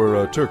row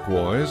were a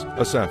turquoise,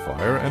 a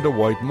sapphire, and a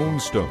white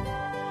moonstone.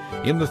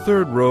 In the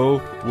third row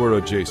were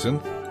a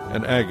jacinth,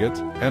 an agate,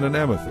 and an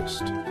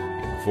amethyst.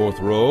 In the fourth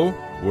row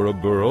were a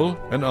beryl,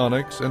 an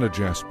onyx, and a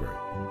jasper.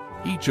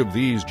 Each of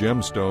these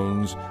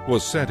gemstones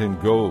was set in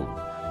gold.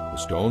 The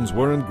stones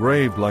were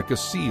engraved like a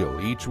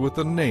seal, each with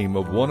the name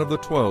of one of the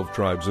 12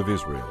 tribes of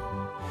Israel.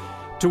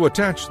 To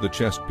attach the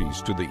chest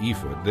piece to the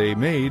ephod, they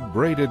made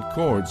braided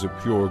cords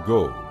of pure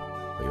gold.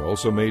 They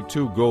also made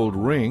 2 gold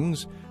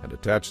rings and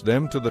attached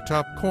them to the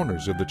top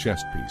corners of the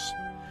chest piece.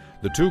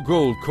 The 2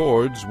 gold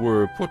cords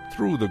were put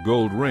through the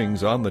gold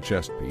rings on the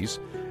chest piece,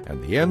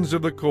 and the ends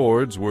of the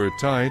cords were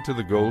tied to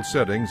the gold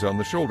settings on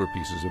the shoulder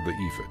pieces of the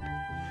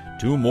ephod.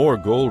 2 more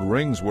gold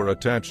rings were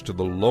attached to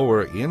the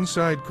lower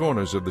inside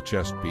corners of the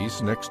chest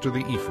piece next to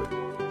the ephod.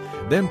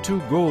 Then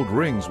 2 gold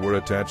rings were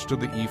attached to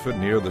the ephod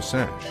near the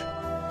sash.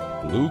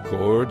 Blue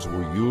cords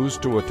were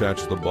used to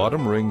attach the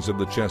bottom rings of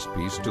the chest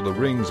piece to the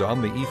rings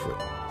on the ephod.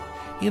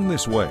 In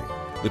this way,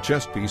 the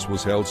chest piece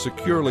was held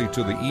securely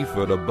to the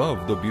ephod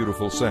above the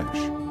beautiful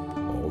sash.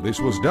 All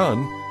this was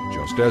done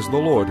just as the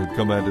Lord had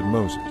commanded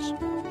Moses.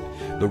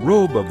 The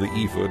robe of the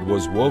ephod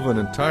was woven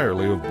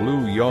entirely of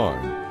blue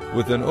yarn,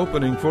 with an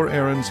opening for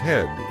Aaron's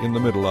head in the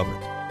middle of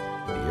it.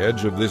 The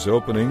edge of this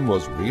opening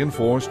was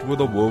reinforced with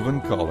a woven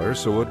collar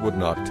so it would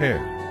not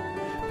tear.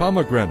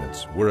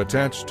 Pomegranates were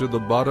attached to the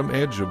bottom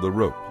edge of the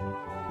rope.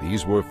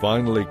 These were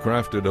finely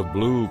crafted of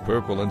blue,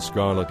 purple, and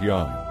scarlet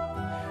yarn.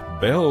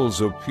 Bells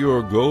of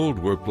pure gold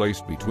were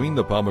placed between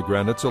the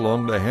pomegranates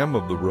along the hem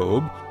of the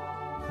robe,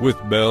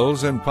 with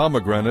bells and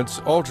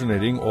pomegranates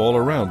alternating all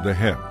around the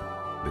hem.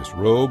 This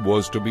robe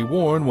was to be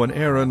worn when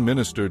Aaron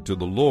ministered to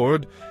the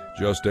Lord,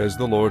 just as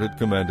the Lord had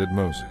commanded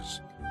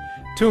Moses.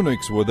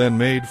 Tunics were then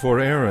made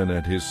for Aaron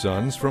and his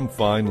sons from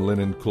fine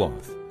linen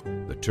cloth.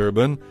 The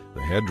turban,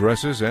 the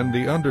headdresses, and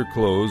the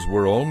underclothes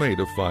were all made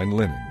of fine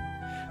linen.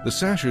 The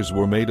sashes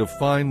were made of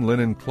fine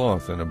linen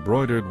cloth and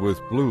embroidered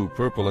with blue,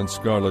 purple, and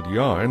scarlet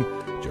yarn,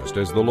 just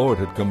as the Lord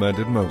had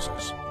commanded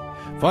Moses.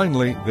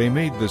 Finally, they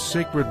made the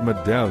sacred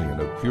medallion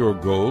of pure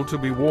gold to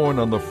be worn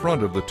on the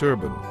front of the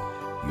turban.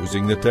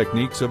 Using the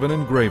techniques of an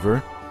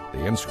engraver,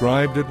 they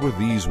inscribed it with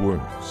these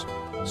words,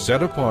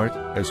 "Set apart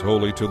as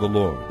holy to the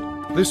Lord."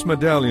 This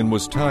medallion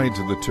was tied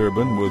to the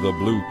turban with a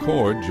blue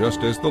cord,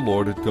 just as the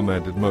Lord had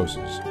commanded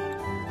Moses.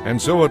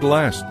 And so at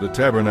last the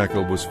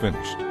tabernacle was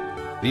finished.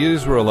 The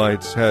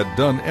Israelites had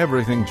done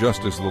everything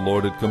just as the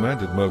Lord had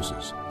commanded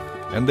Moses.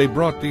 And they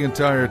brought the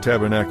entire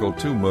tabernacle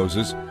to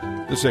Moses,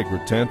 the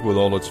sacred tent with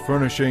all its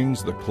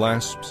furnishings, the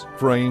clasps,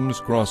 frames,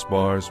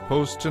 crossbars,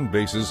 posts, and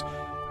bases,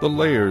 the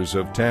layers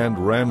of tanned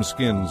ram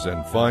skins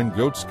and fine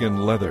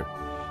goatskin leather,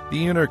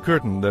 the inner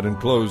curtain that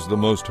enclosed the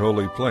most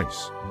holy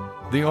place,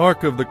 the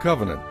Ark of the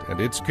Covenant and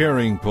its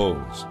carrying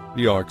poles,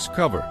 the Ark's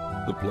cover,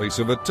 the place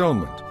of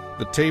atonement,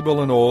 the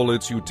table and all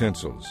its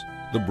utensils,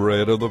 the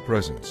bread of the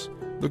presence,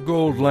 the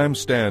gold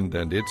lampstand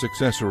and its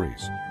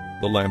accessories,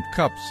 the lamp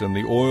cups and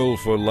the oil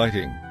for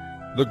lighting,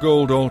 the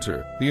gold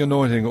altar, the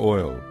anointing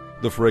oil,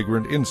 the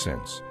fragrant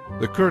incense,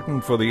 the curtain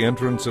for the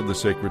entrance of the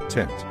sacred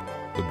tent,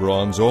 the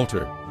bronze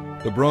altar,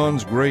 the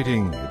bronze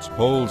grating, its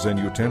poles and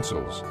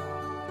utensils,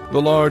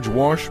 the large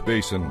wash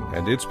basin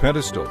and its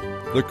pedestal,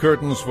 the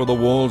curtains for the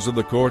walls of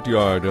the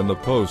courtyard and the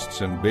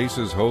posts and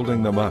bases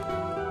holding them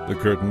up, the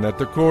curtain at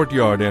the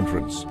courtyard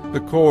entrance, the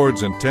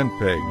cords and tent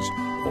pegs,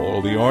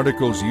 all the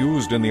articles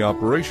used in the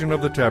operation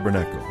of the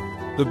tabernacle,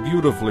 the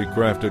beautifully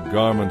crafted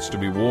garments to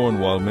be worn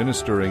while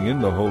ministering in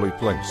the holy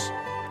place,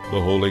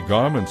 the holy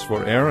garments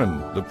for Aaron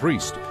the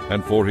priest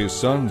and for his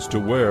sons to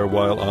wear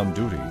while on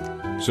duty.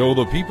 So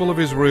the people of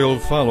Israel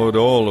followed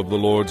all of the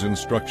Lord's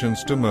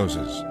instructions to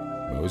Moses.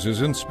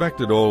 Moses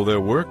inspected all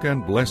their work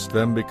and blessed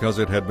them because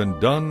it had been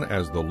done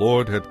as the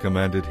Lord had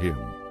commanded him.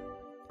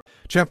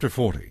 Chapter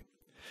 40.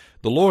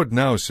 The Lord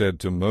now said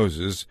to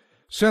Moses,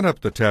 "Set up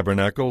the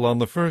tabernacle on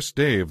the first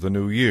day of the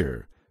new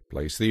year.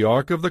 Place the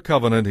Ark of the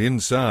Covenant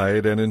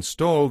inside and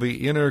install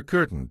the inner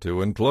curtain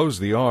to enclose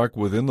the Ark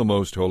within the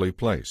most holy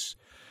place.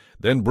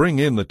 Then bring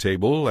in the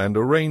table and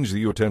arrange the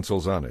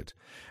utensils on it,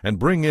 and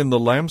bring in the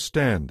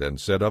lampstand and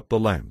set up the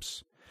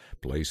lamps.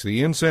 Place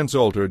the incense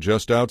altar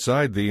just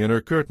outside the inner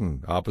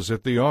curtain,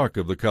 opposite the Ark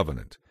of the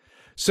Covenant.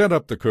 Set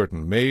up the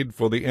curtain made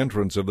for the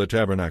entrance of the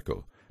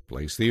tabernacle.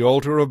 Place the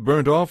altar of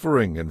burnt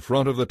offering in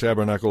front of the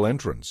tabernacle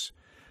entrance.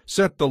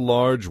 Set the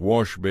large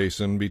wash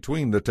basin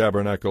between the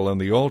tabernacle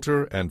and the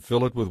altar and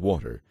fill it with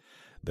water.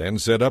 Then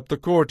set up the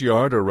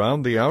courtyard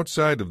around the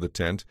outside of the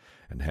tent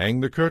and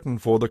hang the curtain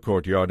for the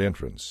courtyard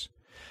entrance.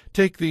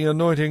 Take the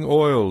anointing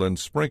oil and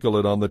sprinkle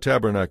it on the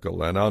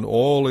tabernacle and on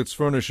all its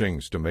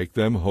furnishings to make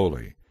them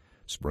holy.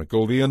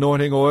 Sprinkle the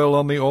anointing oil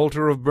on the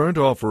altar of burnt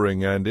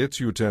offering and its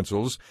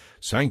utensils,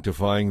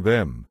 sanctifying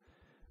them.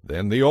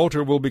 Then the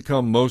altar will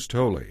become most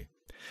holy.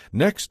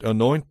 Next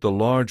anoint the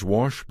large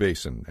wash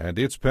basin and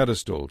its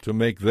pedestal to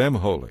make them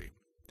holy.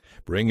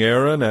 Bring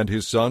Aaron and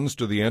his sons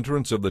to the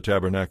entrance of the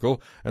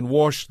tabernacle and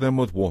wash them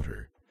with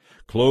water.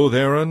 Clothe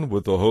Aaron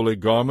with the holy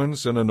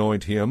garments and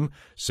anoint him,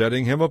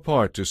 setting him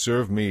apart to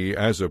serve me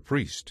as a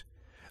priest.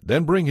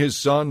 Then bring his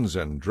sons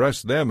and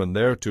dress them in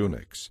their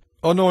tunics.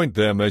 Anoint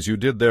them as you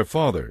did their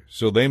father,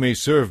 so they may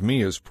serve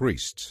me as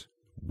priests.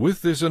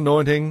 With this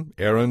anointing,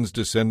 Aaron's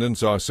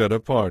descendants are set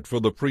apart for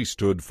the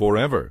priesthood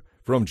forever,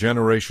 from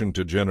generation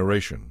to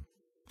generation."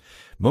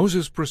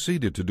 Moses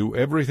proceeded to do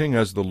everything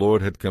as the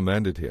Lord had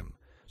commanded him.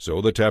 So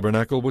the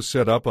tabernacle was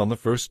set up on the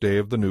first day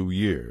of the new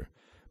year.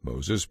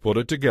 Moses put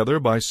it together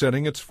by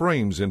setting its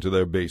frames into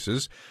their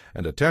bases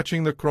and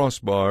attaching the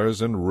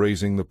crossbars and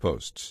raising the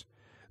posts.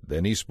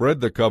 Then he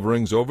spread the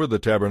coverings over the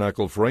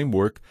tabernacle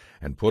framework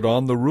and put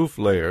on the roof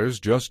layers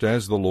just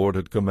as the Lord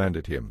had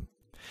commanded him.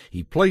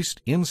 He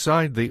placed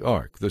inside the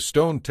ark the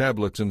stone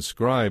tablets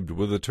inscribed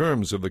with the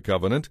terms of the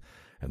covenant,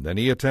 and then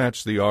he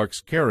attached the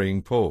ark's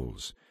carrying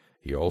poles.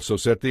 He also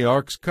set the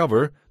ark's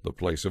cover, the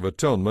place of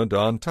atonement,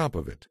 on top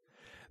of it.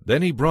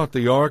 Then he brought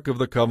the ark of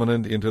the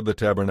covenant into the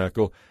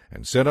tabernacle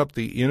and set up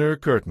the inner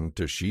curtain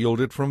to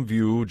shield it from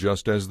view,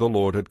 just as the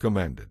Lord had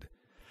commanded.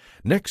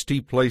 Next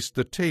he placed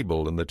the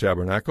table in the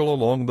tabernacle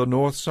along the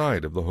north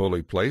side of the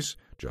holy place,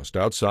 just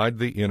outside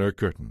the inner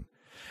curtain.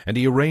 And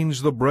he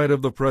arranged the bread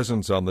of the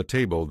presence on the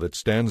table that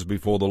stands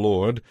before the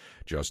Lord,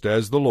 just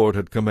as the Lord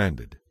had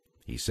commanded.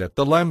 He set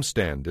the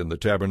lampstand in the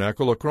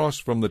tabernacle across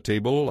from the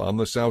table on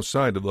the south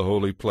side of the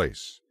holy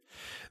place.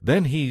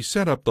 Then he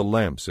set up the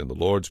lamps in the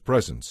Lord's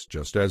presence,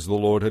 just as the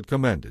Lord had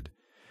commanded.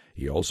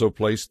 He also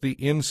placed the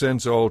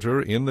incense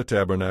altar in the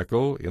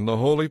tabernacle, in the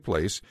holy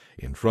place,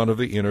 in front of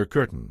the inner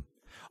curtain.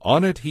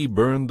 On it he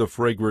burned the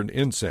fragrant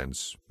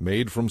incense,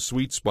 made from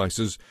sweet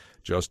spices,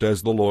 just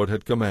as the Lord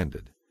had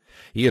commanded.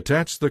 He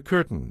attached the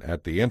curtain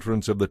at the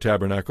entrance of the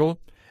tabernacle,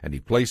 and he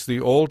placed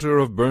the altar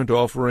of burnt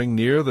offering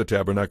near the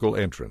tabernacle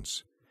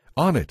entrance.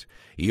 On it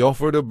he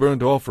offered a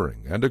burnt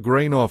offering and a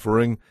grain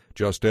offering,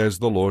 just as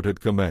the Lord had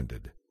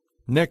commanded.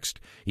 Next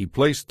he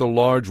placed the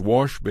large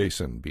wash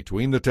basin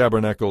between the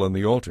tabernacle and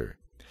the altar.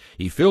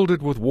 He filled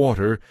it with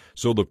water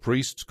so the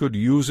priests could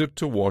use it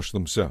to wash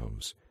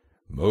themselves.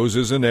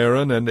 Moses and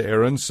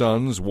Aaron's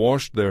sons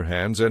washed their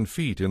hands and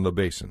feet in the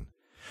basin.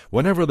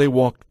 Whenever they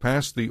walked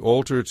past the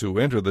altar to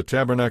enter the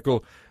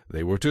tabernacle,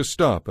 they were to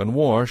stop and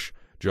wash,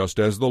 just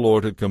as the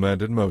Lord had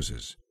commanded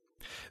Moses.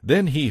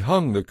 Then he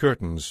hung the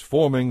curtains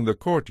forming the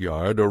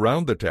courtyard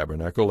around the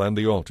tabernacle and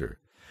the altar,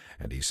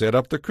 and he set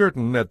up the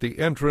curtain at the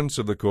entrance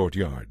of the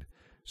courtyard.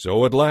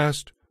 So at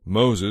last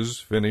Moses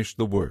finished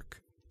the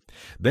work.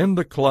 Then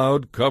the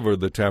cloud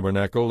covered the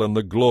tabernacle, and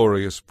the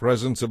glorious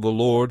presence of the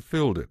Lord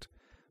filled it.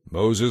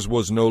 Moses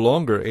was no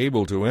longer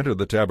able to enter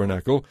the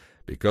tabernacle,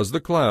 because the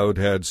cloud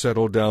had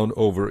settled down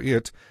over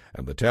it,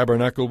 and the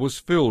tabernacle was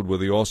filled with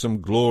the awesome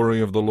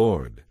glory of the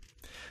Lord.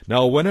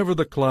 Now whenever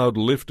the cloud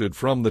lifted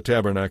from the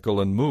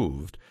tabernacle and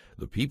moved,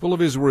 the people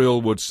of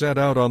Israel would set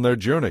out on their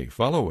journey,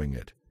 following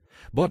it.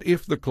 But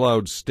if the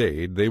cloud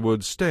stayed, they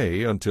would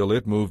stay until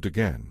it moved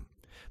again.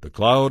 The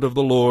cloud of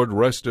the Lord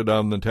rested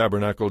on the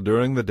tabernacle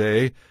during the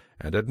day,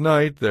 and at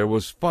night there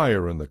was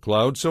fire in the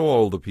cloud, so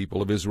all the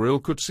people of Israel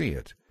could see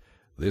it.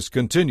 This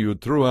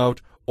continued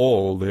throughout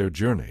all their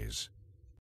journeys.